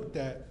we looked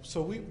at,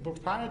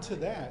 but prior to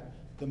that,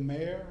 the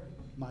mayor,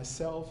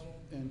 myself,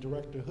 and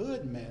Director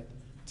Hood met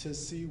to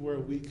see where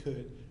we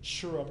could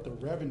shore up the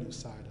revenue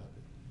side of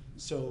it.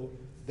 So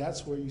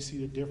that's where you see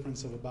the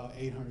difference of about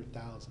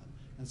 $800,000.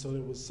 And so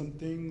there was some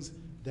things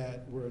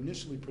that were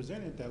initially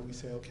presented that we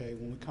say, okay,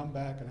 when we come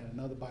back and had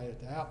another bite at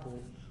the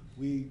apple,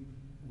 we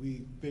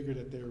figured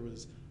that there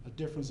was a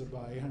difference of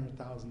about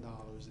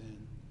 $800,000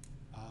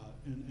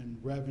 in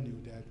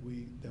revenue that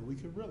we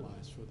could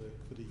realize for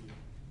the year.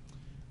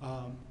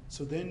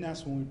 So then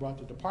that's when we brought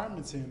the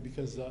departments in,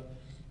 because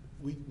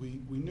we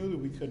knew that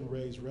we couldn't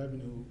raise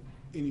revenue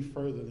any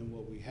further than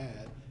what we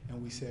had,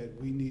 and we said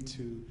we need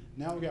to,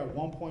 now we got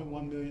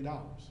 $1.1 million.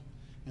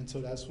 And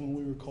so that's when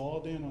we were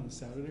called in on a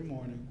Saturday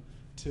morning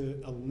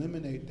to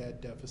eliminate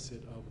that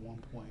deficit of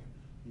 $1.1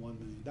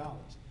 million.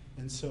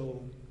 And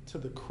so to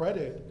the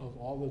credit of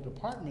all the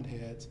department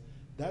heads,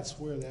 that's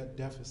where that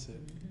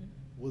deficit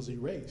was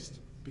erased,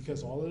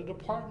 because all of the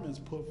departments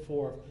put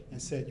forth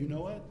and said, you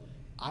know what,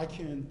 I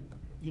can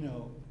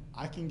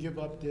give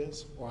up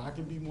this, or I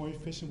can be more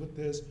efficient with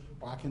this,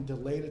 or I can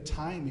delay the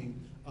timing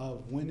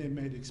of when they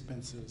made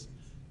expenses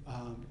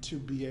to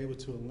be able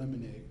to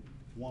eliminate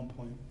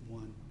 $1.1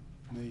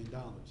 million.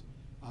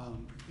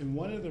 And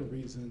one of the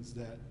reasons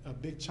that a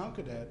big chunk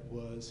of that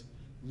was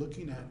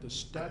looking at the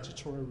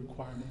statutory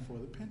requirement for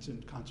the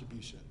pension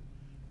contribution,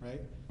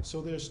 right?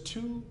 So there's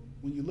two,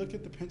 when you look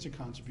at the pension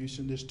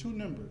contribution, there's two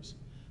numbers.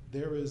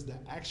 There is the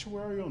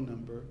actuarial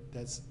number,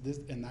 that's this,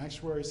 and the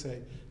actuaries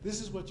say,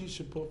 this is what you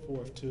should put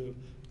forth to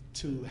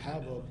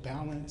have a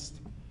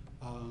balanced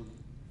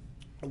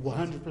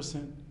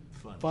 100%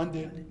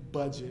 funded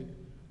budget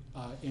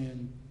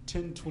in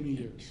 10, 20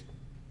 years.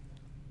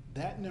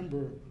 That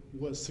number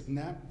was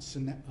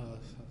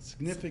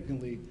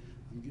significantly,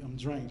 I'm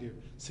drained here,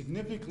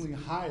 significantly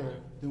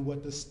higher than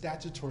what the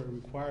statutory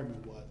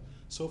requirement was.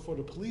 So for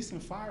the police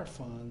and fire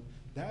fund,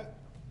 that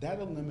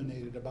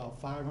eliminated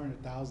about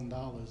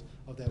 $500,000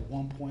 of that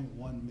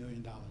 $1.1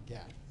 million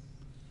gap.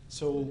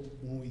 So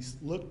when we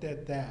looked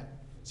at that,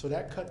 so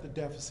that cut the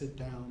deficit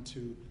down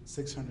to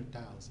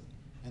 $600,000.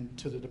 And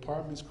to the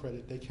department's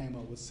credit, they came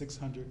up with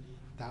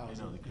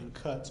 600,000 in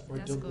cuts or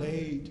That's good.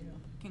 delayed.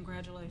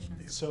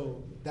 Congratulations.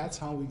 So that's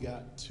how we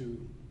got to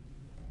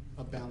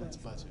a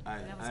balanced budget. I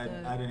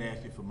didn't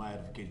ask you for my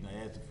edification, I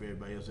asked you for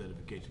everybody else's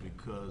edification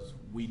because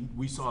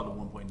we saw the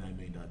 $1.9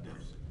 million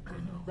deficit.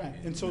 Right,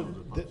 and so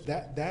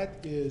that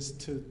is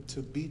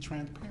to be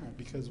transparent,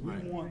 because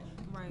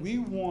we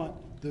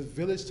want the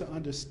village to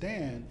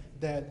understand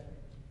that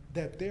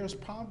there's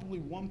probably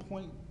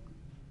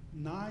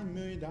 $1.9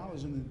 million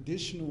in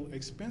additional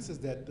expenses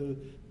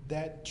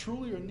that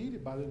truly are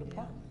needed by the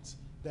departments.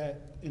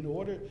 That in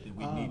order That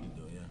we need to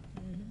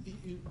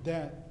do,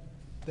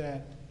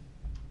 that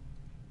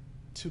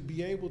to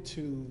be able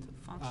to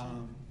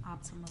function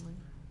optimally.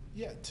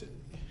 Yeah,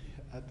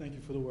 I thank you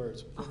for the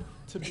words. But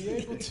to be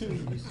able to,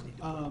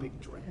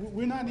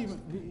 we're not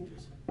even,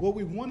 what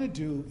we want to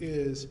do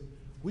is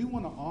we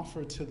want to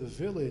offer to the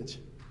village,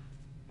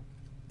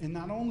 and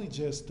not only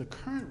just the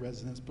current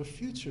residents, but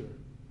future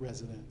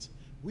residents.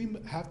 We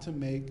have to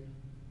make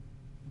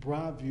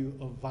Broadview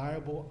a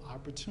viable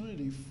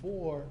opportunity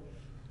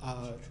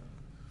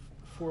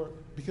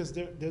because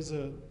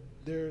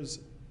there's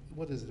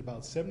what is it,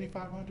 about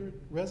 7,500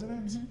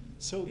 residents? Mm-hmm.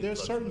 So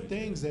there's certain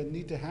things that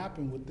need to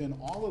happen within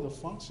all of the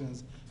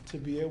functions to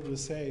be able to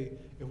say,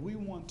 if we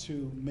want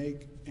to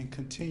make and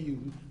continue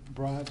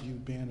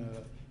Broadview being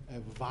a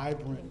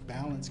vibrant,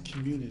 balanced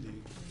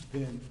community,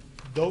 then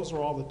those are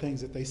all the things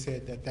that they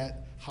said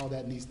how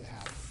that needs to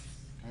happen,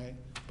 right?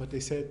 But they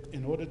said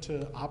in order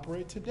to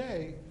operate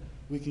today,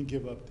 we can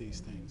give up these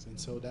things, and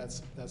so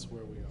that's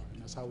where we are,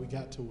 and that's how we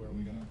got to where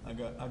we are.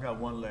 I got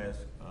one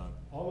last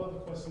all other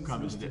questions,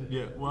 comment.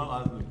 Yeah, well,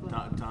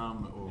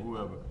 Tom or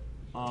whoever.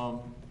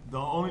 The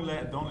only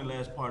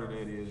last part of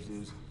that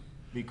is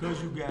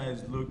because you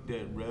guys looked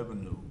at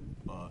revenue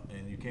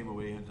and you came up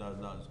with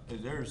 $800,000.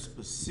 Is there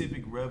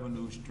specific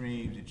revenue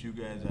streams that you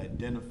guys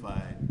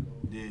identified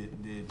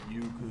that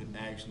you could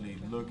actually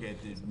look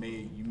at that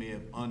you may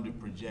have under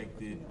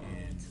projected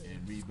and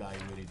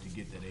reevaluated to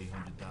get that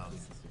 $800,000?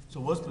 So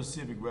what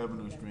specific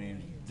revenue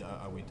streams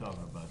are we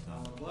talking about,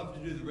 Tom? I'd love to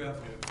do the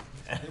revenue.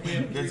 Then we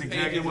have That's three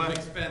exactly pages why. of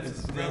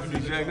expenses. That's Revenues are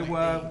exactly going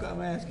why eight.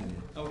 I'm asking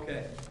you.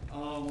 Okay.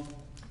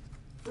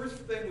 First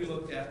thing we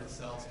looked at was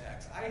sales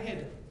tax. I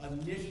had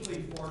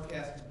initially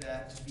forecasted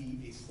that to be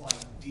a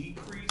slight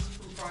decrease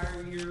from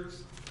prior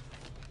years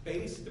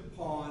based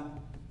upon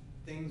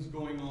things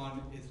going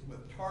on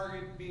with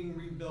Target being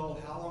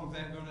rebuilt. How is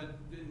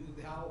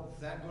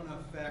that gonna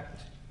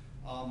affect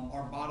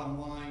our bottom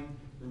line?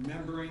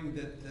 Remembering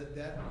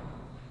that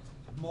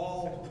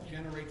mall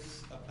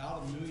generates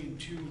about $1.2 million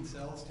in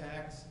sales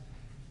tax.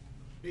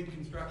 Big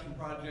construction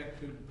project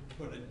could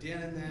put a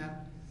dent in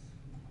that.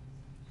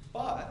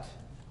 But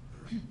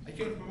I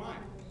changed my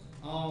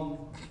mind.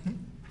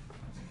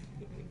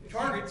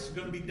 Target's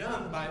going to be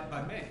done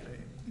by May.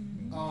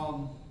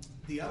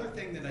 The other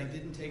thing that I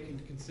didn't take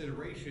into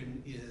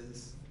consideration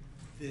is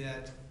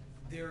that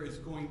there is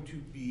going to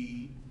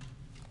be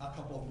a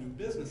couple of new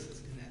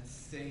businesses in that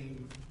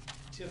same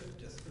TIF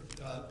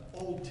district,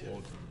 old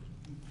TIF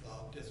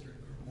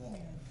district or mall.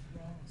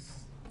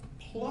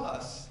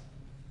 Plus,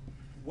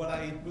 what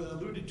I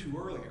alluded to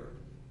earlier,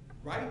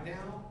 right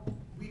now,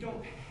 we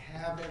don't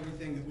have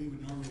everything that we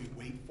would normally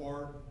wait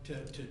for to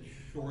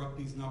shore up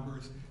these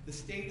numbers. The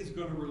state is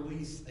going to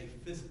release a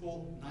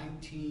fiscal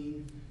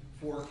 19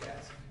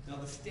 forecast. Now,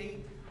 the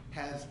state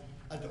has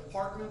a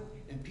department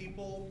and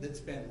people that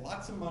spend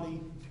lots of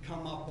money to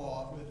come up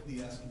with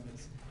the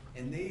estimates,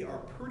 and they are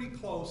pretty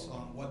close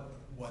on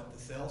what the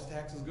sales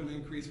tax is going to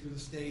increase for the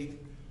state,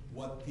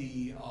 what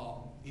the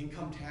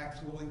income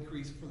tax will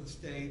increase for the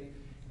state,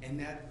 and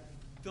that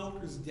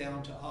filters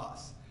down to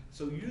us.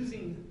 So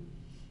using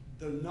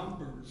the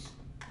numbers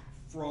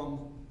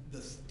from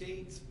the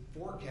state's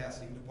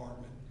forecasting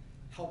department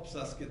helps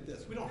us get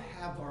this. We don't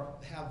have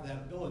that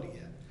ability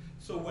yet.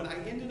 So what I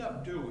ended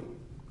up doing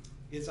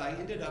is I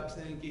ended up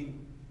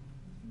thinking,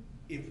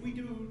 if we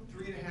do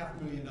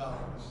 $3.5 million,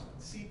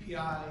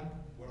 CPI,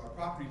 what our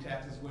property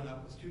taxes went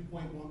up was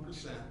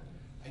 2.1%.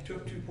 I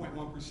took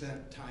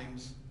 2.1%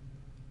 times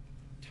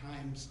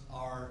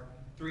our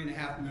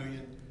 $3.5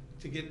 million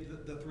to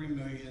get the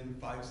 $3,573,500.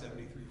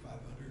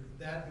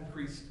 That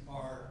increased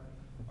our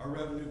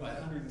revenue by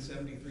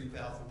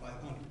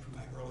 $173,500 from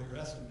my earlier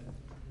estimate.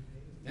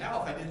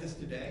 Now, if I did this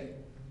today,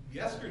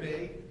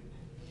 yesterday,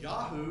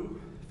 Yahoo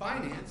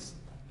Finance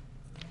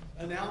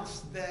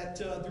announced that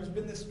there's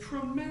been this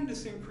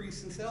tremendous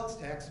increase in sales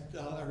tax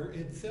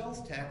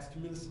to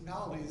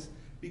municipalities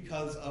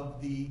because of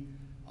the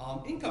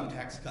income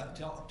tax cut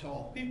to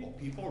all people.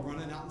 People are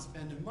running out and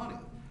spending money.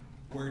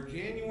 Where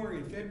January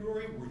and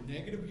February were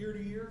negative year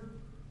to year,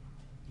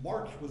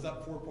 March was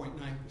up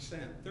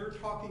 4.9%. They're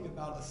talking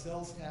about a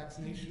sales tax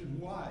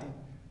nationwide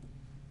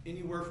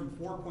anywhere from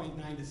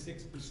 4.9 to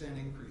 6%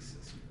 increase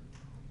this year.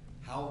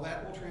 How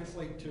that will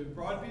translate to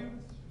Broadview,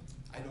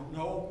 I don't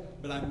know,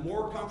 but I'm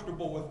more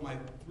comfortable with my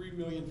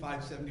 $3,573,500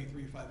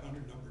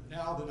 number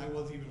now than I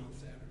was even on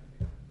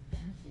Saturday.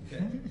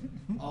 Okay.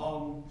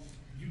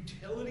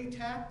 Utility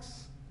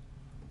tax,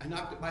 I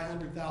knocked it by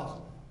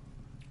 100,000.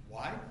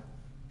 Why?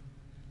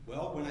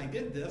 Well, when I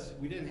did this,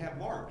 we didn't have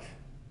March.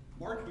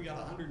 March, we got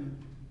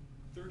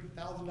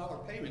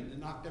 $130,000 payment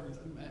and knocked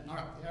everything,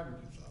 knocked the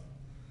averages up.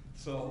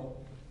 So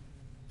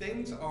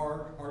things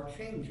are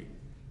changing.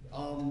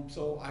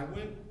 So I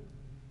went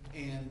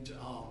and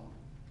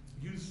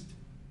used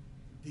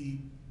the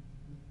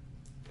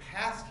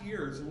past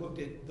years and looked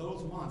at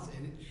those months,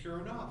 and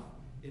sure enough,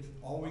 it's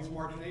always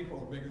March and April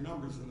are bigger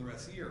numbers than the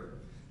rest of the year.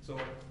 So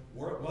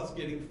where it was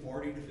getting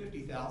 40 to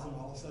 50,000,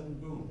 all of a sudden,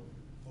 boom,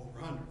 over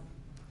 100.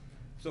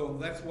 So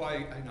that's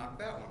why I knocked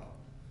that one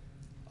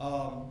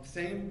up.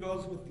 Same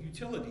goes with the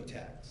utility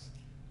tax.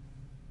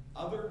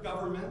 Other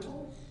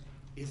governmental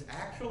is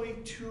actually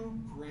 2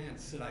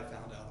 grants that I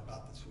found out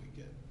about this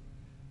weekend.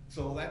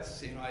 So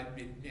that's, you know,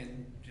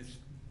 and just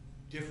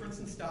difference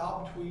in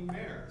style between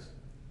mayors.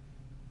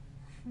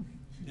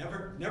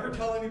 Never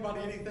tell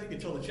anybody anything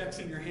until the check's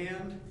in your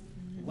hand.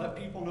 Let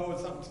people know when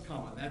something's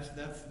coming. That's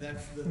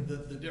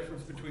the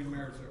difference between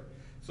mayors there.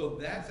 So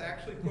that's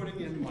actually putting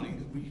in money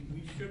that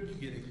we should be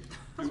getting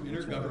through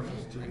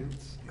intergovernmental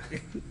grants.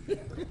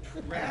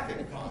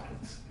 Traffic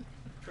fines.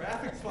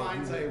 Traffic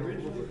fines I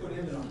originally put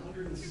in at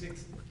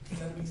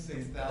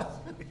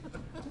 176,000.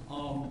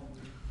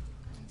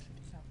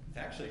 It's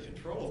actually a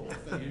controllable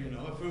thing, you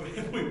know.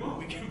 If we want,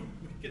 we can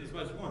get as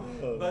much as we want.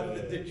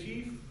 But the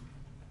chief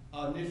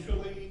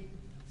initially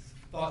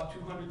thought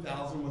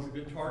 200,000 was a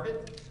good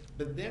target,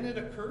 but then it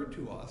occurred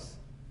to us,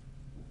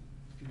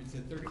 you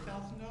said $30,000?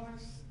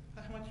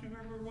 How much you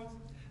remember it was?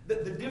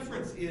 The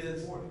difference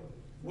is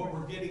what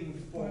we're getting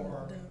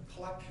for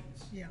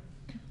collections. Yeah.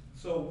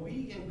 So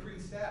we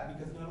increased that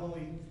because not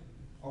only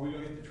are we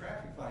going to get the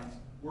traffic fines,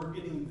 we're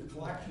getting the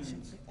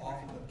collections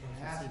off of the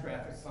past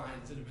traffic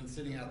fines that have been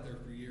sitting out there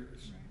for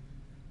years.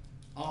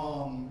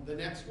 The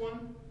next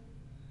one,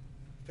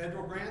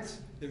 federal grants,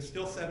 there's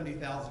still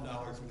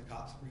 $70,000 in the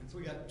cops grants.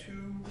 We got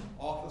 2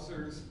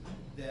 officers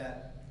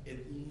that at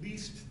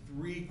least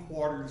 3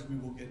 quarters we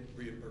will get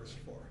reimbursed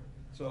for.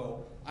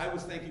 So I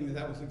was thinking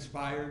that was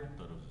expired.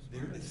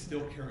 It's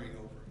still carrying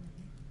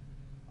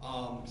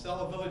over.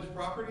 Sell a village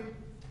property.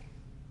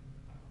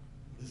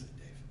 Listen,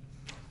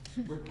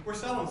 Dave, we're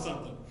selling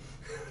something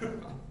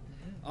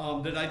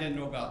that I didn't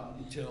know about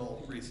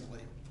until recently.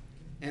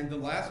 And the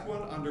last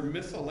one under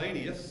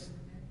miscellaneous.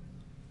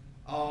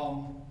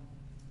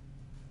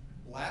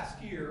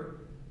 Last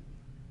year,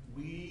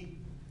 we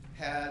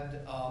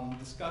had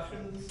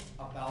discussions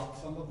about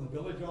some of the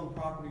village-owned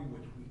property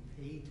which we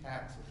pay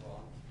taxes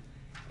on.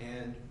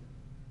 And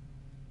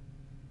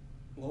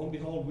lo and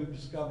behold, we've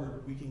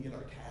discovered we can get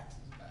our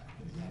taxes back,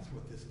 and that's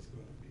what this is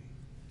going to be.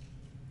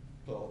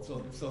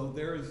 So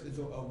there is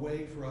a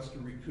way for us to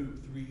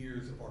recoup 3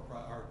 years of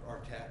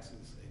our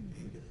taxes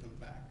and get them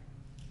back.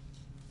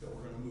 So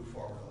we're going to move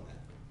forward on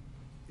that.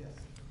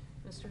 Yes.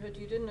 Mr. Hood,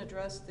 you didn't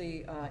address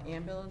the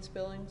ambulance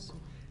billings?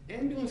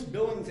 Ambulance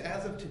billings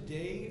as of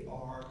today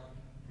are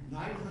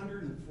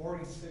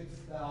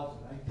 946,000.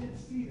 I did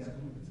see that.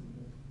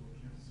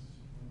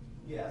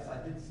 Yes, I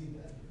did see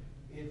that.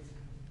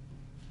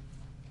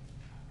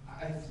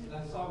 I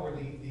saw where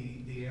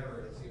the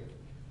error is here.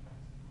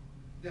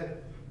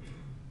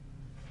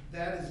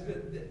 That is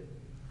good.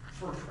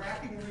 For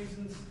tracking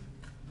reasons,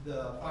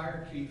 the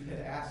fire chief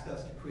had asked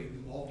us to create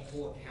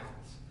multiple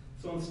accounts.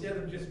 So instead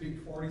of just being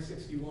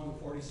 4061,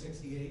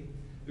 4068,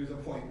 there's a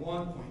 .1,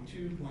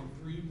 .2,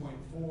 .3,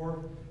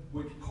 .4,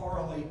 which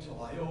correlate to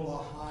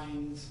Loyola,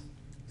 Hines,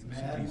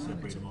 Madden. You can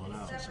separate them all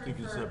out. You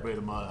can separate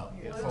them all out.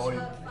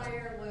 Loyola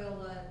Fire,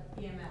 Loyola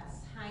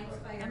EMS, Hines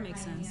Fire, That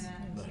makes Hines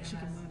sense. EMS,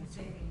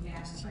 same thing,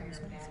 Madden Fire,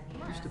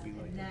 Madden EMS,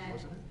 and then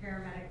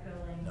paramedic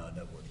billing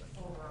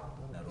overall.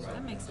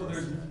 That makes So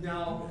sense. there's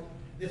now,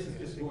 this is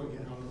just going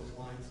in on those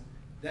lines,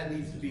 that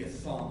needs to be a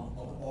sum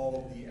of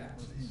all of the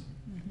X's.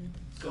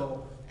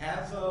 So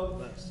as of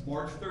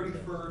March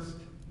 31st,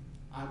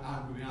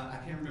 I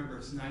can't remember,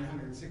 it's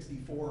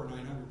 964 or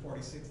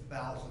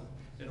 946,000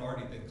 had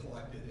already been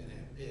collected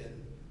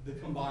in the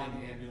combined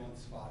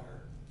ambulance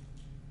fire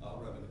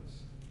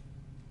revenues.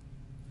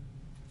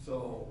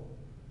 So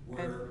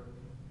we're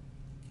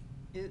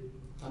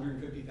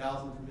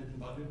 150,000 from hidden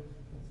budget.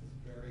 This is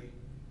a very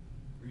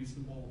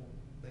reasonable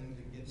thing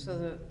to get. So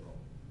the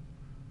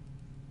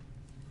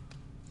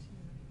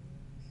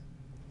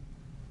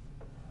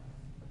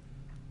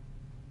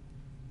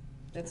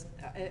that's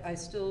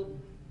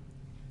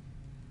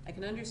I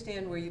can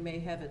understand where you may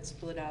have it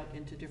split out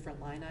into different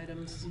line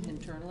items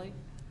internally,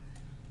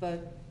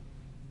 but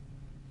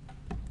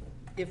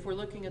if we're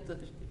looking at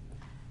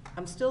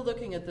I'm still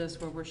looking at this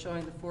where we're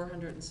showing the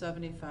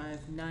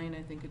 475.9,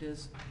 I think it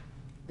is,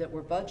 that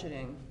we're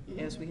budgeting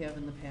as we have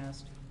in the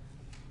past,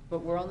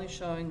 but we're only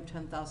showing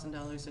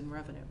 $10,000 in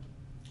revenue.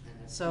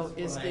 So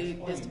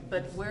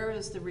but where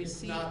is the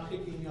receipt? It's not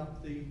picking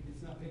up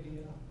it's not picking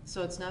it up.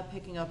 So it's not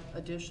picking up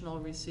additional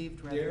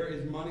received revenue? There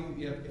is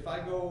money, if I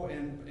go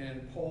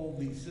and pull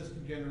the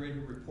system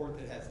generated report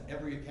that has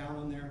every account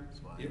on there,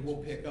 it will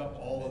pick up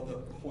all of the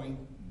point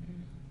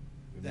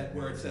that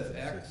where it says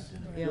X,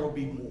 there will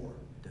be more.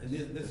 And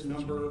this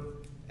number,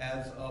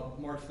 as of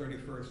March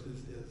 31st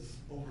is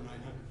over $900,000.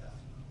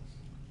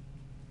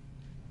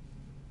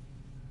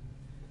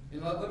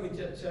 And let me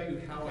tell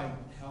you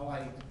how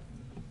I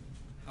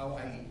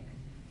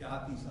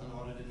got these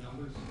unaudited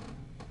numbers.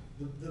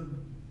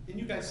 And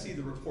you guys see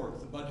the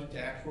reports, the budget to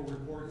actual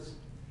reports.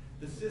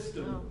 The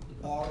system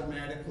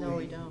automatically. No,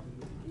 we don't.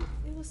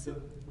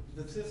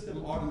 The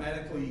system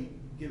automatically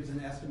gives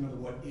an estimate of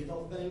what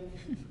it'll think.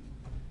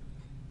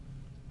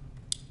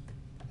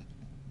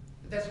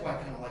 That's why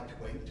I kind of like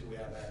to wait until we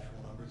have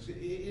actual numbers.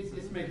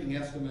 It's making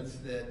estimates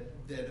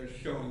that are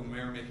showing the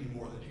mayor making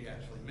more than she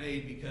actually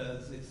made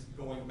because it's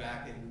going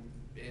back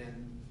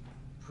and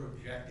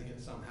projecting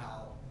it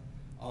somehow.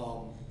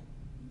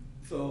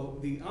 So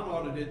the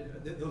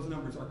unaudited, those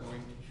numbers are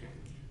going to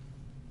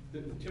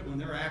change. When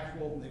they're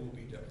actual, they will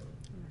be different.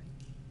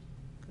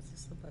 Because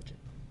it's the budget.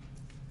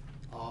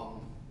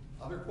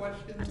 Other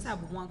questions? I just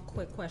have one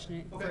quick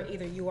question for Okay.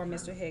 either you or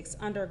Mr. Hicks.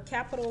 Under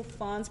capital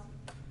funds,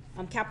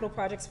 capital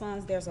projects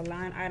funds, there's a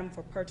line item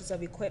for purchase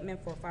of equipment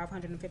for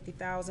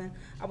 $550,000.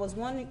 I was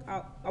wondering,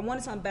 I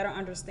wanted to better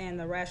understand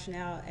the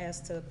rationale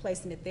as to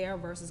placing it there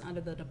versus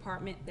under the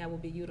department that will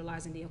be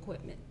utilizing the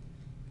equipment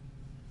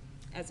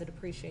as a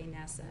depreciating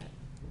asset.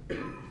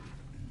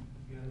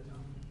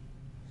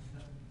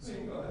 So,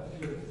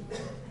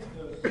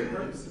 the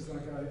purposes,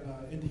 like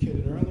I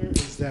indicated earlier,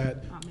 is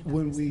that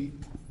when we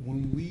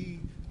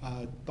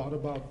thought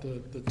about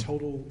the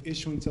total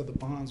issuance of the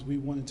bonds, we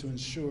wanted to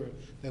ensure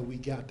that we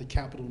got the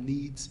capital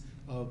needs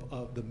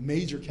of the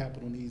major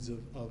capital needs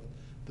of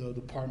the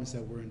departments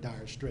that were in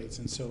dire straits.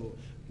 And so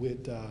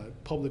with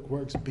Public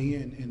Works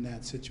being in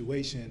that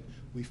situation,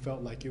 we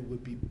felt like it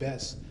would be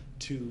best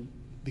to,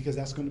 because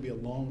that's going to be a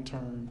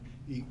long-term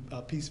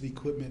piece of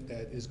equipment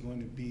that is going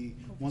to be,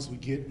 once we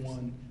get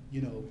one,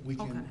 you know,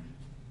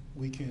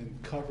 we can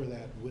cover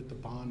that with the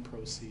bond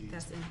proceeds.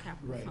 That's in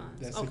capital right, funds.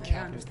 that's a Okay, I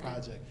capital understand.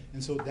 project.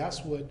 And so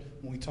that's what,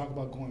 when we talk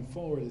about going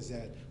forward, is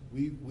that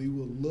we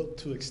will look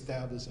to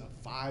establish a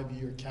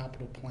 5-year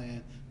capital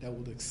plan that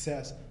will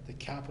assess the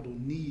capital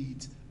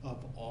needs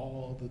of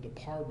all the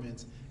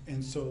departments.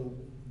 And so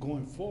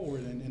going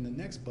forward and in the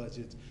next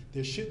budget,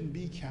 there shouldn't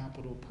be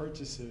capital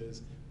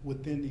purchases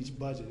within each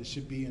budget. It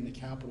should be in the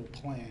capital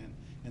plan.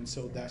 And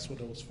so that's what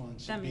those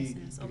funds should That be. makes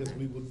sense, Because okay.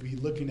 we would be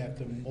looking at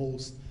the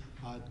most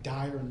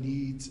dire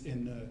needs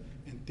and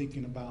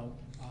thinking about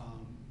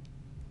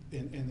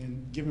and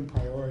then giving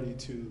priority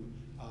to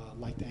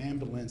like the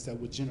ambulance that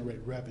would generate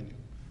revenue.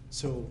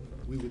 So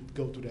we would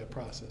go through that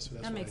process. So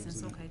that's That why makes it was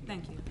sense, in okay, there.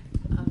 thank you.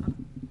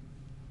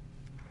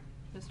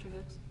 Mr.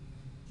 Hicks?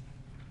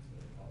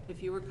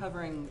 If you were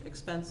covering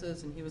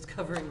expenses and he was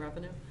covering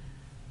revenue,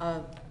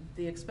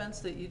 the expense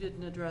that you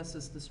didn't address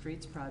is the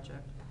streets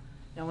project.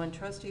 Now, when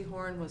Trustee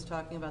Horn was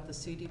talking about the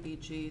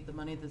CDBG, the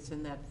money that's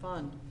in that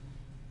fund,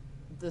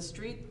 the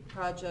street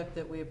project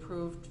that we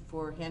approved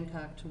for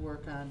Hancock to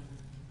work on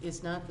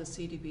is not the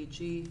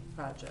CDBG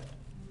project.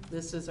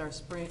 This is our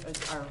spring,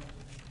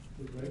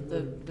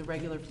 the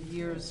regular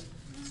year's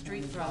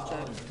street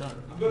project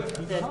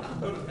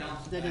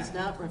that is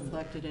not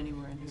reflected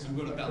anywhere in here. I'm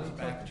going to bounce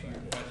back to your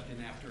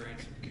question after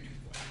answering your 2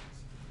 questions.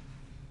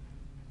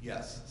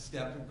 Yes,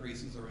 step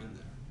increases are in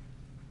there.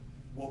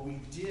 What we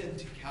did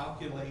to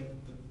calculate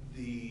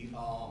the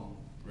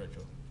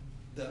Retro.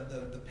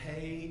 the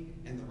pay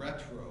and the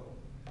retro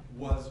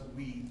was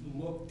we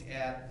looked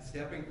at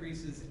step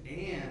increases,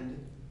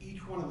 and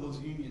each one of those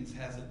unions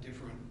has a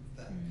different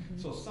thing. Mm-hmm.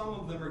 So some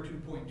of them are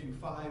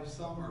 2.25,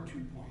 some are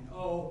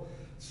 2.0,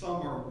 some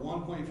are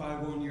 1.5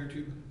 1 year,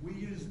 2. We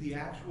use the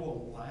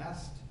actual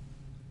last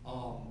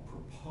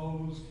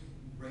proposed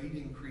rate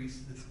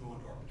increase that's going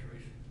to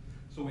arbitration.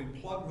 So we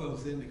plug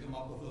those in to come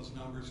up with those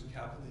numbers and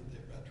calculate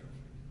their retro.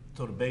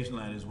 So the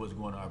baseline is what's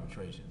going to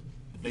arbitration.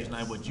 The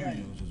baseline, what you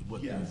use is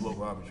what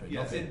we're arbitrating.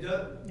 Yes, Okay. it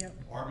does.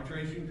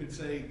 Arbitration could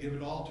say, give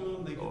it all to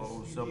them, they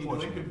could, you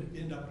know, it could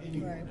end up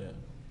anywhere. Yeah.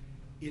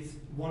 It's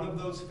one of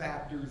those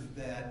factors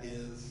that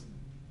is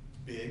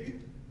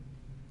big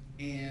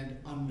and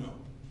unknown,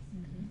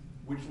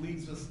 which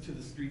leads us to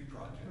the street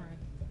project.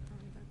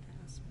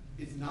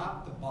 It's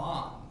not the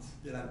bonds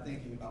that I'm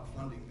thinking about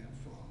funding them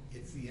from,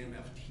 it's the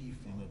MFT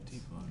funds. MFT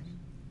funds.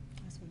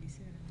 That's what he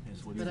said.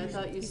 That's what But I he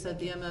thought you said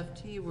the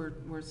MFT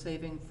we're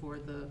saving for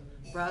the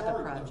Braga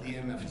Part project. of the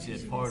MFT. He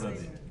said part of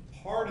it.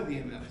 Part of the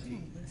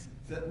MFT,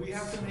 that we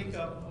have to make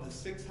up the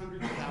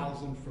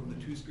 600,000 from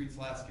the 2 streets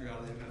last year out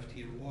of the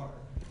MFT and water.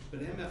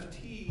 But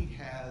MFT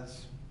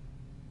has,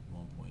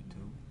 1.2,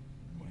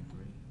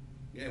 1.3.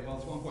 yeah, well,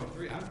 it's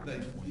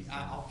 1.3.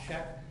 I'll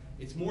check.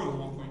 It's more than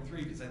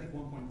 1.3 because I think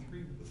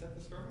 1.3, was that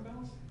the starting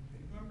balance? Do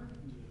you remember?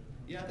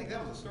 Yeah, I think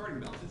that was the starting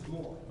balance. It's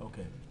more.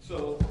 Okay.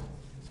 So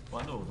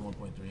Well, I know it was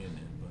 1.3 in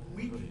there,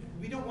 but go ahead.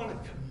 we don't want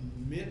to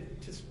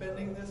commit to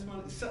spending this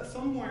money.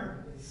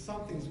 Somewhere,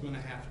 something's going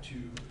to have to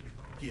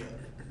give.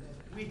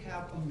 We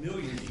have a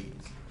million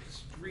needs.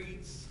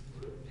 Streets,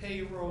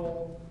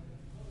 payroll.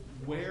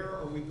 Where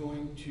are we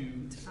going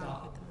to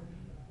stop?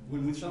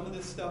 When some of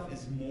this stuff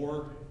is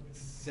more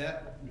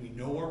set, we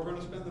know where we're going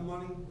to spend the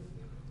money,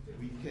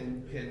 We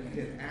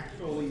can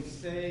actually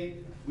say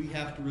we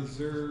have to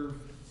reserve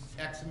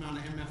X amount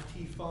of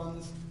MFT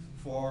funds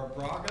for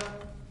Braga,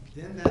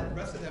 then that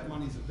rest of that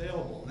money's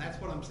available, and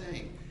that's what I'm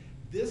saying.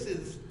 This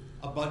is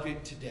a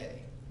budget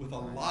today with a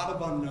lot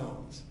of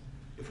unknowns.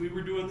 If we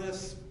were doing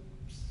this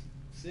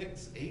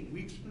 6, 8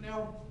 weeks from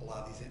now, a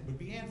lot of these would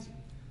be answered.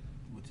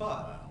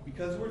 But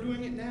because we're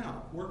doing it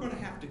now, we're gonna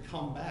have to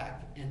come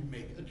back and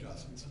make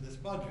adjustments to this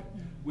budget,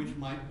 which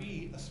might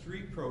be a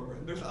street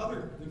program. There's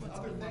other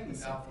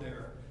things out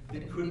there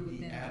that could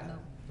be added.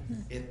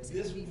 At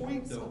this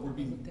point though, we're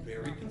being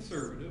very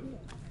conservative,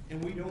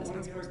 and we don't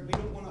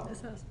wanna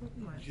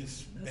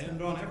just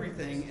spend on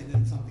everything and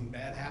then something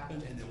bad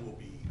happen and then we'll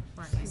be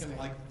sinking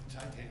like the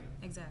Titanic.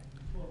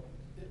 Exactly.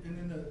 And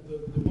then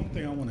the one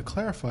thing I want to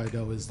clarify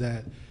though is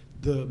that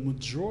the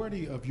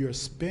majority of your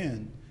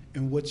spend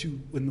and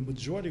the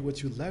majority of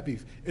what you levy,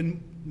 and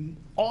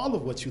all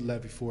of what you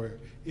levy for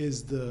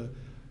is the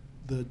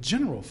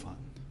general fund.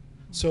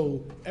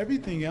 So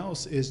everything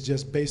else is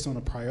just based on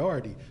a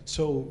priority.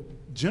 So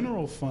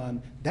general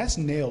fund, that's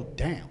nailed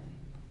down,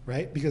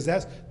 right? Because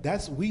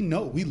that's we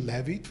know we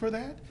levied for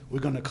that. We're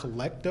going to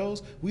collect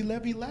those. We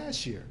levied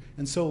last year,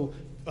 and so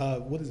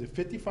what is it?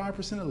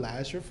 55% of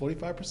last year,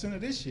 45%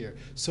 of this year.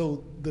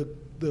 So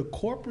the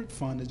corporate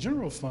fund, the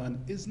general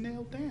fund, is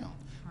nailed down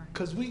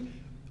because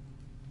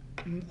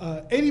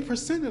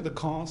 80% of the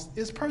cost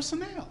is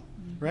personnel,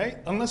 right?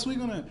 Unless we're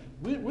not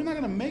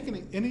gonna make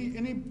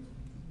any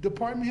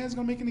department head's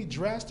gonna make any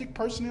drastic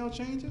personnel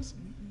changes.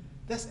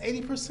 That's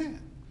 80%.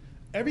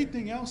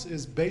 Everything else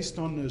is based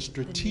on the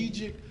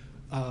strategic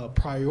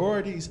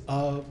priorities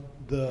of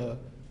the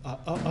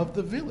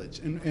village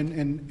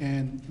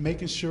and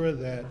making sure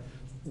that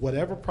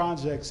whatever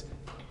projects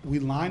we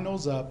line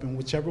those up and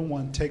whichever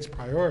one takes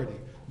priority.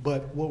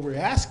 But what we're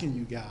asking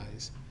you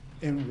guys,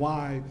 and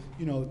why,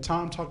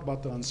 Tom talked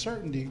about the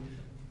uncertainty.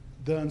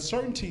 The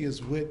uncertainty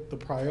is with the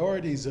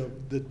priorities of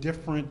the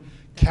different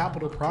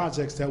capital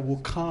projects that will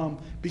come,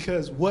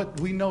 because what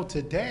we know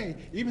today,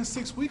 even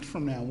 6 weeks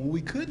from now, when we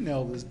could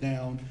nail this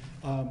down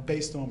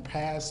based on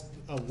past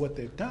of what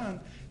they've done,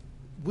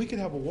 we could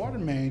have a water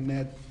main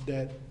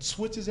that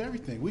switches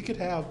everything. We could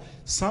have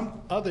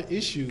some other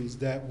issues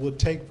that would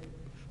take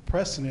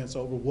precedence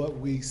over what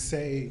we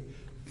say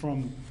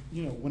from,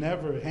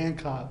 whenever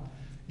Hancock,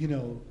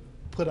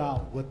 put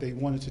out what they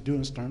wanted to do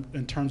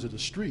in terms of the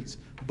streets.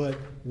 But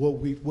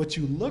what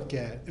you look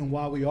at and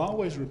why we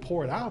always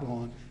report out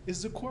on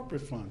is the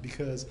corporate fund,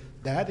 because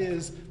that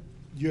is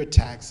your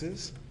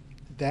taxes,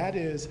 that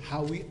is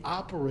how we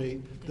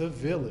operate the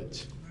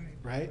village,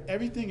 right?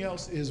 Everything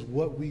else is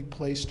what we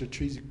place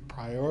strategic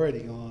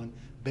priority on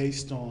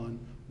based on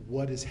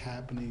what is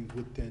happening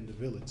within the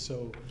village.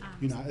 So,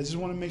 I just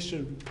want to make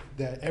sure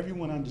that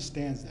everyone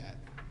understands that,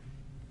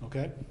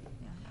 okay?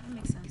 Yeah, that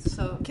makes sense.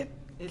 So,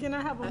 Can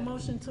I have a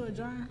motion to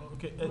adjourn?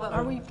 Okay.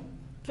 Are we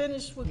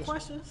finished with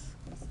questions?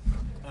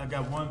 I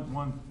got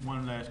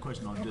one last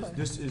question on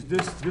this.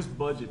 This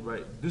budget,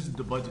 right? This is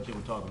the budget that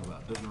we're talking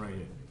about. This one right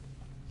here.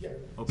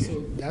 Yeah. Okay.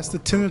 So that's the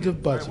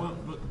tentative budget. All right,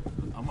 well,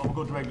 I'm gonna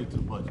go directly to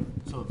the budget.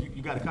 So if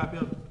you got a copy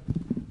of it?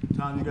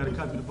 Tom, you got a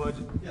copy of the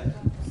budget? Yeah.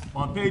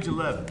 On page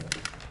 11,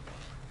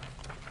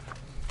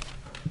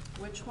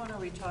 Which one are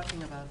we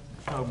talking about?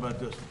 talk about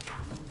this,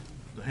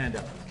 the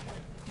handout.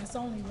 It's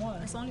only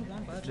one. It's only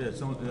one budget. Yeah,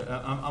 so,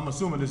 I'm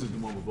assuming this is the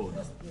one we're voting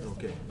on.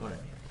 Okay, all right.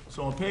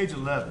 So on page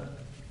 11,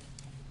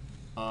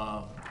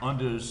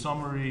 under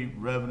summary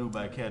revenue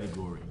by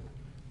category,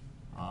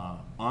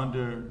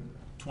 under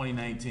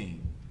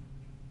 2019,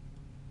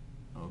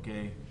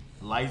 okay,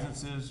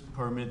 licenses,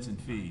 permits, and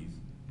fees.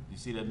 You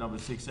see that number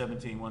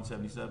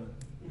 617,177?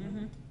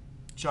 Mm-hmm.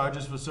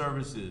 Charges for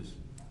services,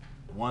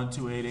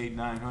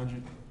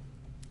 1,288,900.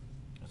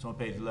 That's on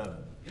page 11.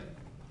 Yep.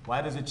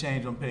 Why does it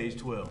change on page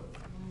 12?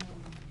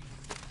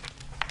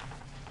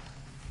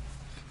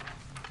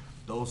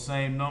 Those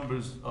same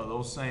numbers, or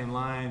those same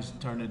lines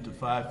turn into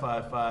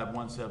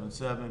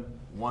 555,177,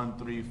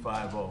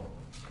 1350.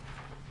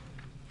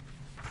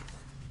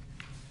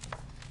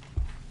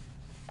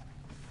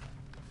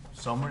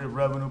 Summary of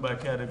revenue by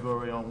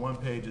category on one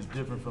page is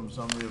different from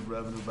summary of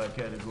revenue by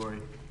category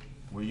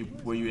where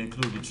you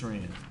include the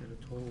trend. And the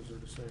totals are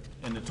the same.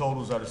 And the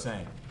totals are the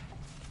same.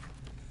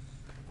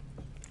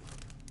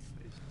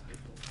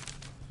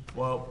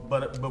 Well,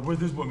 but with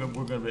this we're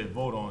gonna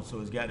vote on, so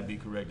it's got to be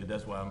corrected.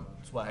 That's why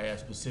I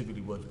asked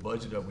specifically what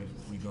budget are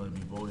we going to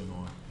be voting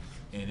on,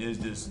 and is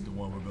this the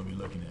one we're going to be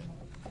looking at?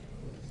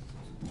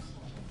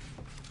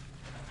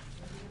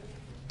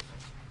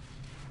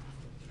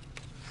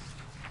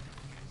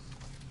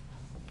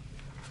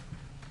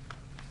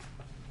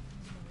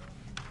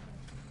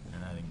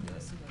 And I didn't get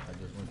it. I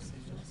just went to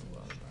just a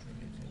while.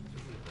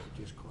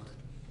 Just caught it.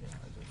 Yeah,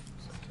 I just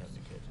sometimes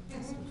you catch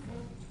it.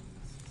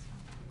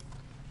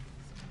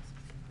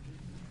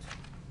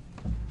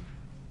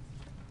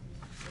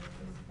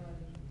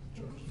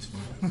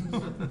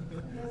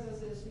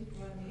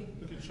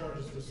 Look at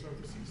charges for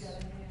services.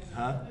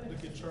 Huh?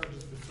 Look at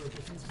charges for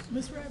services.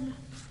 Ms. Redmond?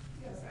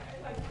 Yes,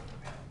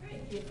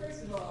 thank you.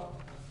 First of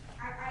all,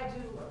 I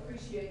do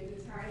appreciate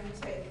the time you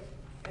take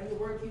and the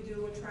work you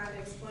do in trying to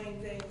explain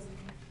things.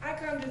 I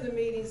come to the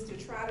meetings to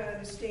try to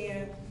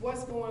understand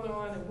what's going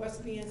on and what's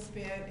being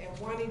spent and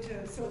wanting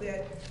to, so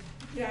that,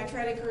 you know, I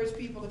try to encourage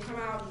people to come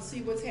out and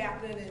see what's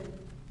happening and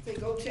say,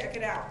 go check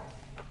it out.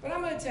 But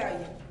I'm gonna tell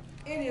you,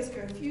 it is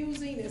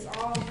confusing as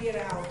all get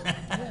out.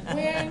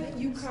 When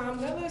you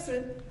come, now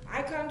listen,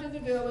 I come to the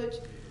village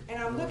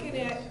and I'm looking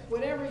at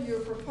whatever your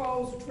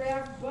proposed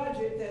draft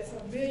budget, that's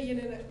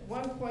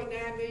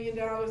 $1.9 million.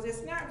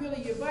 It's not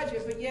really your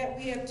budget, but yet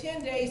we have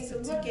 10 days to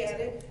look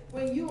at it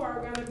when you are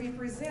gonna be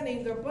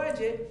presenting the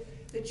budget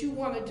that you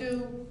wanna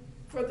do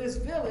for this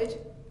village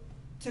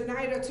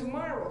tonight or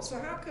tomorrow. So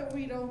how come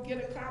we don't get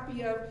a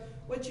copy of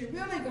what you're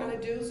really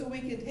gonna do so we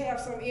can have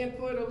some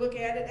input or look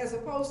at it as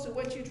opposed to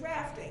what you're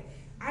drafting?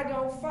 I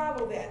don't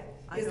follow that.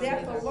 Is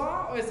that the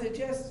law or is it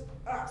just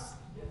us?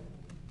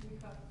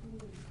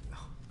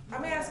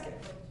 I'm asking.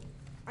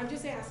 I'm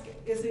just asking.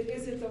 Is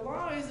it the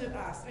law or is it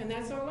us? And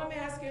that's all I'm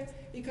asking,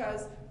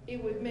 because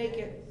it would make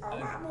it a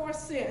lot more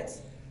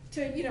sense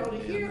to, you know, to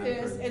hear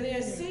this and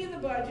then see the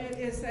budget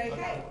and say,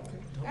 hey,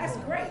 that's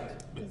great.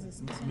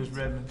 Ms.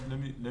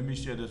 Redmond, let me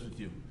share this with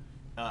you.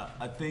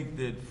 I think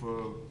that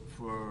for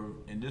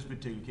in this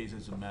particular case,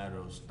 it's a matter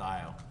of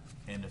style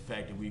and the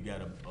fact that we got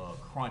a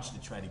crunch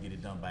to try to get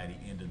it done by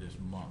the end of this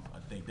month. I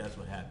think that's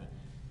what happened.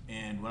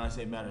 And when I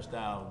say matter of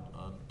style,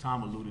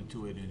 Tom alluded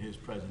to it in his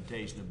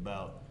presentation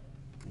about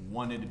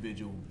one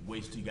individual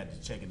waits till you got the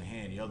check in the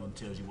hand, the other one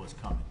tells you what's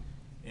coming.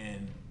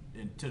 And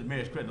to the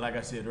mayor's credit, like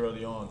I said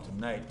early on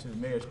tonight, to the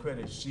mayor's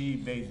credit, she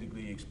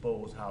basically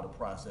exposed how the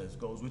process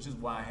goes, which is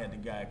why I had the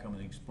guy come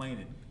and explain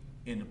it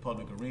in the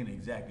public arena,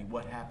 exactly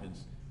what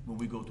happens when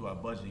we go through our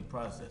budgeting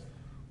process.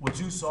 What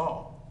you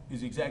saw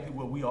is exactly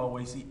what we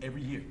always see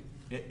every year,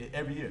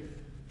 every year.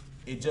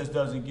 It just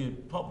doesn't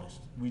get published.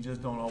 We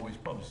just don't always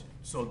publish it.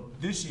 So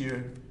this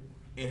year,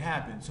 it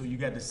happened, so you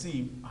got to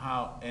see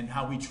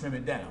how we trim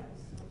it down.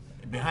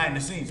 Behind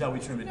the scenes, how we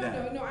trim it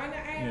down. No,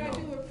 I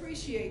do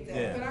appreciate that,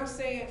 Yeah. but I'm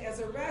saying, as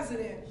a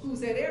resident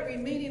who's at every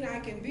meeting I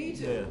can be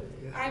to,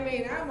 I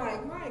mean, I'm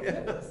like, my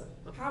goodness,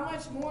 how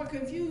much more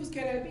confused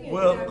can I be? And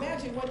Well, can I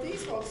imagine what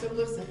these folks are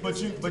listening to?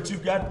 But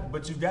you've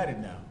got it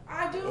now.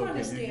 I do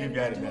understand,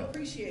 got I it do now.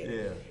 appreciate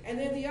it. Yeah. And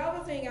then the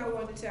other thing I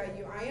want to tell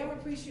you, I am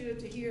appreciative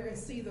to hear and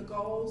see the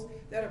goals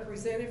that are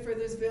presented for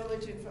this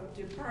village and from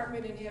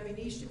department, and having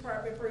each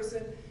department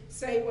person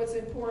say what's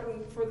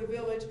important for the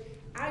village.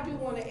 I do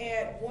want to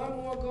add one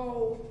more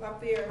goal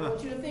up there. I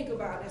want you to think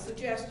about it, a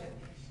suggestion.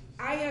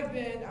 I have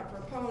been a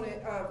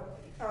proponent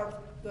of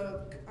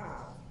the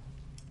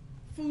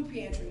food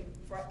pantry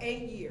for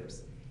 8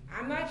 years.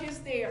 I'm not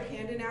just there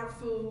handing out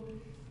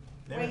food,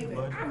 waving.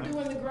 I'm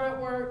doing the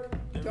grunt work,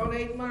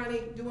 donating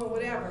money, doing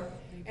whatever.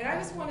 And I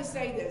just want to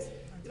say this.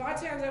 A lot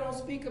of times I don't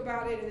speak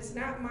about it, and it's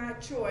not my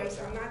choice.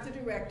 I'm not the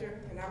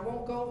director, and I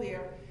won't go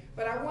there.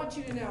 But I want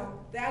you to know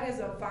that is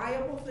a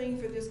viable thing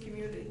for this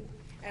community.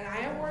 And I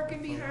am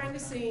working behind the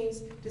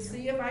scenes to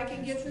see if I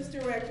can get this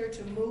director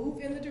to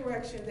move in the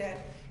direction that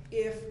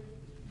if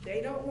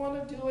they don't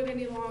want to do it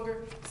any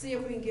longer, see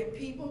if we can get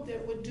people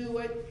that would do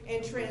it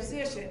and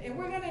transition. And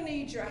we're going to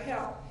need your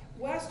help.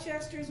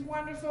 Westchester is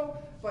wonderful,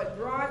 but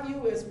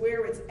Broadview is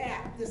where it's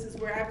at. This is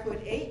where I put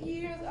 8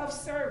 years of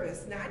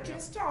service, not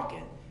just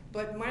talking,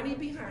 but money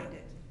behind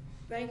it.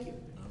 Thank you.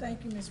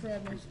 Thank you, Ms.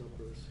 Redmond.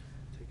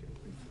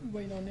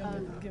 Wait on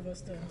them to give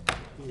us the.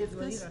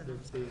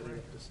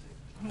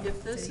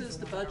 If this is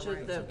the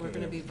budget that we're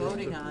gonna be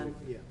voting on,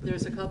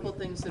 there's a couple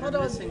things that Hold are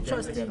on, missing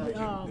from this Trustee budget.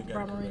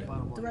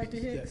 Bromarino, Director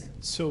Hicks.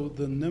 So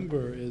the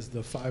number is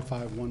the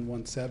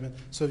 55117.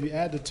 So if you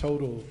add the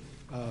total,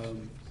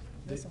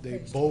 they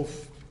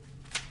both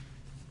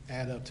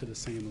add up to the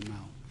same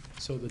amount.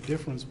 So the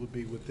difference would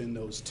be within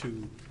those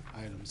two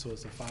items. So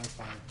it's a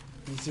 55.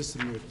 It's just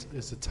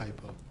it's a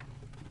typo.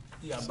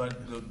 Yeah,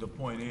 but the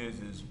point is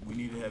we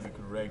need to have it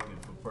corrected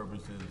for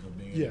purposes of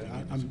being Yeah, able to get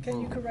I'm- this Can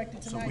you approved. correct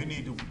it So we tonight?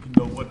 need to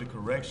know what the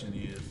correction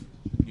is,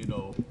 you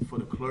know, for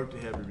the clerk to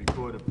have it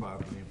recorded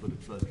properly and for the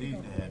trustees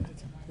to have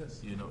it.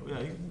 You know, yeah,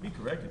 it can be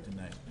corrected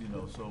tonight, you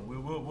know, so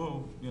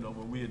we'll, you know,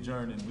 when we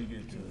adjourn and we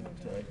get to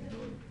actually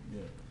do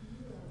it,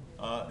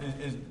 yeah.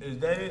 Is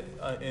that it?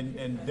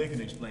 And they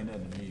can explain that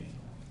in the meeting.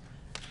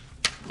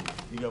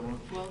 You got one?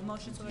 Well,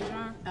 motion to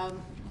adjourn.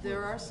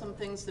 There are some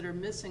things that are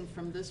missing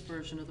from this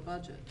version of the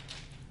budget.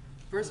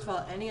 First of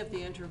all,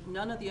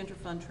 none of the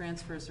interfund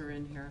transfers are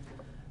in here.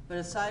 But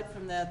aside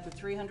from that, the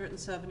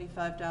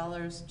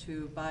 $375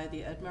 to buy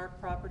the Edmark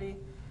property,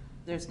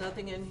 there's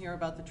nothing in here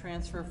about the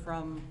transfer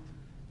from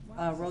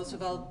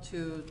Roosevelt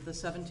to the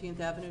 17th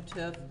Avenue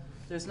TIF.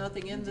 There's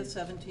nothing in the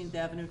 17th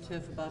Avenue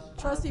TIF about.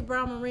 Trustee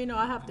Brown-Marino,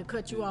 I have to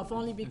cut you off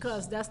only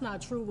because that's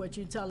not true what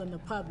you're telling the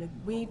public.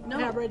 We No,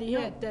 already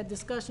no. had that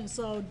discussion,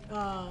 so,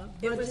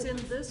 It was in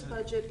this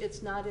budget,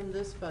 it's not in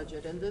this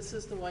budget, and this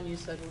is the one you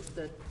said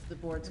that the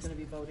board's gonna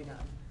be voting on.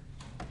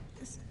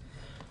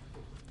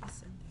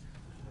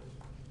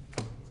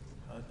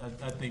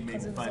 I think maybe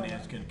 'Cause it was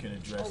finance on- can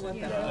address Oh, it. what the-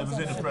 It was in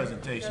the That's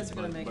presentation,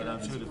 gonna make but it I'm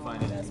sure the easier.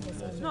 finance can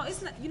address it. No,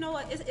 it's not, you know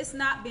what, it's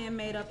not being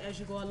made up as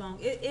you go along.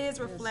 It is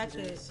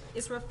reflected. is.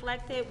 It's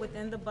reflected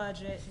within the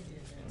budget,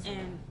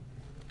 and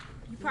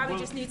you probably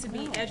just need to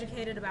be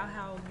educated about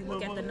how you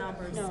look at the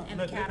numbers and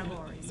the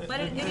categories. But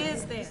it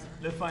is there.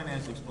 Let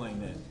finance explain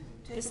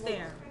that. It's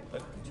there.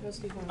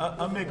 Trustee Horn.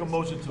 I'll make a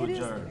motion to It is-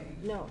 adjourn.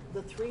 No,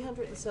 the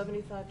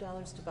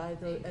 $375 to buy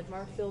the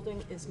Edmark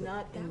building is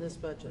not in this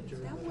budget.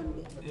 That one,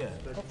 Yeah,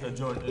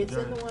 adjourn, it's in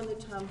adjourn, the one that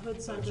Tom Hood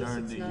sent us,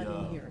 adjourn it's the, not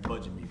in here.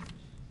 budget meeting.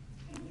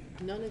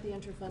 None of the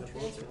interfund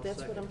transfer,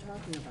 that's what I'm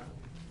talking about.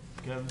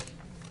 Kevin?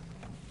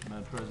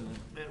 Madam President?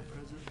 Madam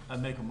President? I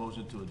make a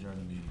motion to adjourn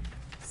the meeting.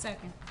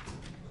 Second.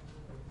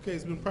 Okay,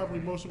 it's been properly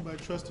motioned by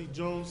trustee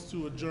Jones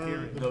to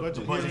adjourn The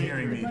budget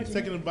hearing meeting.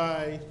 Seconded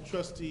by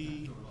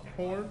trustee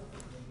Horn.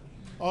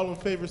 All in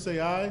favor say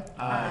aye.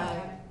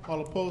 Aye.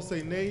 All opposed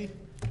say nay.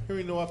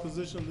 Hearing no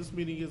opposition, this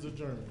meeting is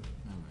adjourned.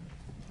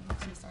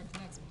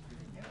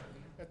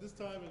 At this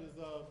time, it is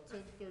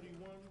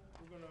 10:31.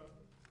 We're gonna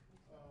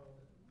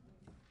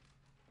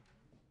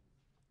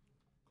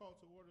call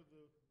to order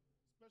the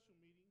special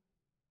meeting.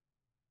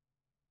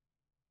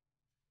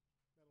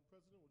 Madam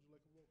President, would you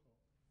like a roll call?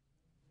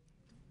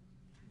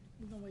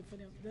 We're gonna wait for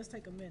them. Let's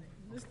take a minute.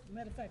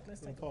 Matter of fact,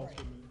 let's take a Pause break.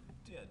 for a minute.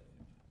 Yeah,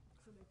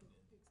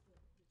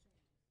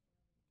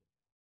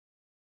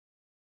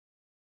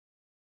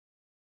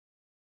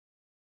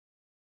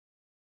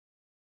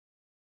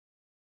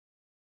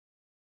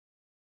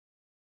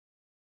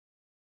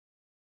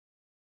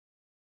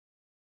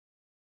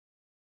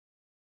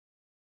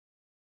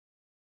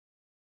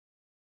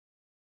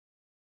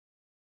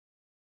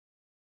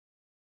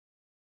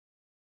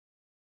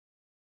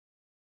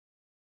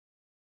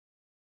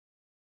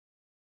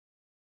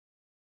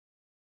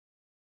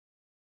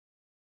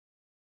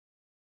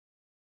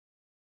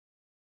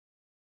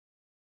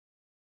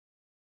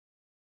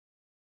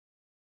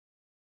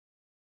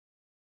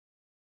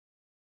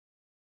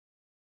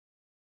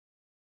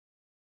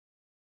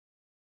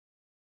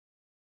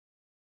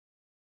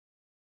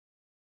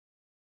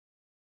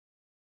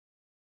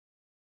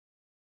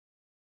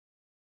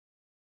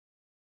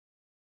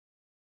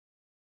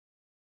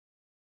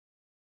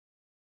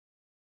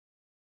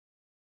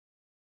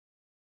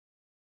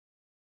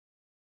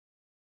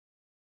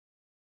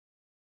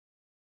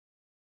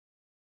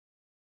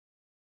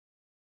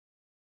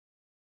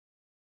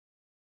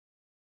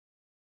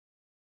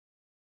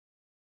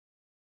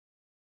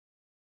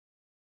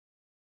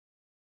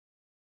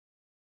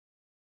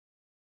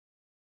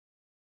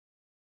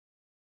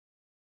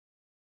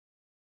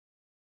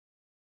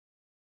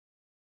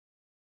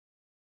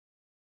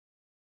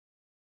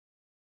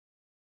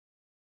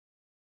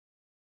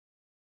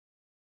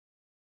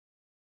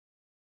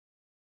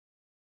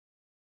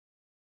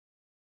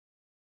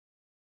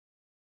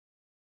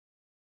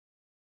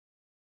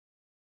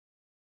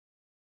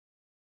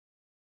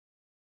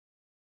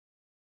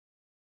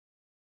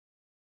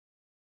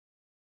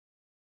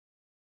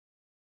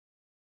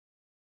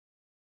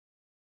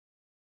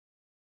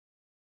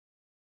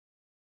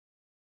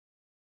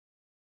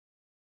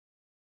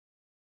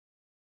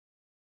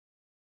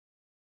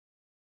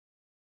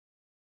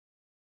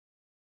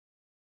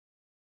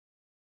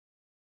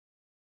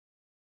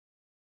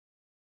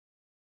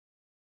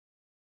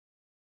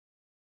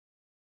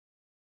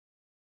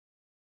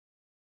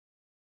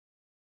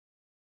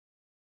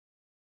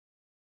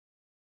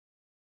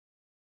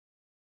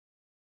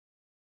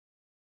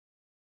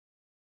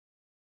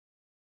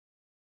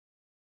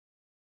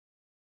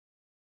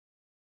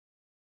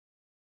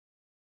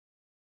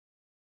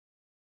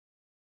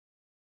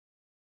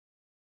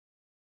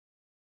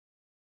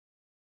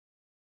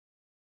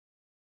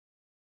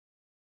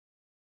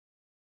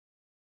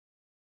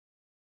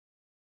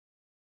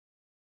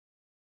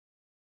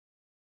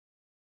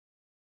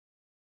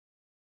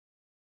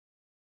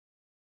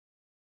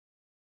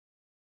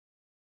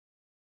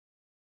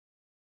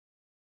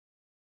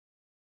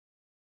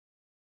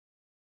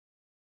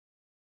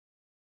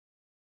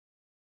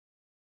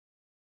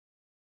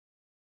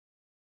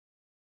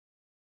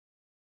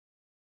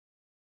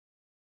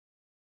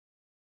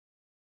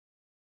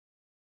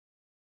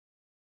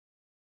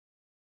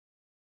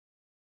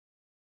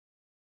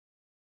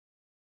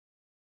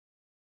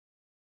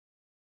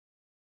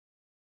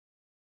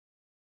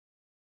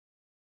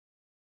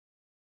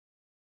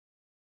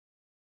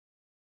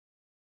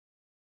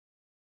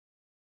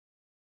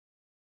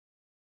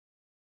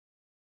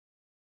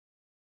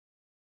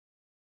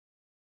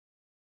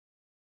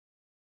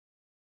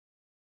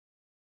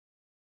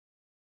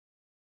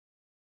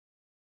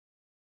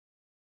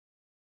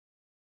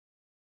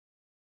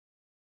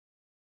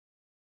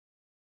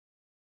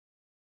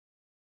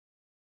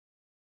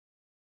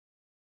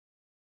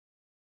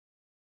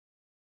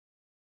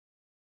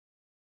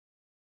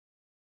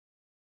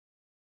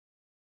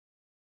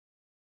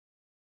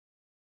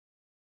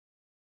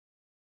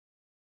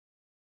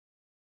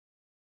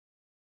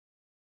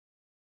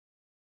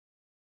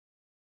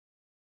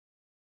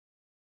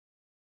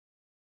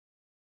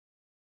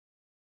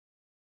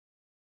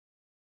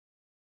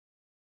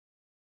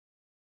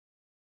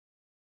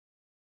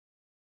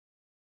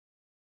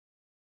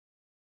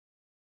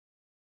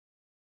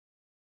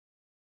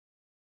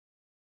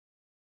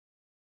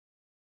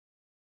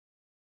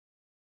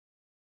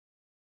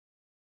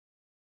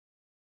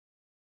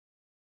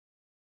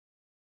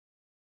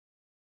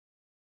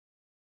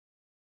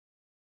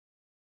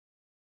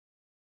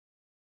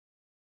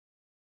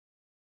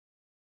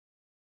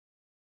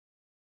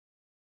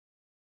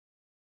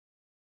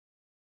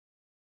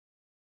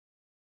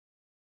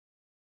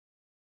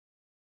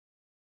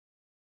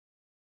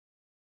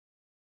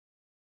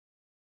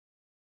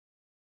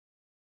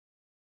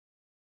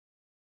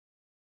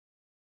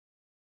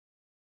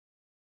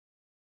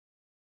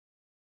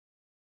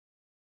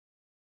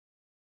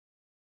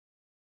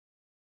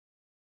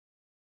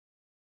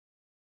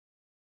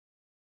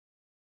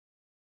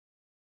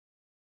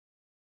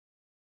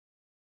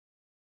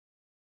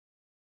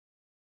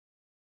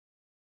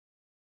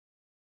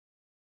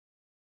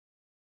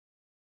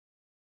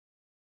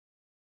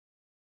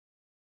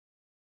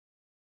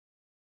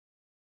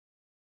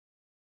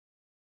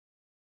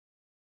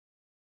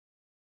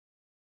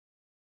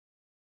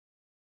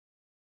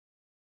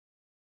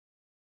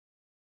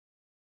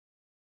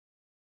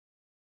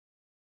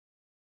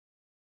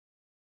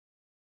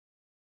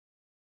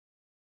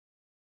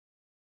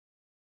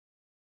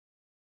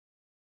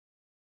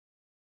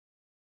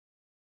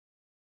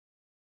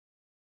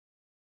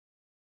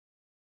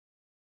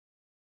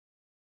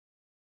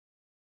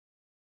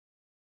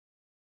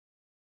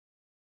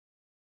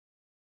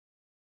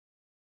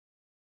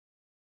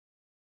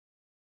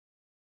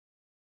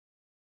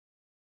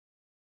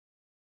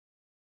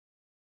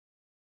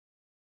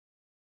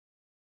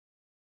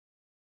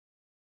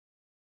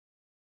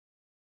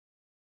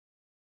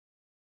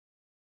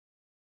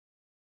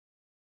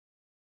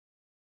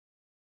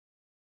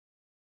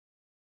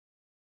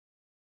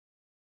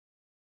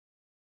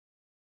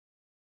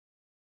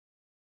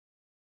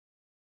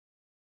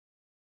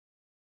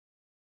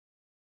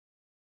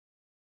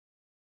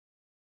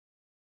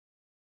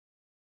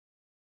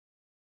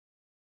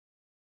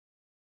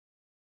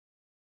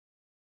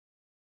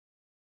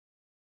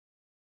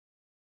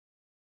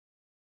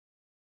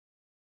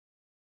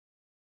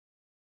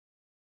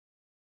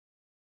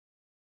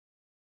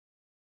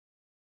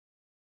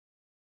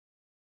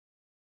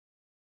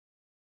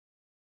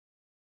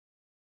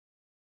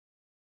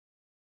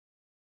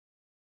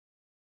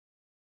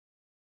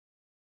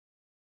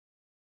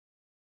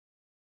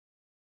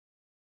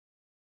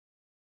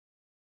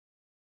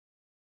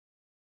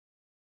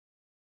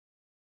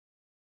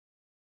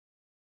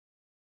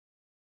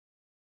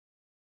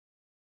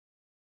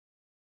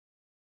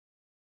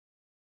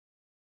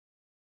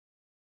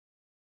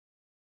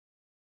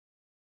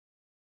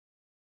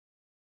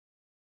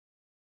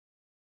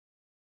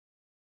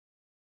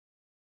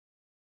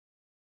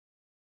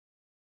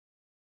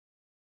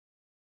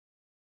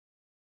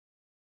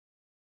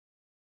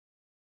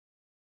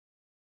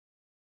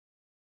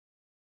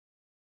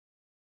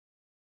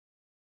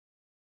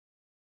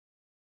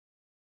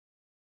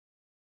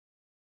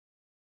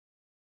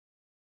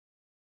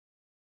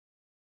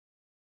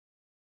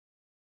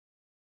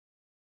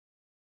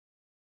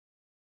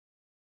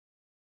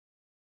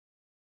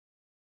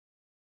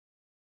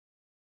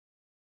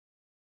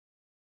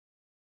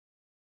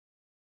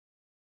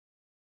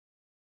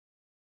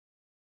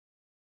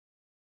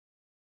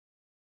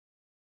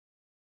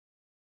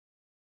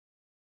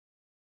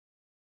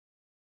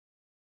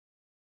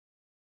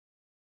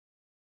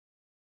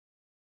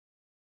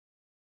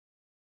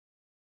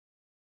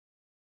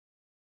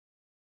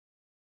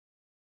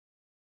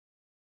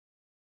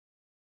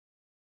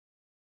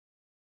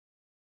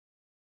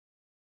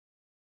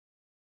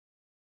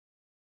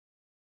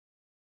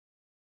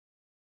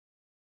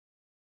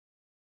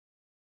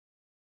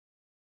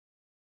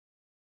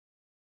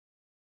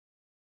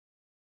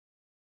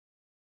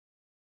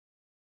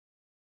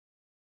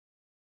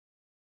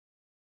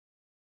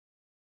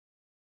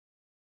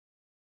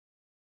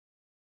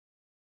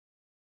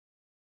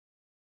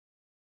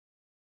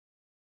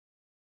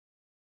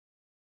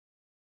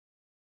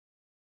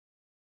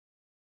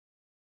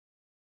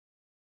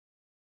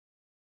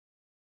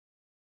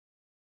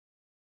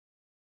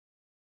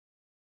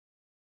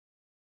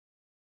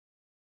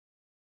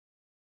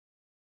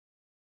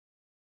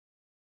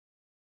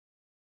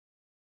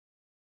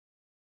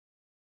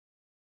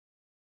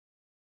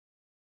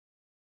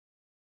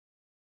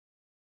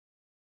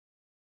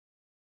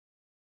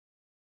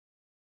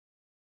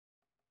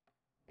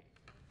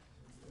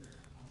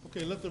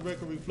 Okay, let the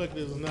record reflect it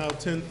is now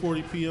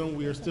 10:40 p.m.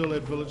 We are still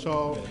at Village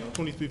Hall,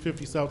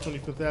 2350 South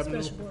 25th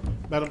Avenue. Special board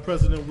meeting. Madam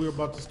President, we're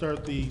about to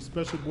start the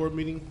special board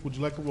meeting. Would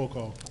you like a roll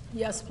call?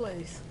 Yes,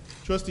 please.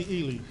 Trustee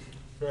Ely.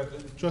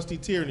 Present. Trustee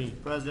Tierney.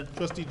 Present.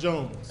 Trustee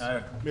Jones.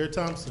 Aye. Mayor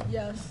Thompson.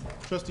 Yes.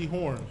 Trustee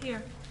Horn.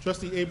 Here.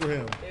 Trustee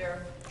Abraham.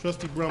 Here.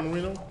 Trustee Brown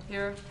Marino.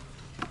 Here.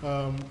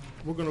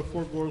 We're going to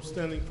forego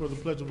standing for the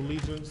Pledge of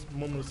Allegiance.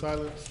 Moment of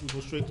silence. We go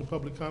straight to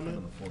public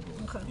comment.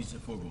 Okay. He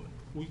said forego it.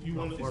 You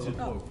want He to? said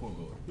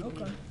forego it.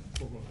 Okay.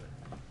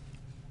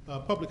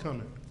 Public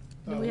comment.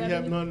 Do We we have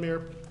have any? none,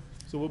 Mayor.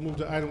 So we'll move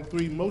to item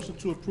 3, motion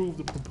to approve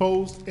the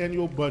proposed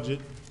annual budget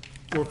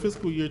for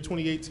fiscal year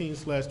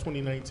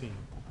 2018/2019.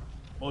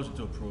 Motion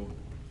to approve.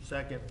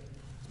 Second.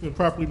 It's been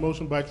properly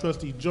motioned by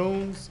Trustee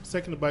Jones,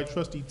 seconded by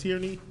Trustee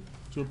Tierney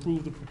to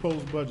approve the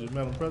proposed budget.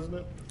 Madam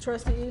President?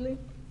 Trustee Ely?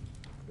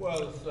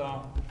 Well, it's,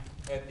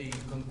 at the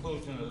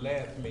conclusion of the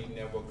last meeting,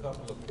 there were a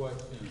couple of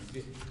questions.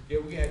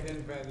 Did we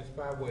identify the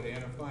spot where the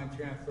interfund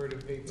transfer to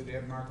pay for the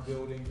Edmark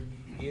building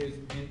is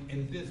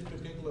in this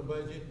particular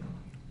budget?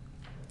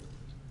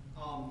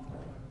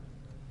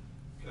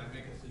 Can I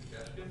make a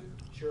suggestion?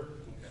 Sure.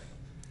 Okay.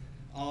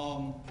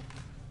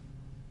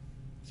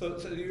 So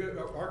you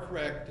are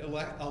correct.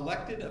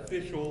 Elected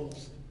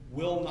officials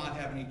will not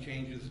have any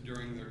changes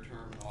during their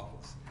term in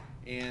office.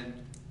 And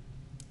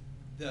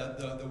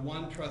the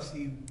one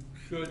trustee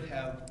should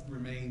have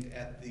remained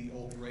at the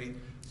old rate.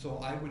 So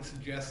I would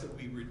suggest that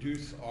we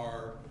reduce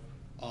our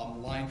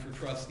line for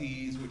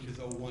trustees, which is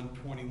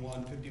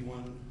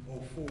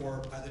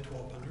 01215104 by the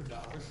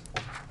 $1,200.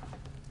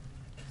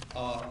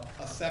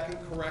 A second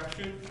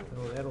correction.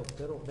 No, they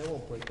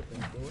won't break the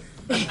bank, will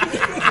it?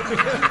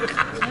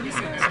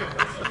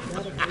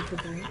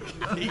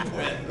 He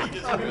quit. He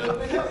just quit.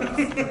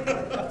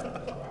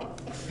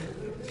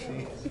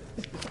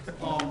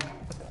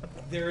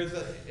 There is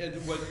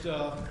what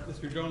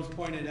Mr. Jones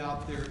pointed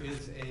out, there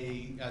is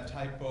a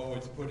typo,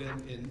 it's put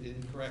in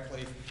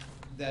incorrectly,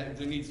 that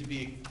there needs to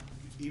be,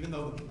 even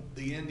though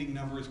the ending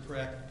number is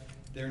correct,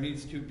 there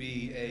needs to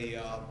be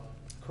a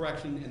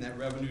correction in that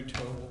revenue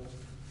total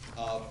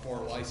for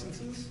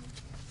licenses.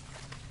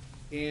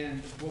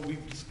 And what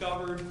we've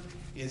discovered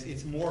is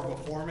it's more of a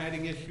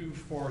formatting issue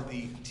for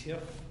the TIF.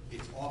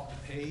 It's off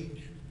the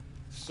page.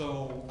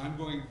 So I'm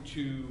going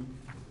to,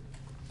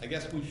 I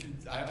guess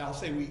I'll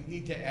say we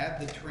need to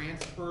add the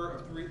transfer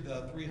of the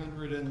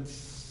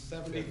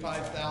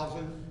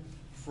 $375,000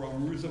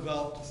 from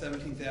Roosevelt to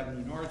 17th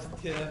Avenue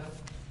North TIF,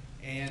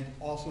 and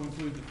also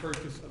include the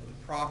purchase of the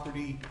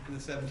property in the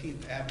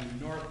 17th Avenue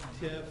North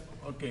TIF.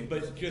 Okay.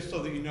 But just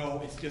so that you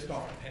know, it's just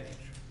off the page.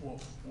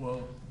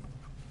 Well,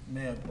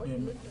 Mayor,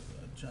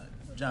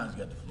 John's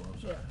got the floor, I'm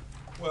sorry.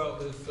 Well,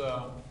 it's,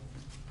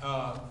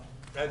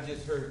 I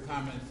just heard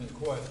comments and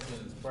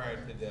questions prior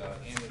to the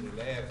end of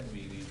the last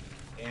meeting,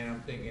 and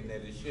I'm thinking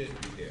that it should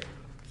be there.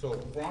 So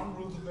from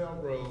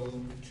Roosevelt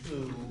Road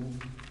to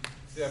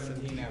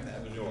 17th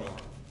Avenue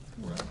North.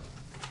 Right.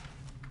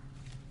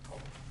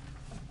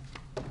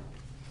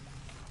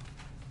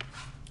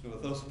 So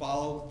with those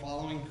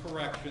following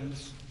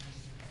corrections,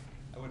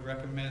 I would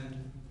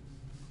recommend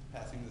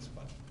passing this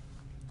budget.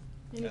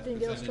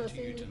 Anything else, As presented to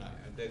Trustee you Ely? tonight.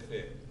 That's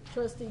it.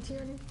 Trustee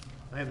Tierney?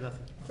 I have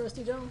nothing.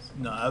 Trustee Jones?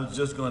 No, I was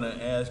just gonna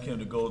ask him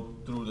to go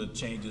through the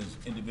changes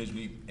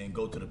individually and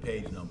go to the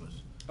page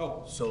numbers.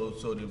 Oh. So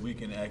that we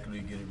can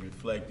accurately get it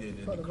reflected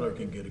and For the the clerk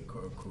record. can get a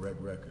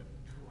correct record.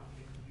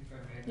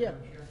 Yeah.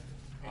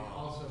 And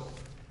also,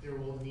 there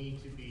will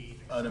need to be,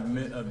 The a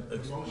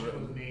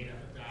motion was made on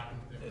the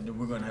document. And then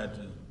we're gonna have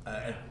to,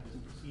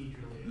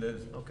 Procedurally.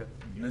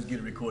 let's get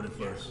it recorded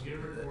first. We'll get it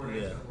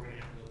recorded, Yeah. so we're gonna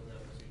have to look at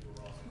that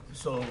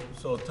procedural also.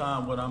 So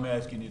Tom, what I'm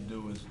asking you to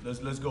do is,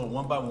 let's go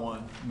one by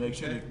one, make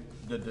sure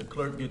that the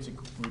clerk gets it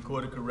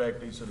recorded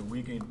correctly so that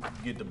we can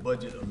get the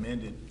budget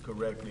amended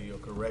correctly or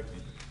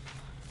corrected.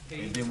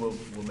 And then we'll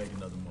make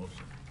another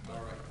motion.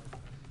 All right.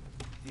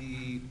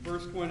 The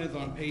first one is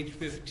on page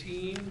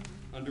 15,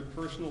 under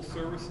personal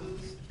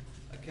services,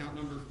 account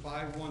number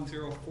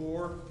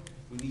 5104.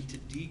 We need to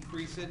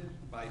decrease it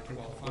by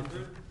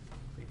 1,200.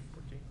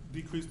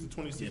 Decrease to Yeah,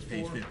 26.4.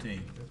 page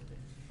 15.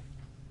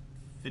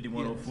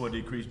 5104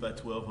 decreased by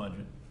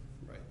 1,200.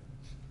 Right.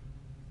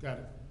 Got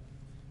it.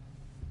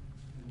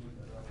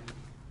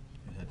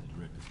 And had to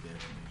direct the staff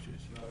to make sure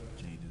she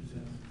changes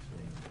it.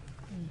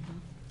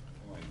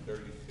 Like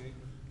 36.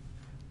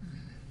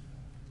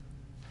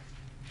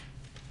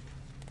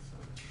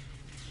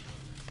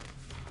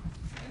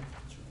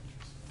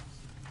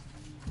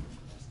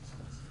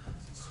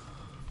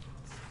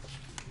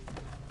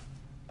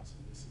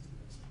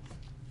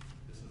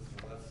 This is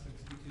less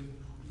 62,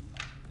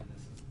 and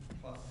this is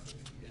plus 60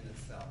 in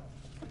itself.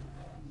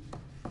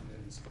 Okay.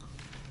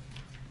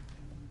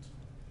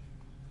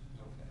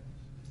 All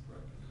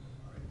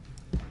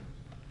right.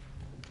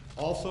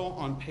 Also,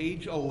 on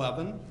page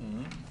 11,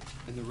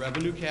 in the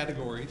revenue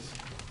categories,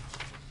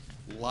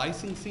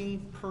 licensing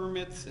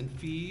permits and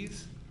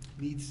fees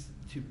needs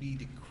to be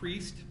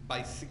decreased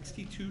by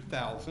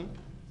 62,000.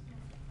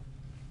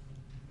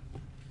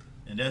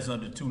 And that's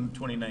under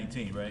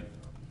 2019, right?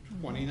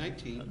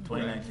 2019.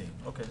 2019,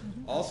 okay.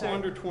 Also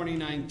under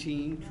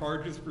 2019,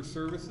 charges for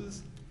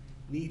services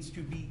needs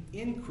to be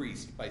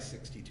increased by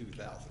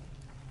 62,000.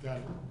 Got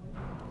it.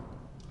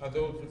 Are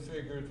those the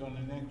figures on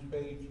the next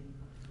page?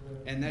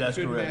 And that That's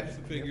should correct. match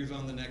the figures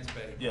on the next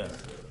page. Yes.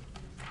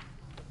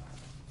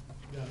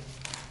 Got it.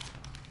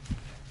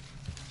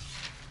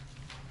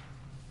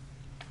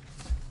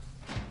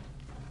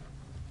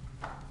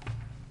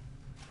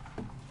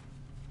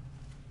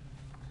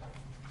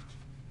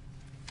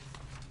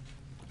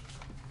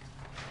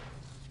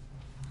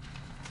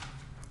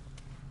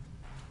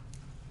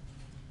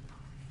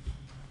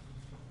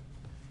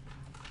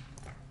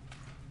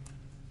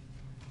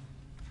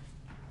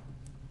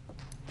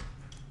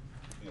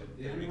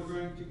 Then we're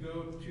going to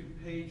go to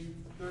page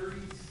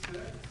 36.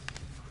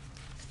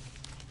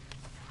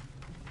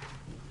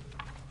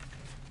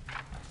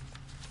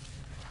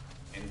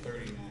 And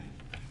 39.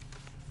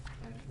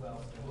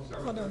 Well,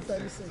 Hold on,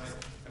 36.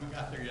 Haven't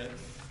got there yet.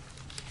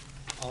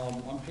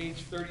 On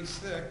page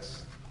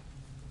 36,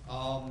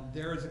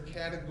 there is a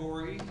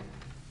category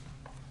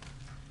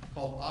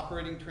called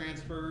operating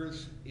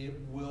transfers. It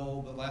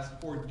will, the last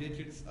 4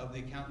 digits of the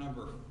account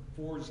number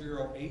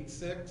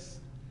 4086.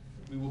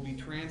 We will be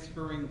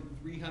transferring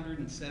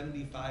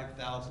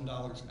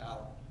 $375,000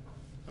 out.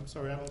 I'm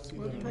sorry, I don't see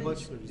What that on page?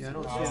 page 36. Yeah, I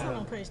don't It's see not that.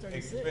 on page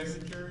 36.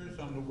 Expenditures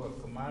under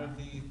what,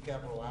 commodities,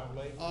 capital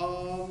outlay? It's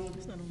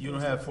not on You page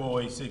don't have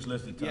 4086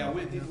 listed, Tom. Yeah,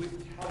 we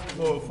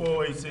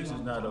 4086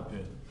 is not up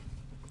here,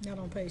 Not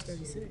on page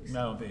 36.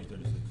 not on page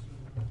 36.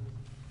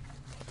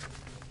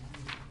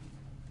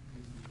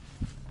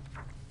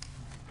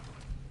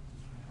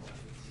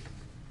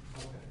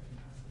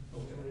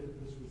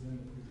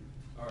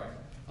 All right.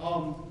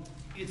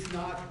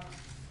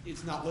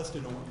 It's not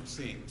listed on what you're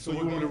seeing. So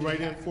you want to write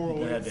in You had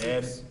to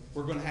add 4086? it.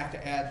 We're gonna have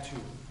to add to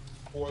it.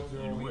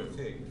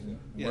 4086.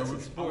 Yes, Where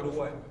it's Under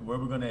what? Where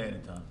we gonna add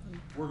it, Tom?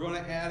 We're gonna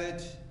add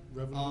it,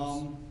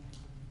 Revenues?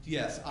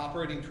 yes,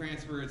 operating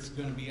transfer, it's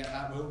gonna be,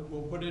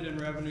 we'll put it in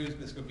revenues,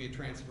 but it's gonna be a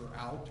transfer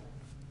out.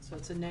 So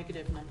it's a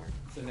negative number.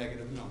 It's a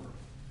negative number.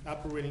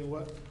 Operating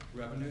what?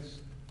 Revenues,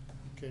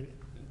 Okay,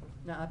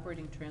 No,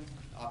 operating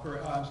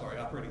operating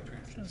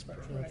transfer.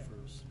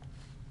 transfers.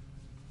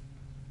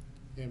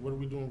 And what are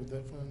we doing with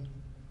that fund?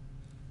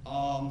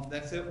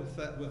 That's it with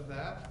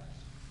that.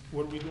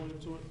 What are we doing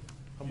to it?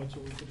 How much are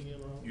we putting in,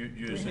 Ron? You're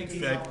Taking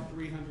subtracting out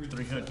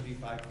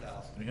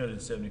 375,000.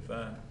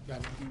 375. Got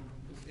it.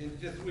 And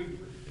just,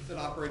 it's an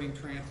operating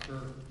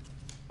transfer,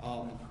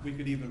 we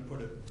could even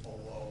put it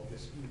below,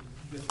 just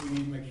we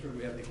need to make sure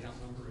we have the account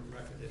number and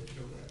record it,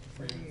 show that.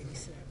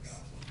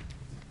 386.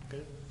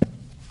 Okay.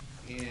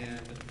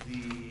 And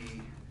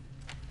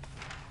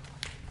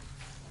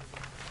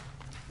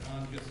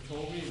Don just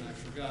told me, and I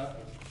forgot,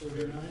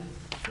 39?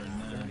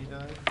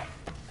 39.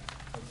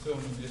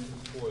 Assuming this is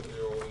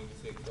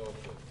 4086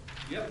 also.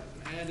 Yep,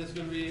 and it's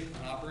gonna be an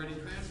operating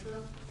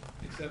transfer,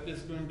 except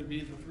it's going to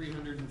be the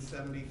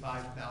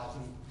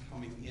 375,000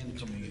 coming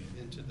into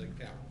the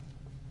account.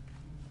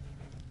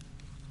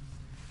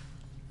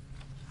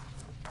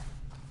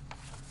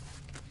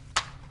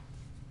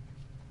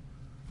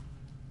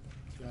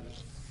 Got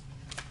it.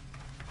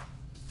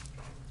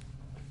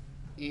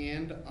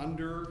 And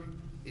under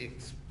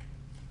expenses,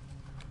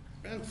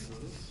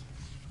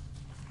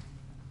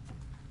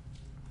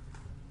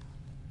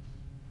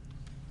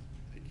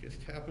 I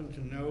just happen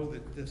to know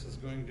that this is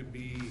going to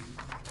be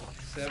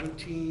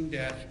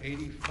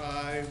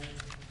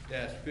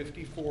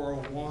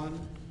 17-85-5401.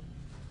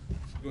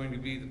 It's going to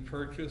be the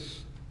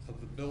purchase of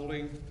the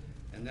building,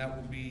 and that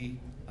will be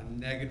a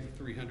negative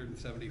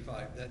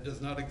 375. That does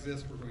not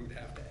exist, we're going to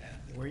have to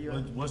add that. Where you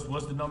at? What's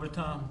the number,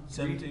 Tom?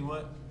 17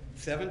 what?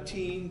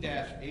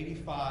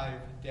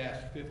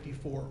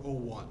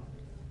 17-85-5401.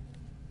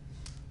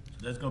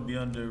 That's gonna be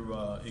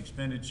under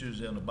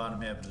expenditures on the bottom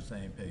half of the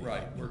same page.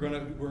 Right, we're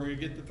gonna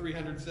get the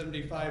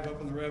 375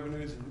 up in the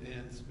revenues and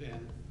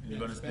You're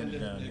gonna spend it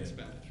down in here.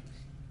 expenditures.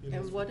 And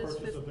And it's what is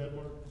purchase fif- of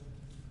Edmark?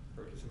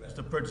 Purchase of It's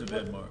the purchase of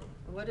Edmark.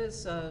 What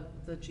is the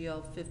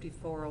GL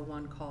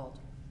 5401 called?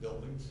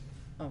 buildings.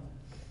 Oh,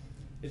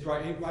 It's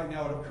right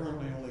now, it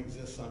currently only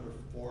exists under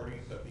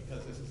 40, but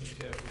because this is a TIF,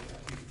 we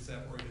have to keep it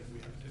separated, we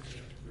have to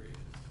create it.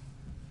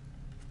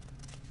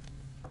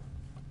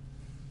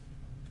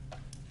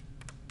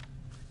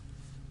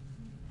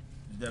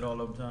 Is that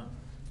all of them, Tom?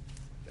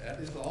 That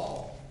is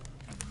all.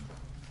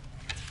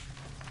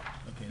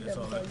 Okay, that's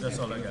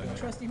all I got.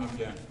 Trustee Horn?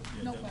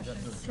 No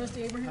questions.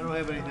 Trustee I Abraham? don't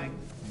have anything.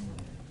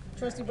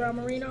 Trustee Brown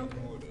Marino?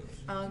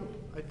 I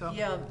thought.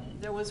 yeah,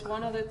 there was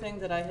one other thing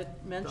that I had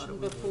mentioned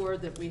before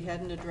that we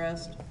hadn't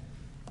addressed,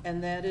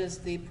 and that is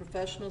the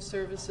professional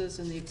services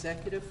in the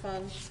executive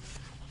fund.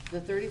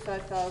 The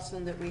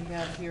 35,000 that we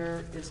have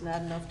here is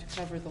not enough to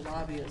cover the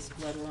lobbyists,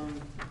 let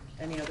alone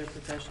any other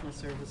professional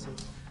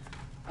services.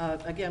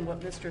 Again,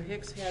 what Mr.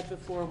 Hicks had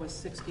before was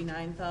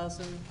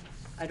 69,000.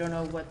 I don't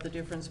know what the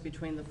difference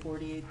between the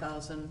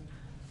 48,000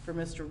 for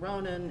Mr.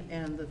 Ronan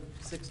and the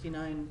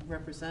 69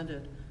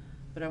 represented,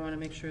 but I want to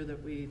make sure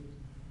that we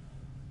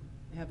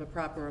have a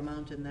proper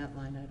amount in that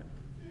line item.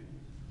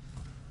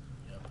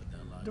 Yeah, put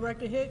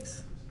Director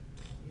Hicks?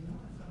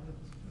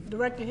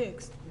 Director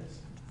Hicks?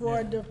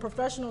 For the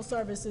professional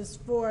services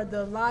for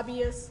the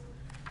lobbyists,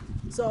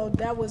 so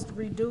that was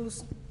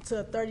reduced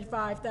to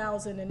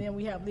 35,000, and then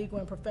we have legal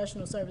and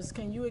professional service.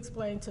 Can you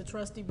explain to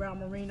Trustee Brown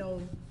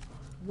Marino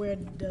where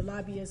the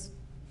lobbyist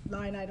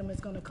line item is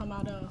gonna come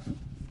out of?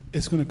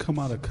 It's going to come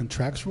out of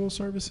contractual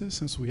services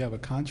since we have a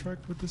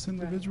contract with this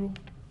individual.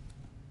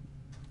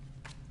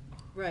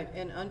 Right,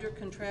 and under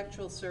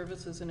contractual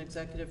services and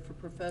executive for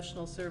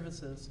professional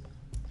services,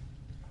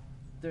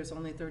 there's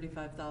only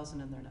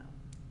 35,000 in there now.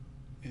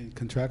 In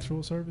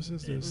contractual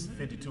services, It's there's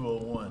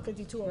 5201.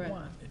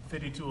 5201.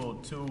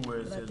 5202, where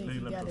it But I says think you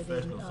legal and got it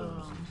professional in,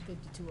 services.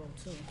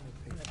 5202.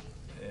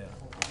 Yeah.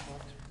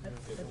 I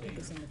think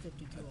it's in the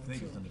 5202. I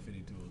think it's under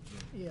 5202.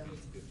 Yeah.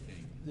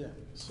 Yeah,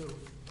 so,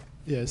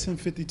 yeah, it's in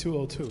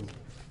 5202.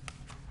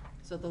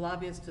 So the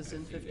lobbyist is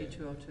in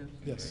 5202?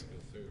 Yes.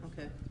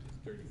 Okay.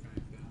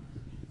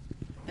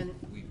 And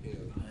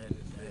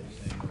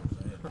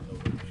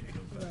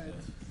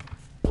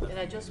And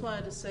I just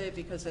wanted to say,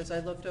 because as I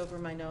looked over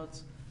my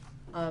notes,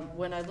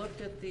 when I looked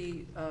at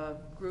the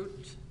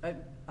Groot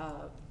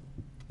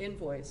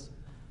invoice,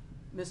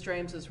 Mr.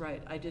 Ames is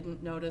right. I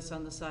didn't notice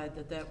on the side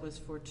that that was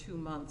for 2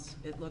 months.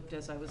 It looked,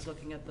 as I was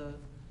looking at the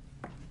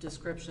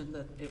description,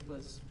 that it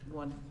was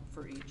one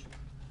for each.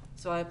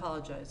 So I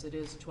apologize. It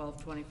is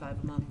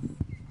 $12.25 a month.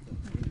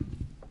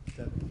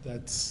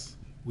 That's,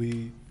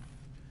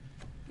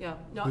 Yeah,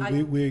 no,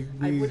 we-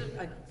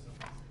 I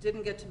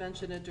didn't get to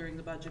mention it during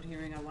the budget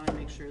hearing. I want to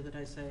make sure that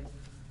I say,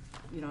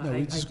 you know, No, I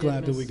we're just did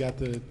glad that miss- we got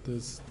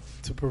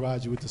to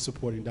provide you with the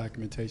supporting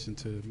documentation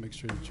to make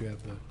sure that you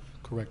have the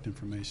correct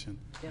information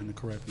and the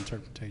correct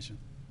interpretation.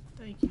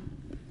 Thank you.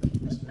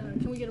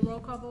 Can we get a roll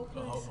call vote,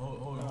 please?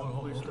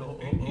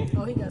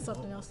 Oh, he got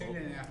something else. They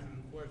didn't ask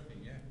him the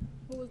question yet.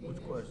 Who was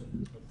Which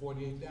question? The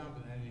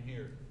 48,000, I didn't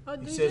hear it. Oh,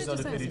 He you says did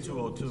under just answer.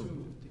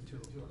 5202.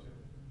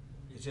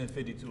 It's in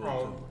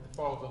 5202.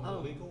 Falls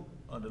under legal?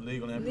 Under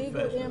legal and Legal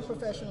professional. and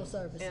professional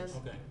services.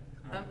 And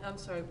Okay. I'm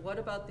sorry, what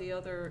about the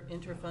other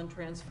interfund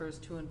transfers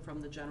to and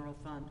from the general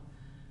fund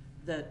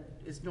that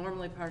is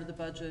normally part of the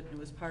budget and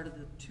was part of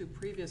the 2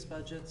 previous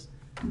budgets,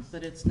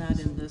 but it's not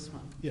in this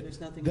one? Yeah,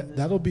 There's nothing in this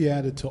that'll one. be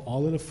added to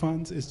all of the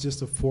funds. It's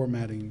just a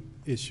formatting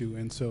issue.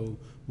 And so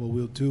what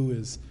we'll do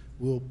is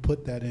we'll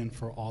put that in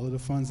for all of the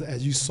funds.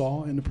 As you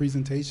saw in the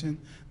presentation,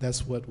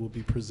 that's what will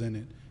be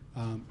presented.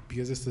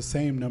 Because it's the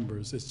same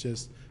numbers. It's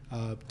just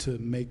to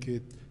make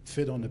it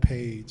fit on the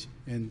page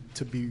and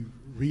to be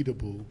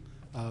readable.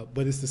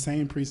 But it's the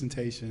same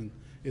presentation.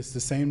 It's the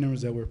same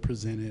numbers that were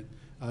presented.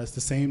 It's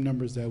the same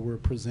numbers that were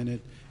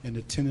presented in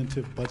the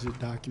tentative budget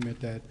document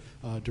that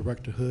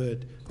Director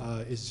Hood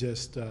is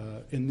just,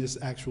 in this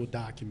actual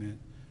document,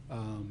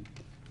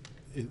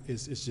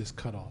 it's just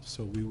cut off.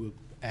 So we will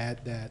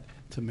add that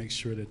to make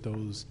sure that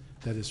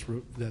that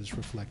is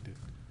reflected.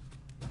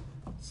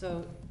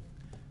 So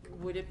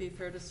would it be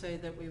fair to say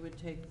that we would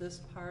take this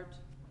part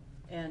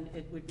and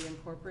it would be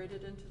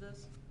incorporated into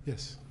this?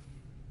 Yes.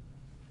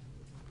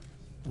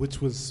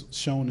 Which was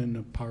shown in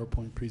the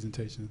PowerPoint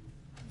presentation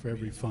for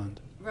every fund.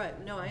 Right,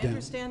 no, I Then-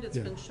 understand it's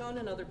yeah. been shown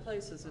in other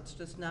places. It's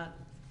just not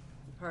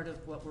part of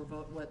what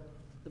what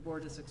the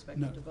board is No,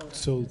 expected to vote on.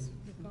 so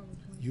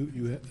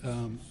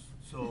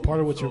part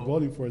of what you're So-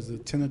 voting for is the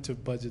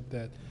tentative budget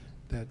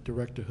that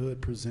Director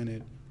Hood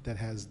presented that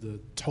has the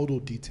total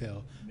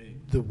detail.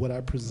 What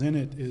I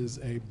presented is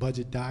a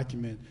budget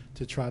document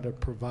to try to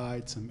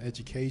provide some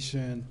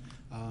education,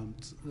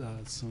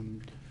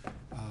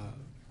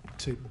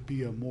 to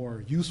be a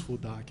more useful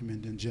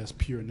document than just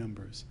pure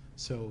numbers.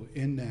 So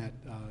in that,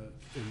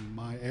 in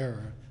my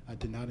error, I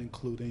did not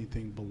include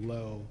anything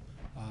below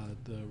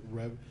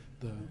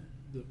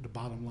the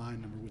bottom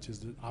line number, which is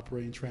the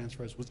operating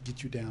transfers, which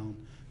get you down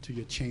to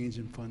your change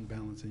in fund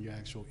balance and your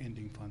actual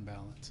ending fund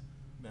balance,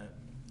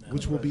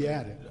 which will be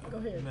added. Go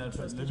ahead, Madam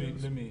President,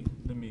 Trustee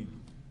let me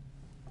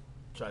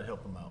try to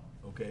help him out,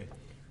 okay?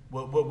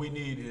 What we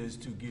need is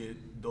to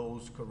get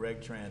those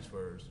correct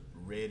transfers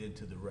read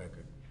into the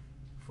record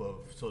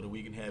so that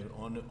we can have it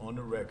on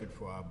the record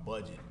for our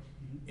budget.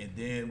 And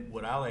then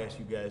what I'll ask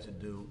you guys to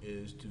do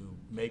is to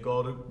make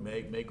all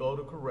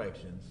the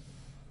corrections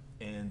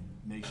and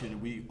make sure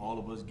that all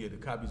of us get the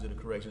copies of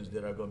the corrections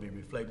that are gonna be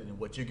reflected in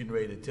what you're getting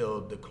ready to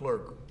tell the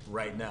clerk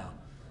right now,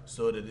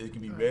 so that it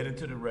can be read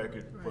into the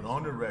record, put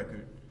on the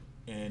record,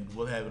 and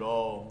we'll have it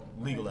all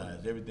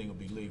legalized. Everything will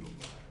be legal.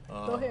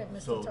 Go ahead,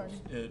 Mr.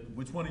 Attorney.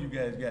 Which one of you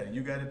guys got it?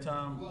 You got it,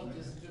 Tom? Well,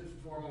 just to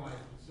formalize,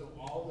 so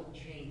all the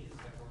changes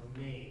that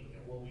were made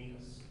and will be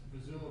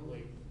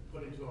presumably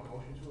put into a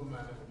motion to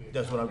amend it will be.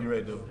 That's what I'm getting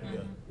ready to do, and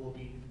yeah. Will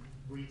be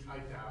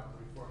retyped out and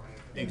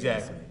reformatted.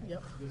 Exactly.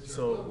 Yep. Mr.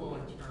 So- Hood will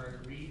in turn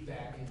read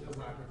that into the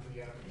record for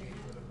the edification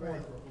of the board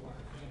for full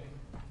understanding.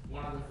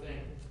 One other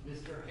thing,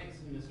 Mr.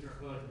 Henson, Mr.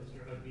 Hood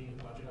being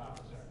the budget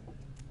officer,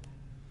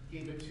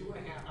 gave a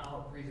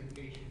 2.5-hour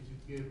presentation to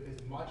give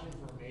as much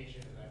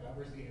information as I've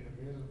ever seen in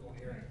a municipal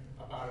hearing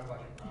about a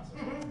budget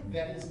process.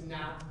 That is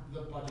not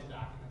the budget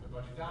document. The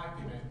budget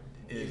document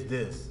Is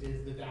this.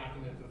 is the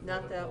document before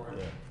Not the that board.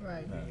 one.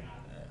 Right. Beyond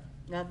that.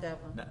 Not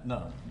that one.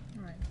 No.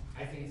 Right.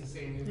 I think it's the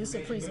same It's a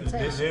information.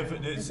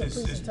 presentation. It's a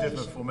different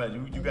presentation. format. You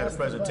got a That's the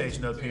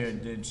presentation budget. up here,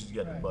 and then she's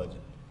got the Right.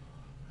 budget.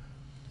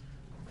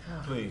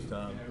 Please,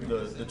 Tom,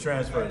 the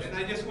transfers. And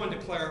I just wanted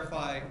to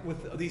clarify,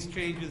 with these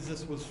changes,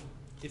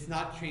 it's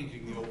not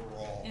changing the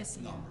overall It's-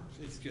 numbers.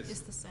 It's just. It's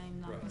the same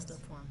numbers. Right. It's the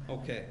format.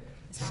 Okay,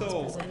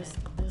 So so,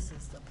 this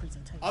is the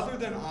presentation. other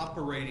than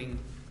operating,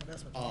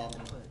 That's what you have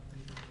to put.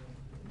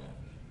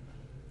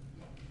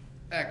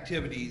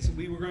 activities,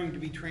 we were going to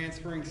be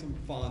transferring some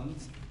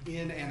funds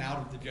in and out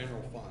of the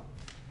general fund.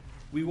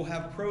 We will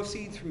have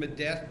proceeds from a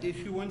debt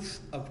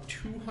issuance of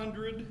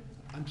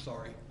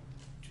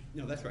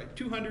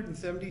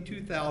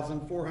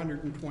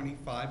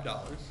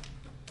 $272,425.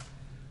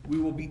 We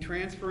will be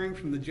transferring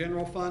from the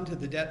general fund to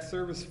the debt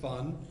service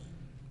fund,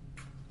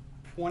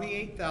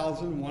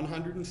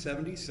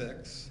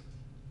 $28,176.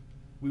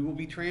 We will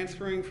be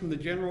transferring from the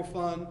general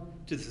fund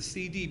to the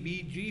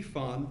CDBG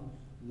fund,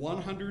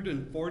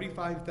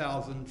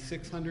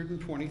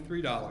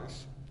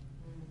 $145,623.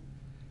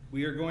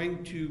 We are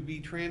going to be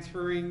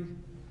transferring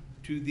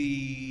to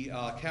the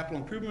capital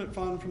improvement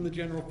fund from the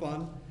general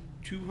fund,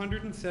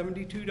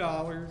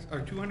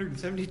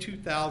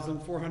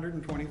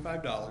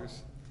 $272,425.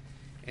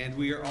 And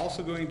we are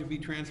also going to be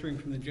transferring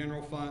from the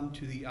general fund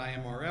to the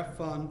IMRF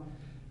fund,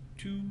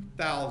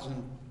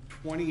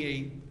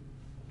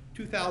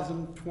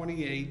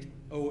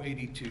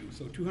 $2,028,082,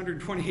 so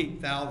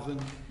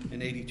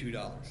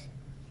 $228,082.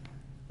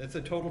 That's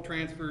a total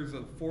transfers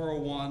of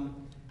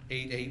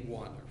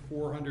 $401,881,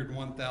 or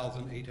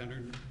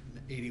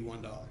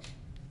 $401,881.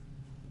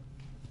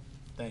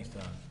 Thanks,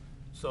 Tom.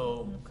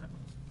 So,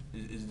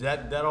 is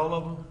that all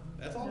of them?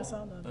 That's all. That's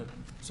all of it.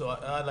 So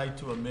I'd like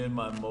to amend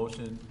my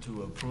motion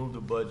to approve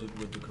the budget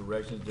with the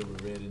corrections that were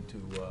read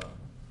into,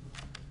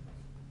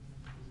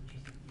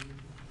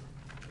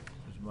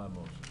 it's my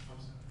motion.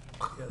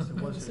 Yes, it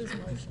was This is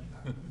motion.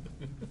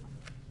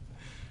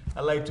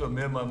 I'd like to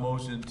amend my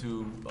motion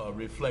to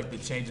reflect the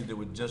changes that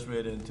were just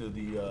read into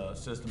the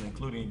system,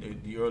 including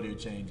the earlier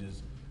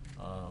changes,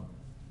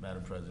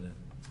 Madam President.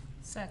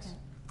 Second.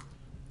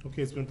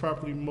 Okay, it's been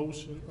properly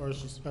motion, or I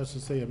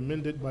should say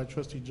amended by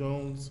trustee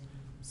Jones,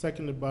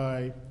 seconded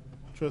by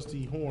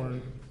trustee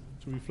Horn,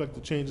 to reflect the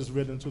changes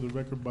read into the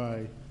record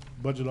by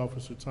Budget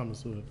Officer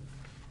Thomas Hood.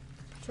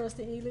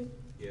 Trustee Ely?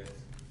 Yes.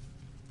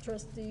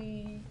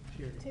 Trustee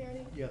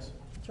Tierney? Yes.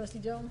 Trustee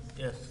Jones?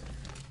 Yes.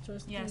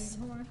 Trustee Yes.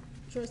 Horn?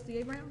 Trustee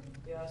Abraham?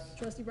 Yes.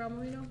 Trustee Brown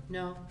Marino?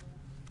 No.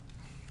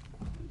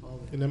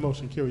 And that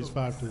motion carries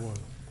 5-1.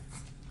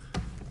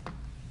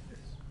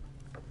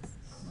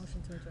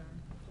 Motion to adjourn.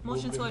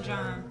 Motion to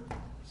adjourn.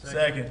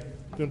 Second.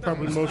 Been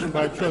properly motioned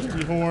by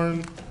trustee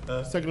Horn,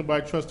 seconded by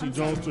trustee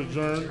Jones to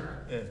adjourn.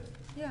 Yeah.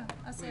 Yeah,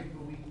 I said.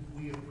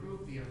 We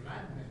approved the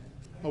amendment.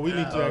 Oh, we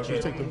need to actually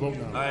Okay. take the vote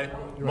now. All right,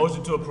 You're right.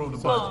 motion to approve the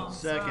Oh, budget.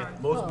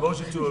 Second.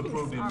 Motion to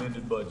approve the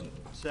amended budget.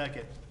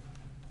 Second.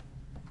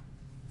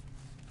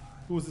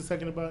 Who was the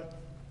seconded by?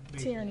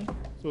 Tierney?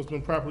 So it's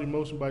been properly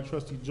motioned by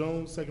trustee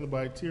Jones, seconded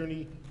by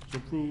Tierney, to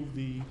approve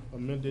the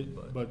amended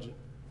budget.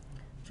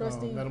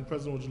 Trustee, Madam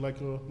President, would you like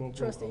a roll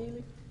Trustee call?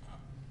 Ely?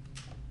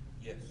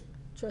 Yes.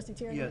 Trustee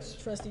Tierney? Yes.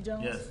 Trustee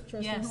Jones? Yes.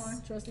 Trustee Yes.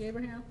 Horn? Trustee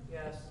Abraham?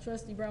 Yes.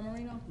 Trustee Brown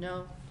Marino?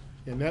 No.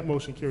 And that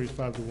motion carries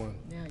 5-1.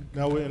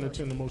 Now we'll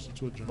entertain the motion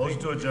to adjourn. Motion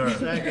to adjourn.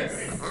 Second.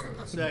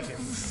 Second.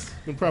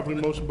 Been properly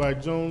motioned by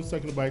Jones,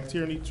 seconded by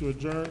Tierney to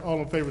adjourn. All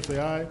in favor say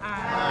aye.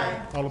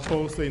 Aye. All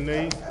opposed say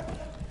nay.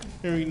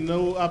 Hearing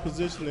no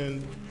opposition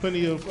and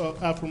plenty of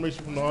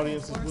affirmation from the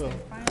audience as well.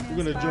 We're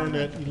going to adjourn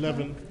at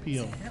 11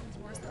 p.m.